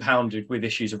then compounded with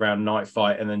issues around night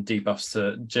fight, and then debuffs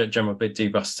to general bit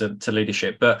debuffs to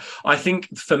leadership. But I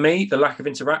think for me, the lack of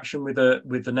interaction with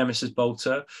the Nemesis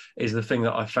bolter is the thing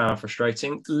that I found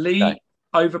frustrating. Lee,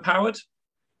 overpowered?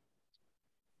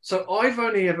 So I've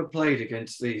only ever played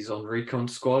against these on recon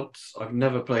squads. I've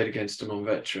never played against them on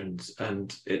veterans,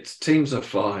 and it's teams of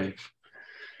 5.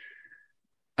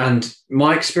 And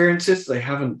my experience is they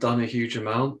haven't done a huge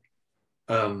amount.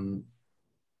 You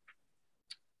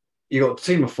got a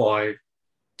team of 5,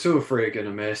 2 or 3 are going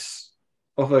to miss.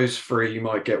 Of those 3, you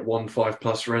might get 1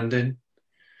 5+ rending.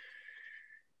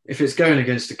 If it's going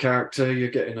against a character, you're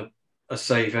getting a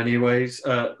save anyways,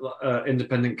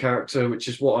 independent character, which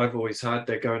is what I've always had.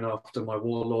 They're going after my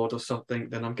warlord or something,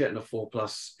 then I'm getting a 4+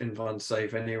 invuln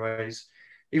save anyways.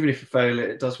 Even if you fail it,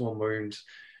 it does 1 wound.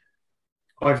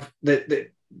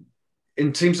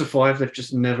 In teams of 5, they've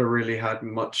just never really had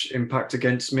much impact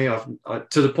against me.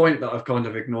 To the point that I've kind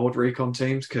of ignored recon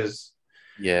teams because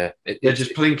they're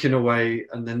just plinking away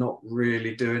and they're not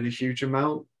really doing a huge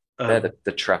amount. They're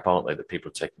the trap, aren't they? That people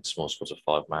are taking small squads of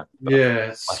 5 man.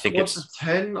 Yeah, I think squads of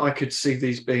 10. I could see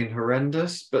these being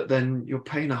horrendous, but then you're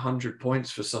paying 100 points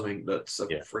for something that's a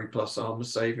 3+ armor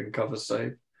save and cover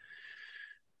save.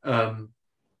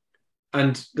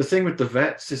 And the thing with the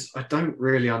vets is I don't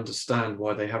really understand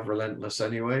why they have relentless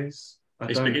anyways.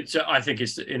 I think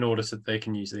it's in order so they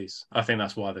can use these. I think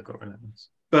that's why they've got relentless.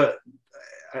 But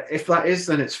if that is,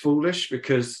 then it's foolish,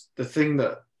 because the thing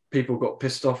that people got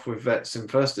pissed off with vets in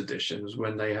first edition was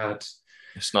when they had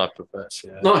sniper vets,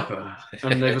 sniper,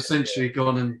 and they've essentially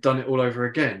gone and done it all over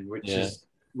again, which is,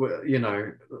 you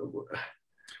know.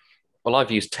 Well,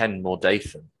 I've used 10 more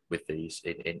Dathan with these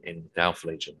in the Alpha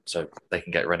Legion, so they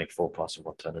can get running 4+ in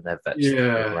 1 turn, and their vets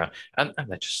around, and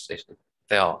they're just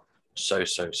they are so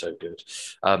good.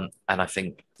 And I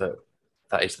think that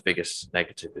is the biggest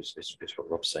negative is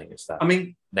what Rob's saying, is that, I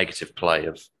mean, negative play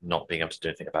of not being able to do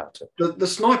anything about it. The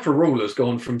sniper rule has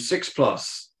gone from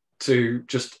 6+ to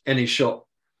just any shot.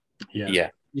 Yeah.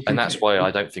 And that's why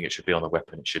I don't think it should be on the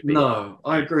weapon. It should be. No,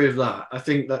 I agree with that. I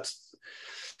think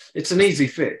it's an easy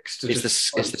fix. It's the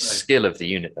skill of the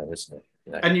unit, though, isn't it?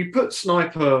 You know? And you put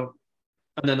sniper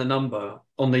and then a number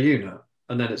on the unit,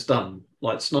 and then it's done.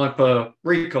 Like sniper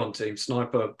recon team,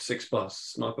 sniper 6+,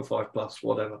 sniper 5+,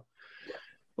 whatever.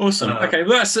 Awesome. Okay,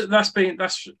 well,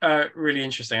 that's really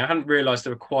interesting. I hadn't realised they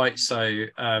were quite so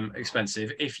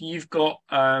expensive. If you've got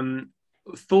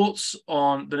thoughts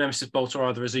on the Nemesis bolter,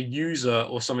 either as a user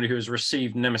or somebody who has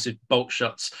received Nemesis bolt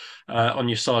shots on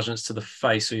your sergeants to the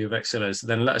face or your vexillers,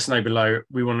 then let us know below.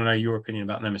 We want to know your opinion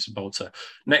about Nemesis bolter.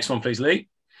 Next one, please, Lee.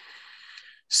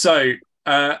 So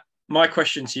my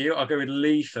question to you, I'll go with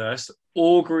Lee first.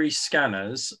 Augury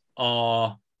scanners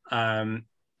are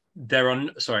there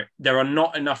are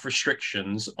not enough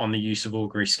restrictions on the use of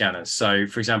augury scanners. So,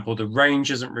 for example, the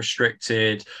range isn't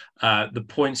restricted, the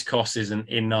points cost isn't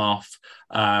enough,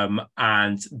 and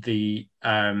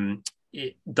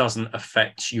it doesn't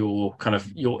affect your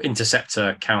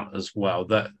interceptor count as well.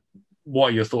 What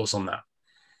are your thoughts on that?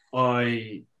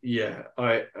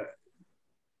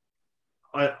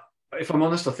 If I'm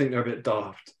honest, I think they're a bit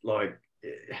daft. Like,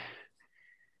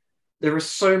 there are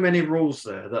so many rules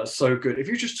there that are so good. If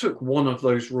you just took one of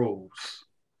those rules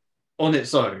on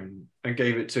its own and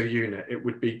gave it to a unit, it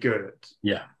would be good.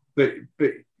 Yeah. But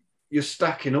you're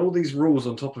stacking all these rules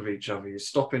on top of each other. You're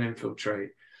stopping infiltrate.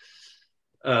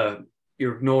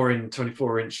 You're ignoring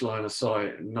 24-inch line of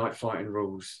sight and night fighting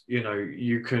rules. You know,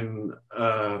 you can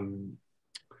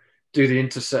do the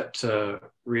interceptor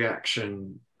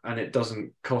reaction and it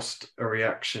doesn't cost a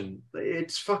reaction.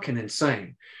 It's fucking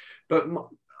insane. But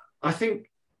I think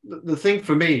the thing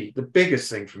for me, the biggest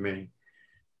thing for me,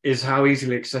 is how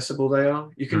easily accessible they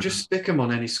are. You can just stick them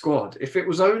on any squad. If it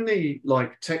was only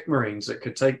like Tech Marines that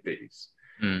could take these,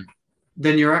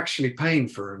 then you're actually paying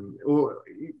for them. Or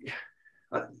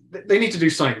they need to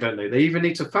do something, don't they? They either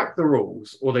need to fact the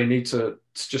rules or they need to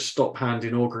just stop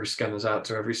handing augury scanners out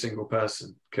to every single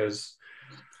person, because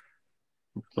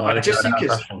I just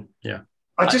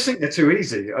think they're too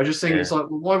easy. I just think it's like,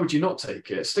 well, why would you not take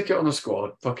it? Stick it on a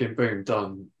squad, fucking boom,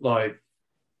 done. Like,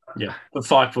 but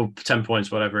 5 for 10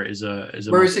 points, whatever it is.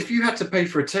 Whereas if you had to pay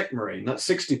for a Tech Marine, that's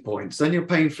 60 points. Then you're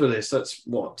paying for this. That's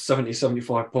what, 70,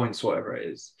 75 points, whatever it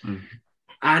is.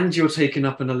 And you're taking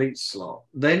up an elite slot.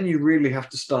 Then you really have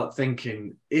to start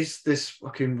thinking, is this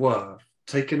fucking worth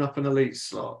taking up an elite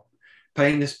slot,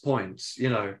 paying this points? You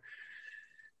know,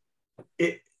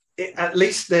 at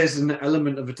least there's an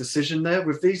element of a decision there.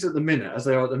 With these at the minute, as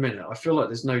they are at the minute, I feel like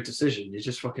there's no decision. You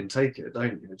just fucking take it,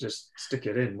 don't you? Just stick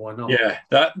it in. Why not? Yeah,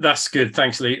 that's good.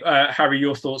 Thanks, Lee. Harry,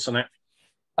 your thoughts on it?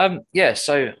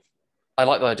 So I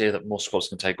like the idea that more squads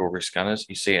can take augury scanners.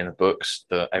 You see it in the books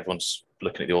that everyone's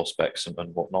looking at the specs and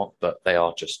whatnot, but they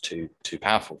are just too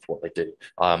powerful for what they do.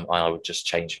 I would just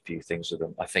change a few things with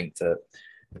them. I think that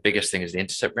the biggest thing is the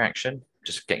intercept reaction,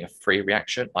 just getting a free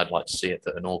reaction. I'd like to see it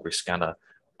that an augury scanner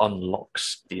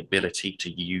unlocks the ability to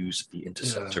use the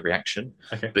interceptor reaction,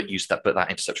 but that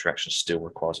interceptor reaction still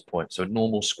requires a point. So a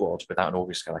normal squad without an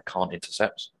augury scanner can't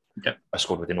intercept. A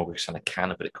squad with an augury scanner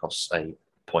can, but it costs a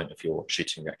point of your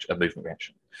shooting reaction, a movement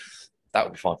reaction. That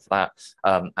would be fine for that.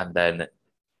 And then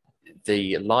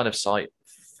the line of sight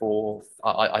for,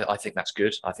 I think that's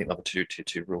good. I think the other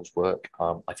two rules work.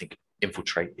 I think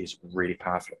infiltrate is really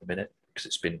powerful at the minute because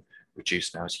it's been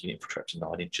reduced now. So you can infiltrate to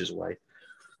 9 inches away.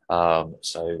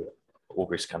 So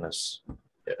Augury scanners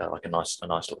like a nice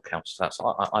little counter to that.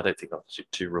 So I don't think that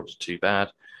 2 rules are too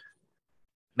bad.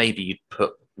 Maybe you'd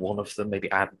put one of them,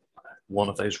 maybe add one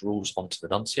of those rules onto the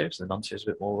nuncio, so the nuncio is a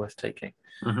bit more worth taking.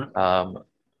 But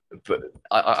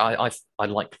I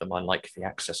like them. I like the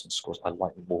access on squads. I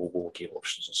like more war gear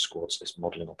options on squads. This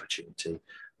modelling opportunity,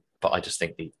 but I just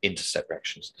think the intercept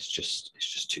reactions is just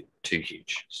too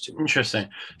huge. It's too interesting.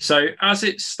 So as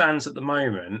it stands at the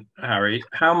moment, Harry,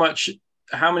 how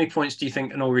many points do you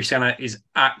think an Augury scanner is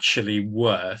actually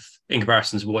worth in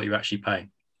comparison to what you actually pay?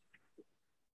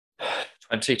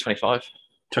 20, 25.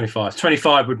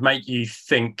 25 would make you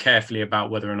think carefully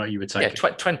about whether or not you would take it.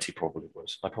 20 probably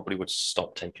would. I probably would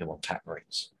stop taking them on Tac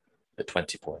Marines at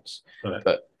 20 points. Right.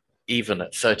 But even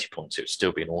at 30 points, it would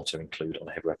still be an auto include on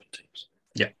heavy weapon teams.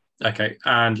 Yeah. Okay.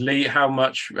 And Lee, how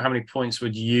many points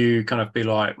would you kind of be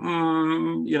like,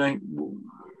 kind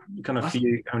of for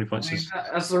you, how many points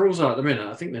as the rules are at the minute,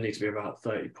 I think they need to be about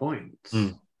 30 points.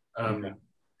 Okay.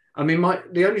 I mean,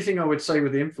 the only thing I would say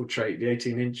with the infiltrate, the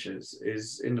 18 inches,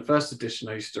 is in the first edition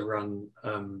I used to run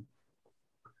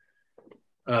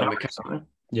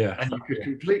yeah, and you could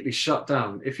completely shut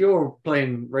down. If you're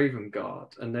playing Raven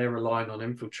Guard and they're relying on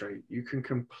infiltrate, you can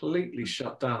completely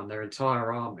shut down their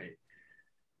entire army.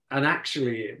 And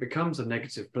actually, it becomes a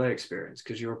negative play experience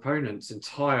because your opponent's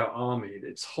entire army,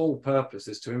 its whole purpose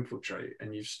is to infiltrate,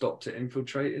 and you've stopped it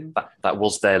infiltrating. That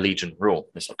was their Legion rule.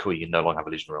 It's like, cool, you no longer have a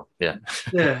Legion rule. Yeah.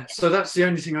 Yeah. So that's the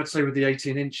only thing I'd say with the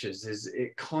 18 inches is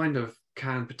it kind of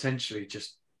can potentially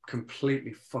just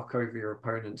completely fuck over your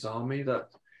opponent's army. That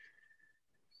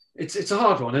it's a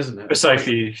hard one, isn't it? So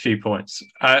few points.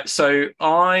 So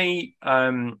I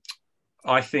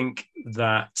think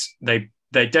that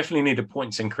they definitely need a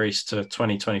points increase to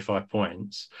 20, 25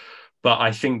 points. But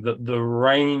I think that the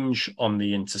range on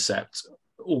the intercept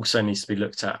also needs to be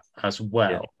looked at as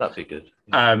well. Yeah, that'd be good.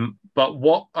 But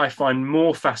what I find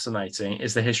more fascinating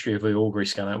is the history of the Augury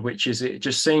scanner, which is it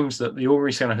just seems that the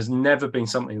Augury scanner has never been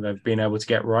something they've been able to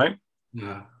get right.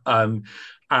 Yeah. And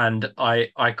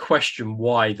I question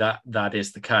why that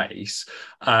is the case.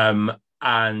 And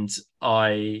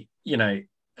I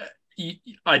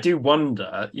do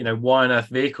wonder, why on earth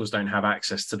vehicles don't have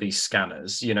access to these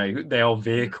scanners. They are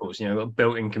vehicles,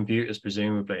 built-in computers,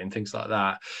 presumably, and things like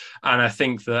that. And I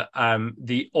think that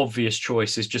the obvious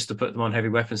choice is just to put them on heavy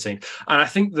weapons teams. And I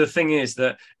think the thing is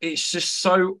that it's just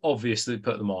so obvious to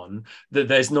put them on that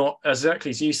there's not,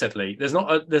 exactly as you said, Lee, there's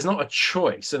not a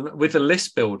choice. And with the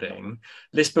list building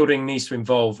needs to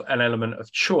involve an element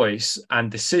of choice and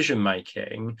decision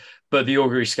making. But the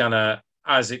Augury scanner,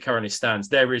 as it currently stands,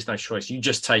 there is no choice. You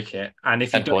just take it, and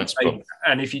if you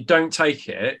don't take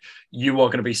it, you are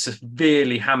going to be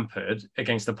severely hampered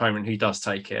against the opponent who does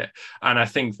take it. And I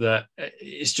think that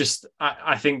it's just,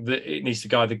 I think that it needs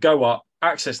to either go up,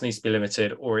 access needs to be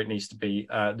limited, or it needs to be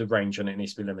the range on it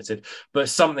needs to be limited. But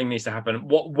something needs to happen.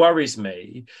 What worries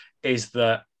me is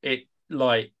that it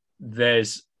won't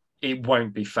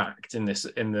be fact in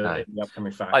the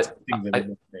upcoming fact.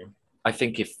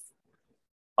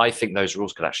 I think those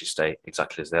rules could actually stay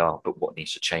exactly as they are, but what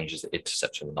needs to change is the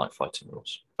interceptor and the night fighting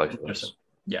rules. Both of those.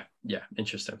 Yeah,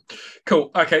 interesting. Cool.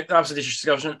 Okay, that was a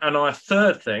discussion. And our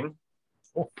third thing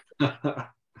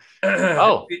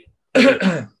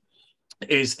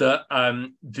is that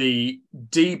the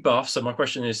debuffs, so my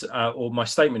question is, or my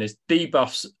statement is,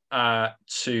 debuffs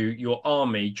to your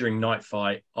army during night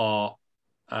fight are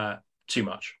too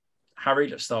much. Harry,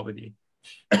 let's start with you.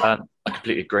 I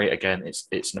completely agree. Again, it's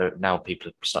now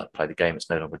people have started to play the game. It's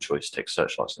no longer a choice to take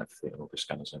searchlights and everything, and Augury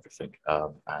scanners and everything,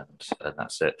 and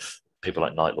that's it. People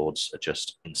like Night Lords are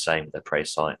just insane with their prey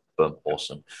sight. Boom,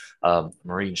 awesome.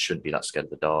 Marines shouldn't be that scared of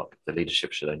the dark. The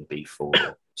leadership should only be for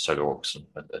solar orcs and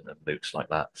mooks like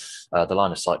that. The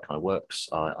line of sight kind of works.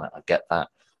 I get that.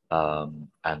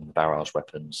 And barrage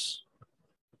weapons,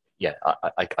 yeah,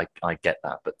 I get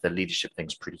that. But the leadership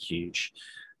thing's pretty huge.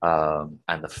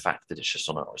 And the fact that it's just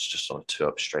on a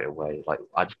 2-up straight away. Like,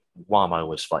 why am I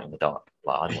always fighting in the dark?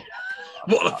 Like, I'm not,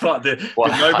 what the fuck? Did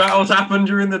no battles happen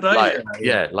during the day?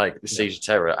 The Siege of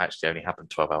Terror actually only happened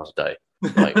 12 hours a day.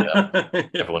 Like,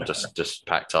 everyone just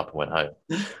packed up and went home.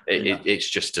 It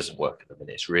just doesn't work at the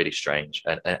minute. It's really strange,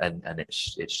 and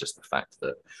it's just the fact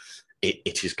that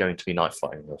it is going to be night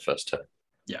fighting in the first turn.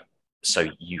 Yeah. So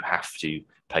you have to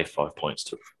pay 5 points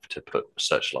to put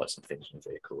searchlights and things on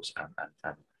vehicles and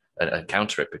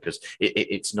counter it, because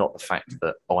it's not the fact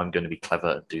that, I'm going to be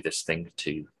clever and do this thing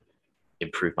to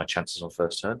improve my chances on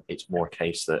first turn. It's more a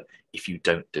case that if you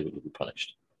don't do it, you'll be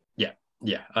punished. Yeah.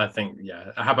 Yeah, I think,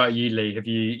 yeah. How about you, Lee?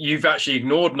 You've actually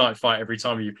ignored Night Fight every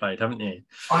time you played, haven't you?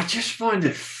 I just find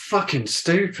it fucking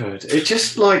stupid. It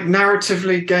just, like,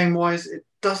 narratively, game-wise, it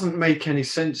doesn't make any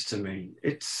sense to me.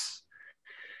 It's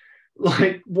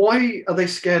like, why are they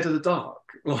scared of the dark?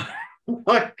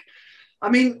 Like, I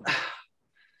mean,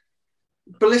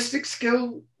 ballistic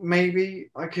skill, maybe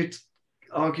I could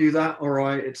argue that. All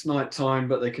right, it's nighttime,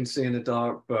 but they can see in the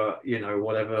dark, but, you know,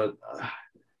 whatever.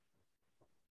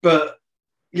 But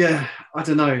yeah, I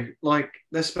don't know. Like,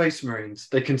 they're Space Marines.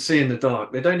 They can see in the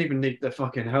dark. They don't even need their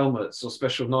fucking helmets or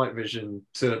special night vision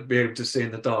to be able to see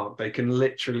in the dark. They can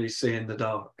literally see in the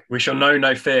dark. We shall know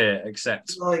no fear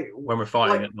except like when we're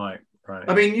fighting at night. Right.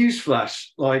 I mean, newsflash,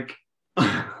 like,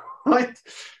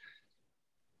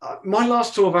 my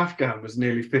last tour of Afghan was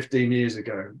nearly 15 years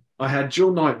ago. I had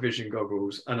dual night vision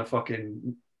goggles and a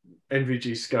fucking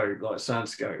NVG scope, like sand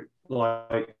scope.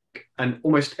 Like, and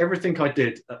almost everything I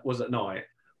did was at night.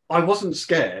 I wasn't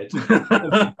scared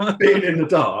of being in the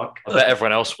dark. I bet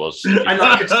everyone else was. And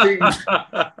I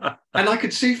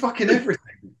could see fucking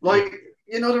everything. Like,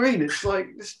 you know what I mean? It's like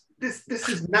this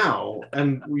is now,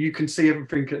 and you can see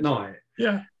everything at night.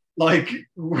 Yeah. Like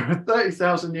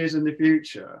 30,000 years in the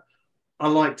future, I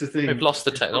like to think we've lost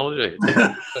the technology.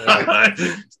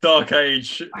 Dark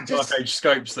age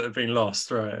scopes that have been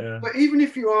lost, right? Yeah. But even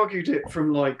if you argued it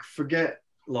from, like, forget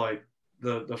like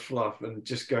the fluff and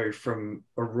just go from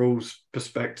a rules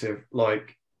perspective,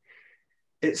 like,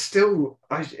 it's still,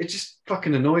 it just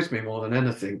fucking annoys me more than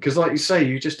anything, because, like you say,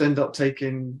 you just end up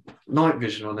taking night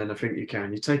vision on anything you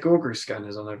can. You take augury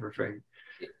scanners on everything.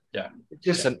 Yeah,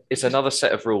 it's another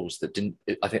set of rules that didn't.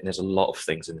 I think there's a lot of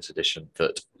things in this edition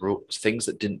things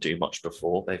that didn't do much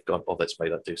before. They've gone, oh, let's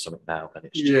make that do something now, and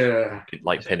it's just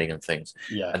like pinning and things.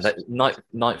 Yeah, and that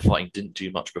night fighting didn't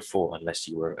do much before, unless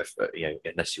you were a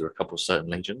couple of certain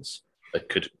legions that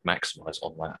could maximize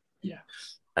on that. Yeah,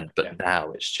 but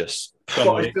now it's just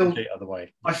the other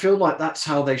way. I feel like that's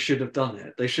how they should have done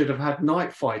it. They should have had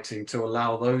night fighting to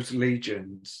allow those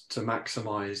legions to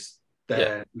maximize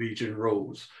their legion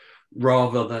rules,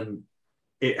 rather than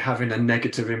it having a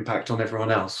negative impact on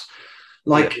everyone else.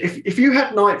 Like, if you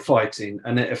had night fighting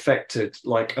and it affected,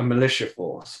 like, a militia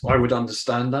force, I would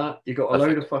understand that. You got a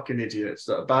load of fucking idiots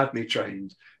that are badly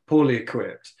trained, poorly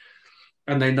equipped,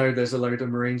 and they know there's a load of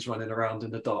Marines running around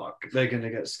in the dark. They're going to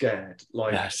get scared.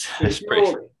 Like,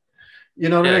 you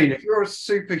know what I mean? If you're a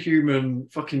superhuman,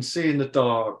 fucking see in the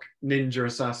dark ninja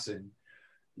assassin,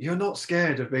 you're not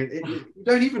scared of being. You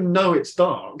don't even know it's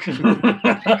dark.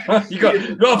 you got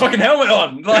a fucking helmet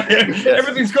on. Like,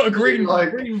 everything's got a green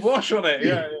wash on it.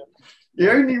 Yeah. The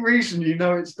only reason you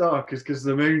know it's dark is because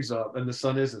the moon's up and the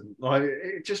sun isn't. Like,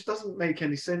 it just doesn't make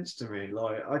any sense to me.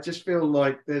 Like, I just feel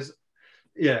like there's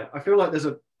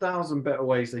 1,000 better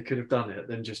ways they could have done it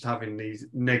than just having these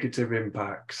negative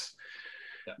impacts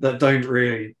that don't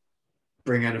really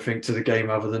bring anything to the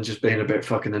game other than just being a bit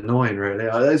fucking annoying, really.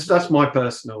 That's my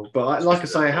personal, but like I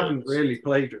say, I haven't really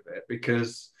played with it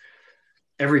because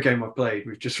every game I've played,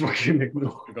 we've just fucking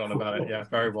ignored. Forgotten about it. Yeah,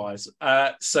 very wise.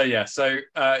 So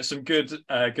some good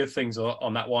things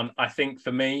on that one. I think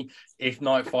for me, if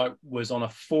Night Fight was on a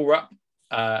 4-up,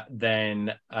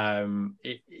 then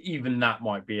even that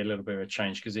might be a little bit of a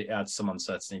change because it adds some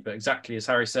uncertainty. But exactly as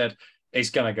Harry said, it's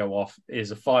going to go off.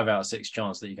 Is a 5 out of 6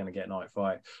 chance that you're going to get Night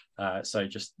Fight. So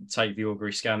just take the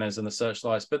augury scanners and the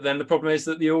searchlights. But then the problem is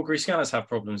that the augury scanners have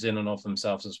problems in and of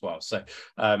themselves as well. So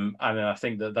and I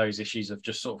think that those issues have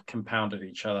just sort of compounded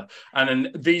each other. And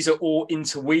then these are all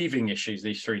interweaving issues,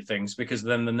 these 3 things, because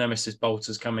then the Nemesis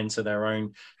bolters come into their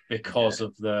own because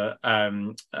of the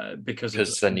because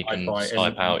then you can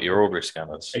snipe out your augury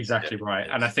scanners. Exactly right.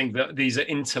 And I think that these are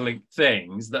interlinked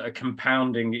things that are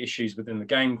compounding issues within the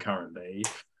game currently.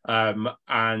 But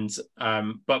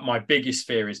my biggest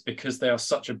fear is because they are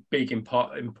such a big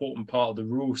important part of the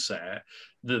rule set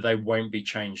that they won't be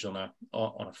changed on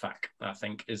a fact. I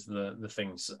think is the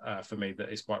things for me that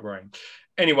is quite worrying.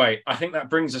 Anyway, I think that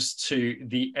brings us to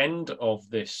the end of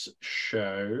this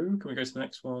show. Can we go to the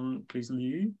next one, please,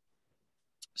 Lee?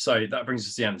 So that brings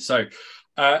us to the end. So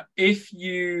if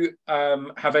you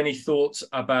have any thoughts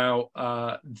about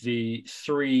the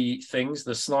 3 things,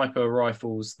 the sniper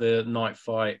rifles, the night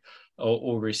fight, or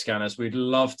augury scanners, we'd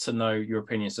love to know your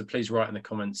opinion. So please write in the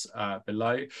comments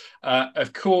below.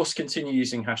 Of course, continue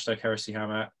using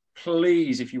 #HeresyHammer.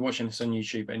 please, if you're watching this on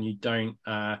YouTube and you don't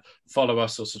follow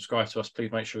us or subscribe to us,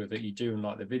 please make sure that you do and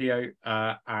like the video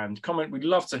and comment. We'd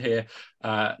love to hear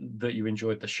that you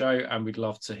enjoyed the show, and we'd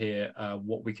love to hear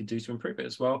what we could do to improve it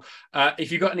as well.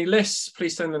 If you've got any lists,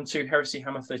 please send them to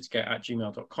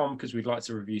heresyhammer30k@gmail.com, because we'd like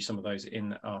to review some of those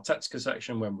in our Tactica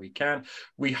section when we can.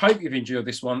 We hope you've enjoyed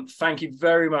this one. Thank you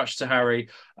very much to Harry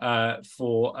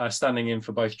for standing in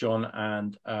for both John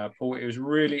and Paul. It was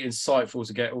really insightful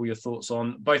to get all your thoughts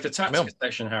on both the Tactica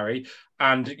section, Harry,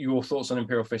 and your thoughts on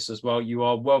Imperial Fists as well. You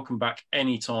are welcome back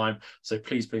anytime. So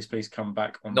please come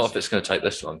back on. Not if it's going to take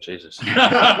this long, Jesus. Let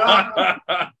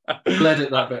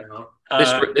it that bit out.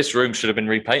 This room should have been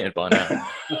repainted by now.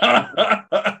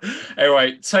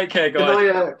 Anyway, take care,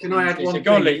 guys. Can I add one thing?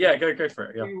 Go on, Lee. Yeah, go for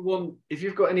it. Yeah. If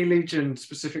you've got any Legion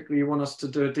specifically you want us to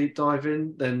do a deep dive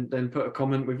in, then put a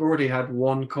comment. We've already had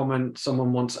one comment.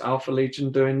 Someone wants Alpha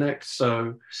Legion doing next.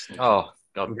 So oh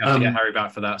God, we have to get Harry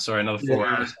back for that. Sorry, another 4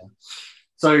 hours.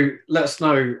 So let us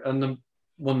know, and the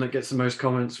one that gets the most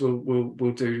comments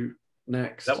we'll do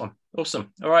next. That one.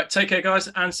 Awesome. All right, take care, guys,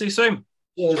 and see you soon.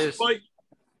 Cheers. Bye.